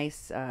a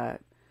nice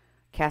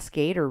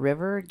cascade or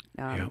river,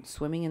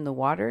 swimming in the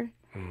water.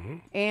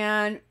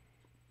 And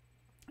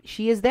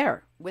she is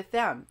there with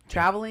them,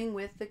 traveling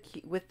with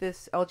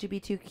this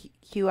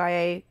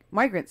LGBTQIA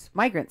migrants.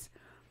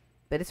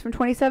 But it's from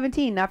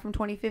 2017, not from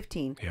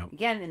 2015.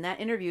 Again, in that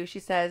interview, she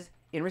says,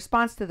 in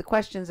response to the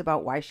questions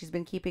about why she's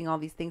been keeping all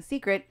these things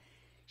secret,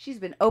 she's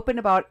been open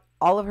about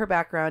all of her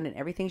background and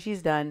everything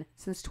she's done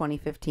since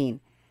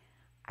 2015.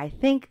 I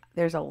think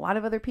there's a lot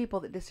of other people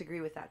that disagree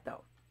with that,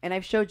 though. And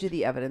I've showed you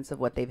the evidence of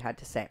what they've had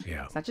to say.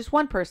 It's not just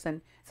one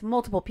person, it's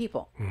multiple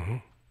people.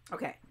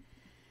 Okay.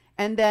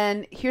 And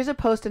then here's a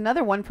post,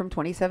 another one from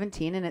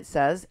 2017, and it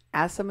says,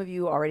 as some of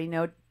you already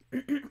know,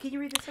 can you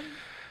read this?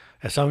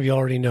 As some of you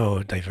already know,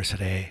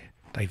 Diversidad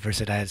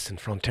Sin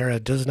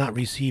Fronteras does not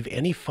receive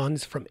any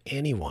funds from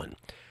anyone.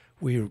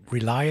 We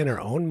rely on our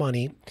own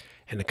money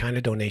and the kind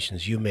of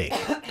donations you make.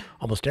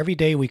 Almost every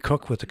day we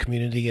cook with the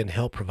community and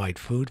help provide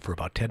food for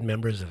about 10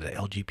 members of the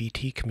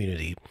LGBT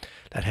community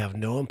that have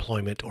no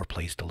employment or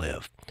place to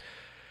live.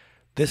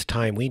 This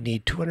time we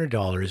need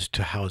 $200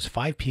 to house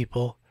 5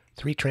 people,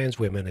 3 trans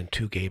women, and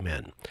 2 gay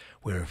men.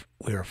 We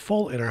are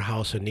full in our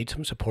house and need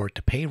some support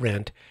to pay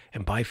rent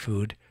and buy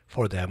food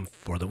for them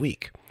for the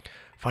week.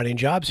 Finding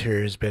jobs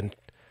here has been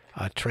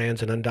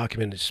trans and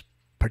undocumented is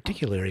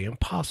particularly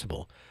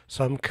impossible.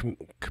 Some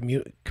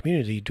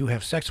community do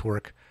have sex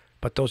work,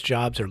 but those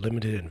jobs are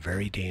limited and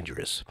very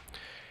dangerous.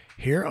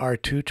 Here are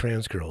 2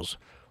 trans girls,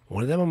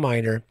 one of them a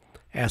minor,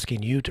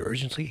 asking you to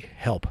urgently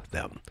help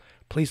them.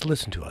 Please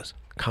listen to us.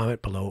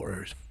 Comment below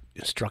or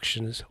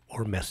instructions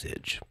or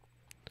message.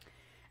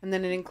 And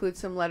then it includes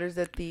some letters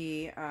that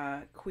the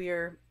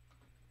queer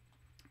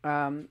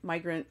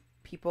migrant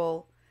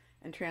people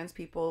and trans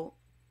people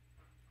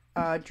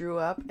drew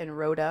up and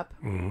wrote up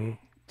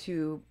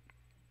to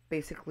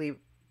basically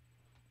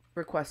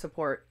request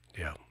support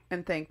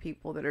and thank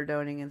people that are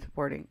donating and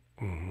supporting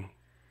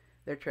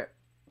their trip.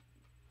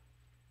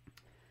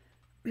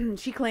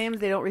 She claims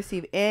they don't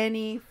receive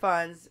any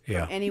funds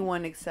from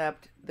anyone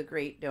except the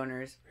great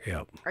donors.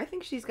 I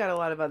think she's got a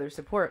lot of other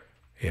support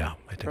I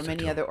think from so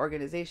many too. other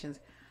organizations,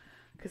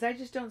 because I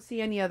just don't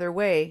see any other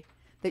way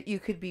that you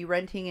could be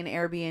renting an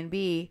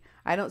Airbnb.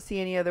 I don't see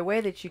any other way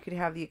that you could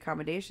have the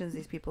accommodations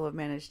these people have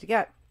managed to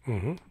get.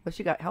 But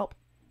you got help.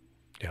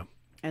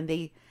 And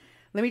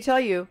let me tell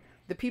you,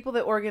 the people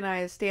that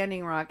organize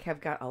Standing Rock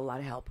have got a lot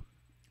of help,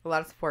 a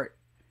lot of support.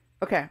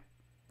 Okay,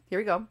 here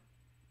we go.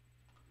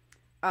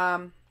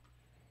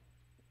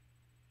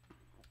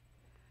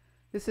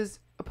 This is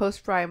a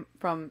post from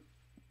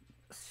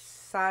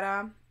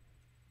Sara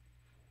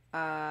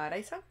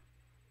Araiza,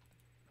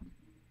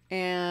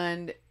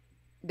 and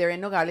they're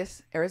in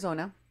Nogales,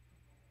 Arizona.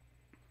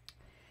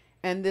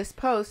 And this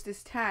post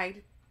is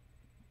tagged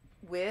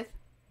with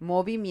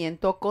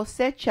Movimiento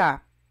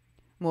Cosecha.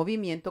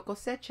 Movimiento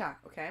Cosecha,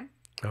 okay?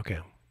 Okay.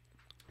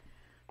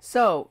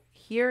 So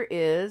here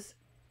is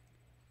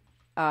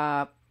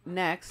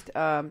next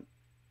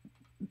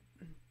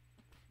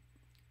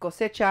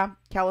Cosecha,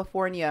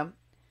 California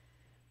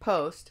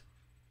post.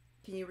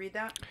 Can you read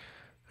that?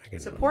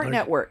 Support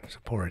network.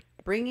 Support.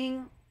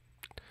 Bringing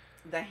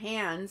the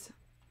hands.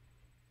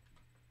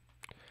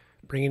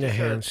 Bringing the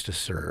hands to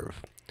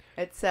serve.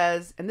 It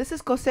says, and this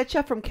is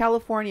Cosecha from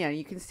California.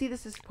 You can see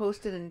this is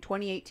posted in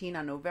 2018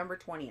 on November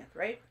 20th,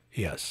 right?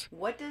 Yes.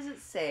 What does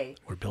it say?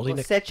 We're building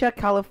Cosecha,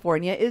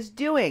 California is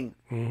doing.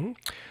 Mm-hmm.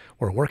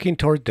 We're working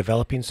toward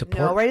developing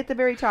support. No, right at the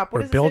very top.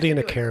 We're building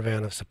a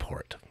caravan of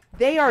support.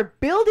 They are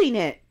building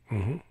it.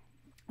 Mm-hmm.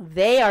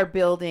 They are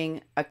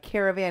building a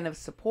caravan of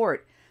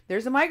support.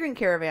 There's a migrant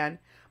caravan,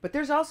 but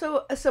there's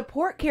also a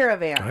support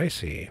caravan. I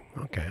see.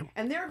 Okay.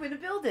 And they're going to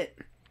build it.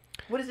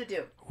 What does it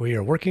do? We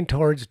are working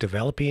towards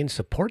developing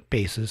support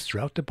bases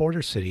throughout the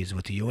border cities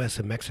with the U.S.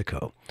 and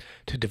Mexico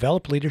to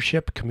develop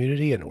leadership,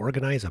 community, and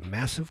organize a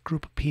massive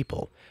group of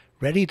people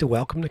ready to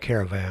welcome the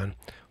caravan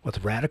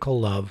with radical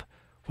love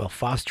while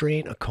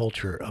fostering a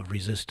culture of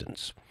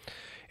resistance.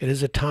 It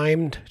is a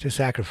time to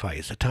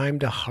sacrifice, a time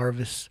to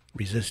harvest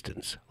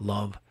resistance,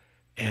 love,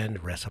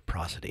 and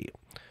reciprocity.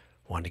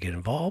 Want to get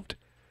involved?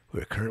 We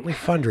are currently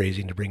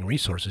fundraising to bring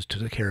resources to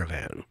the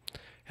caravan.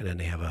 And then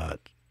they have a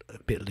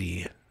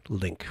bit.ly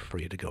link for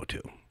you to go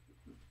to.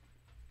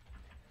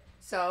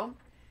 So,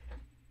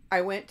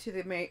 I went to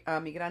the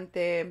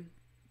Migrante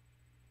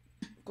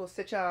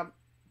Cosecha,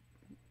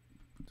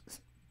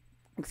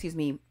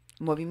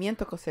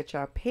 Movimiento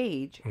Cosecha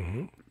page.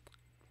 Mm-hmm.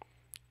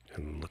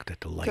 And looked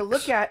at the likes. To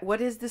look at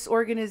what is this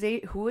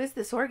organization, who is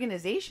this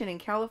organization in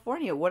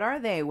California? What are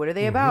they? What are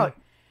they about?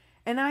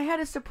 And I had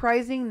a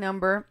surprising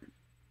number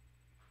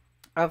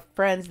of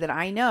friends that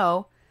I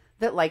know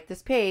that like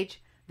this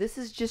page. This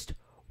is just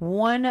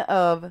one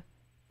of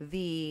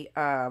the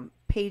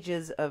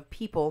pages of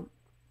people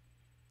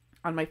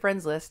on my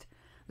friends list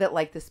that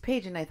like this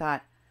page. And I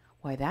thought,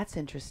 why, that's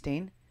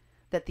interesting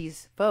that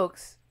these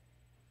folks,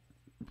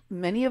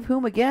 many of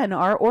whom, again,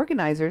 are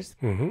organizers,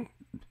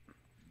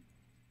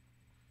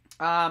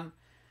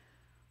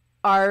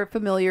 are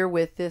familiar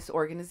with this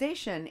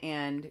organization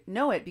and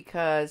know it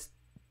because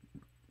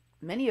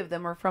many of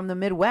them are from the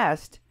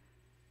Midwest.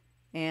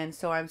 And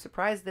so I'm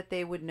surprised that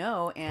they would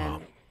know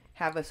and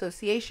have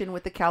association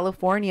with the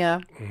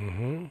California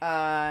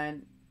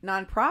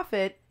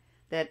nonprofit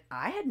that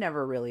I had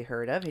never really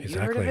heard of. Had you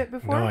heard of it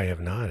before? No, I have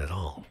not at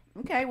all.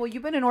 Okay, well,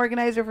 you've been an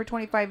organizer for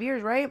 25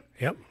 years, right?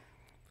 Yep.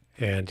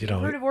 And, you know,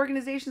 You've heard of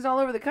organizations all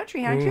over the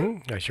country, haven't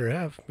you? I sure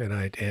have. And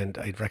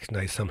I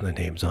recognize some of the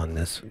names on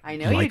this I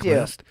know you do.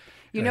 list.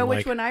 You know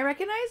which one I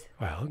recognize?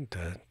 Well,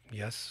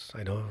 yes,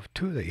 I know of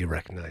two that you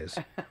recognize.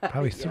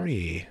 Probably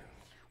three.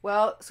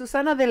 Well,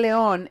 Susana de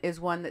Leon is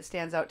one that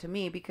stands out to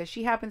me because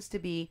she happens to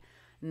be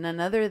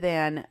none other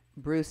than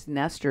Bruce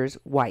Nestor's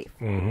wife.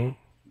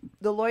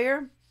 The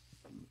lawyer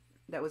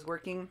that was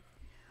working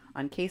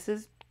on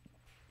cases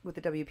with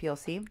the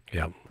WPLC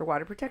for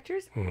water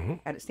protectors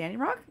at Standing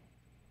Rock.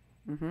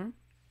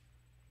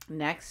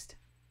 Next,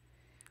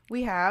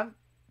 we have...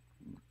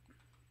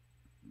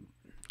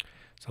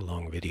 It's a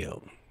long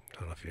video. I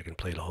don't know if you can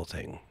play the whole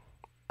thing.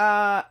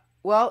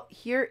 Well,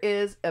 here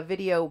is a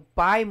video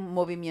by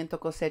Movimiento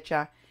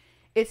Cosecha.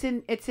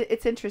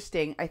 It's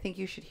interesting. I think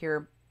you should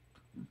hear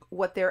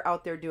what they're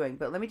out there doing.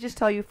 But let me just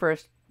tell you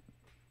first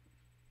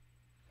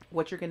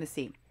what you're going to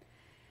see.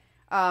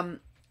 The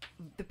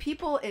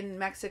people in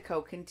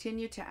Mexico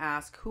continue to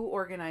ask who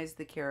organized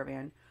the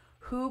caravan,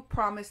 who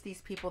promised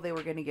these people they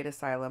were going to get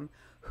asylum,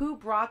 who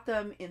brought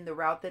them in the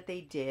route that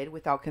they did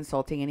without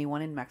consulting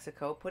anyone in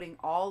Mexico, putting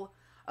all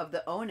of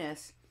the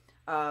onus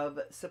of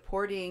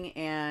supporting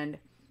and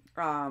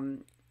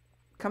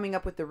coming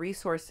up with the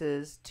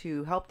resources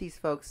to help these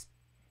folks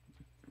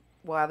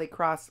while they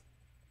cross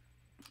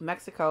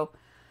Mexico.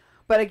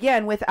 But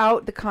again,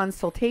 without the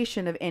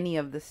consultation of any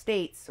of the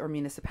states or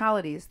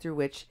municipalities through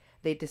which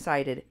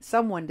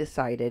someone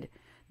decided,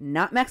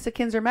 not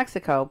Mexicans or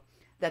Mexico,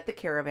 that the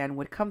caravan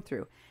would come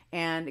through.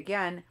 And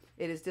again,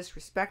 it is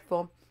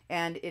disrespectful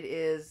and it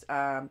is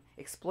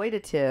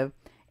exploitative,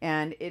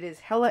 and it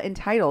is hella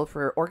entitled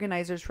for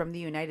organizers from the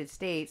United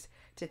States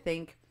to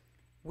think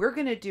we're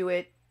going to do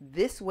it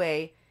this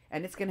way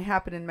and it's going to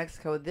happen in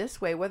Mexico this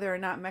way, whether or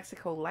not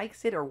Mexico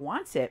likes it or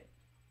wants it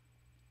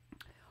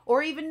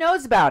or even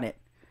knows about it.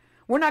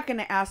 We're not going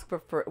to ask for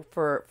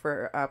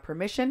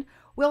permission.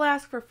 We'll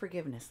ask for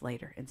forgiveness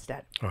later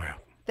instead. Oh, yeah.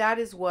 That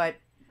is what...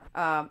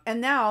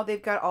 and now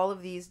they've got all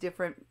of these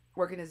different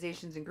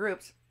organizations and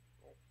groups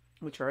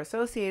which are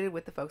associated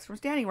with the folks from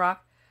Standing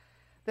Rock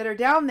that are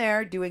down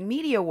there doing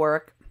media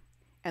work,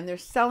 and they're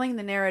selling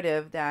the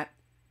narrative that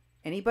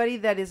anybody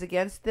that is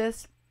against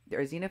this,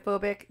 they're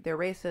xenophobic, they're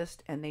racist,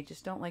 and they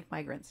just don't like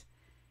migrants.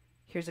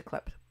 Here's a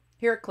clip.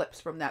 Here are clips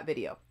from that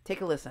video.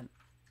 Take a listen.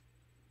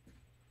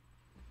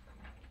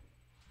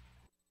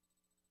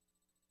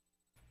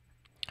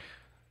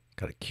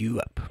 Got a queue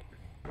up.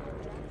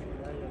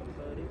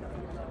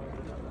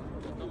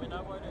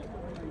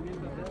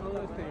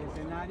 Todo este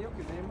escenario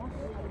que vemos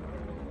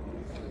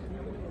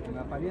En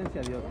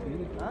apariencia, Dios.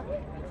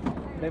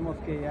 Vemos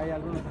que hay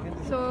algunos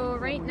agentes. So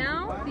right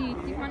now, the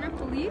Tijuana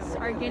police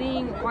are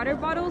getting water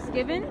bottles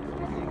given.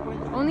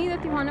 Only the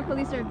Tijuana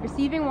police are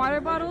receiving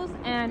water bottles,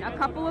 and a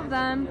couple of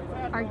them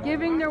are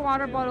giving their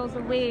water bottles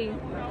away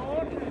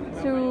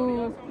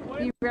to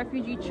the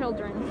refugee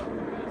children,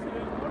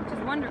 which is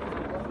wonderful.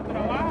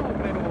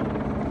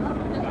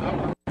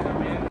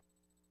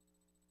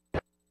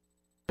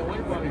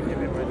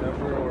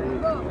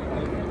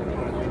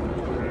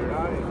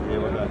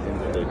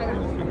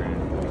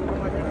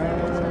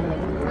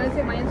 Want to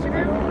say my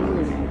Instagram?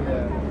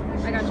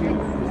 I got you.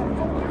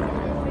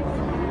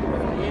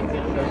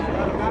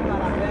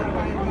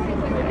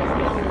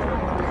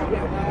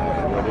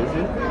 What is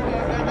it?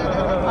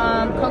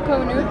 Coco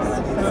Noots,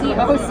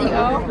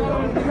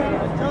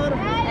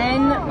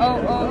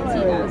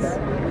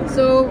 COCONOOTS.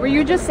 So were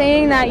you just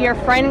saying that your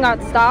friend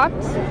got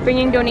stopped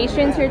bringing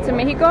donations here to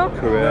Mexico?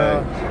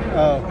 Correct.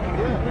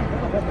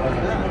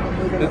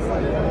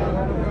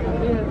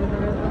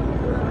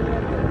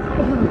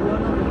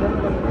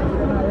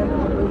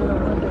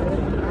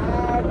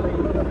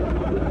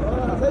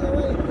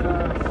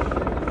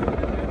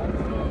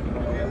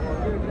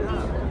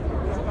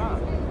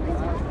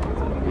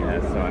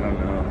 So I don't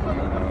know.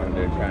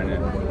 They're trying to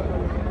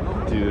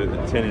do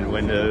tinted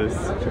windows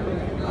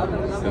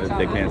so that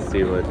they can't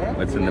see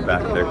what's in the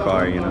back of their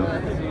car, you know.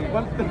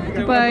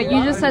 But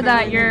you just said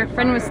that your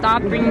friend was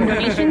stopped bringing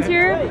donations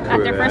here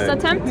at their first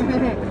attempt.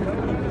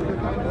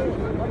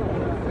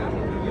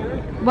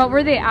 What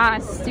were they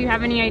asked? Do you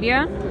have any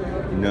idea?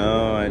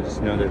 No, I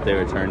just know that they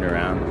were turned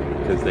around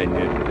because I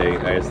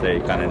guess they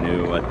kind of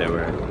knew what they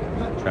were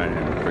trying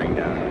to bring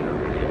down.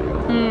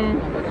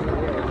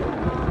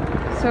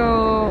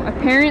 So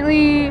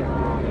apparently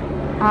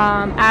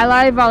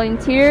Ally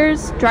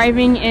volunteers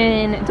driving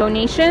in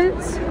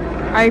donations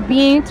are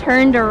being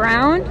turned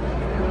around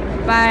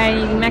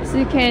by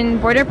Mexican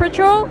Border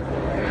Patrol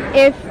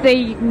if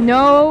they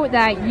know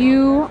that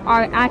you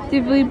are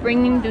actively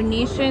bringing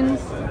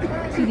donations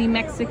to the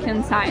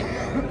Mexican side.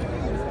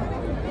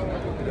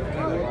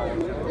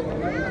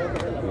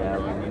 Yeah,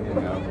 we need to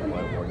know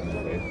what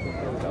organizations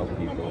can tell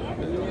people.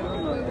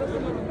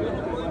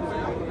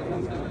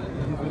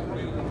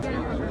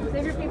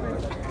 Save your paper.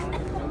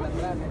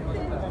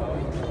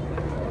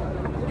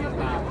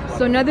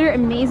 So another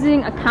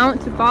amazing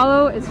account to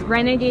follow is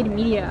Renegade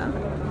Media.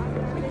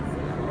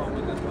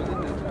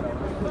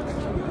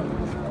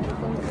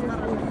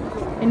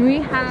 And we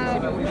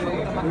have,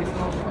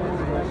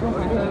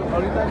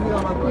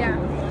 yeah.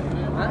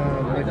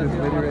 Like this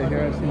lady right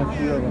here, I've seen a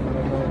few of them.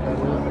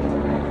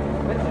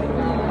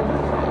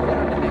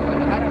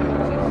 I don't know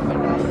what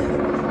that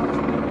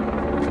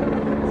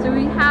is. So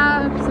we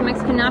have some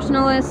Mexican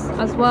nationalists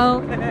as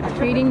well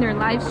creating their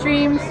live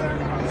streams.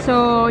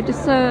 So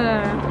just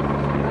a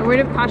word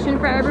of caution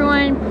for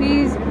everyone,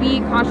 please be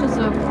cautious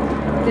of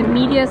the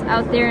medias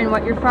out there and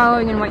what you're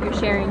following and what you're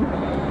sharing.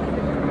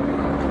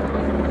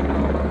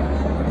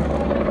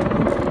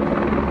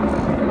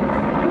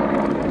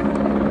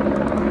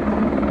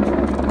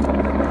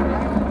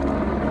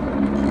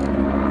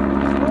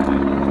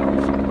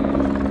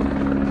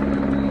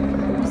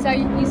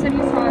 You said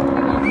you saw a few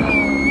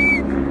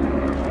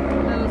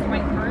of those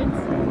white cards.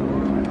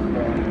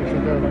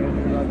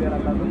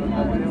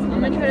 I'm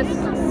gonna try to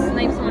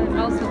snipe someone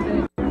else with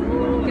it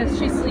because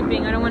she's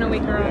sleeping. I don't want to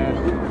wake her up.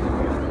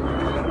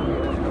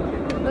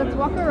 Let's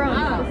walk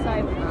around to the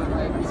side.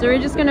 So we're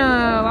just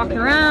gonna walk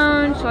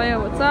around, show you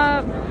what's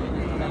up.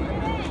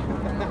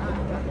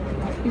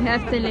 We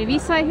have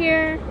Televisa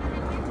here.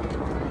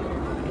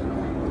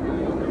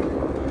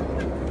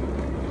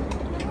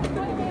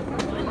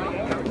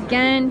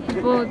 Again,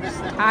 people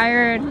just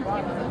tired.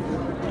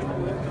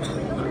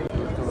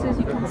 So as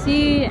you can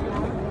see,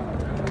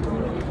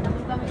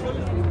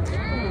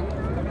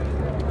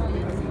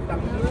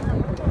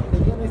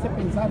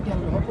 pensar que a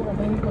lo mejor como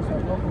México se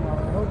habló, como a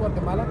lo mejor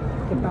Guatemala,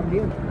 que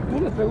también. Tú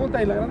les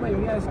preguntas y la gran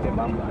mayoría es que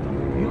vamos,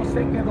 yo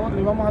sé que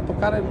le vamos a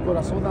tocar el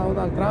corazón a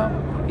Donald Trump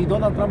y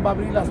Donald Trump va a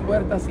abrir las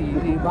puertas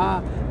y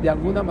va de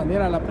alguna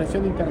manera a la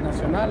presión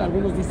internacional.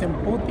 Algunos dicen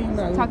Putin,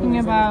 algunos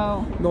dicen,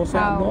 no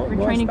está.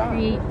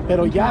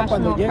 Pero ya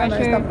cuando llegan a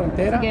esta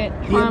frontera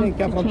tienen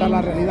que afrontar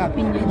la realidad.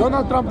 Y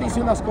Donald Trump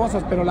dice unas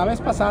cosas, pero la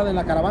vez pasada, en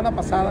la caravana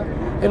pasada,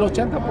 el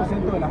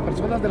 80% de las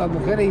personas, de las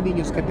mujeres y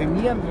niños que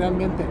tenían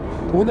realmente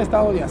un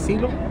estado de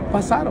asilo,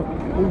 pasaron.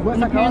 Un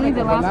juez acaba de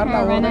congelar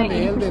la orden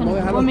de él de no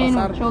dejarlos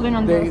pasar,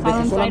 de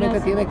que solamente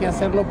tiene que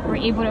hacerlo por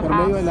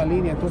medio de la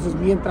línea. Entonces,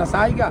 mientras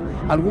haya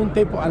algún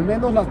tipo, al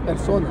menos las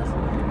personas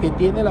que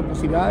tienen la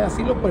posibilidad de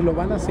asilo, pues lo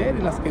van a hacer,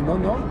 y las que no,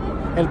 no.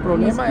 El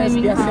problema es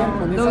qué hacer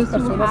con esas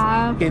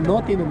personas que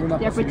no tienen una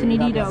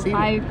posibilidad de asilo,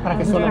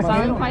 que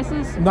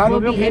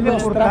solamente ¿quién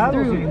los trajo?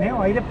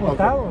 Hay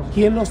deportados.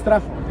 ¿Quién los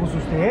trajo? Pues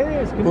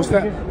ustedes.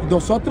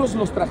 Nosotros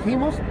los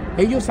trajimos,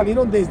 ellos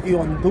salieron desde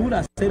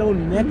Honduras, era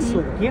un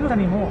éxodo. ¿Quién los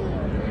animó?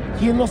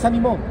 ¿Quién los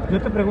animó?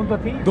 Yo te pregunto a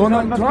ti.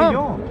 Donald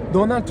Trump.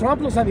 Donald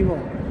Trump los animó.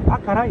 Ah,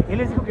 caray, ¿él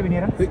les dijo que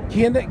vinieran?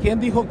 ¿Quién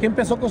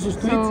empezó con sus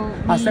tweets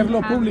a hacerlo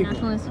público?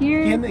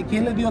 ¿Quién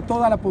le dio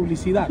toda la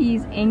publicidad?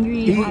 He's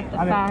angry at the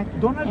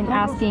fact and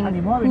asking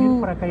who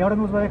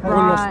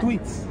Con los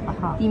tweets.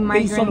 the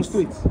 ¿Qué hizo los migrants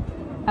tweets?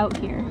 out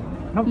here.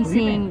 He's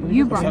saying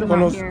you brought them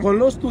out here. Con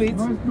los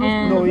tweets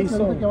lo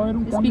hizo.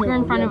 The speaker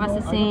in front of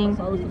us is saying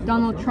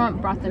Donald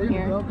Trump brought them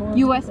here.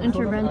 U.S.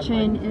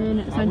 intervention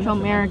in Central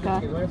America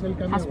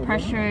has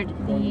pressured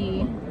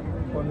the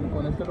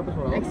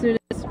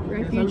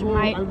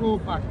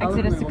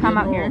exodus to come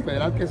out here.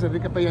 Federal que es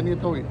Enrique Peña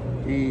Nieto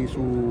y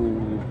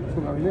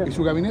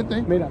su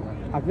gabinete. Mira,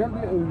 aquí,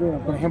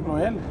 por ejemplo,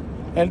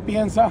 él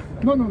piensa.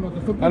 Yo a lo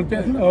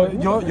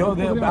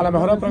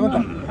mejor la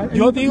pregunta.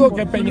 Yo digo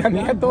que Peña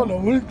Nieto lo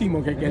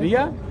último que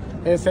quería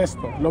es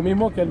esto, lo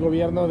mismo que el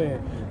gobierno de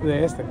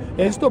este.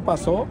 Esto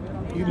pasó.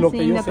 Y lo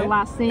que yo sé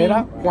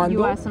era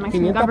cuando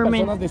 500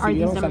 personas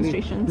decidieron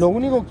salir. Lo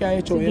único que ha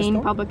hecho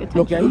esto,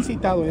 lo que ha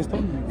incitado esto,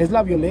 es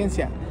la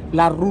violencia,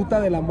 la ruta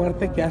de la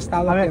muerte que ha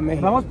estado aquí en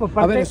México. Vamos por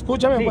parte. A ver,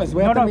 escúchame pues,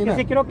 voy a terminar.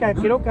 Sí, quiero que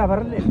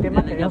acabar el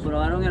tema que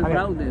aprobaron el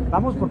fraude.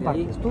 Vamos por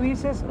partes. Tú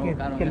dices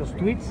que los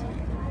tweets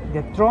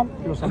de Trump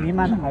los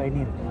animan a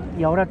venir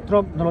y ahora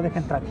Trump no lo deja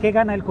entrar. ¿Qué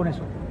gana él con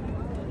eso?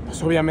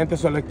 Pues obviamente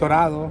su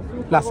electorado,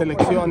 las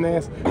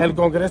elecciones, el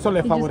Congreso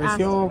le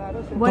favoreció,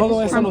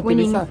 todo eso lo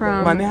utiliza,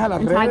 maneja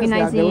las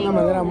redes de una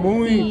manera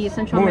muy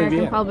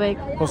bien.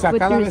 O sea,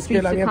 cada vez que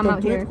él avienta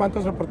un tweet,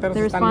 ¿cuántos reporteros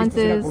están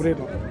listos a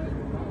cubrirlo?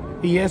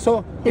 Y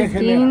eso que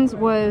genera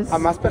a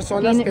más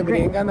personas que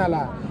vengan a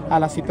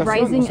la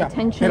situación, o sea,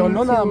 pero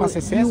no nada más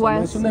es eso,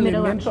 no es un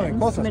elemento de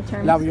cosas,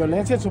 la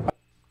violencia en su país.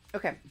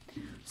 Okay,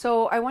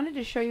 so I wanted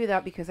to show you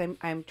that because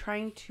I'm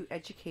trying to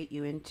educate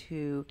you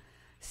into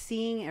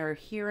seeing or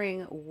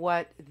hearing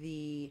what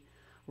the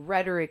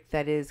rhetoric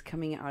that is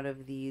coming out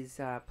of these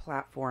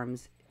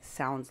platforms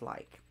sounds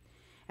like.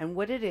 And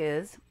what it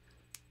is,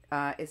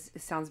 it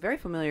sounds very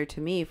familiar to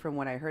me from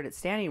what I heard at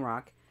Standing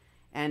Rock.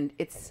 And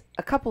it's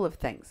a couple of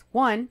things.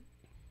 One,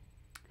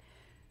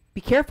 be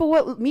careful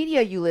what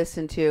media you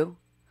listen to.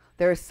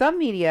 There is some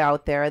media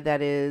out there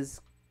that is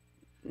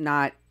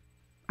not,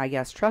 I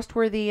guess,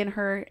 trustworthy in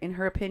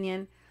her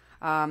opinion.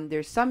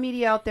 There's some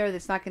media out there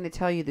that's not going to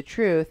tell you the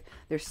truth.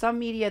 There's some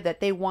media that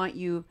they want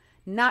you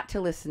not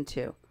to listen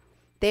to.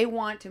 They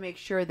want to make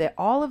sure that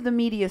all of the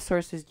media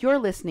sources you're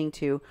listening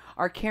to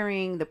are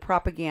carrying the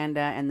propaganda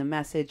and the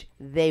message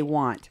they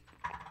want.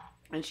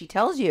 And she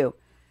tells you,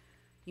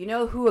 you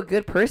know who a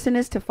good person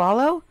is to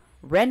follow?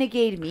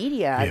 Renegade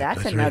Media. Yeah,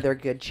 that's another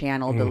good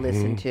channel to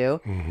listen to.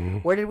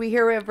 Where did we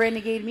hear of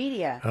Renegade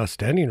Media?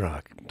 Standing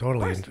Rock.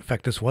 Totally. In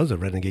fact, this was a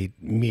Renegade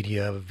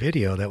Media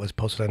video that was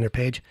posted on their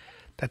page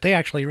that they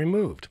actually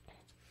removed.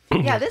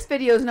 Yeah, this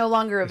video is no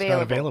longer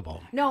available. It's not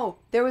available. No,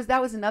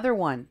 that was another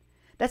one.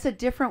 That's a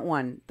different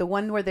one. The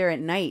one where they're at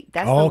night.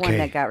 That's the one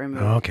that got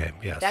removed. Okay,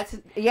 yes.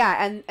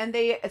 And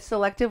they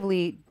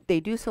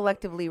do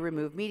selectively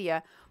remove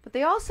media, but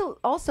they also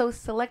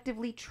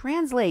selectively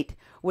translate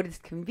what is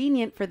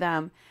convenient for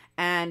them,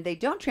 and they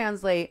don't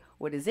translate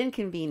what is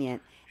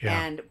inconvenient.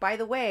 Yeah. And by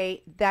the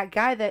way, that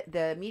guy that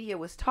the media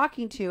was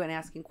talking to and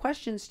asking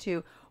questions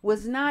to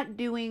was not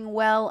doing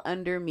well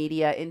under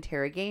media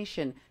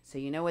interrogation. So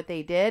you know what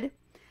they did?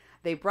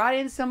 They brought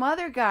in some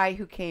other guy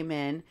who came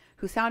in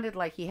who sounded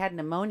like he had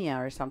pneumonia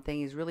or something.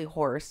 He's really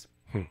hoarse.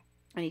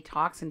 And he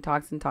talks and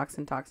talks and talks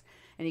and talks.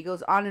 And he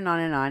goes on and on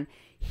and on.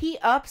 He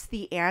ups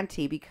the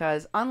ante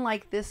because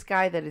unlike this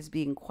guy that is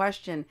being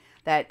questioned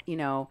that,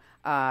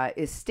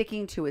 is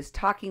sticking to his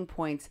talking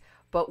points,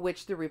 but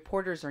which the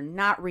reporters are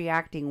not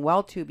reacting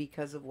well to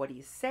because of what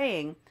he's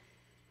saying,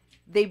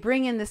 they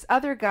bring in this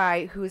other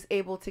guy who is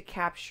able to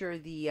capture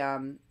the,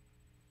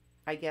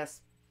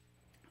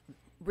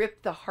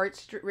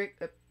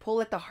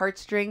 pull at the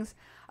heartstrings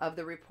of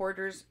the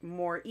reporters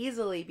more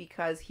easily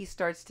because he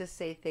starts to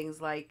say things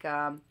like,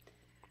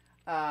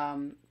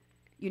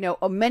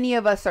 many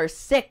of us are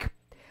sick.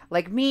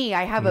 Like me,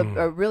 I have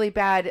a really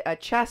bad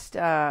chest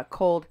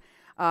cold.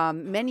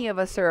 Many of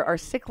us are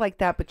sick like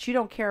that, but you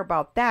don't care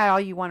about that. All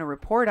you want to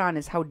report on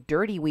is how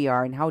dirty we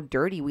are and how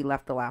dirty we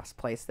left the last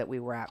place that we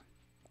were at.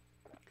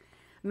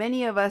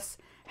 Many of us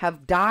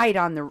have died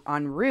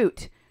en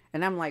route.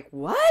 And I'm like,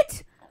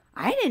 what?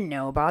 I didn't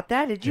know about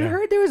that. Did you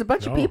heard there was a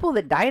bunch of people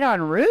that died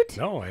en route?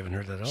 No, I haven't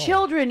heard that at all.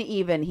 Children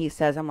even, he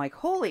says. I'm like,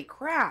 holy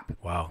crap.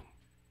 Wow.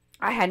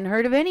 I hadn't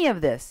heard of any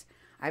of this.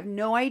 I have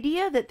no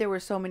idea that there were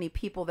so many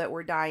people that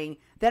were dying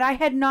that I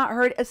had not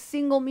heard a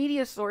single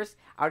media source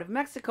out of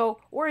Mexico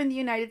or in the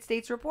United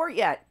States report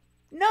yet.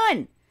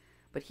 None.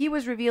 But he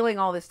was revealing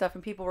all this stuff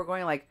and people were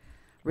going like,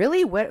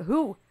 really? What?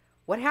 Who?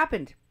 What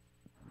happened?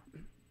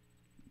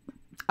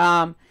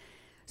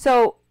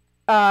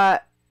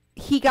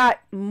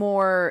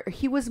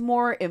 He was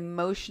more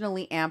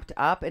emotionally amped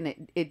up,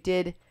 and it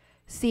did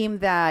seem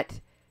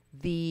that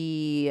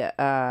the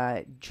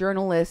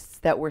journalists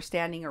that were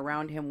standing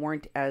around him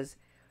weren't as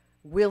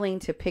willing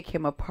to pick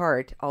him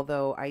apart,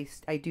 although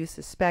I do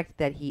suspect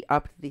that he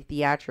upped the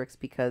theatrics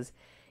because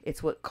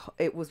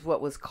it was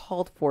what was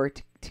called for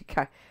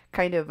to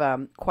kind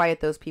of quiet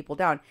those people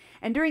down.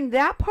 And during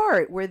that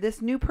part where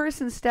this new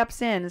person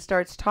steps in and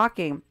starts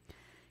talking,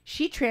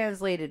 she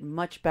translated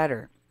much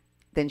better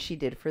than she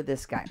did for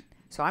this guy.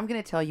 So I'm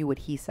going to tell you what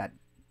he said.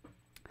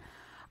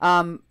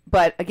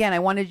 But again, I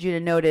wanted you to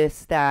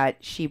notice that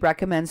she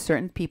recommends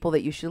certain people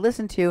that you should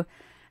listen to,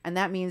 and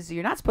that means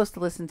you're not supposed to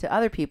listen to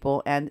other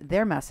people and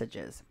their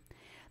messages.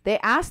 They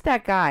asked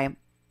that guy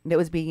that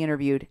was being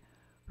interviewed,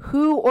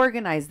 who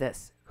organized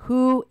this?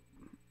 Who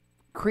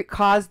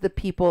caused the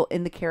people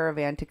in the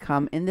caravan to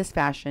come in this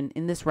fashion,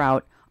 in this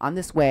route, on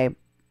this way?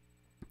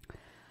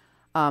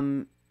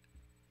 And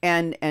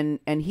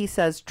he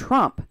says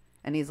Trump,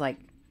 and he's like,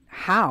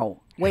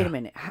 how? Wait a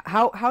minute.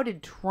 How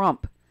did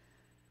Trump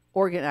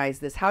organize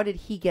this? How did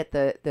he get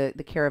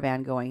the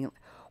caravan going?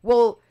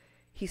 Well,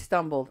 he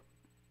stumbled.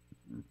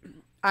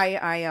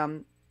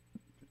 When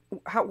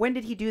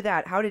did he do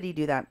that? How did he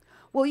do that?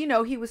 Well, you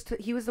know, he was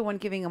the one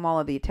giving them all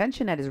of the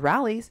attention at his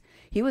rallies.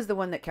 He was the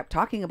one that kept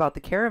talking about the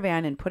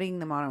caravan and putting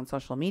them on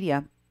social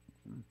media.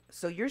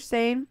 So you're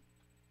saying,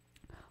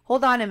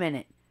 hold on a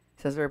minute,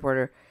 says the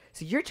reporter.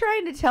 So you're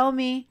trying to tell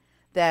me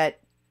that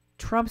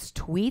Trump's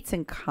tweets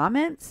and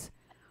comments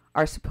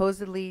are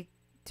supposedly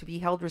to be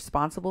held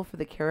responsible for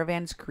the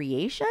caravan's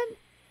creation?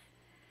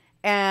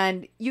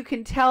 And you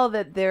can tell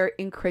that their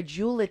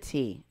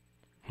incredulity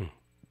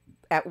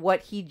at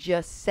what he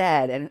just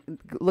said, and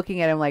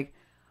looking at him like,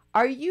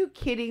 are you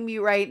kidding me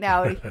right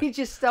now? And he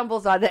just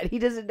stumbles on that. He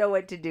doesn't know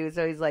what to do.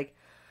 So he's like,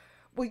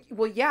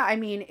 well, yeah, I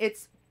mean,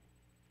 it's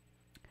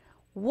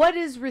what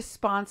is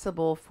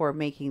responsible for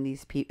making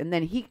these people? And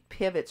then he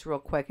pivots real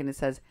quick and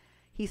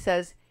he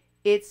says,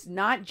 it's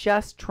not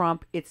just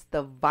Trump, it's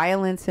the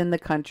violence in the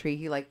country.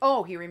 He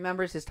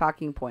remembers his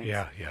talking points.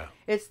 Yeah.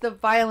 It's the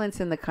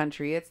violence in the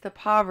country. It's the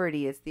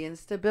poverty. It's the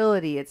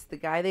instability. It's the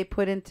guy they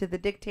put into the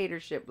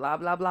dictatorship, blah,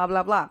 blah, blah,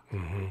 blah, blah.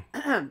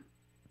 Mm-hmm.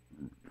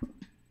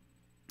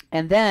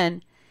 And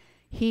then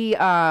they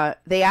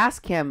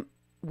ask him,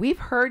 we've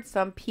heard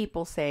some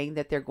people saying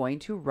that they're going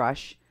to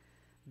rush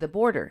the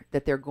border,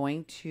 that they're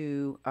going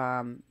to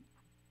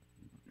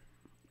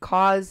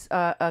cause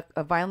a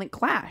violent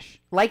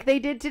clash like they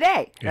did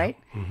today, right?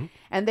 Mm-hmm.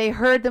 And they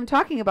heard them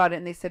talking about it,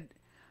 and they said,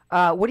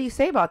 what do you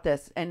say about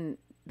this? And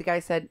the guy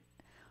said,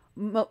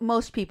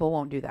 most people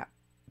won't do that.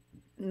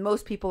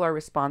 Most people are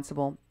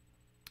responsible.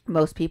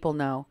 Most people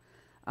know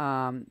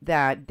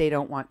that they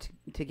don't want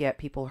to get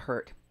people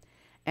hurt.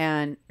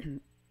 And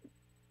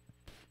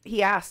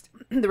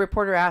the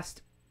reporter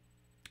asked,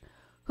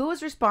 who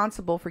was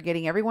responsible for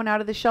getting everyone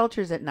out of the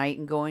shelters at night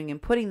and going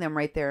and putting them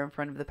right there in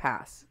front of the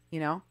pass,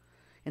 you know,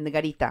 in the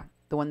garita,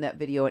 the one, that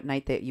video at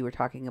night that you were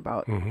talking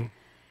about. Mm-hmm.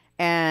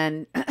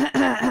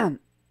 And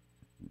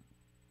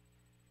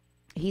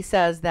he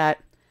says that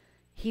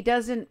he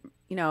doesn't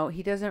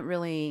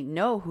really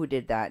know who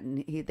did that.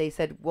 And they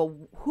said, well,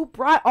 who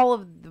brought all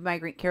of the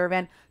migrant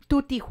caravan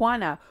to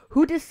Tijuana?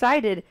 Who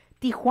decided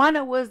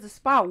Tijuana was the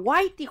spot?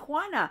 Why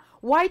Tijuana?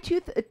 Why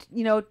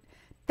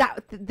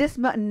this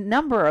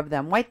number of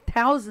them? Why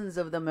thousands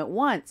of them at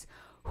once?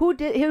 Who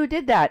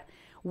did that?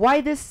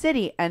 Why this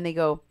city? And they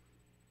go,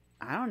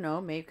 I don't know,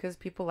 maybe because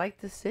people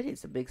like this city.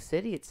 It's a big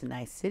city. It's a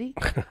nice city.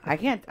 I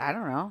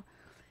don't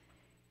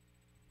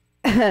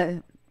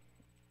know.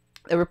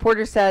 The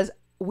reporter says,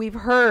 we've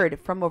heard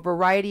from a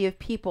variety of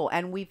people,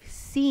 and we've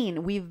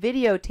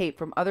videotaped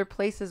from other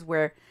places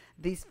where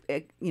these,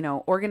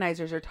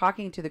 organizers are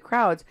talking to the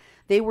crowds.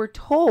 They were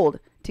told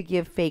to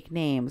give fake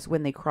names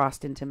when they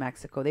crossed into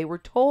Mexico. They were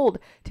told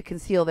to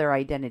conceal their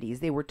identities.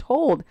 They were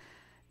told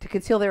to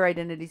conceal their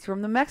identities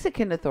from the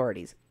Mexican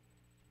authorities.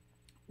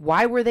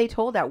 Why were they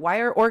told that? Why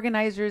are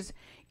organizers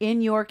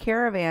in your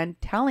caravan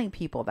telling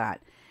people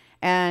that?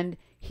 And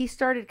he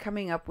started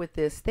coming up with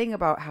this thing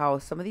about how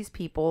some of these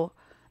people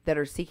that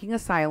are seeking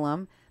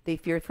asylum, they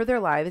feared for their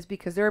lives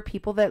because there are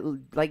people that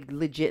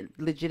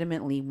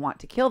legitimately want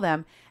to kill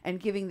them, and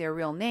giving their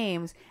real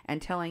names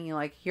and telling you,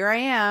 like, here I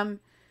am,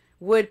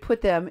 would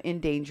put them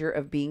in danger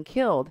of being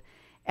killed.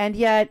 And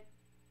yet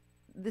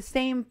the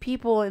same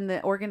people in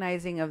the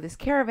organizing of this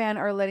caravan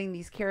are letting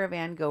these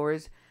caravan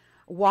goers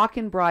walk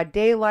in broad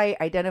daylight,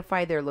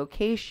 identify their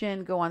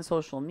location, go on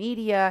social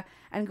media,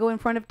 and go in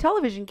front of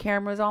television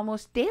cameras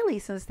almost daily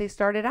since they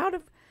started out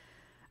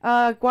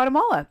of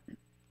Guatemala.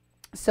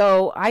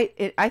 So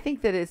I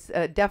think that it's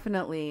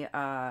definitely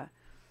a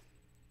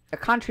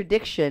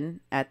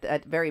contradiction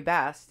at very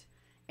best,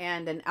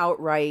 and an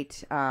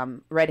outright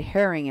red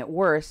herring at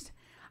worst.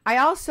 I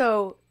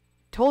also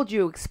told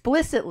you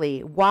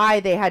explicitly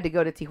why they had to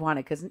go to Tijuana,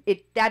 because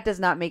that does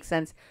not make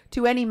sense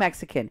to any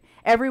Mexican.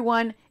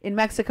 Everyone in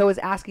Mexico is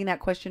asking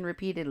that question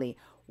repeatedly.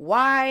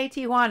 Why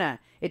Tijuana?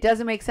 It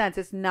doesn't make sense.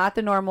 It's not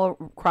the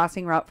normal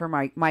crossing route for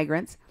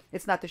migrants.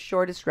 It's not the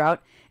shortest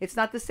route. It's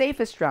not the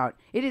safest route.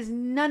 It is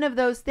none of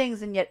those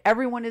things, and yet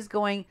everyone is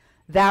going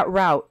that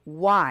route.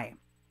 Why?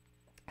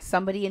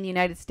 Somebody in the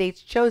United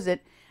States chose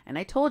it, And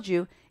I told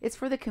you, it's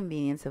for the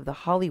convenience of the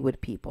Hollywood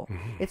people.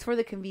 It's for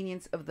the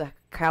convenience of the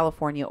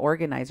California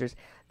organizers.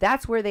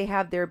 That's where they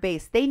have their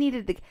base.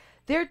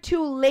 They're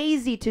too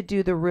lazy to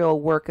do the real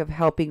work of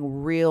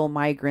helping real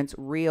migrants,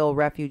 real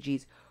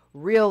refugees,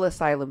 real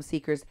asylum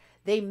seekers.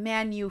 They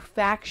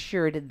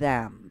manufactured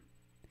them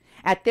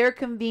at their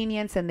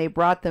convenience, and they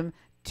brought them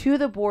to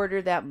the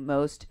border that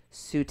most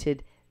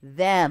suited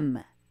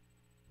them.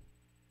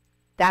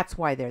 That's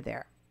why they're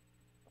there.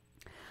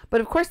 But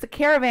of course, the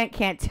caravan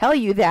can't tell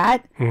you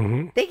that.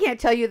 They can't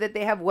tell you that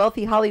they have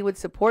wealthy Hollywood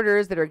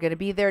supporters that are going to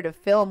be there to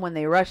film when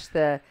they rush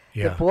the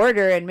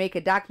border and make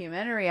a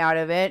documentary out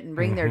of it, and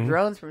bring their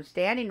drones from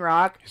Standing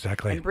Rock.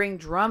 Exactly. And bring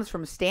drums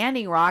from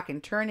Standing Rock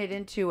and turn it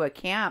into a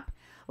camp,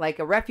 like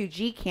a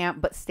refugee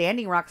camp, but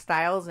Standing Rock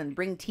styles, and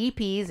bring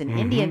teepees and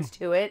Indians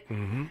to it,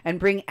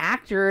 and bring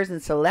actors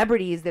and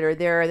celebrities that are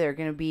there. They're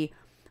going to be,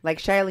 like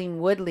Shailene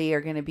Woodley,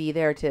 are going to be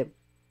there to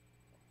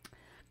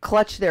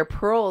clutch their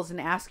pearls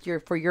and ask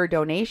for your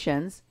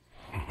donations.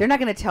 They're not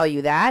going to tell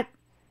you that,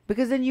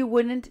 because then you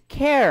wouldn't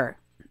care.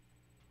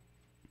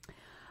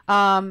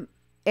 She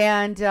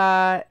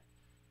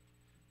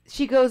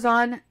goes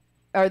on,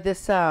 or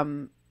this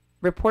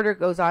reporter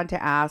goes on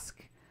to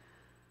ask,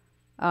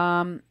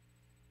 Sin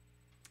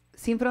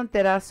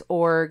Fronteras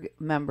org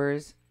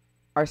members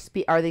are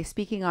they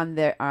speaking on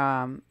their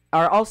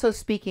are also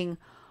speaking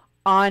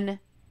on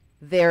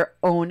their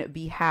own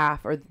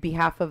behalf, or on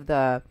behalf of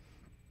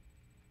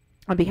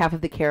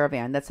the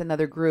caravan. That's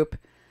another group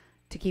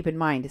to keep in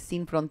mind,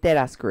 Sin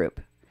Fronteras group.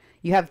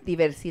 You have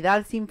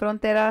Diversidad Sin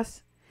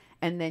Fronteras,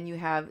 and then you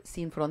have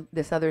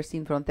this other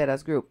Sin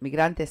Fronteras group,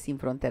 Migrantes Sin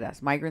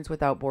Fronteras, Migrants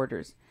Without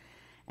Borders.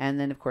 And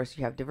then, of course,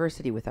 you have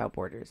Diversity Without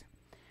Borders.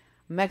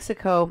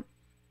 Mexico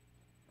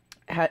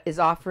is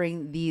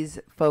offering these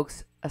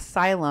folks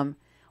asylum.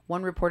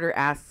 One reporter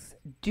asks,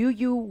 do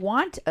you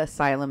want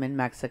asylum in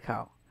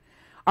Mexico?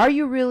 Are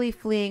you really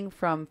fleeing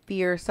from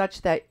fear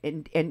such that,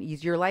 and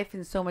is your life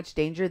in so much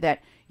danger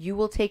that you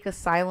will take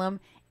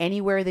asylum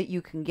anywhere that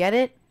you can get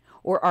it?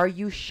 Or are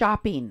you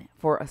shopping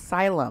for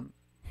asylum?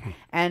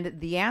 And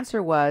the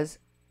answer was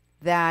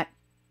that,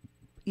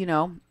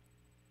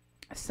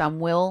 some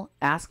will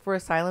ask for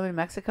asylum in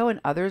Mexico,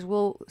 and others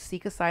will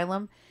seek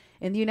asylum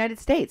in the United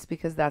States,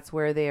 because that's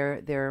where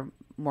they're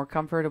more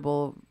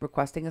comfortable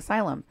requesting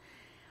asylum.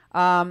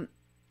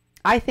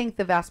 I think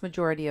the vast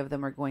majority of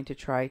them are going to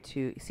try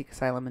to seek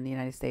asylum in the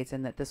United States,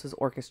 and that this was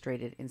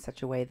orchestrated in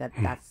such a way that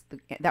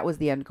that was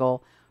the end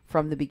goal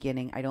from the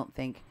beginning. I don't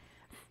think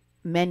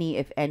many,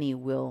 if any,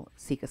 will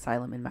seek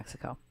asylum in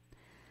Mexico.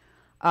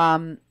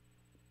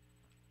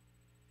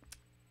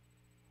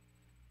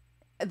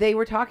 They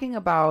were talking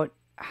about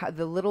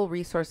the little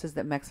resources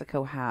that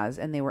Mexico has,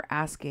 and they were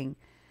asking,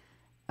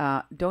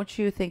 don't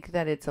you think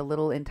that it's a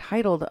little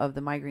entitled of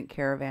the migrant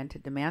caravan to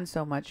demand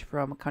so much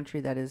from a country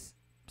that is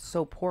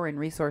so poor in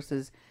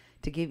resources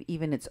to give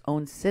even its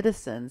own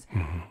citizens?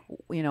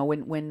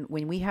 When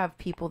we have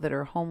people that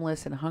are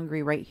homeless and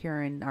hungry right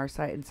here in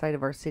inside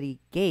of our city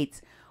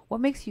gates, what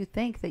makes you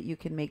think that you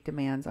can make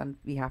demands on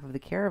behalf of the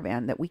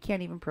caravan that we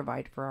can't even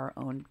provide for our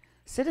own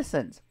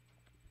citizens?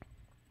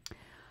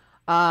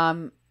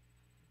 And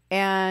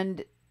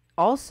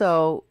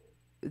also,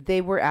 they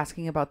were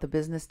asking about the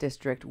business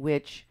district,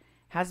 which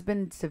has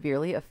been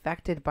severely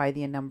affected by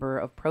the number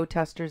of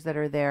protesters that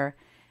are there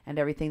and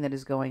everything that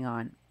is going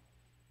on.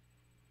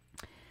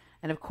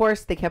 And of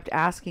course, they kept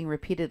asking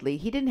repeatedly.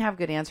 He didn't have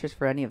good answers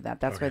for any of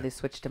that. That's why they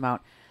switched him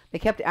out. They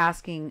kept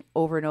asking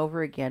over and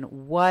over again,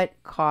 what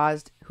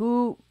caused,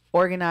 who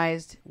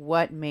organized,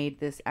 what made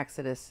this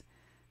exodus,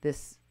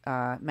 this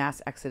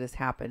mass exodus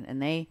happen?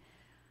 And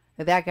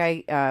that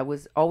guy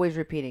was always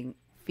repeating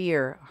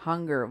fear,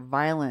 hunger,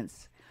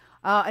 violence.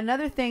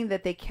 Another thing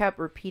that they kept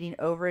repeating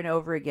over and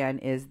over again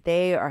is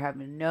they are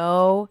having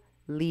no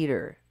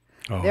leader.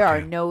 There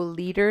are no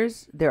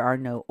leaders. There are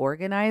no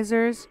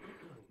organizers.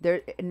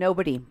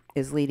 Nobody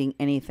is leading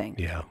anything.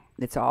 Yeah.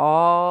 It's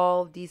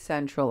all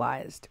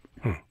decentralized.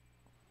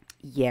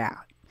 Yeah.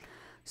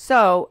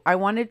 So I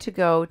wanted to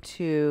go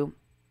to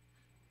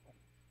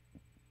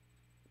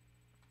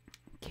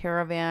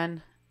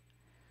Caravan.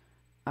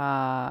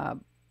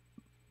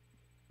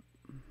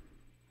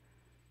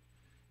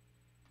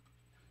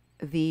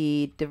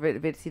 The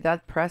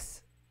Diversidad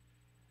Press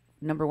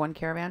 #1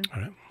 Caravan.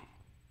 All right.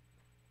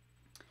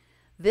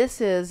 This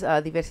is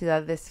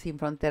Diversidad Sin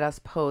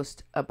Fronteras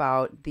post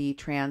about the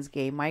trans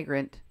gay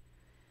migrant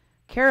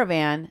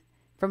caravan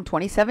from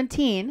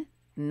 2017,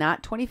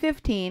 not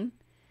 2015.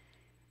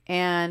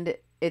 And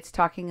it's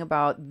talking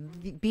about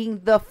being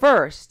the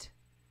first.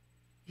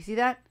 You see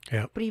that?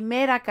 Yeah.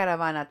 Primera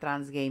caravana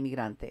trans gay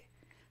migrante.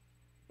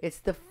 It's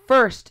the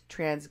first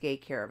trans gay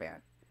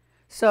caravan.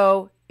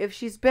 So if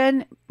she's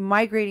been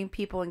migrating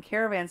people in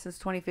caravans since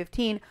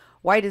 2015,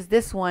 why does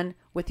this one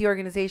with the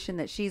organization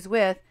that she's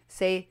with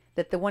say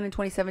that the one in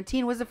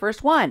 2017 was the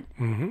first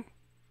one?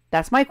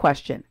 That's my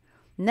question.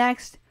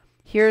 Next,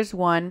 here's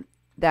one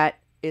that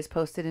is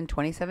posted in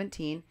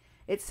 2017.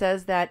 It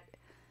says that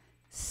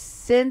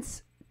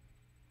since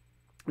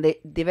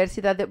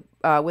Diversidad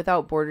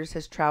Without Borders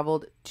has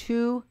traveled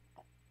to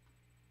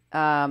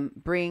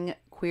bring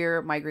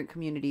queer migrant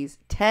communities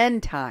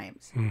 10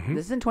 times.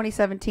 This is in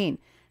 2017.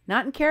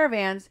 Not in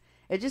caravans.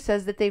 It just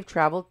says that they've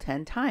traveled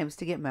 10 times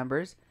to get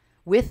members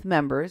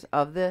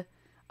of the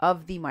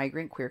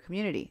migrant queer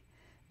community.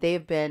 They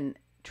have been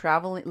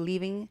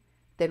leaving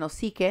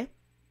Tenosique,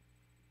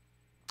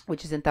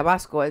 which is in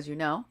Tabasco, as you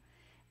know,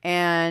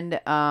 and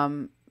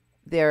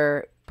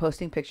they're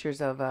posting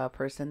pictures of a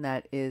person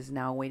that is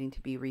now waiting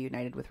to be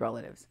reunited with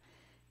relatives.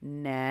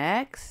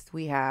 Next,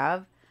 we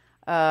have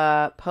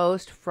a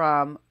post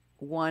from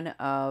one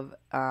of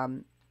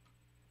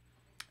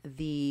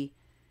the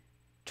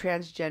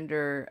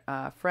transgender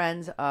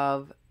friends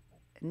of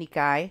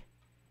Nakay,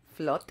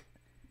 Flotte,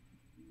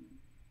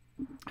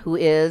 who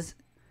is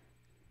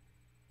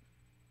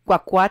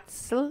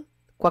Kwakwatli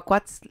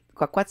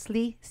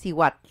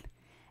Siwatl.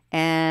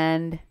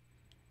 And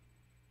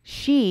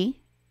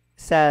she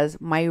says,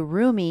 my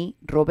roomie,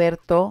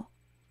 Roberto,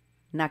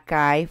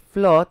 Nakay,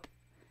 Flotte,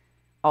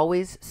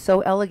 always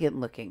so elegant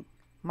looking.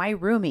 My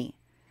roomie.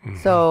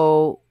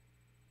 So,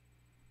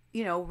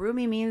 you know,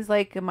 roomie means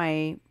like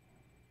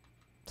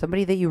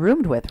somebody that you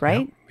roomed with,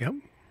 right? Yep.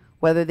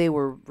 Whether they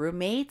were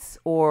roommates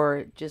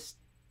or just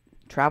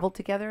traveled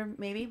together,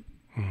 maybe.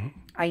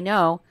 I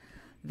know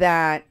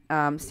that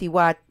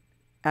Siwat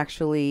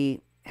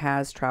actually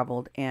has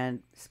traveled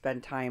and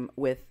spent time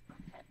with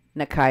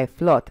Nakay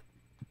Flotte.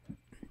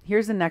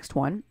 Here's the next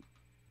one.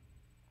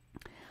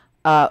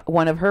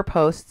 One of her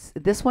posts.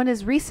 This one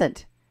is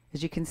recent,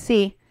 as you can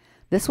see.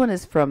 This one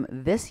is from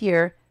this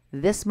year,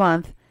 this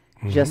month,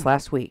 just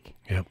last week.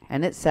 Yep.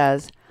 And it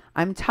says,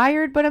 I'm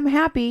tired, but I'm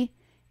happy.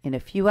 In a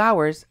few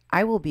hours,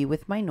 I will be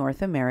with my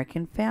North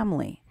American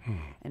family.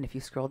 And if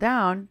you scroll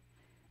down,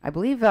 I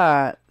believe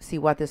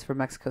Siwat is from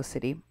Mexico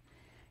City.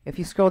 If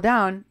you scroll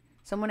down,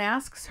 someone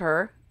asks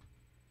her,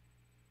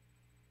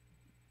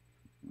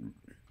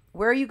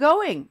 where are you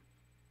going?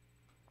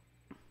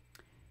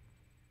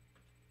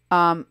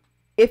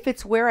 If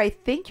it's where I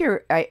think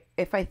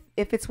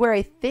if it's where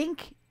I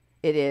think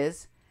it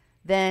is,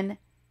 then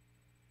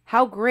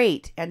how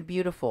great and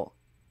beautiful.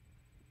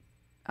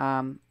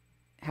 Have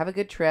a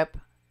good trip.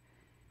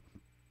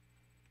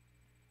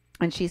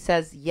 And she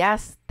says,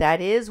 yes,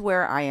 that is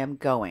where I am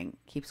going.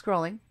 Keep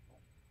scrolling.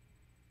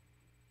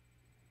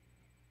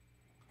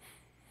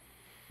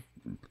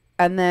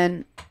 And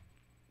then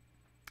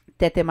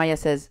Tete Maya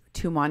says,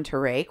 to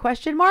Monterrey, ?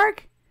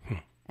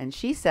 And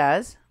she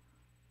says,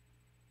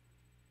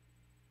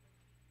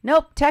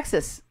 nope,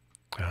 Texas.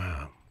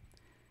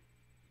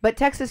 But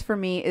Texas for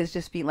me is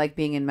just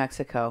being in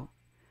Mexico.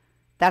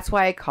 That's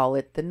why I call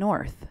it the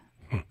North.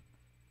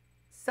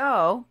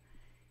 So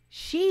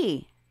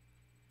she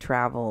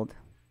traveled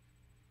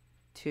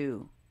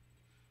to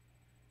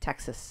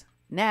Texas.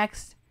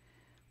 Next,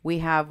 we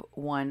have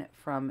one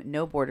from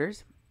No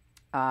Borders,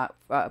 a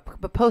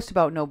post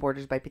about No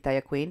Borders by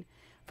Pitaya Queen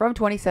from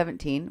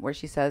 2017, where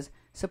she says,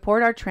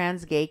 support our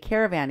trans gay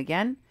caravan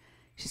again.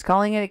 She's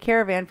calling it a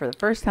caravan for the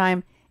first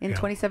time in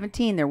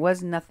 2017. There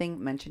was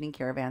nothing mentioning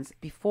caravans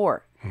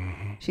before.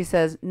 She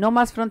says, no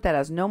más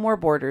fronteras, no more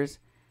borders.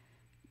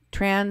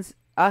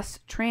 Us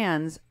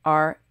trans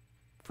are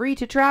free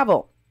to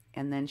travel.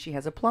 And then she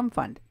has a plum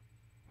fund.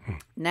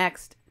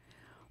 Next,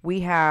 we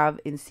have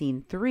in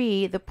scene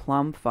 3 the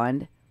plum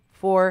fund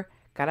for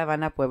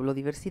Caravana Pueblo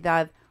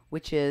Diversidad,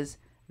 which is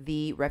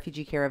the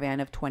refugee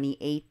caravan of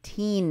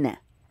 2018.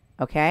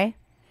 Okay?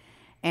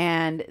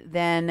 And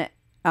then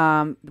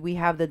we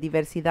have the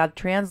Diversidad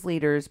Trans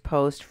Leaders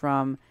post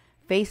from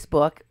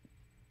Facebook.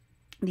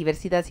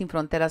 Diversidad Sin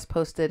Fronteras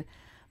posted,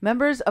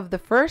 members of the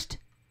first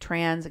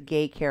trans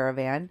gay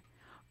caravan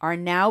are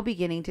now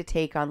beginning to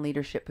take on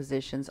leadership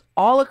positions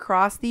all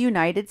across the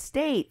United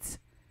States.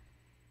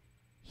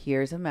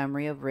 Here's a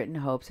memory of written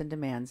hopes and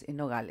demands in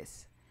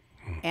Nogales.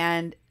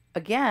 And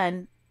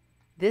again,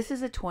 this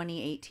is a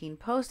 2018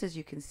 post. As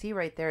you can see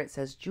right there, it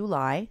says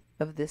July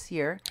of this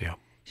year. Yeah.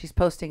 She's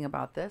posting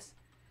about this.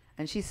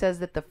 And she says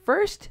that the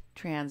first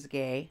trans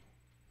gay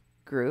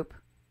group,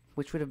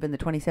 which would have been the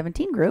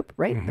 2017 group,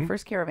 right? The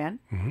first caravan,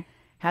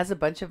 has a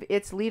bunch of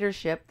its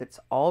leadership that's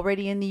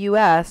already in the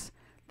U.S.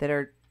 that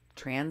are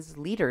trans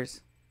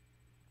leaders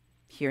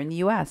here in the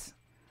U.S.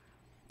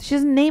 She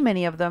doesn't name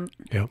any of them.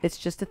 Yep. It's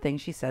just a thing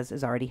she says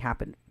has already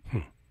happened.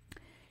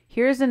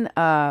 Here's an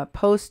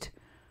post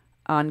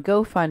on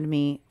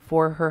GoFundMe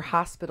for her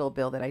hospital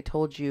bill that I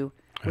told you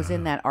was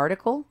in that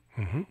article.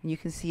 You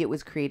can see it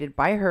was created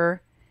by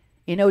her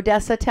in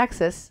Odessa,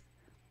 Texas.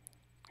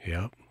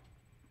 Yep.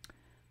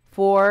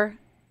 For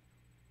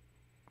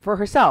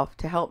herself,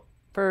 to help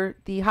for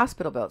the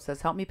hospital bill. It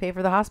says, help me pay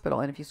for the hospital.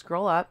 And if you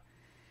scroll up,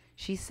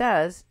 she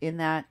says in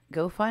that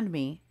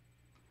GoFundMe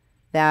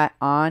that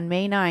on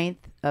May 9th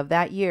of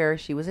that year,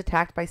 she was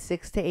attacked by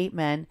 6 to 8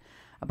 men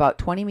about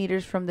 20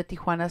 meters from the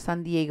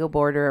Tijuana-San Diego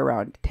border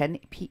around 10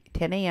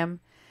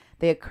 a.m.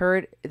 The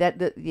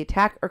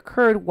attack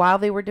occurred while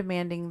they were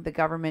demanding the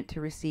government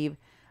to receive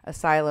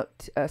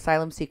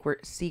asylum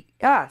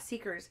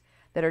seekers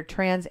that are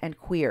trans and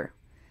queer.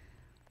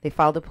 They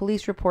filed a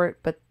police report,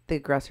 but the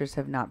aggressors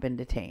have not been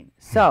detained.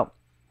 So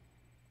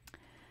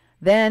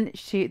then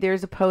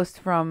there's a post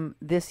from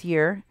this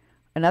year,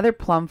 another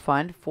plum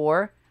fund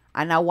for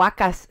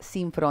Anahuacas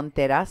Sin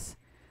Fronteras.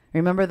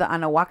 Remember the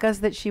Anahuacas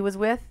that she was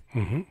with?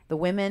 Mm-hmm. The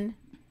women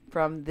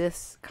from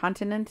this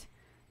continent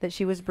that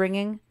she was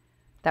bringing?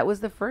 That was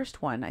the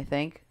first one, I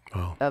think,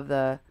 of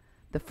the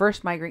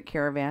first migrant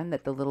caravan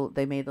that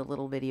they made the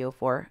little video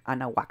for,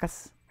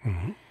 Anahuacas.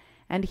 Mm-hmm.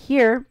 And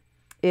here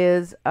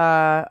is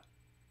a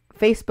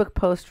Facebook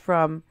post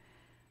from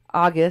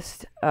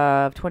August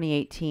of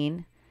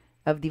 2018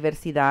 of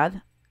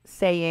Diversidad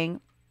saying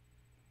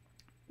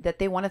that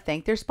they want to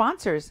thank their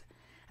sponsors.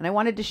 And I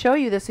wanted to show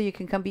you this so you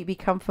can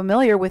become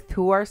familiar with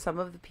who are some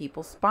of the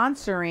people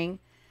sponsoring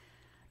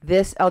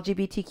this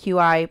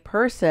LGBTQI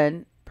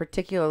person,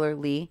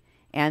 particularly,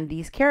 and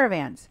these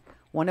caravans.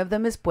 One of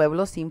them is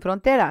Pueblo Sin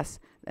Fronteras.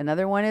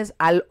 Another one is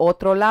Al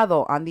Otro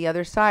Lado, on the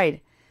other side.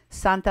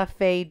 Santa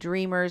Fe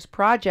Dreamers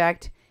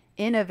Project,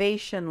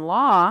 Innovation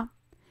Law,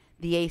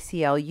 the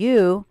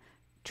ACLU,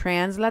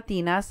 Trans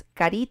Latinas,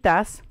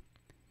 Caritas,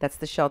 that's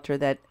the shelter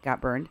that got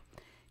burned,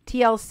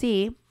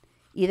 TLC,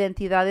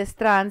 Identidades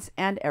Trans,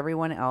 and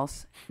everyone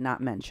else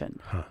not mentioned.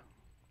 Huh.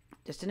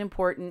 Just an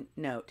important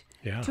note.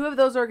 Yeah. Two of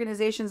those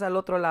organizations, Al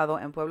Otro Lado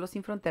and Pueblo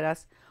Sin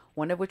Fronteras,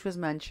 one of which was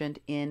mentioned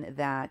in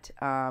that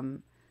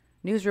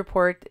news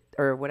report,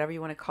 or whatever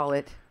you want to call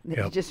it, that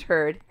you just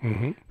heard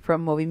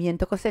from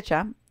Movimiento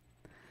Cosecha.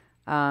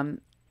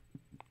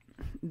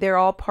 They're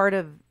all part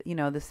of,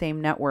 the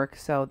same network,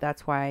 so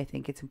that's why I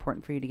think it's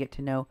important for you to get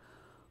to know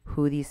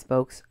who these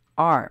folks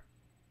are.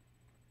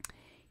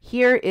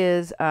 Here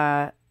is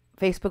a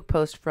Facebook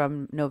post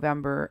from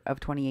November of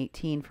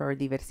 2018 for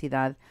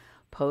Diversidad,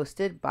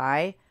 posted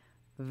by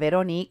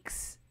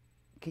Veronique's.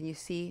 Can you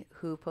see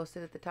who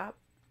posted at the top?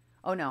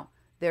 Oh, no.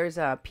 There's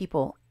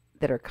people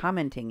that are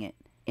commenting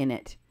in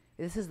it.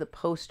 This is the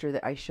poster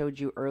that I showed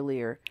you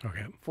earlier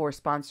for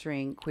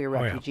sponsoring queer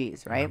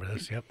refugees, right? Remember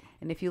this, yep.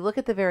 And if you look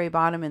at the very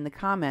bottom in the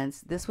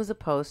comments, this was a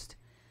post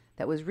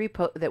that was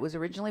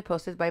originally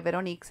posted by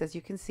Veronique's, as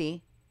you can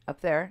see up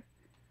there.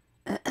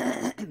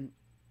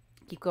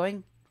 Keep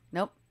going.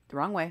 Nope, the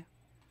wrong way.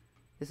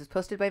 This is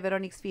posted by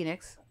Veronique's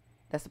Phoenix.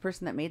 That's the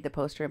person that made the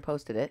poster and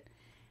posted it.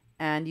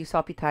 And you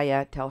saw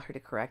Pitaya tell her to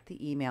correct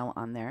the email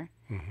on there.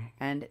 Mm-hmm.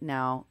 And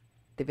now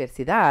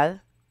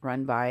Diversidad,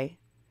 run by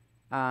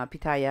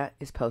Pitaya,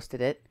 is posted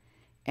it.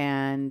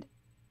 And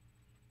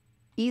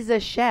Isa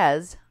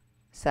Shez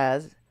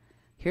says,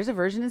 here's a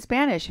version in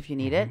Spanish if you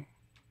need it.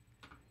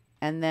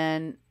 And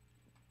then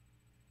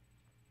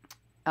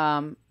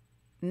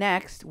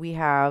next we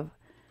have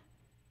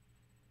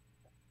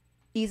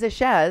Isa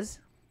Shez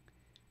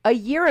a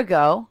year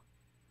ago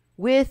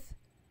with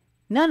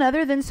none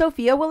other than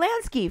Sophia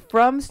Wilansky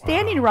from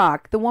Standing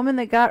Rock, the woman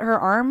that got her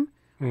arm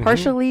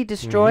partially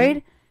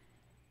destroyed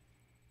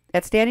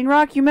at Standing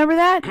Rock. You remember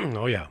that?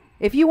 Oh, yeah.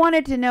 If you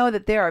wanted to know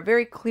that there are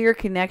very clear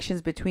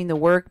connections between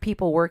the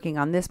people working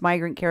on this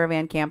migrant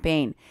caravan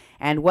campaign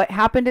and what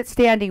happened at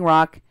Standing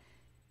Rock,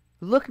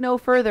 look no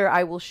further.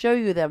 I will show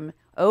you them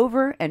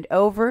over and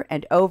over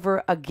and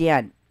over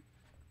again.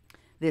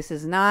 This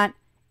is not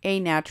a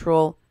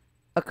natural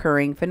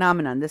occurring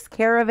phenomenon. This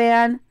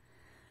caravan,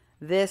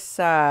 this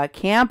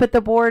camp at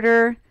the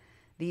border,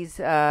 these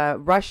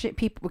Russian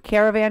people,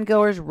 caravan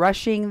goers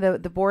rushing the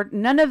border,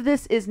 none of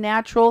this is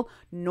natural,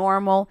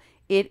 normal.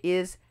 It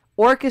is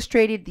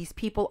orchestrated. These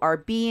people are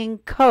being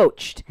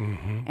coached,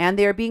 and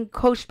they are being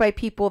coached by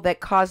people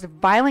that caused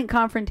violent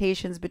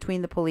confrontations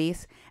between the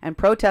police and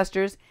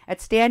protesters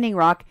at Standing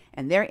Rock,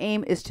 and their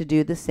aim is to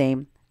do the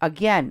same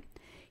again.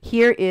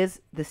 Here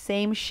is the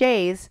same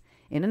Shays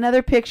in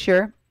another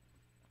picture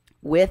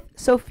with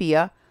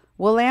Sophia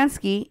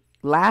Wilansky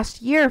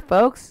last year,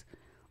 folks.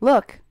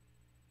 Look,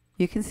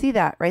 you can see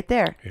that right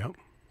there. Yep.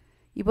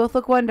 You both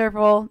look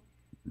wonderful.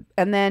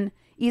 And then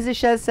Isa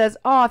Shez says,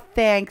 "Oh,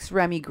 thanks,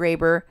 Remy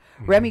Graber."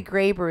 Remy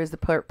Graber is the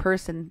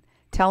person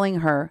telling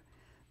her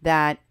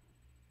that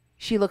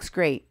she looks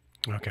great.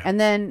 Okay. And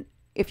then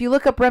if you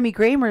look up Remy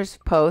Graber's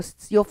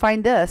posts, you'll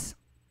find this.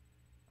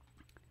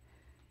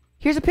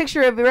 Here's a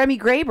picture of Remy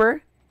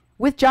Graber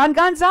with John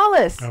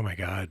Gonzalez. Oh, my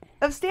God.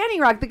 Of Standing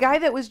Rock, the guy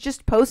that was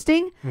just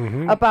posting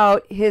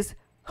about his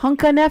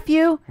hunka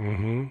nephew,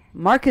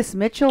 Marcus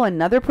Mitchell,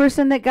 another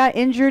person that got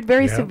injured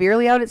very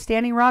severely out at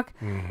Standing Rock,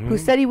 who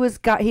said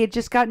he had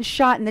just gotten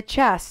shot in the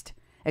chest,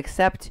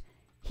 except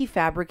he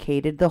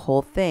fabricated the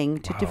whole thing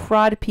to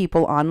defraud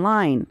people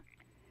online.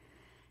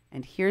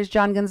 And here's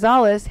John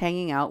Gonzalez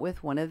hanging out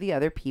with one of the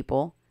other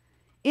people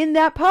in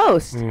that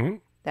post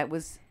that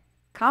was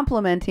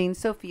complimenting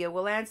Sophia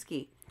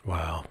Wilansky.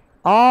 Wow.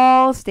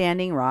 All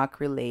Standing Rock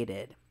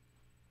related.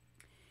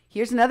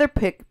 Here's another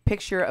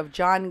picture of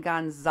John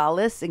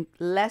Gonzalez, and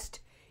lest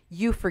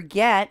you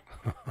forget.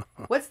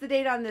 What's the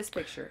date on this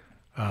picture?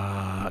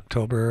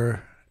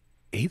 October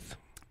 8th.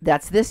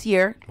 That's this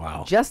year.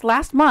 Wow. Just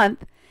last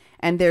month.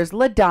 And there's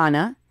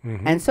LaDonna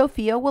and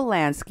Sophia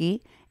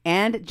Wilansky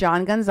and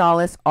John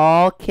Gonzalez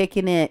all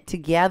kicking it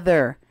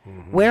together.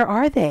 Where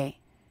are they?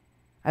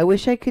 I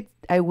wish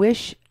I I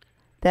wish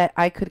that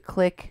I could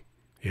click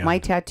my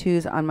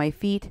tattoos on my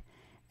feet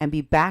and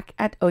be back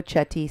at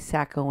Ocheti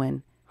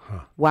Sakowin.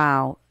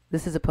 Wow.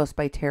 This is a post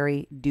by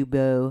Terry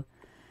Dubois.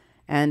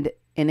 And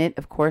in it,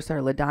 of course, are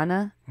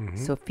LaDonna,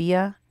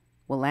 Sophia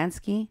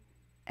Wolanski,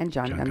 and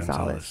John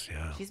Gonzalez.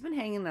 She's been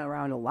hanging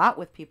around a lot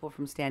with people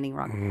from Standing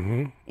Rock,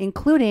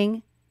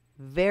 including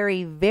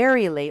very,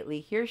 very lately.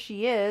 Here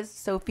she is,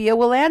 Sophia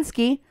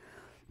Wolanski.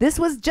 This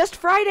was just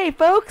Friday,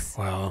 folks.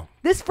 Wow.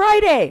 This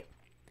Friday.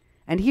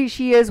 And here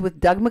she is with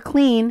Doug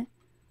McLean,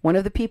 one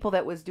of the people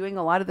that was doing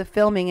a lot of the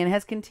filming and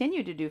has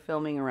continued to do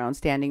filming around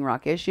Standing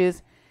Rock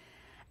issues.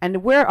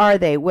 And where are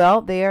they?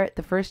 Well, they are at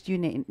the first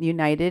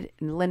United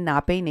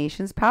Lenape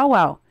Nations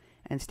Powwow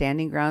and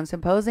Standing Ground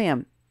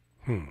Symposium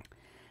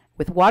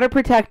with water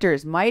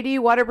protectors, mighty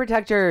water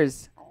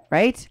protectors,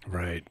 right?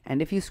 Right.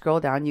 And if you scroll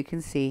down, you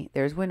can see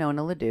there's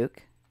Winona LaDuke,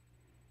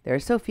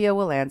 there's Sophia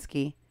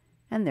Wolanski,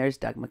 and there's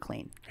Doug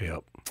McLean.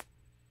 Yep.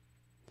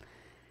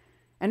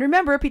 And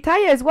remember,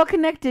 Pitaya is well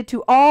connected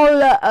to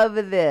all of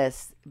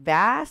this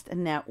vast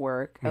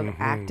network of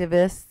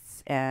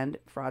activists and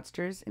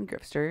fraudsters and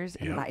grifters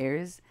and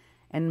liars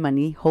and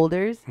money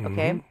holders.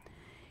 Okay.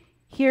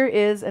 Here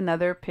is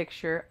another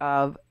picture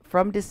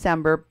from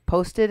December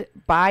posted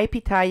by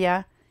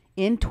Pitaya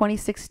in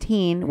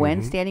 2016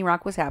 when Standing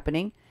Rock was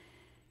happening.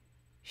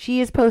 She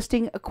is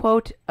posting a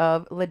quote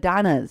of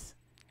LaDonna's.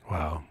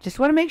 Wow. Just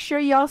want to make sure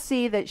y'all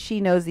see that she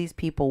knows these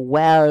people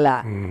well.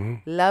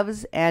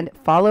 Loves and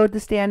followed the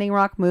Standing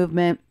Rock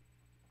movement.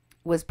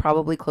 Was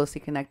probably closely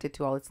connected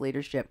to all its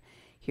leadership.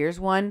 Here's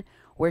one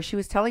where she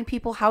was telling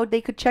people how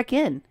they could check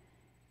in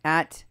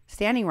at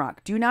Standing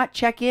Rock. Do not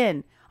check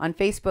in on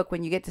Facebook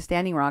when you get to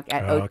Standing Rock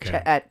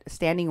at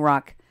Standing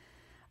Rock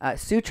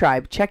Sioux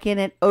Tribe. Check in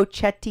at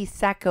Ocheti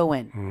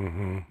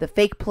Sakowin, the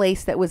fake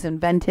place that was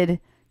invented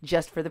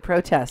just for the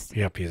protest.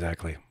 Yep,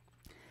 exactly.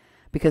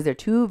 Because they're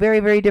two very,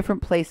 very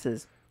different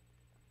places.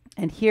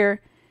 And here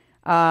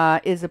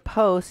is a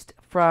post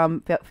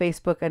from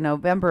Facebook in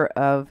November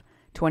of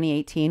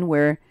 2018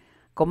 where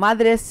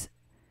Comadres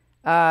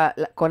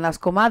Con las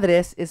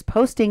Comadres is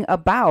posting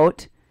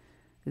about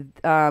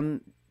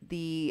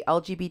the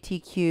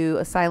LGBTQ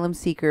asylum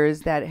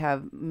seekers that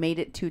have made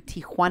it to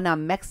Tijuana,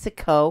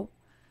 Mexico.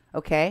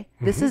 Okay?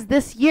 This is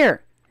this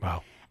year.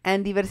 Wow.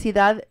 And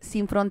Diversidad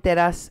Sin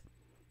Fronteras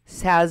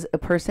has a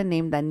person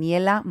named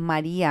Daniela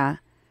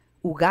Maria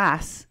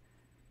Ugas.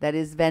 That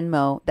is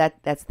Venmo.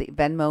 That's the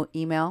Venmo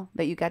email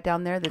that you got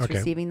down there that's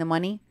receiving the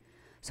money.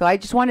 So I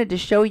just wanted to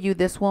show you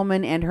this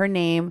woman and her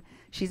name.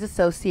 She's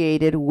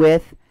associated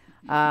with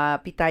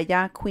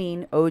Pitaya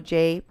Queen,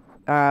 OJ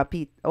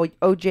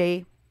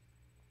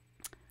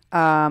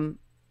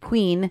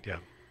Queen,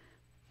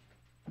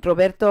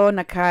 Roberto,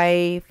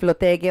 Nakay,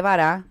 Flotte,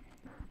 Guevara,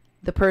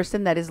 the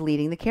person that is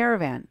leading the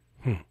caravan.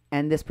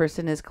 And this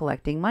person is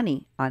collecting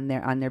money on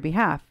their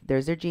behalf.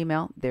 There's their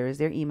Gmail. There is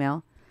their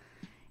email.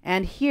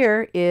 And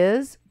here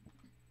is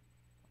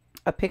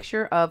a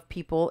picture of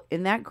people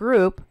in that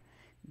group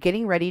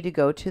getting ready to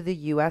go to the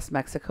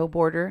U.S.-Mexico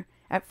border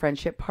at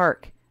Friendship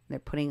Park. They're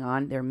putting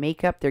on their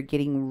makeup. They're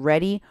getting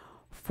ready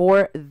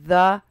for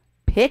the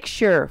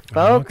picture,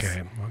 folks.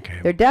 Okay.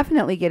 They're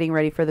definitely getting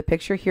ready for the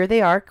picture. Here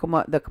they are,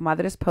 the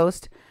Comadres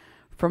post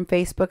from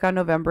Facebook on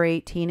November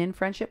 18 in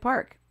Friendship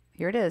Park.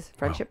 Here it is,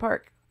 Friendship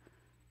Park.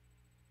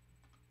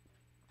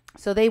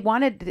 So they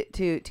wanted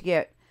to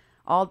get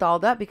all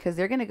dolled up because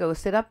they're going to go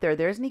sit up there.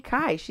 There's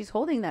Nakay. She's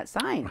holding that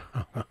sign.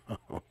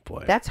 Oh,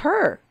 boy. That's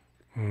her.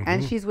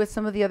 And she's with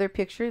some of the other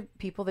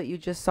people that you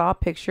just saw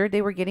pictured.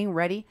 They were getting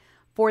ready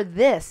for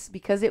this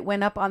because it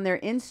went up on their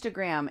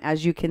Instagram,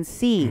 as you can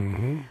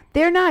see.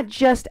 They're not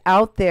just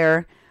out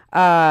there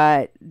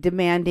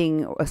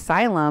demanding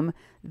asylum.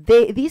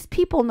 These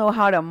people know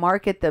how to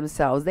market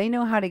themselves. They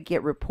know how to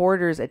get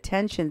reporters'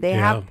 attention. They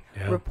have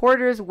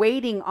reporters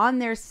waiting on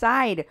their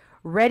side,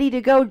 ready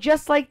to go,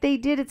 just like they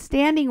did at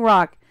Standing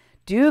Rock.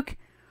 Duke,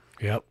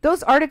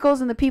 those articles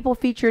and the people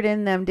featured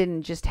in them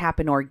didn't just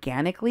happen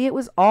organically. It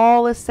was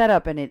all a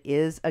setup, and it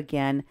is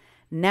again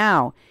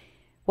now.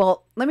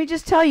 Well, let me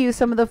just tell you,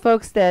 some of the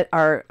folks that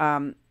are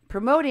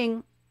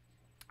promoting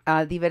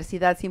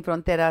Diversidad Sin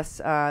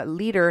Fronteras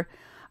leader,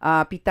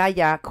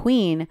 Pitaya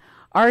Queen,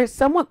 are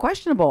somewhat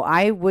questionable.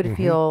 I would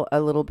feel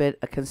a little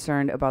bit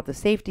concerned about the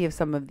safety of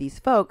some of these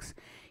folks.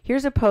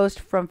 Here's a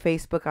post from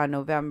Facebook on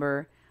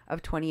November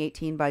of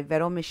 2018 by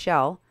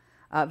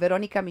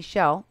Veronica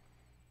Michel.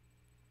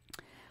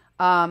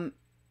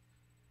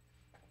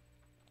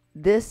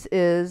 This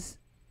is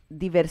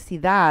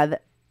Diversidad,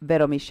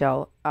 Vero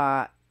Michel.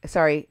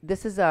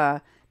 This is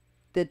the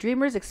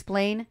Dreamers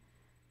explain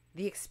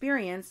the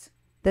experience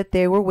that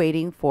they were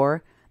waiting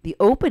for the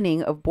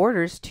opening of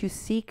borders to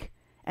seek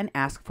and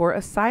ask for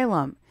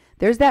asylum.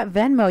 There's that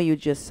Venmo you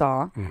just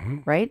saw,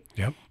 right?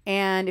 Yep.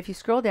 And if you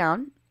scroll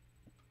down,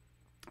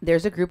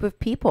 there's a group of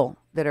people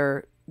that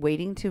are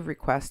waiting to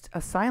request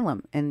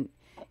asylum. And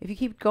if you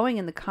keep going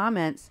in the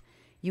comments,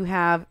 you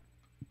have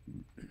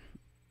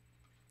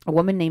a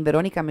woman named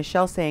Veronica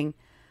Michel saying,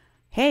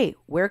 hey,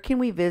 where can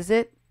we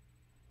visit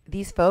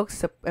these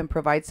folks and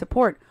provide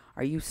support?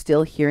 Are you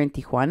still here in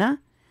Tijuana?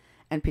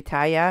 And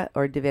Pitaya,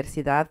 or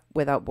Diversidad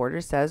Without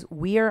Borders, says,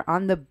 we are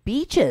on the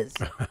beaches.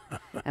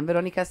 And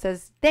Veronica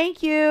says,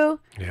 thank you.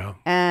 Yeah.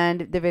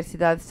 And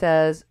Diversidad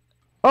says,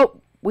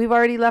 oh, we've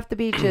already left the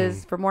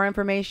beaches. For more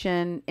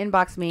information,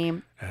 inbox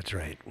me. That's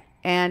right.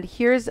 And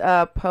here's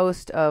a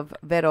post of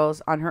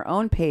Vero's on her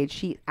own page.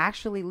 She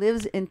actually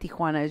lives in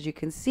Tijuana, as you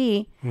can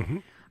see.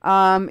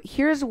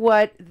 Here's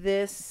what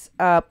this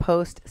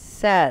post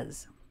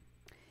says.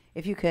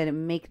 If you could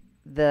make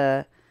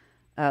the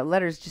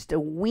letters just a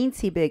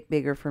weensy bit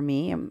bigger for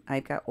me.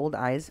 I've got old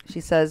eyes.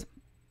 She says,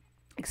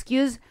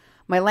 excuse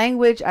my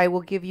language. I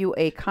will give you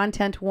a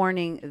content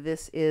warning.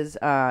 This is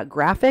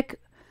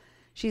graphic.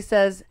 She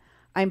says,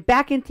 I'm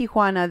back in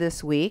Tijuana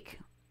this week.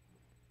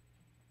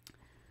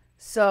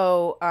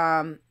 So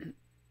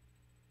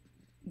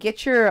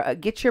get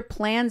your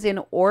plans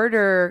in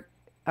order,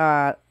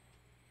 parejitas.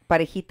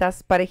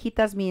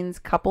 Parejitas means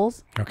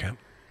couples. Okay.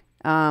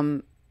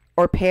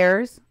 Or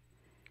pairs.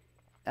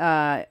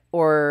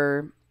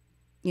 Or,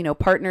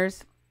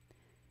 partners.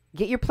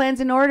 Get your plans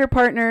in order,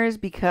 partners,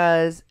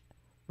 because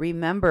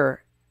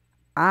remember,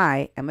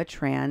 I am a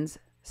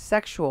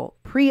transsexual.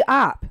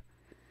 Pre-op.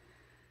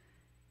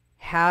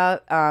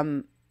 Have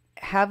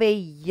a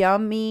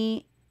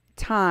yummy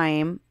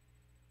time.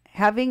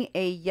 Having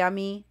a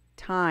yummy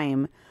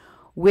time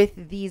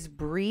with these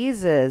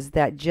breezes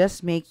that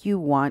just make you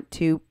want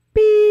to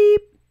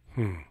beep.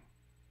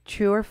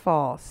 True or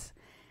false?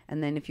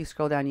 And then if you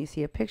scroll down, you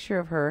see a picture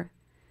of her.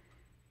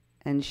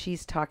 And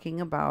she's talking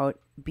about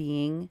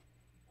being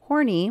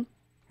horny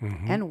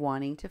and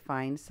wanting to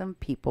find some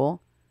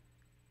people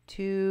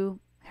to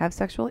have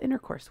sexual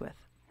intercourse with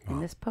in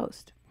this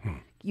post.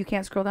 You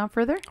can't scroll down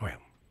further? Oh, yeah.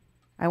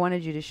 I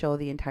wanted you to show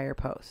the entire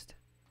post.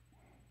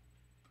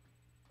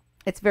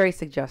 It's very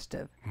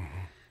suggestive.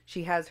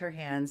 She has her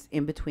hands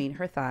in between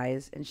her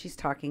thighs, and she's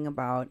talking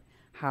about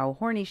how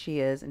horny she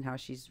is and how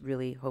she's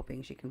really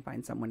hoping she can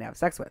find someone to have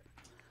sex with.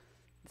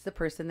 It's the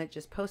person that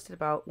just posted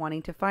about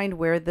wanting to find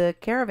where the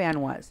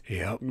caravan was.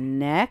 Yep.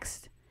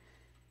 Next,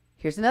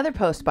 here's another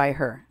post by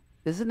her.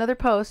 This is another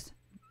post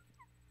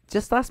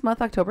just last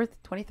month, October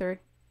 23rd.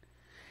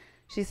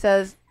 She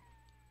says,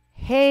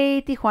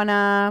 hey,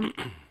 Tijuana,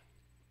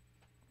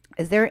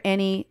 is there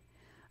any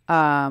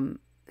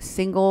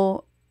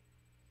single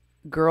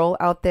girl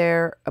out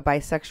there, a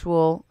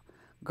bisexual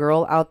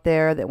girl out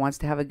there that wants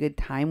to have a good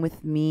time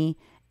with me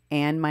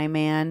and my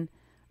man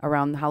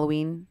around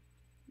Halloween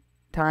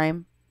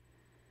time?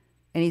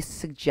 Any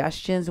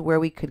suggestions where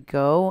we could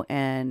go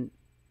and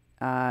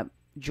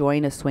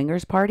join a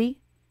swingers party?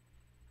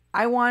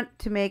 I want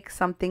to make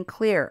something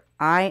clear.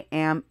 I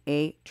am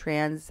a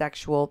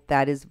transsexual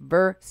that is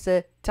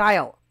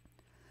versatile.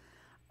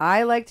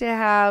 I like to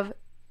have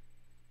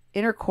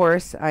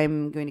intercourse.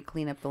 I'm going to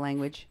clean up the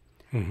language.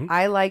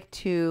 I like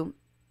to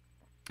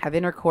have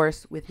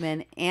intercourse with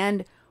men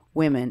and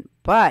women,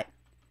 but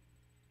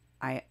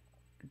I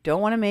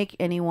don't want to make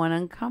anyone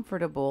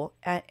uncomfortable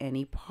at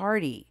any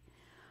party.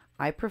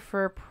 I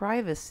prefer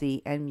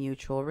privacy and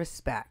mutual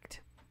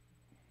respect.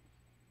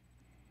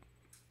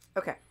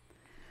 Okay.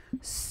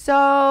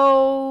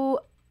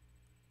 So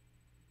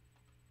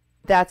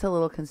that's a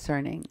little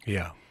concerning.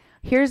 Yeah.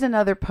 Here's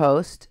another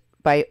post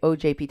by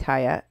OJ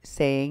Pitaya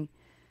saying,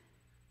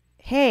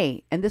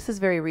 hey, and this is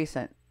very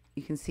recent.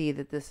 You can see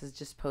that this is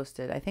just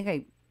posted. I think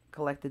I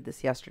collected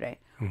this yesterday,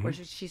 where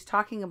she's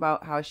talking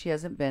about how she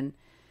hasn't been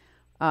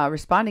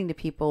responding to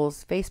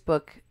people's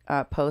Facebook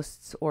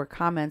posts or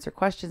comments or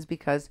questions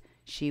because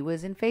she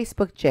was in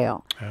Facebook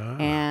jail.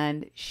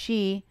 And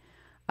she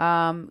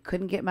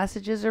couldn't get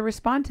messages or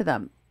respond to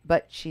them.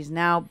 But she's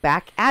now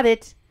back at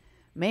it.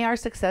 May our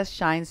success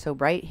shine so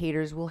bright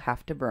haters will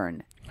have to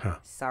burn.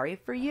 Sorry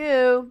for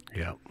you.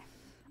 Yeah.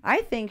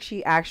 I think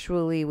she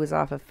actually was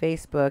off of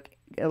Facebook,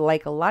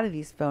 like a lot of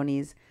these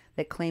phonies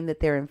that claim that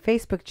they're in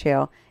Facebook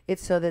jail.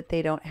 It's so that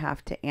they don't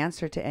have to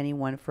answer to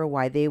anyone for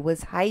why they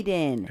was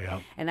hiding.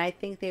 Yeah. And I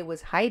think they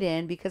was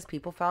hiding because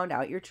people found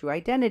out your true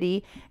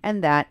identity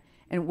and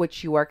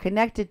which you are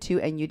connected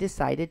to, and you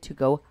decided to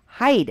go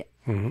hide.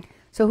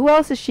 So who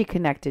else is she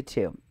connected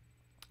to?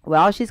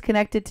 Well, she's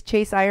connected to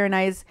Chase Iron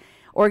Eye's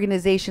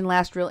organization,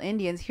 Last Real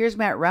Indians. Here's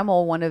Matt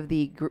Remmel, one of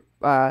the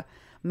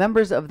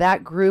members of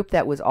that group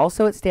that was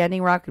also at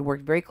Standing Rock and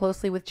worked very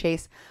closely with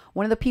Chase.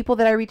 One of the people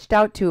that I reached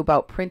out to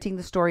about printing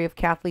the story of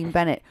Kathleen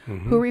Bennett,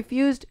 who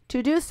refused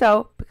to do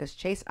so because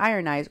Chase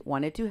Iron Eyes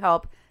wanted to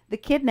help the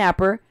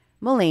kidnapper,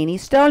 Mulaney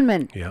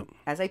Stoneman,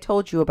 as I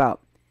told you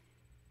about.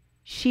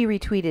 She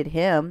retweeted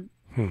him.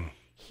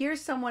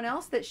 Here's someone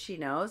else that she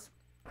knows.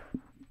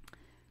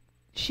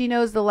 She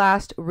knows the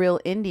Last Real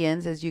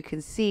Indians, as you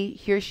can see.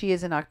 Here she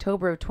is in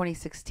October of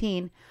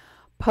 2016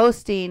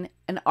 posting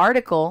an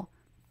article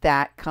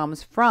that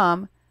comes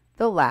from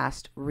the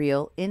Last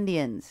Real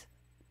Indians.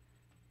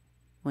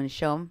 Want to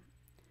show them?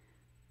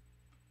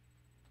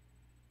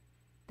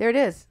 There it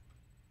is.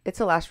 It's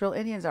a Last Real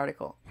Indians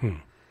article.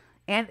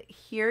 And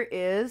here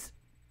is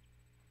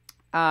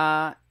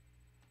a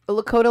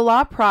Lakota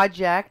Law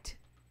Project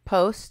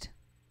post.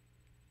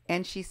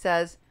 And she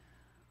says,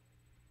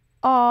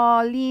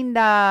 Oh,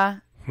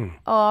 linda.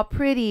 Oh,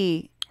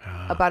 pretty.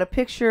 About a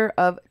picture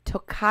of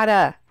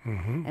Tocata.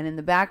 And in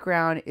the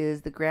background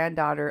is the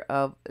granddaughter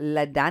of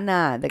La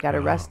Dana that got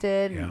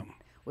arrested and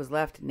was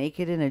left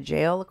naked in a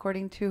jail,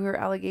 according to her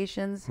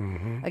allegations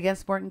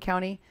against Morton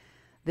County.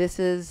 This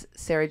is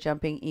Sarah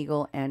Jumping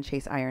Eagle and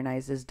Chase Iron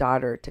Eyes'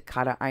 daughter,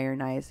 Tocata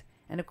Iron Eyes.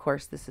 And of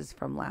course, this is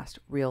from Last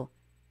Real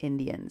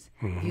Indians.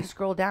 If you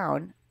scroll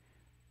down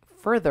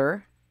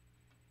further,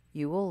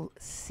 you will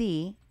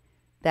see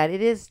that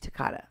it is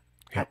Tocata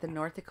at the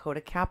North Dakota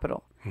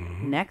Capitol.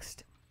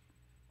 Next,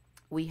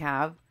 we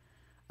have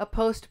a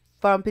post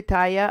from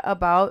Pitaya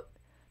about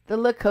the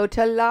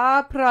Lakota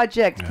Law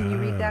Project. Can you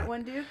read that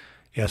one, Duke?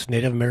 Yes,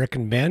 Native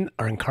American men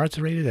are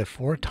incarcerated at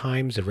 4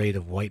 times the rate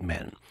of white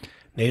men.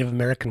 Native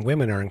American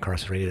women are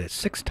incarcerated at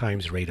 6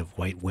 times the rate of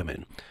white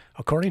women,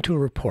 according to a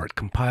report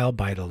compiled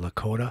by the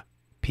Lakota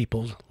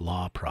People's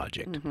Law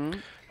Project.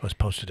 It was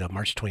posted on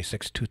March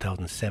 26,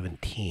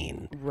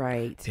 2017.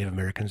 Right. Native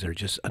Americans are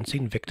just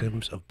unseen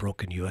victims of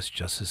broken U.S.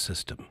 justice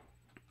system.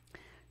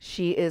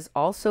 She is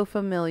also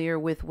familiar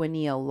with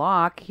Winnea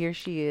Locke. Here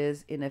she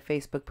is in a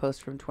Facebook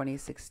post from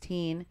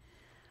 2016,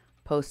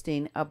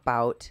 posting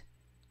about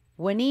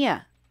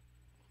Winnea.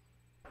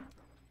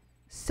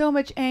 So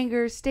much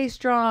anger, stay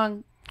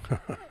strong.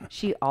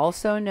 She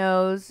also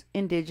knows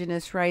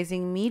Indigenous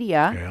Rising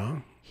Media. Yeah.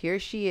 Here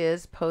she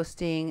is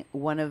posting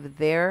one of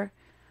their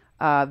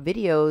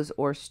videos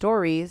or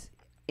stories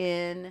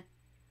in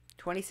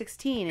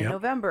 2016 in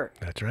November.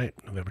 That's right,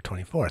 November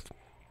 24th.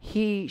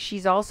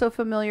 She's also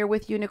familiar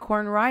with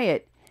Unicorn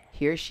Riot.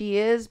 Here she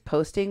is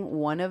posting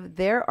one of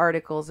their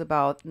articles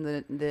about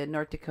the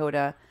North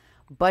Dakota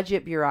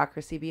budget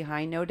bureaucracy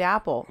behind No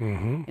Dapple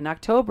in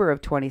October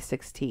of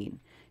 2016.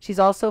 She's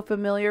also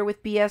familiar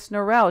with B.S.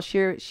 Norrell.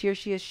 Here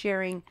she is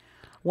sharing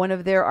one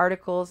of their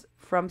articles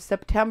from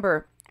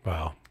September.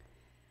 Wow.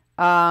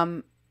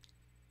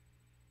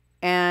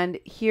 And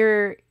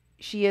here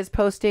she is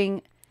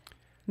posting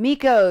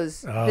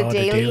Miko's The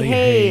Daily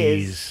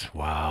Haze.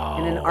 Wow.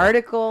 In an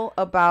article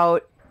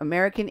about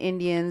American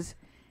Indians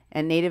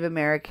and Native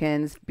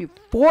Americans be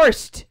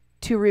forced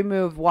to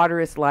remove Water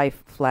is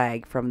Life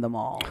flag from the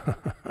mall.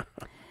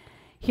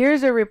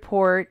 Here's a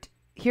report.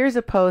 Here's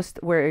a post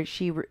where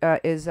she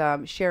is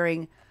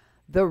sharing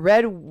the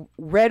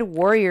Red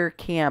Warrior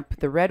Camp,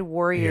 the Red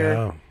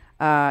Warrior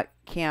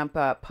camp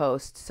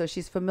post. So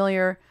she's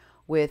familiar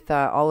with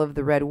all of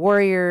the Red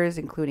Warriors,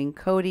 including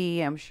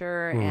Cody, I'm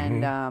sure,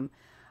 and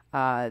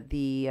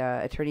the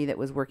attorney that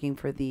was working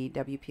for the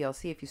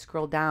WPLC. If you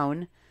scroll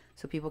down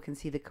so people can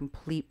see the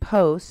complete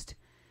post,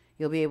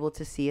 you'll be able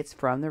to see it's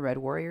from the Red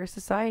Warrior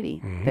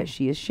Society that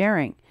she is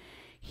sharing.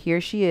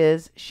 Here she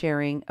is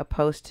sharing a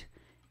post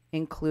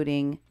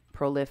including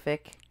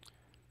Prolific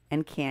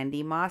and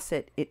Candy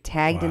Mossett. It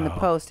tagged in the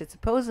post. It's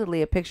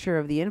supposedly a picture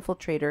of the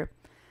infiltrator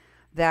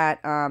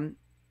that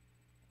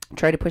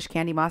tried to push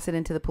Candy Mossett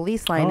into the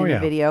police line in the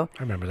video.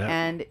 I remember that.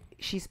 And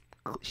she's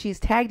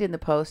tagged in the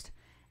post,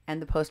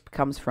 and the post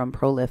comes from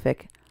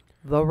Prolific,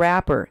 the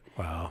rapper.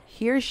 Wow.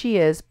 Here she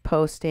is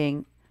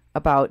posting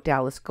about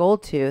Dallas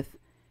Goldtooth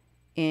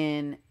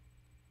on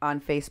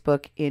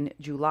Facebook in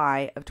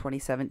July of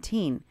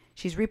 2017.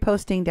 She's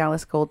reposting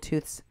Dallas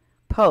Goldtooth's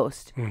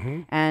post.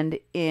 And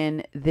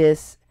in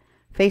this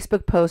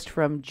Facebook post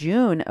from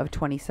June of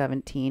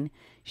 2017,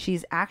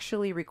 she's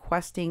actually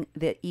requesting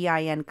the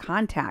EIN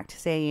contact,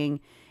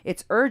 saying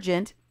it's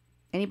urgent.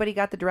 Anybody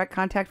got the direct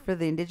contact for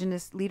the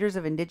Indigenous leaders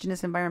of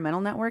Indigenous Environmental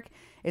Network?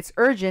 It's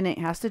urgent. It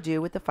has to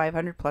do with the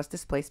 500 plus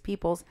displaced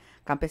peoples,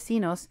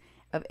 campesinos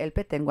of El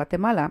Petén,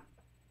 Guatemala.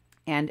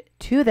 And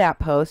to that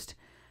post,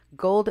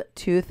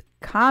 Goldtooth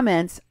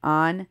comments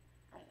on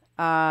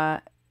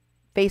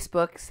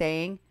Facebook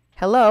saying,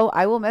 "Hello,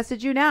 I will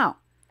message you now."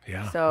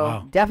 Yeah.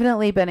 So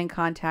definitely been in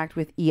contact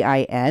with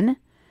EIN.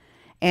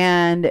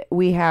 And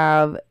we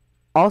have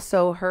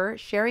also her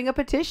sharing a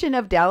petition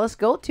of Dallas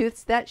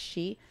Goldtooth's that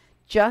she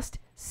just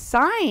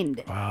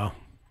signed. Wow.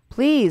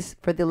 Please,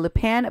 for the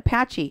Lipan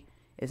Apache.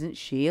 Isn't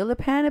she a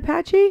Lipan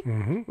Apache?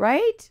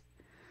 Right?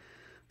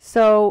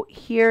 So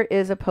here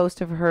is a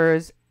post of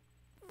hers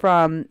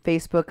from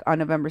Facebook on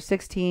November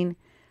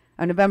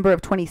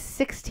of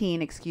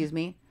 2016, excuse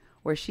me,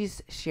 where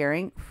she's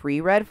sharing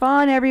free Red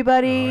Fawn,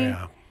 everybody. Oh,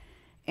 yeah.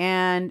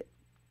 And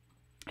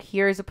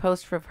here's a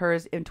post of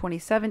hers in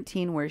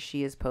 2017 where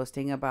she is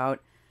posting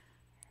about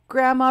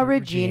Grandma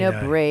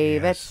Regina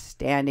Brave at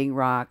Standing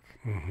Rock,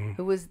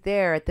 who was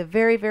there at the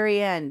very,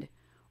 very end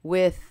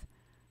with,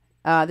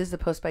 this is a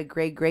post by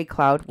Greg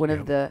Greycloud, one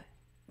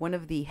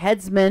of the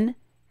headsmen,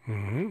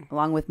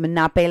 along with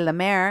Menape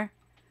Lemaire.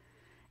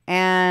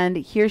 And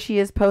here she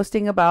is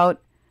posting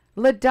about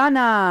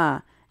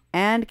LaDonna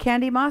and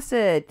Candy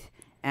Mossett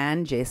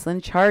and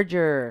Jacelyn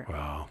Charger.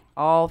 Wow.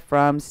 All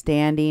from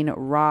Standing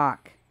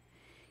Rock.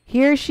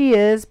 Here she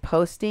is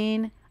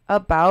posting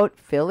about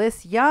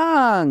Phyllis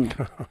Young.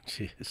 Oh,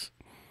 jeez.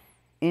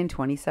 In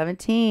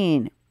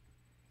 2017.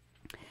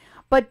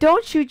 But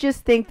don't you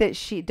just think that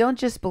don't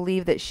just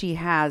believe that she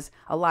has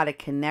a lot of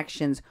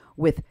connections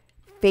with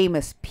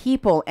famous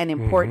people and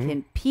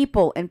important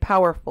people and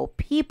powerful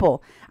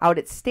people out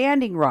at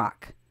Standing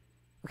Rock.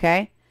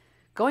 Okay?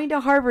 Going to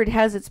Harvard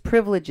has its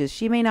privileges.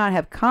 She may not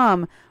have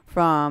come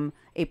from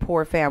a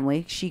poor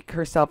family. She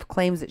herself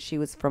claims that she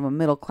was from a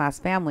middle-class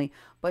family,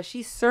 but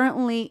she's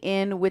certainly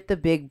in with the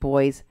big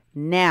boys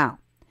now.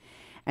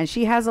 And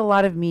she has a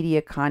lot of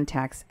media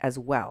contacts as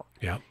well.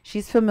 Yeah.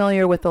 She's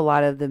familiar with a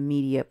lot of the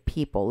media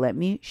people. Let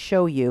me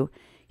show you.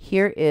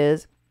 Here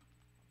is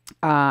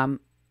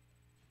Mark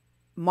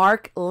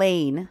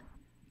Lane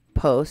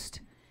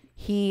post.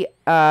 He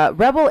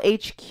Rebel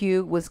HQ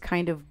was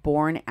kind of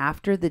born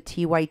after the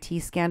TYT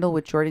scandal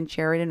with Jordan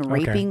Sheridan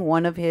raping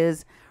one of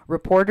his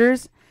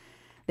reporters.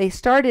 They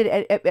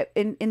started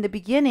in the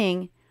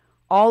beginning.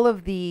 All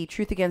of the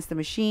Truth Against the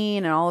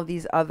Machine and all of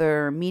these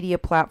other media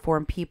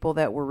platform people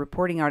that were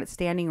reporting out at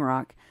Standing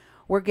Rock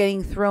were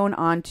getting thrown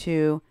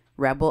onto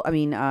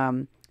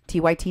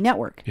TYT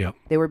Network. Yep.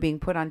 They were being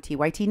put on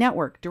TYT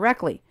Network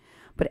directly.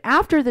 But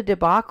after the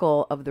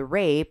debacle of the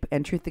rape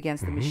and Truth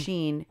Against the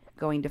Machine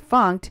going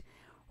defunct,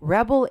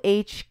 Rebel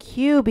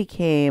HQ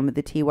became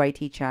the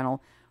TYT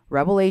channel.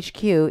 Rebel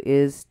HQ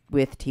is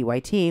with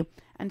TYT,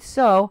 and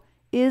so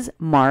is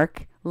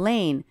Mark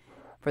Lane.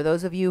 For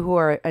those of you who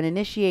are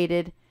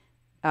uninitiated,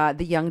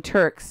 the Young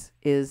Turks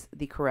is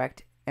the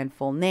correct and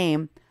full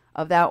name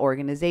of that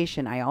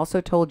organization. I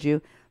also told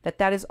you that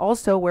that is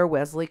also where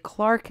Wesley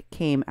Clark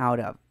came out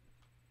of.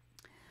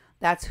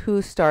 That's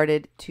who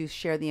started to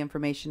share the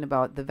information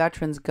about the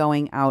veterans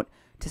going out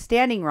to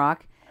Standing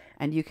Rock.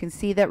 And you can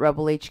see that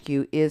Rebel HQ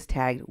is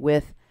tagged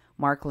with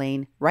Mark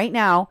Lane right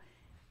now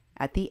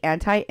at the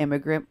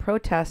anti-immigrant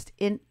protest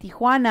in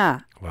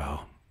Tijuana.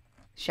 Wow.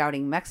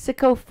 Shouting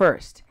Mexico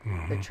first.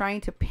 They're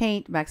trying to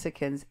paint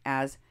Mexicans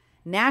as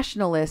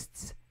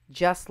nationalists,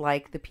 just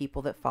like the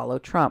people that follow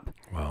Trump.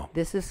 Wow.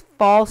 This is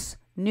false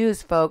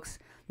news, folks.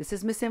 This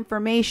is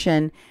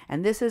misinformation,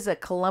 and this is a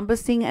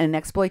Columbusing and an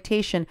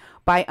exploitation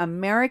by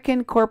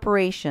American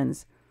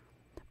corporations,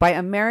 by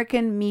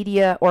American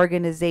media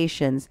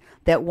organizations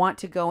that want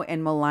to go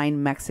and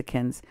malign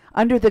Mexicans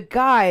under the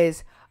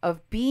guise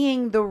of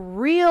being the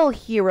real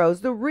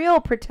heroes, the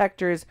real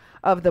protectors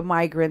of the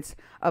migrants,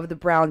 of the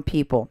brown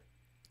people.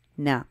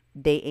 Nah,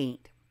 they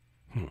ain't.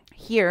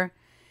 Here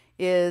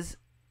is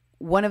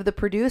one of the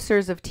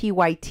producers of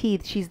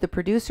TYT. She's the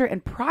producer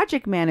and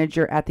project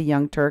manager at the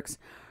Young Turks.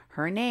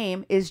 Her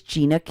name is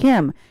Gina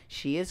Kim.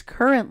 She is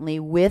currently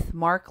with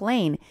Mark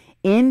Lane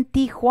in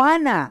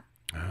Tijuana.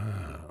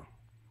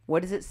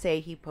 What does it say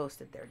he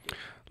posted there, dude?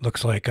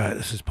 Looks like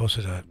this is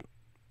posted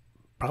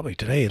probably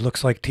today. It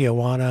looks like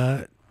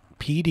Tijuana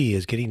PD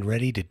is getting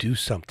ready to do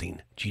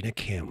something. Gina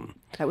Kim.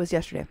 That was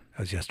yesterday. That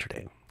was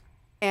yesterday.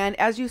 And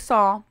as you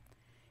saw,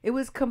 it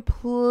was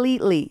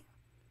completely,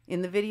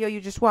 in the video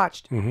you just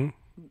watched, from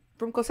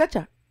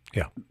Cosecha.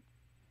 Yeah.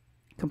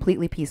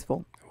 Completely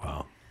peaceful.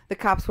 Wow. The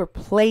cops were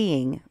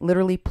playing,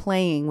 literally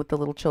playing with the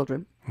little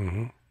children.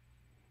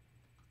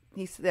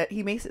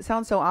 He makes it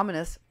sound so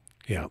ominous.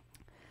 Yeah.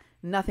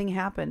 Nothing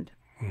happened.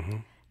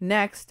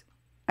 Next,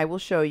 I will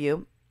show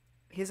you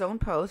his own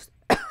post.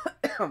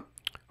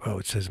 Oh,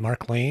 it says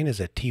Mark Lane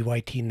is at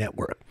TYT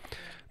Network.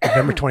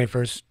 November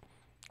 21st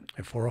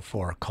at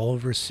 4:04,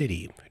 Culver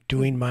City,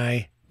 doing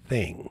my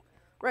thing.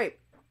 Right.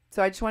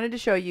 So I just wanted to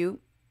show you.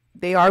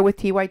 They are with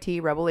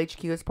TYT. Rebel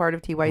HQ is part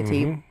of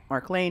TYT.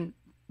 Mark Lane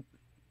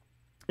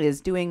is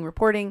doing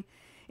reporting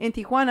in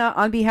Tijuana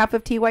on behalf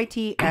of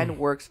TYT and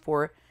works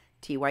for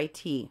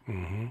TYT.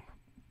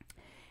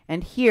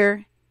 And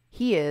here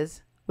he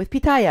is with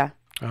Pitaya.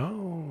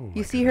 Oh.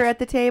 You see her at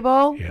the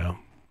table? Yeah.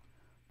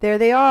 There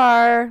they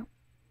are.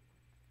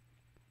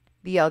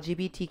 The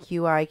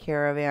LGBTQI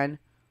Caravan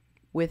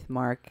with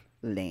Mark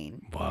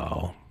Lane.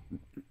 Wow.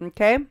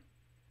 Okay?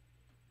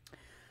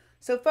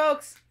 So,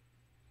 folks,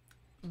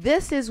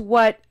 this is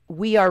what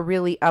we are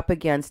really up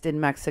against in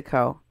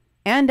Mexico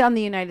and on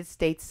the United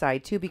States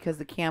side, too, because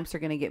the camps are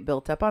going to get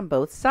built up on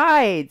both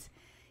sides.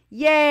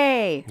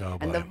 Yay! Oh,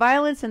 and the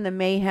violence and the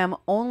mayhem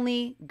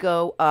only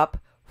go up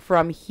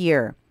from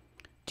here.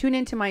 Tune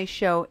into my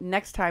show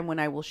next time when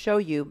I will show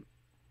you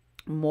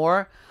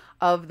more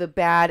of the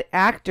bad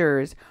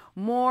actors,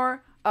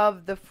 more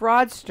of the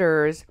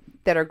fraudsters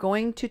that are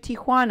going to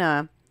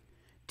Tijuana,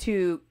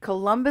 to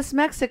Columbus,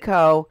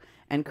 Mexico,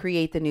 and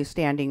create the new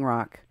Standing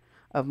Rock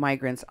of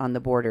migrants on the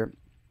border.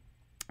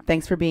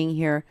 Thanks for being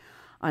here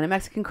on a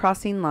Mexican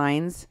Crossing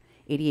Lines,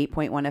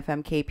 88.1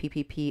 FM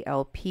KPPP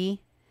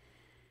LP,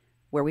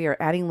 where we are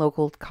adding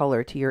local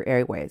color to your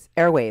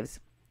airwaves.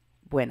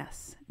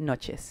 Buenas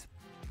noches.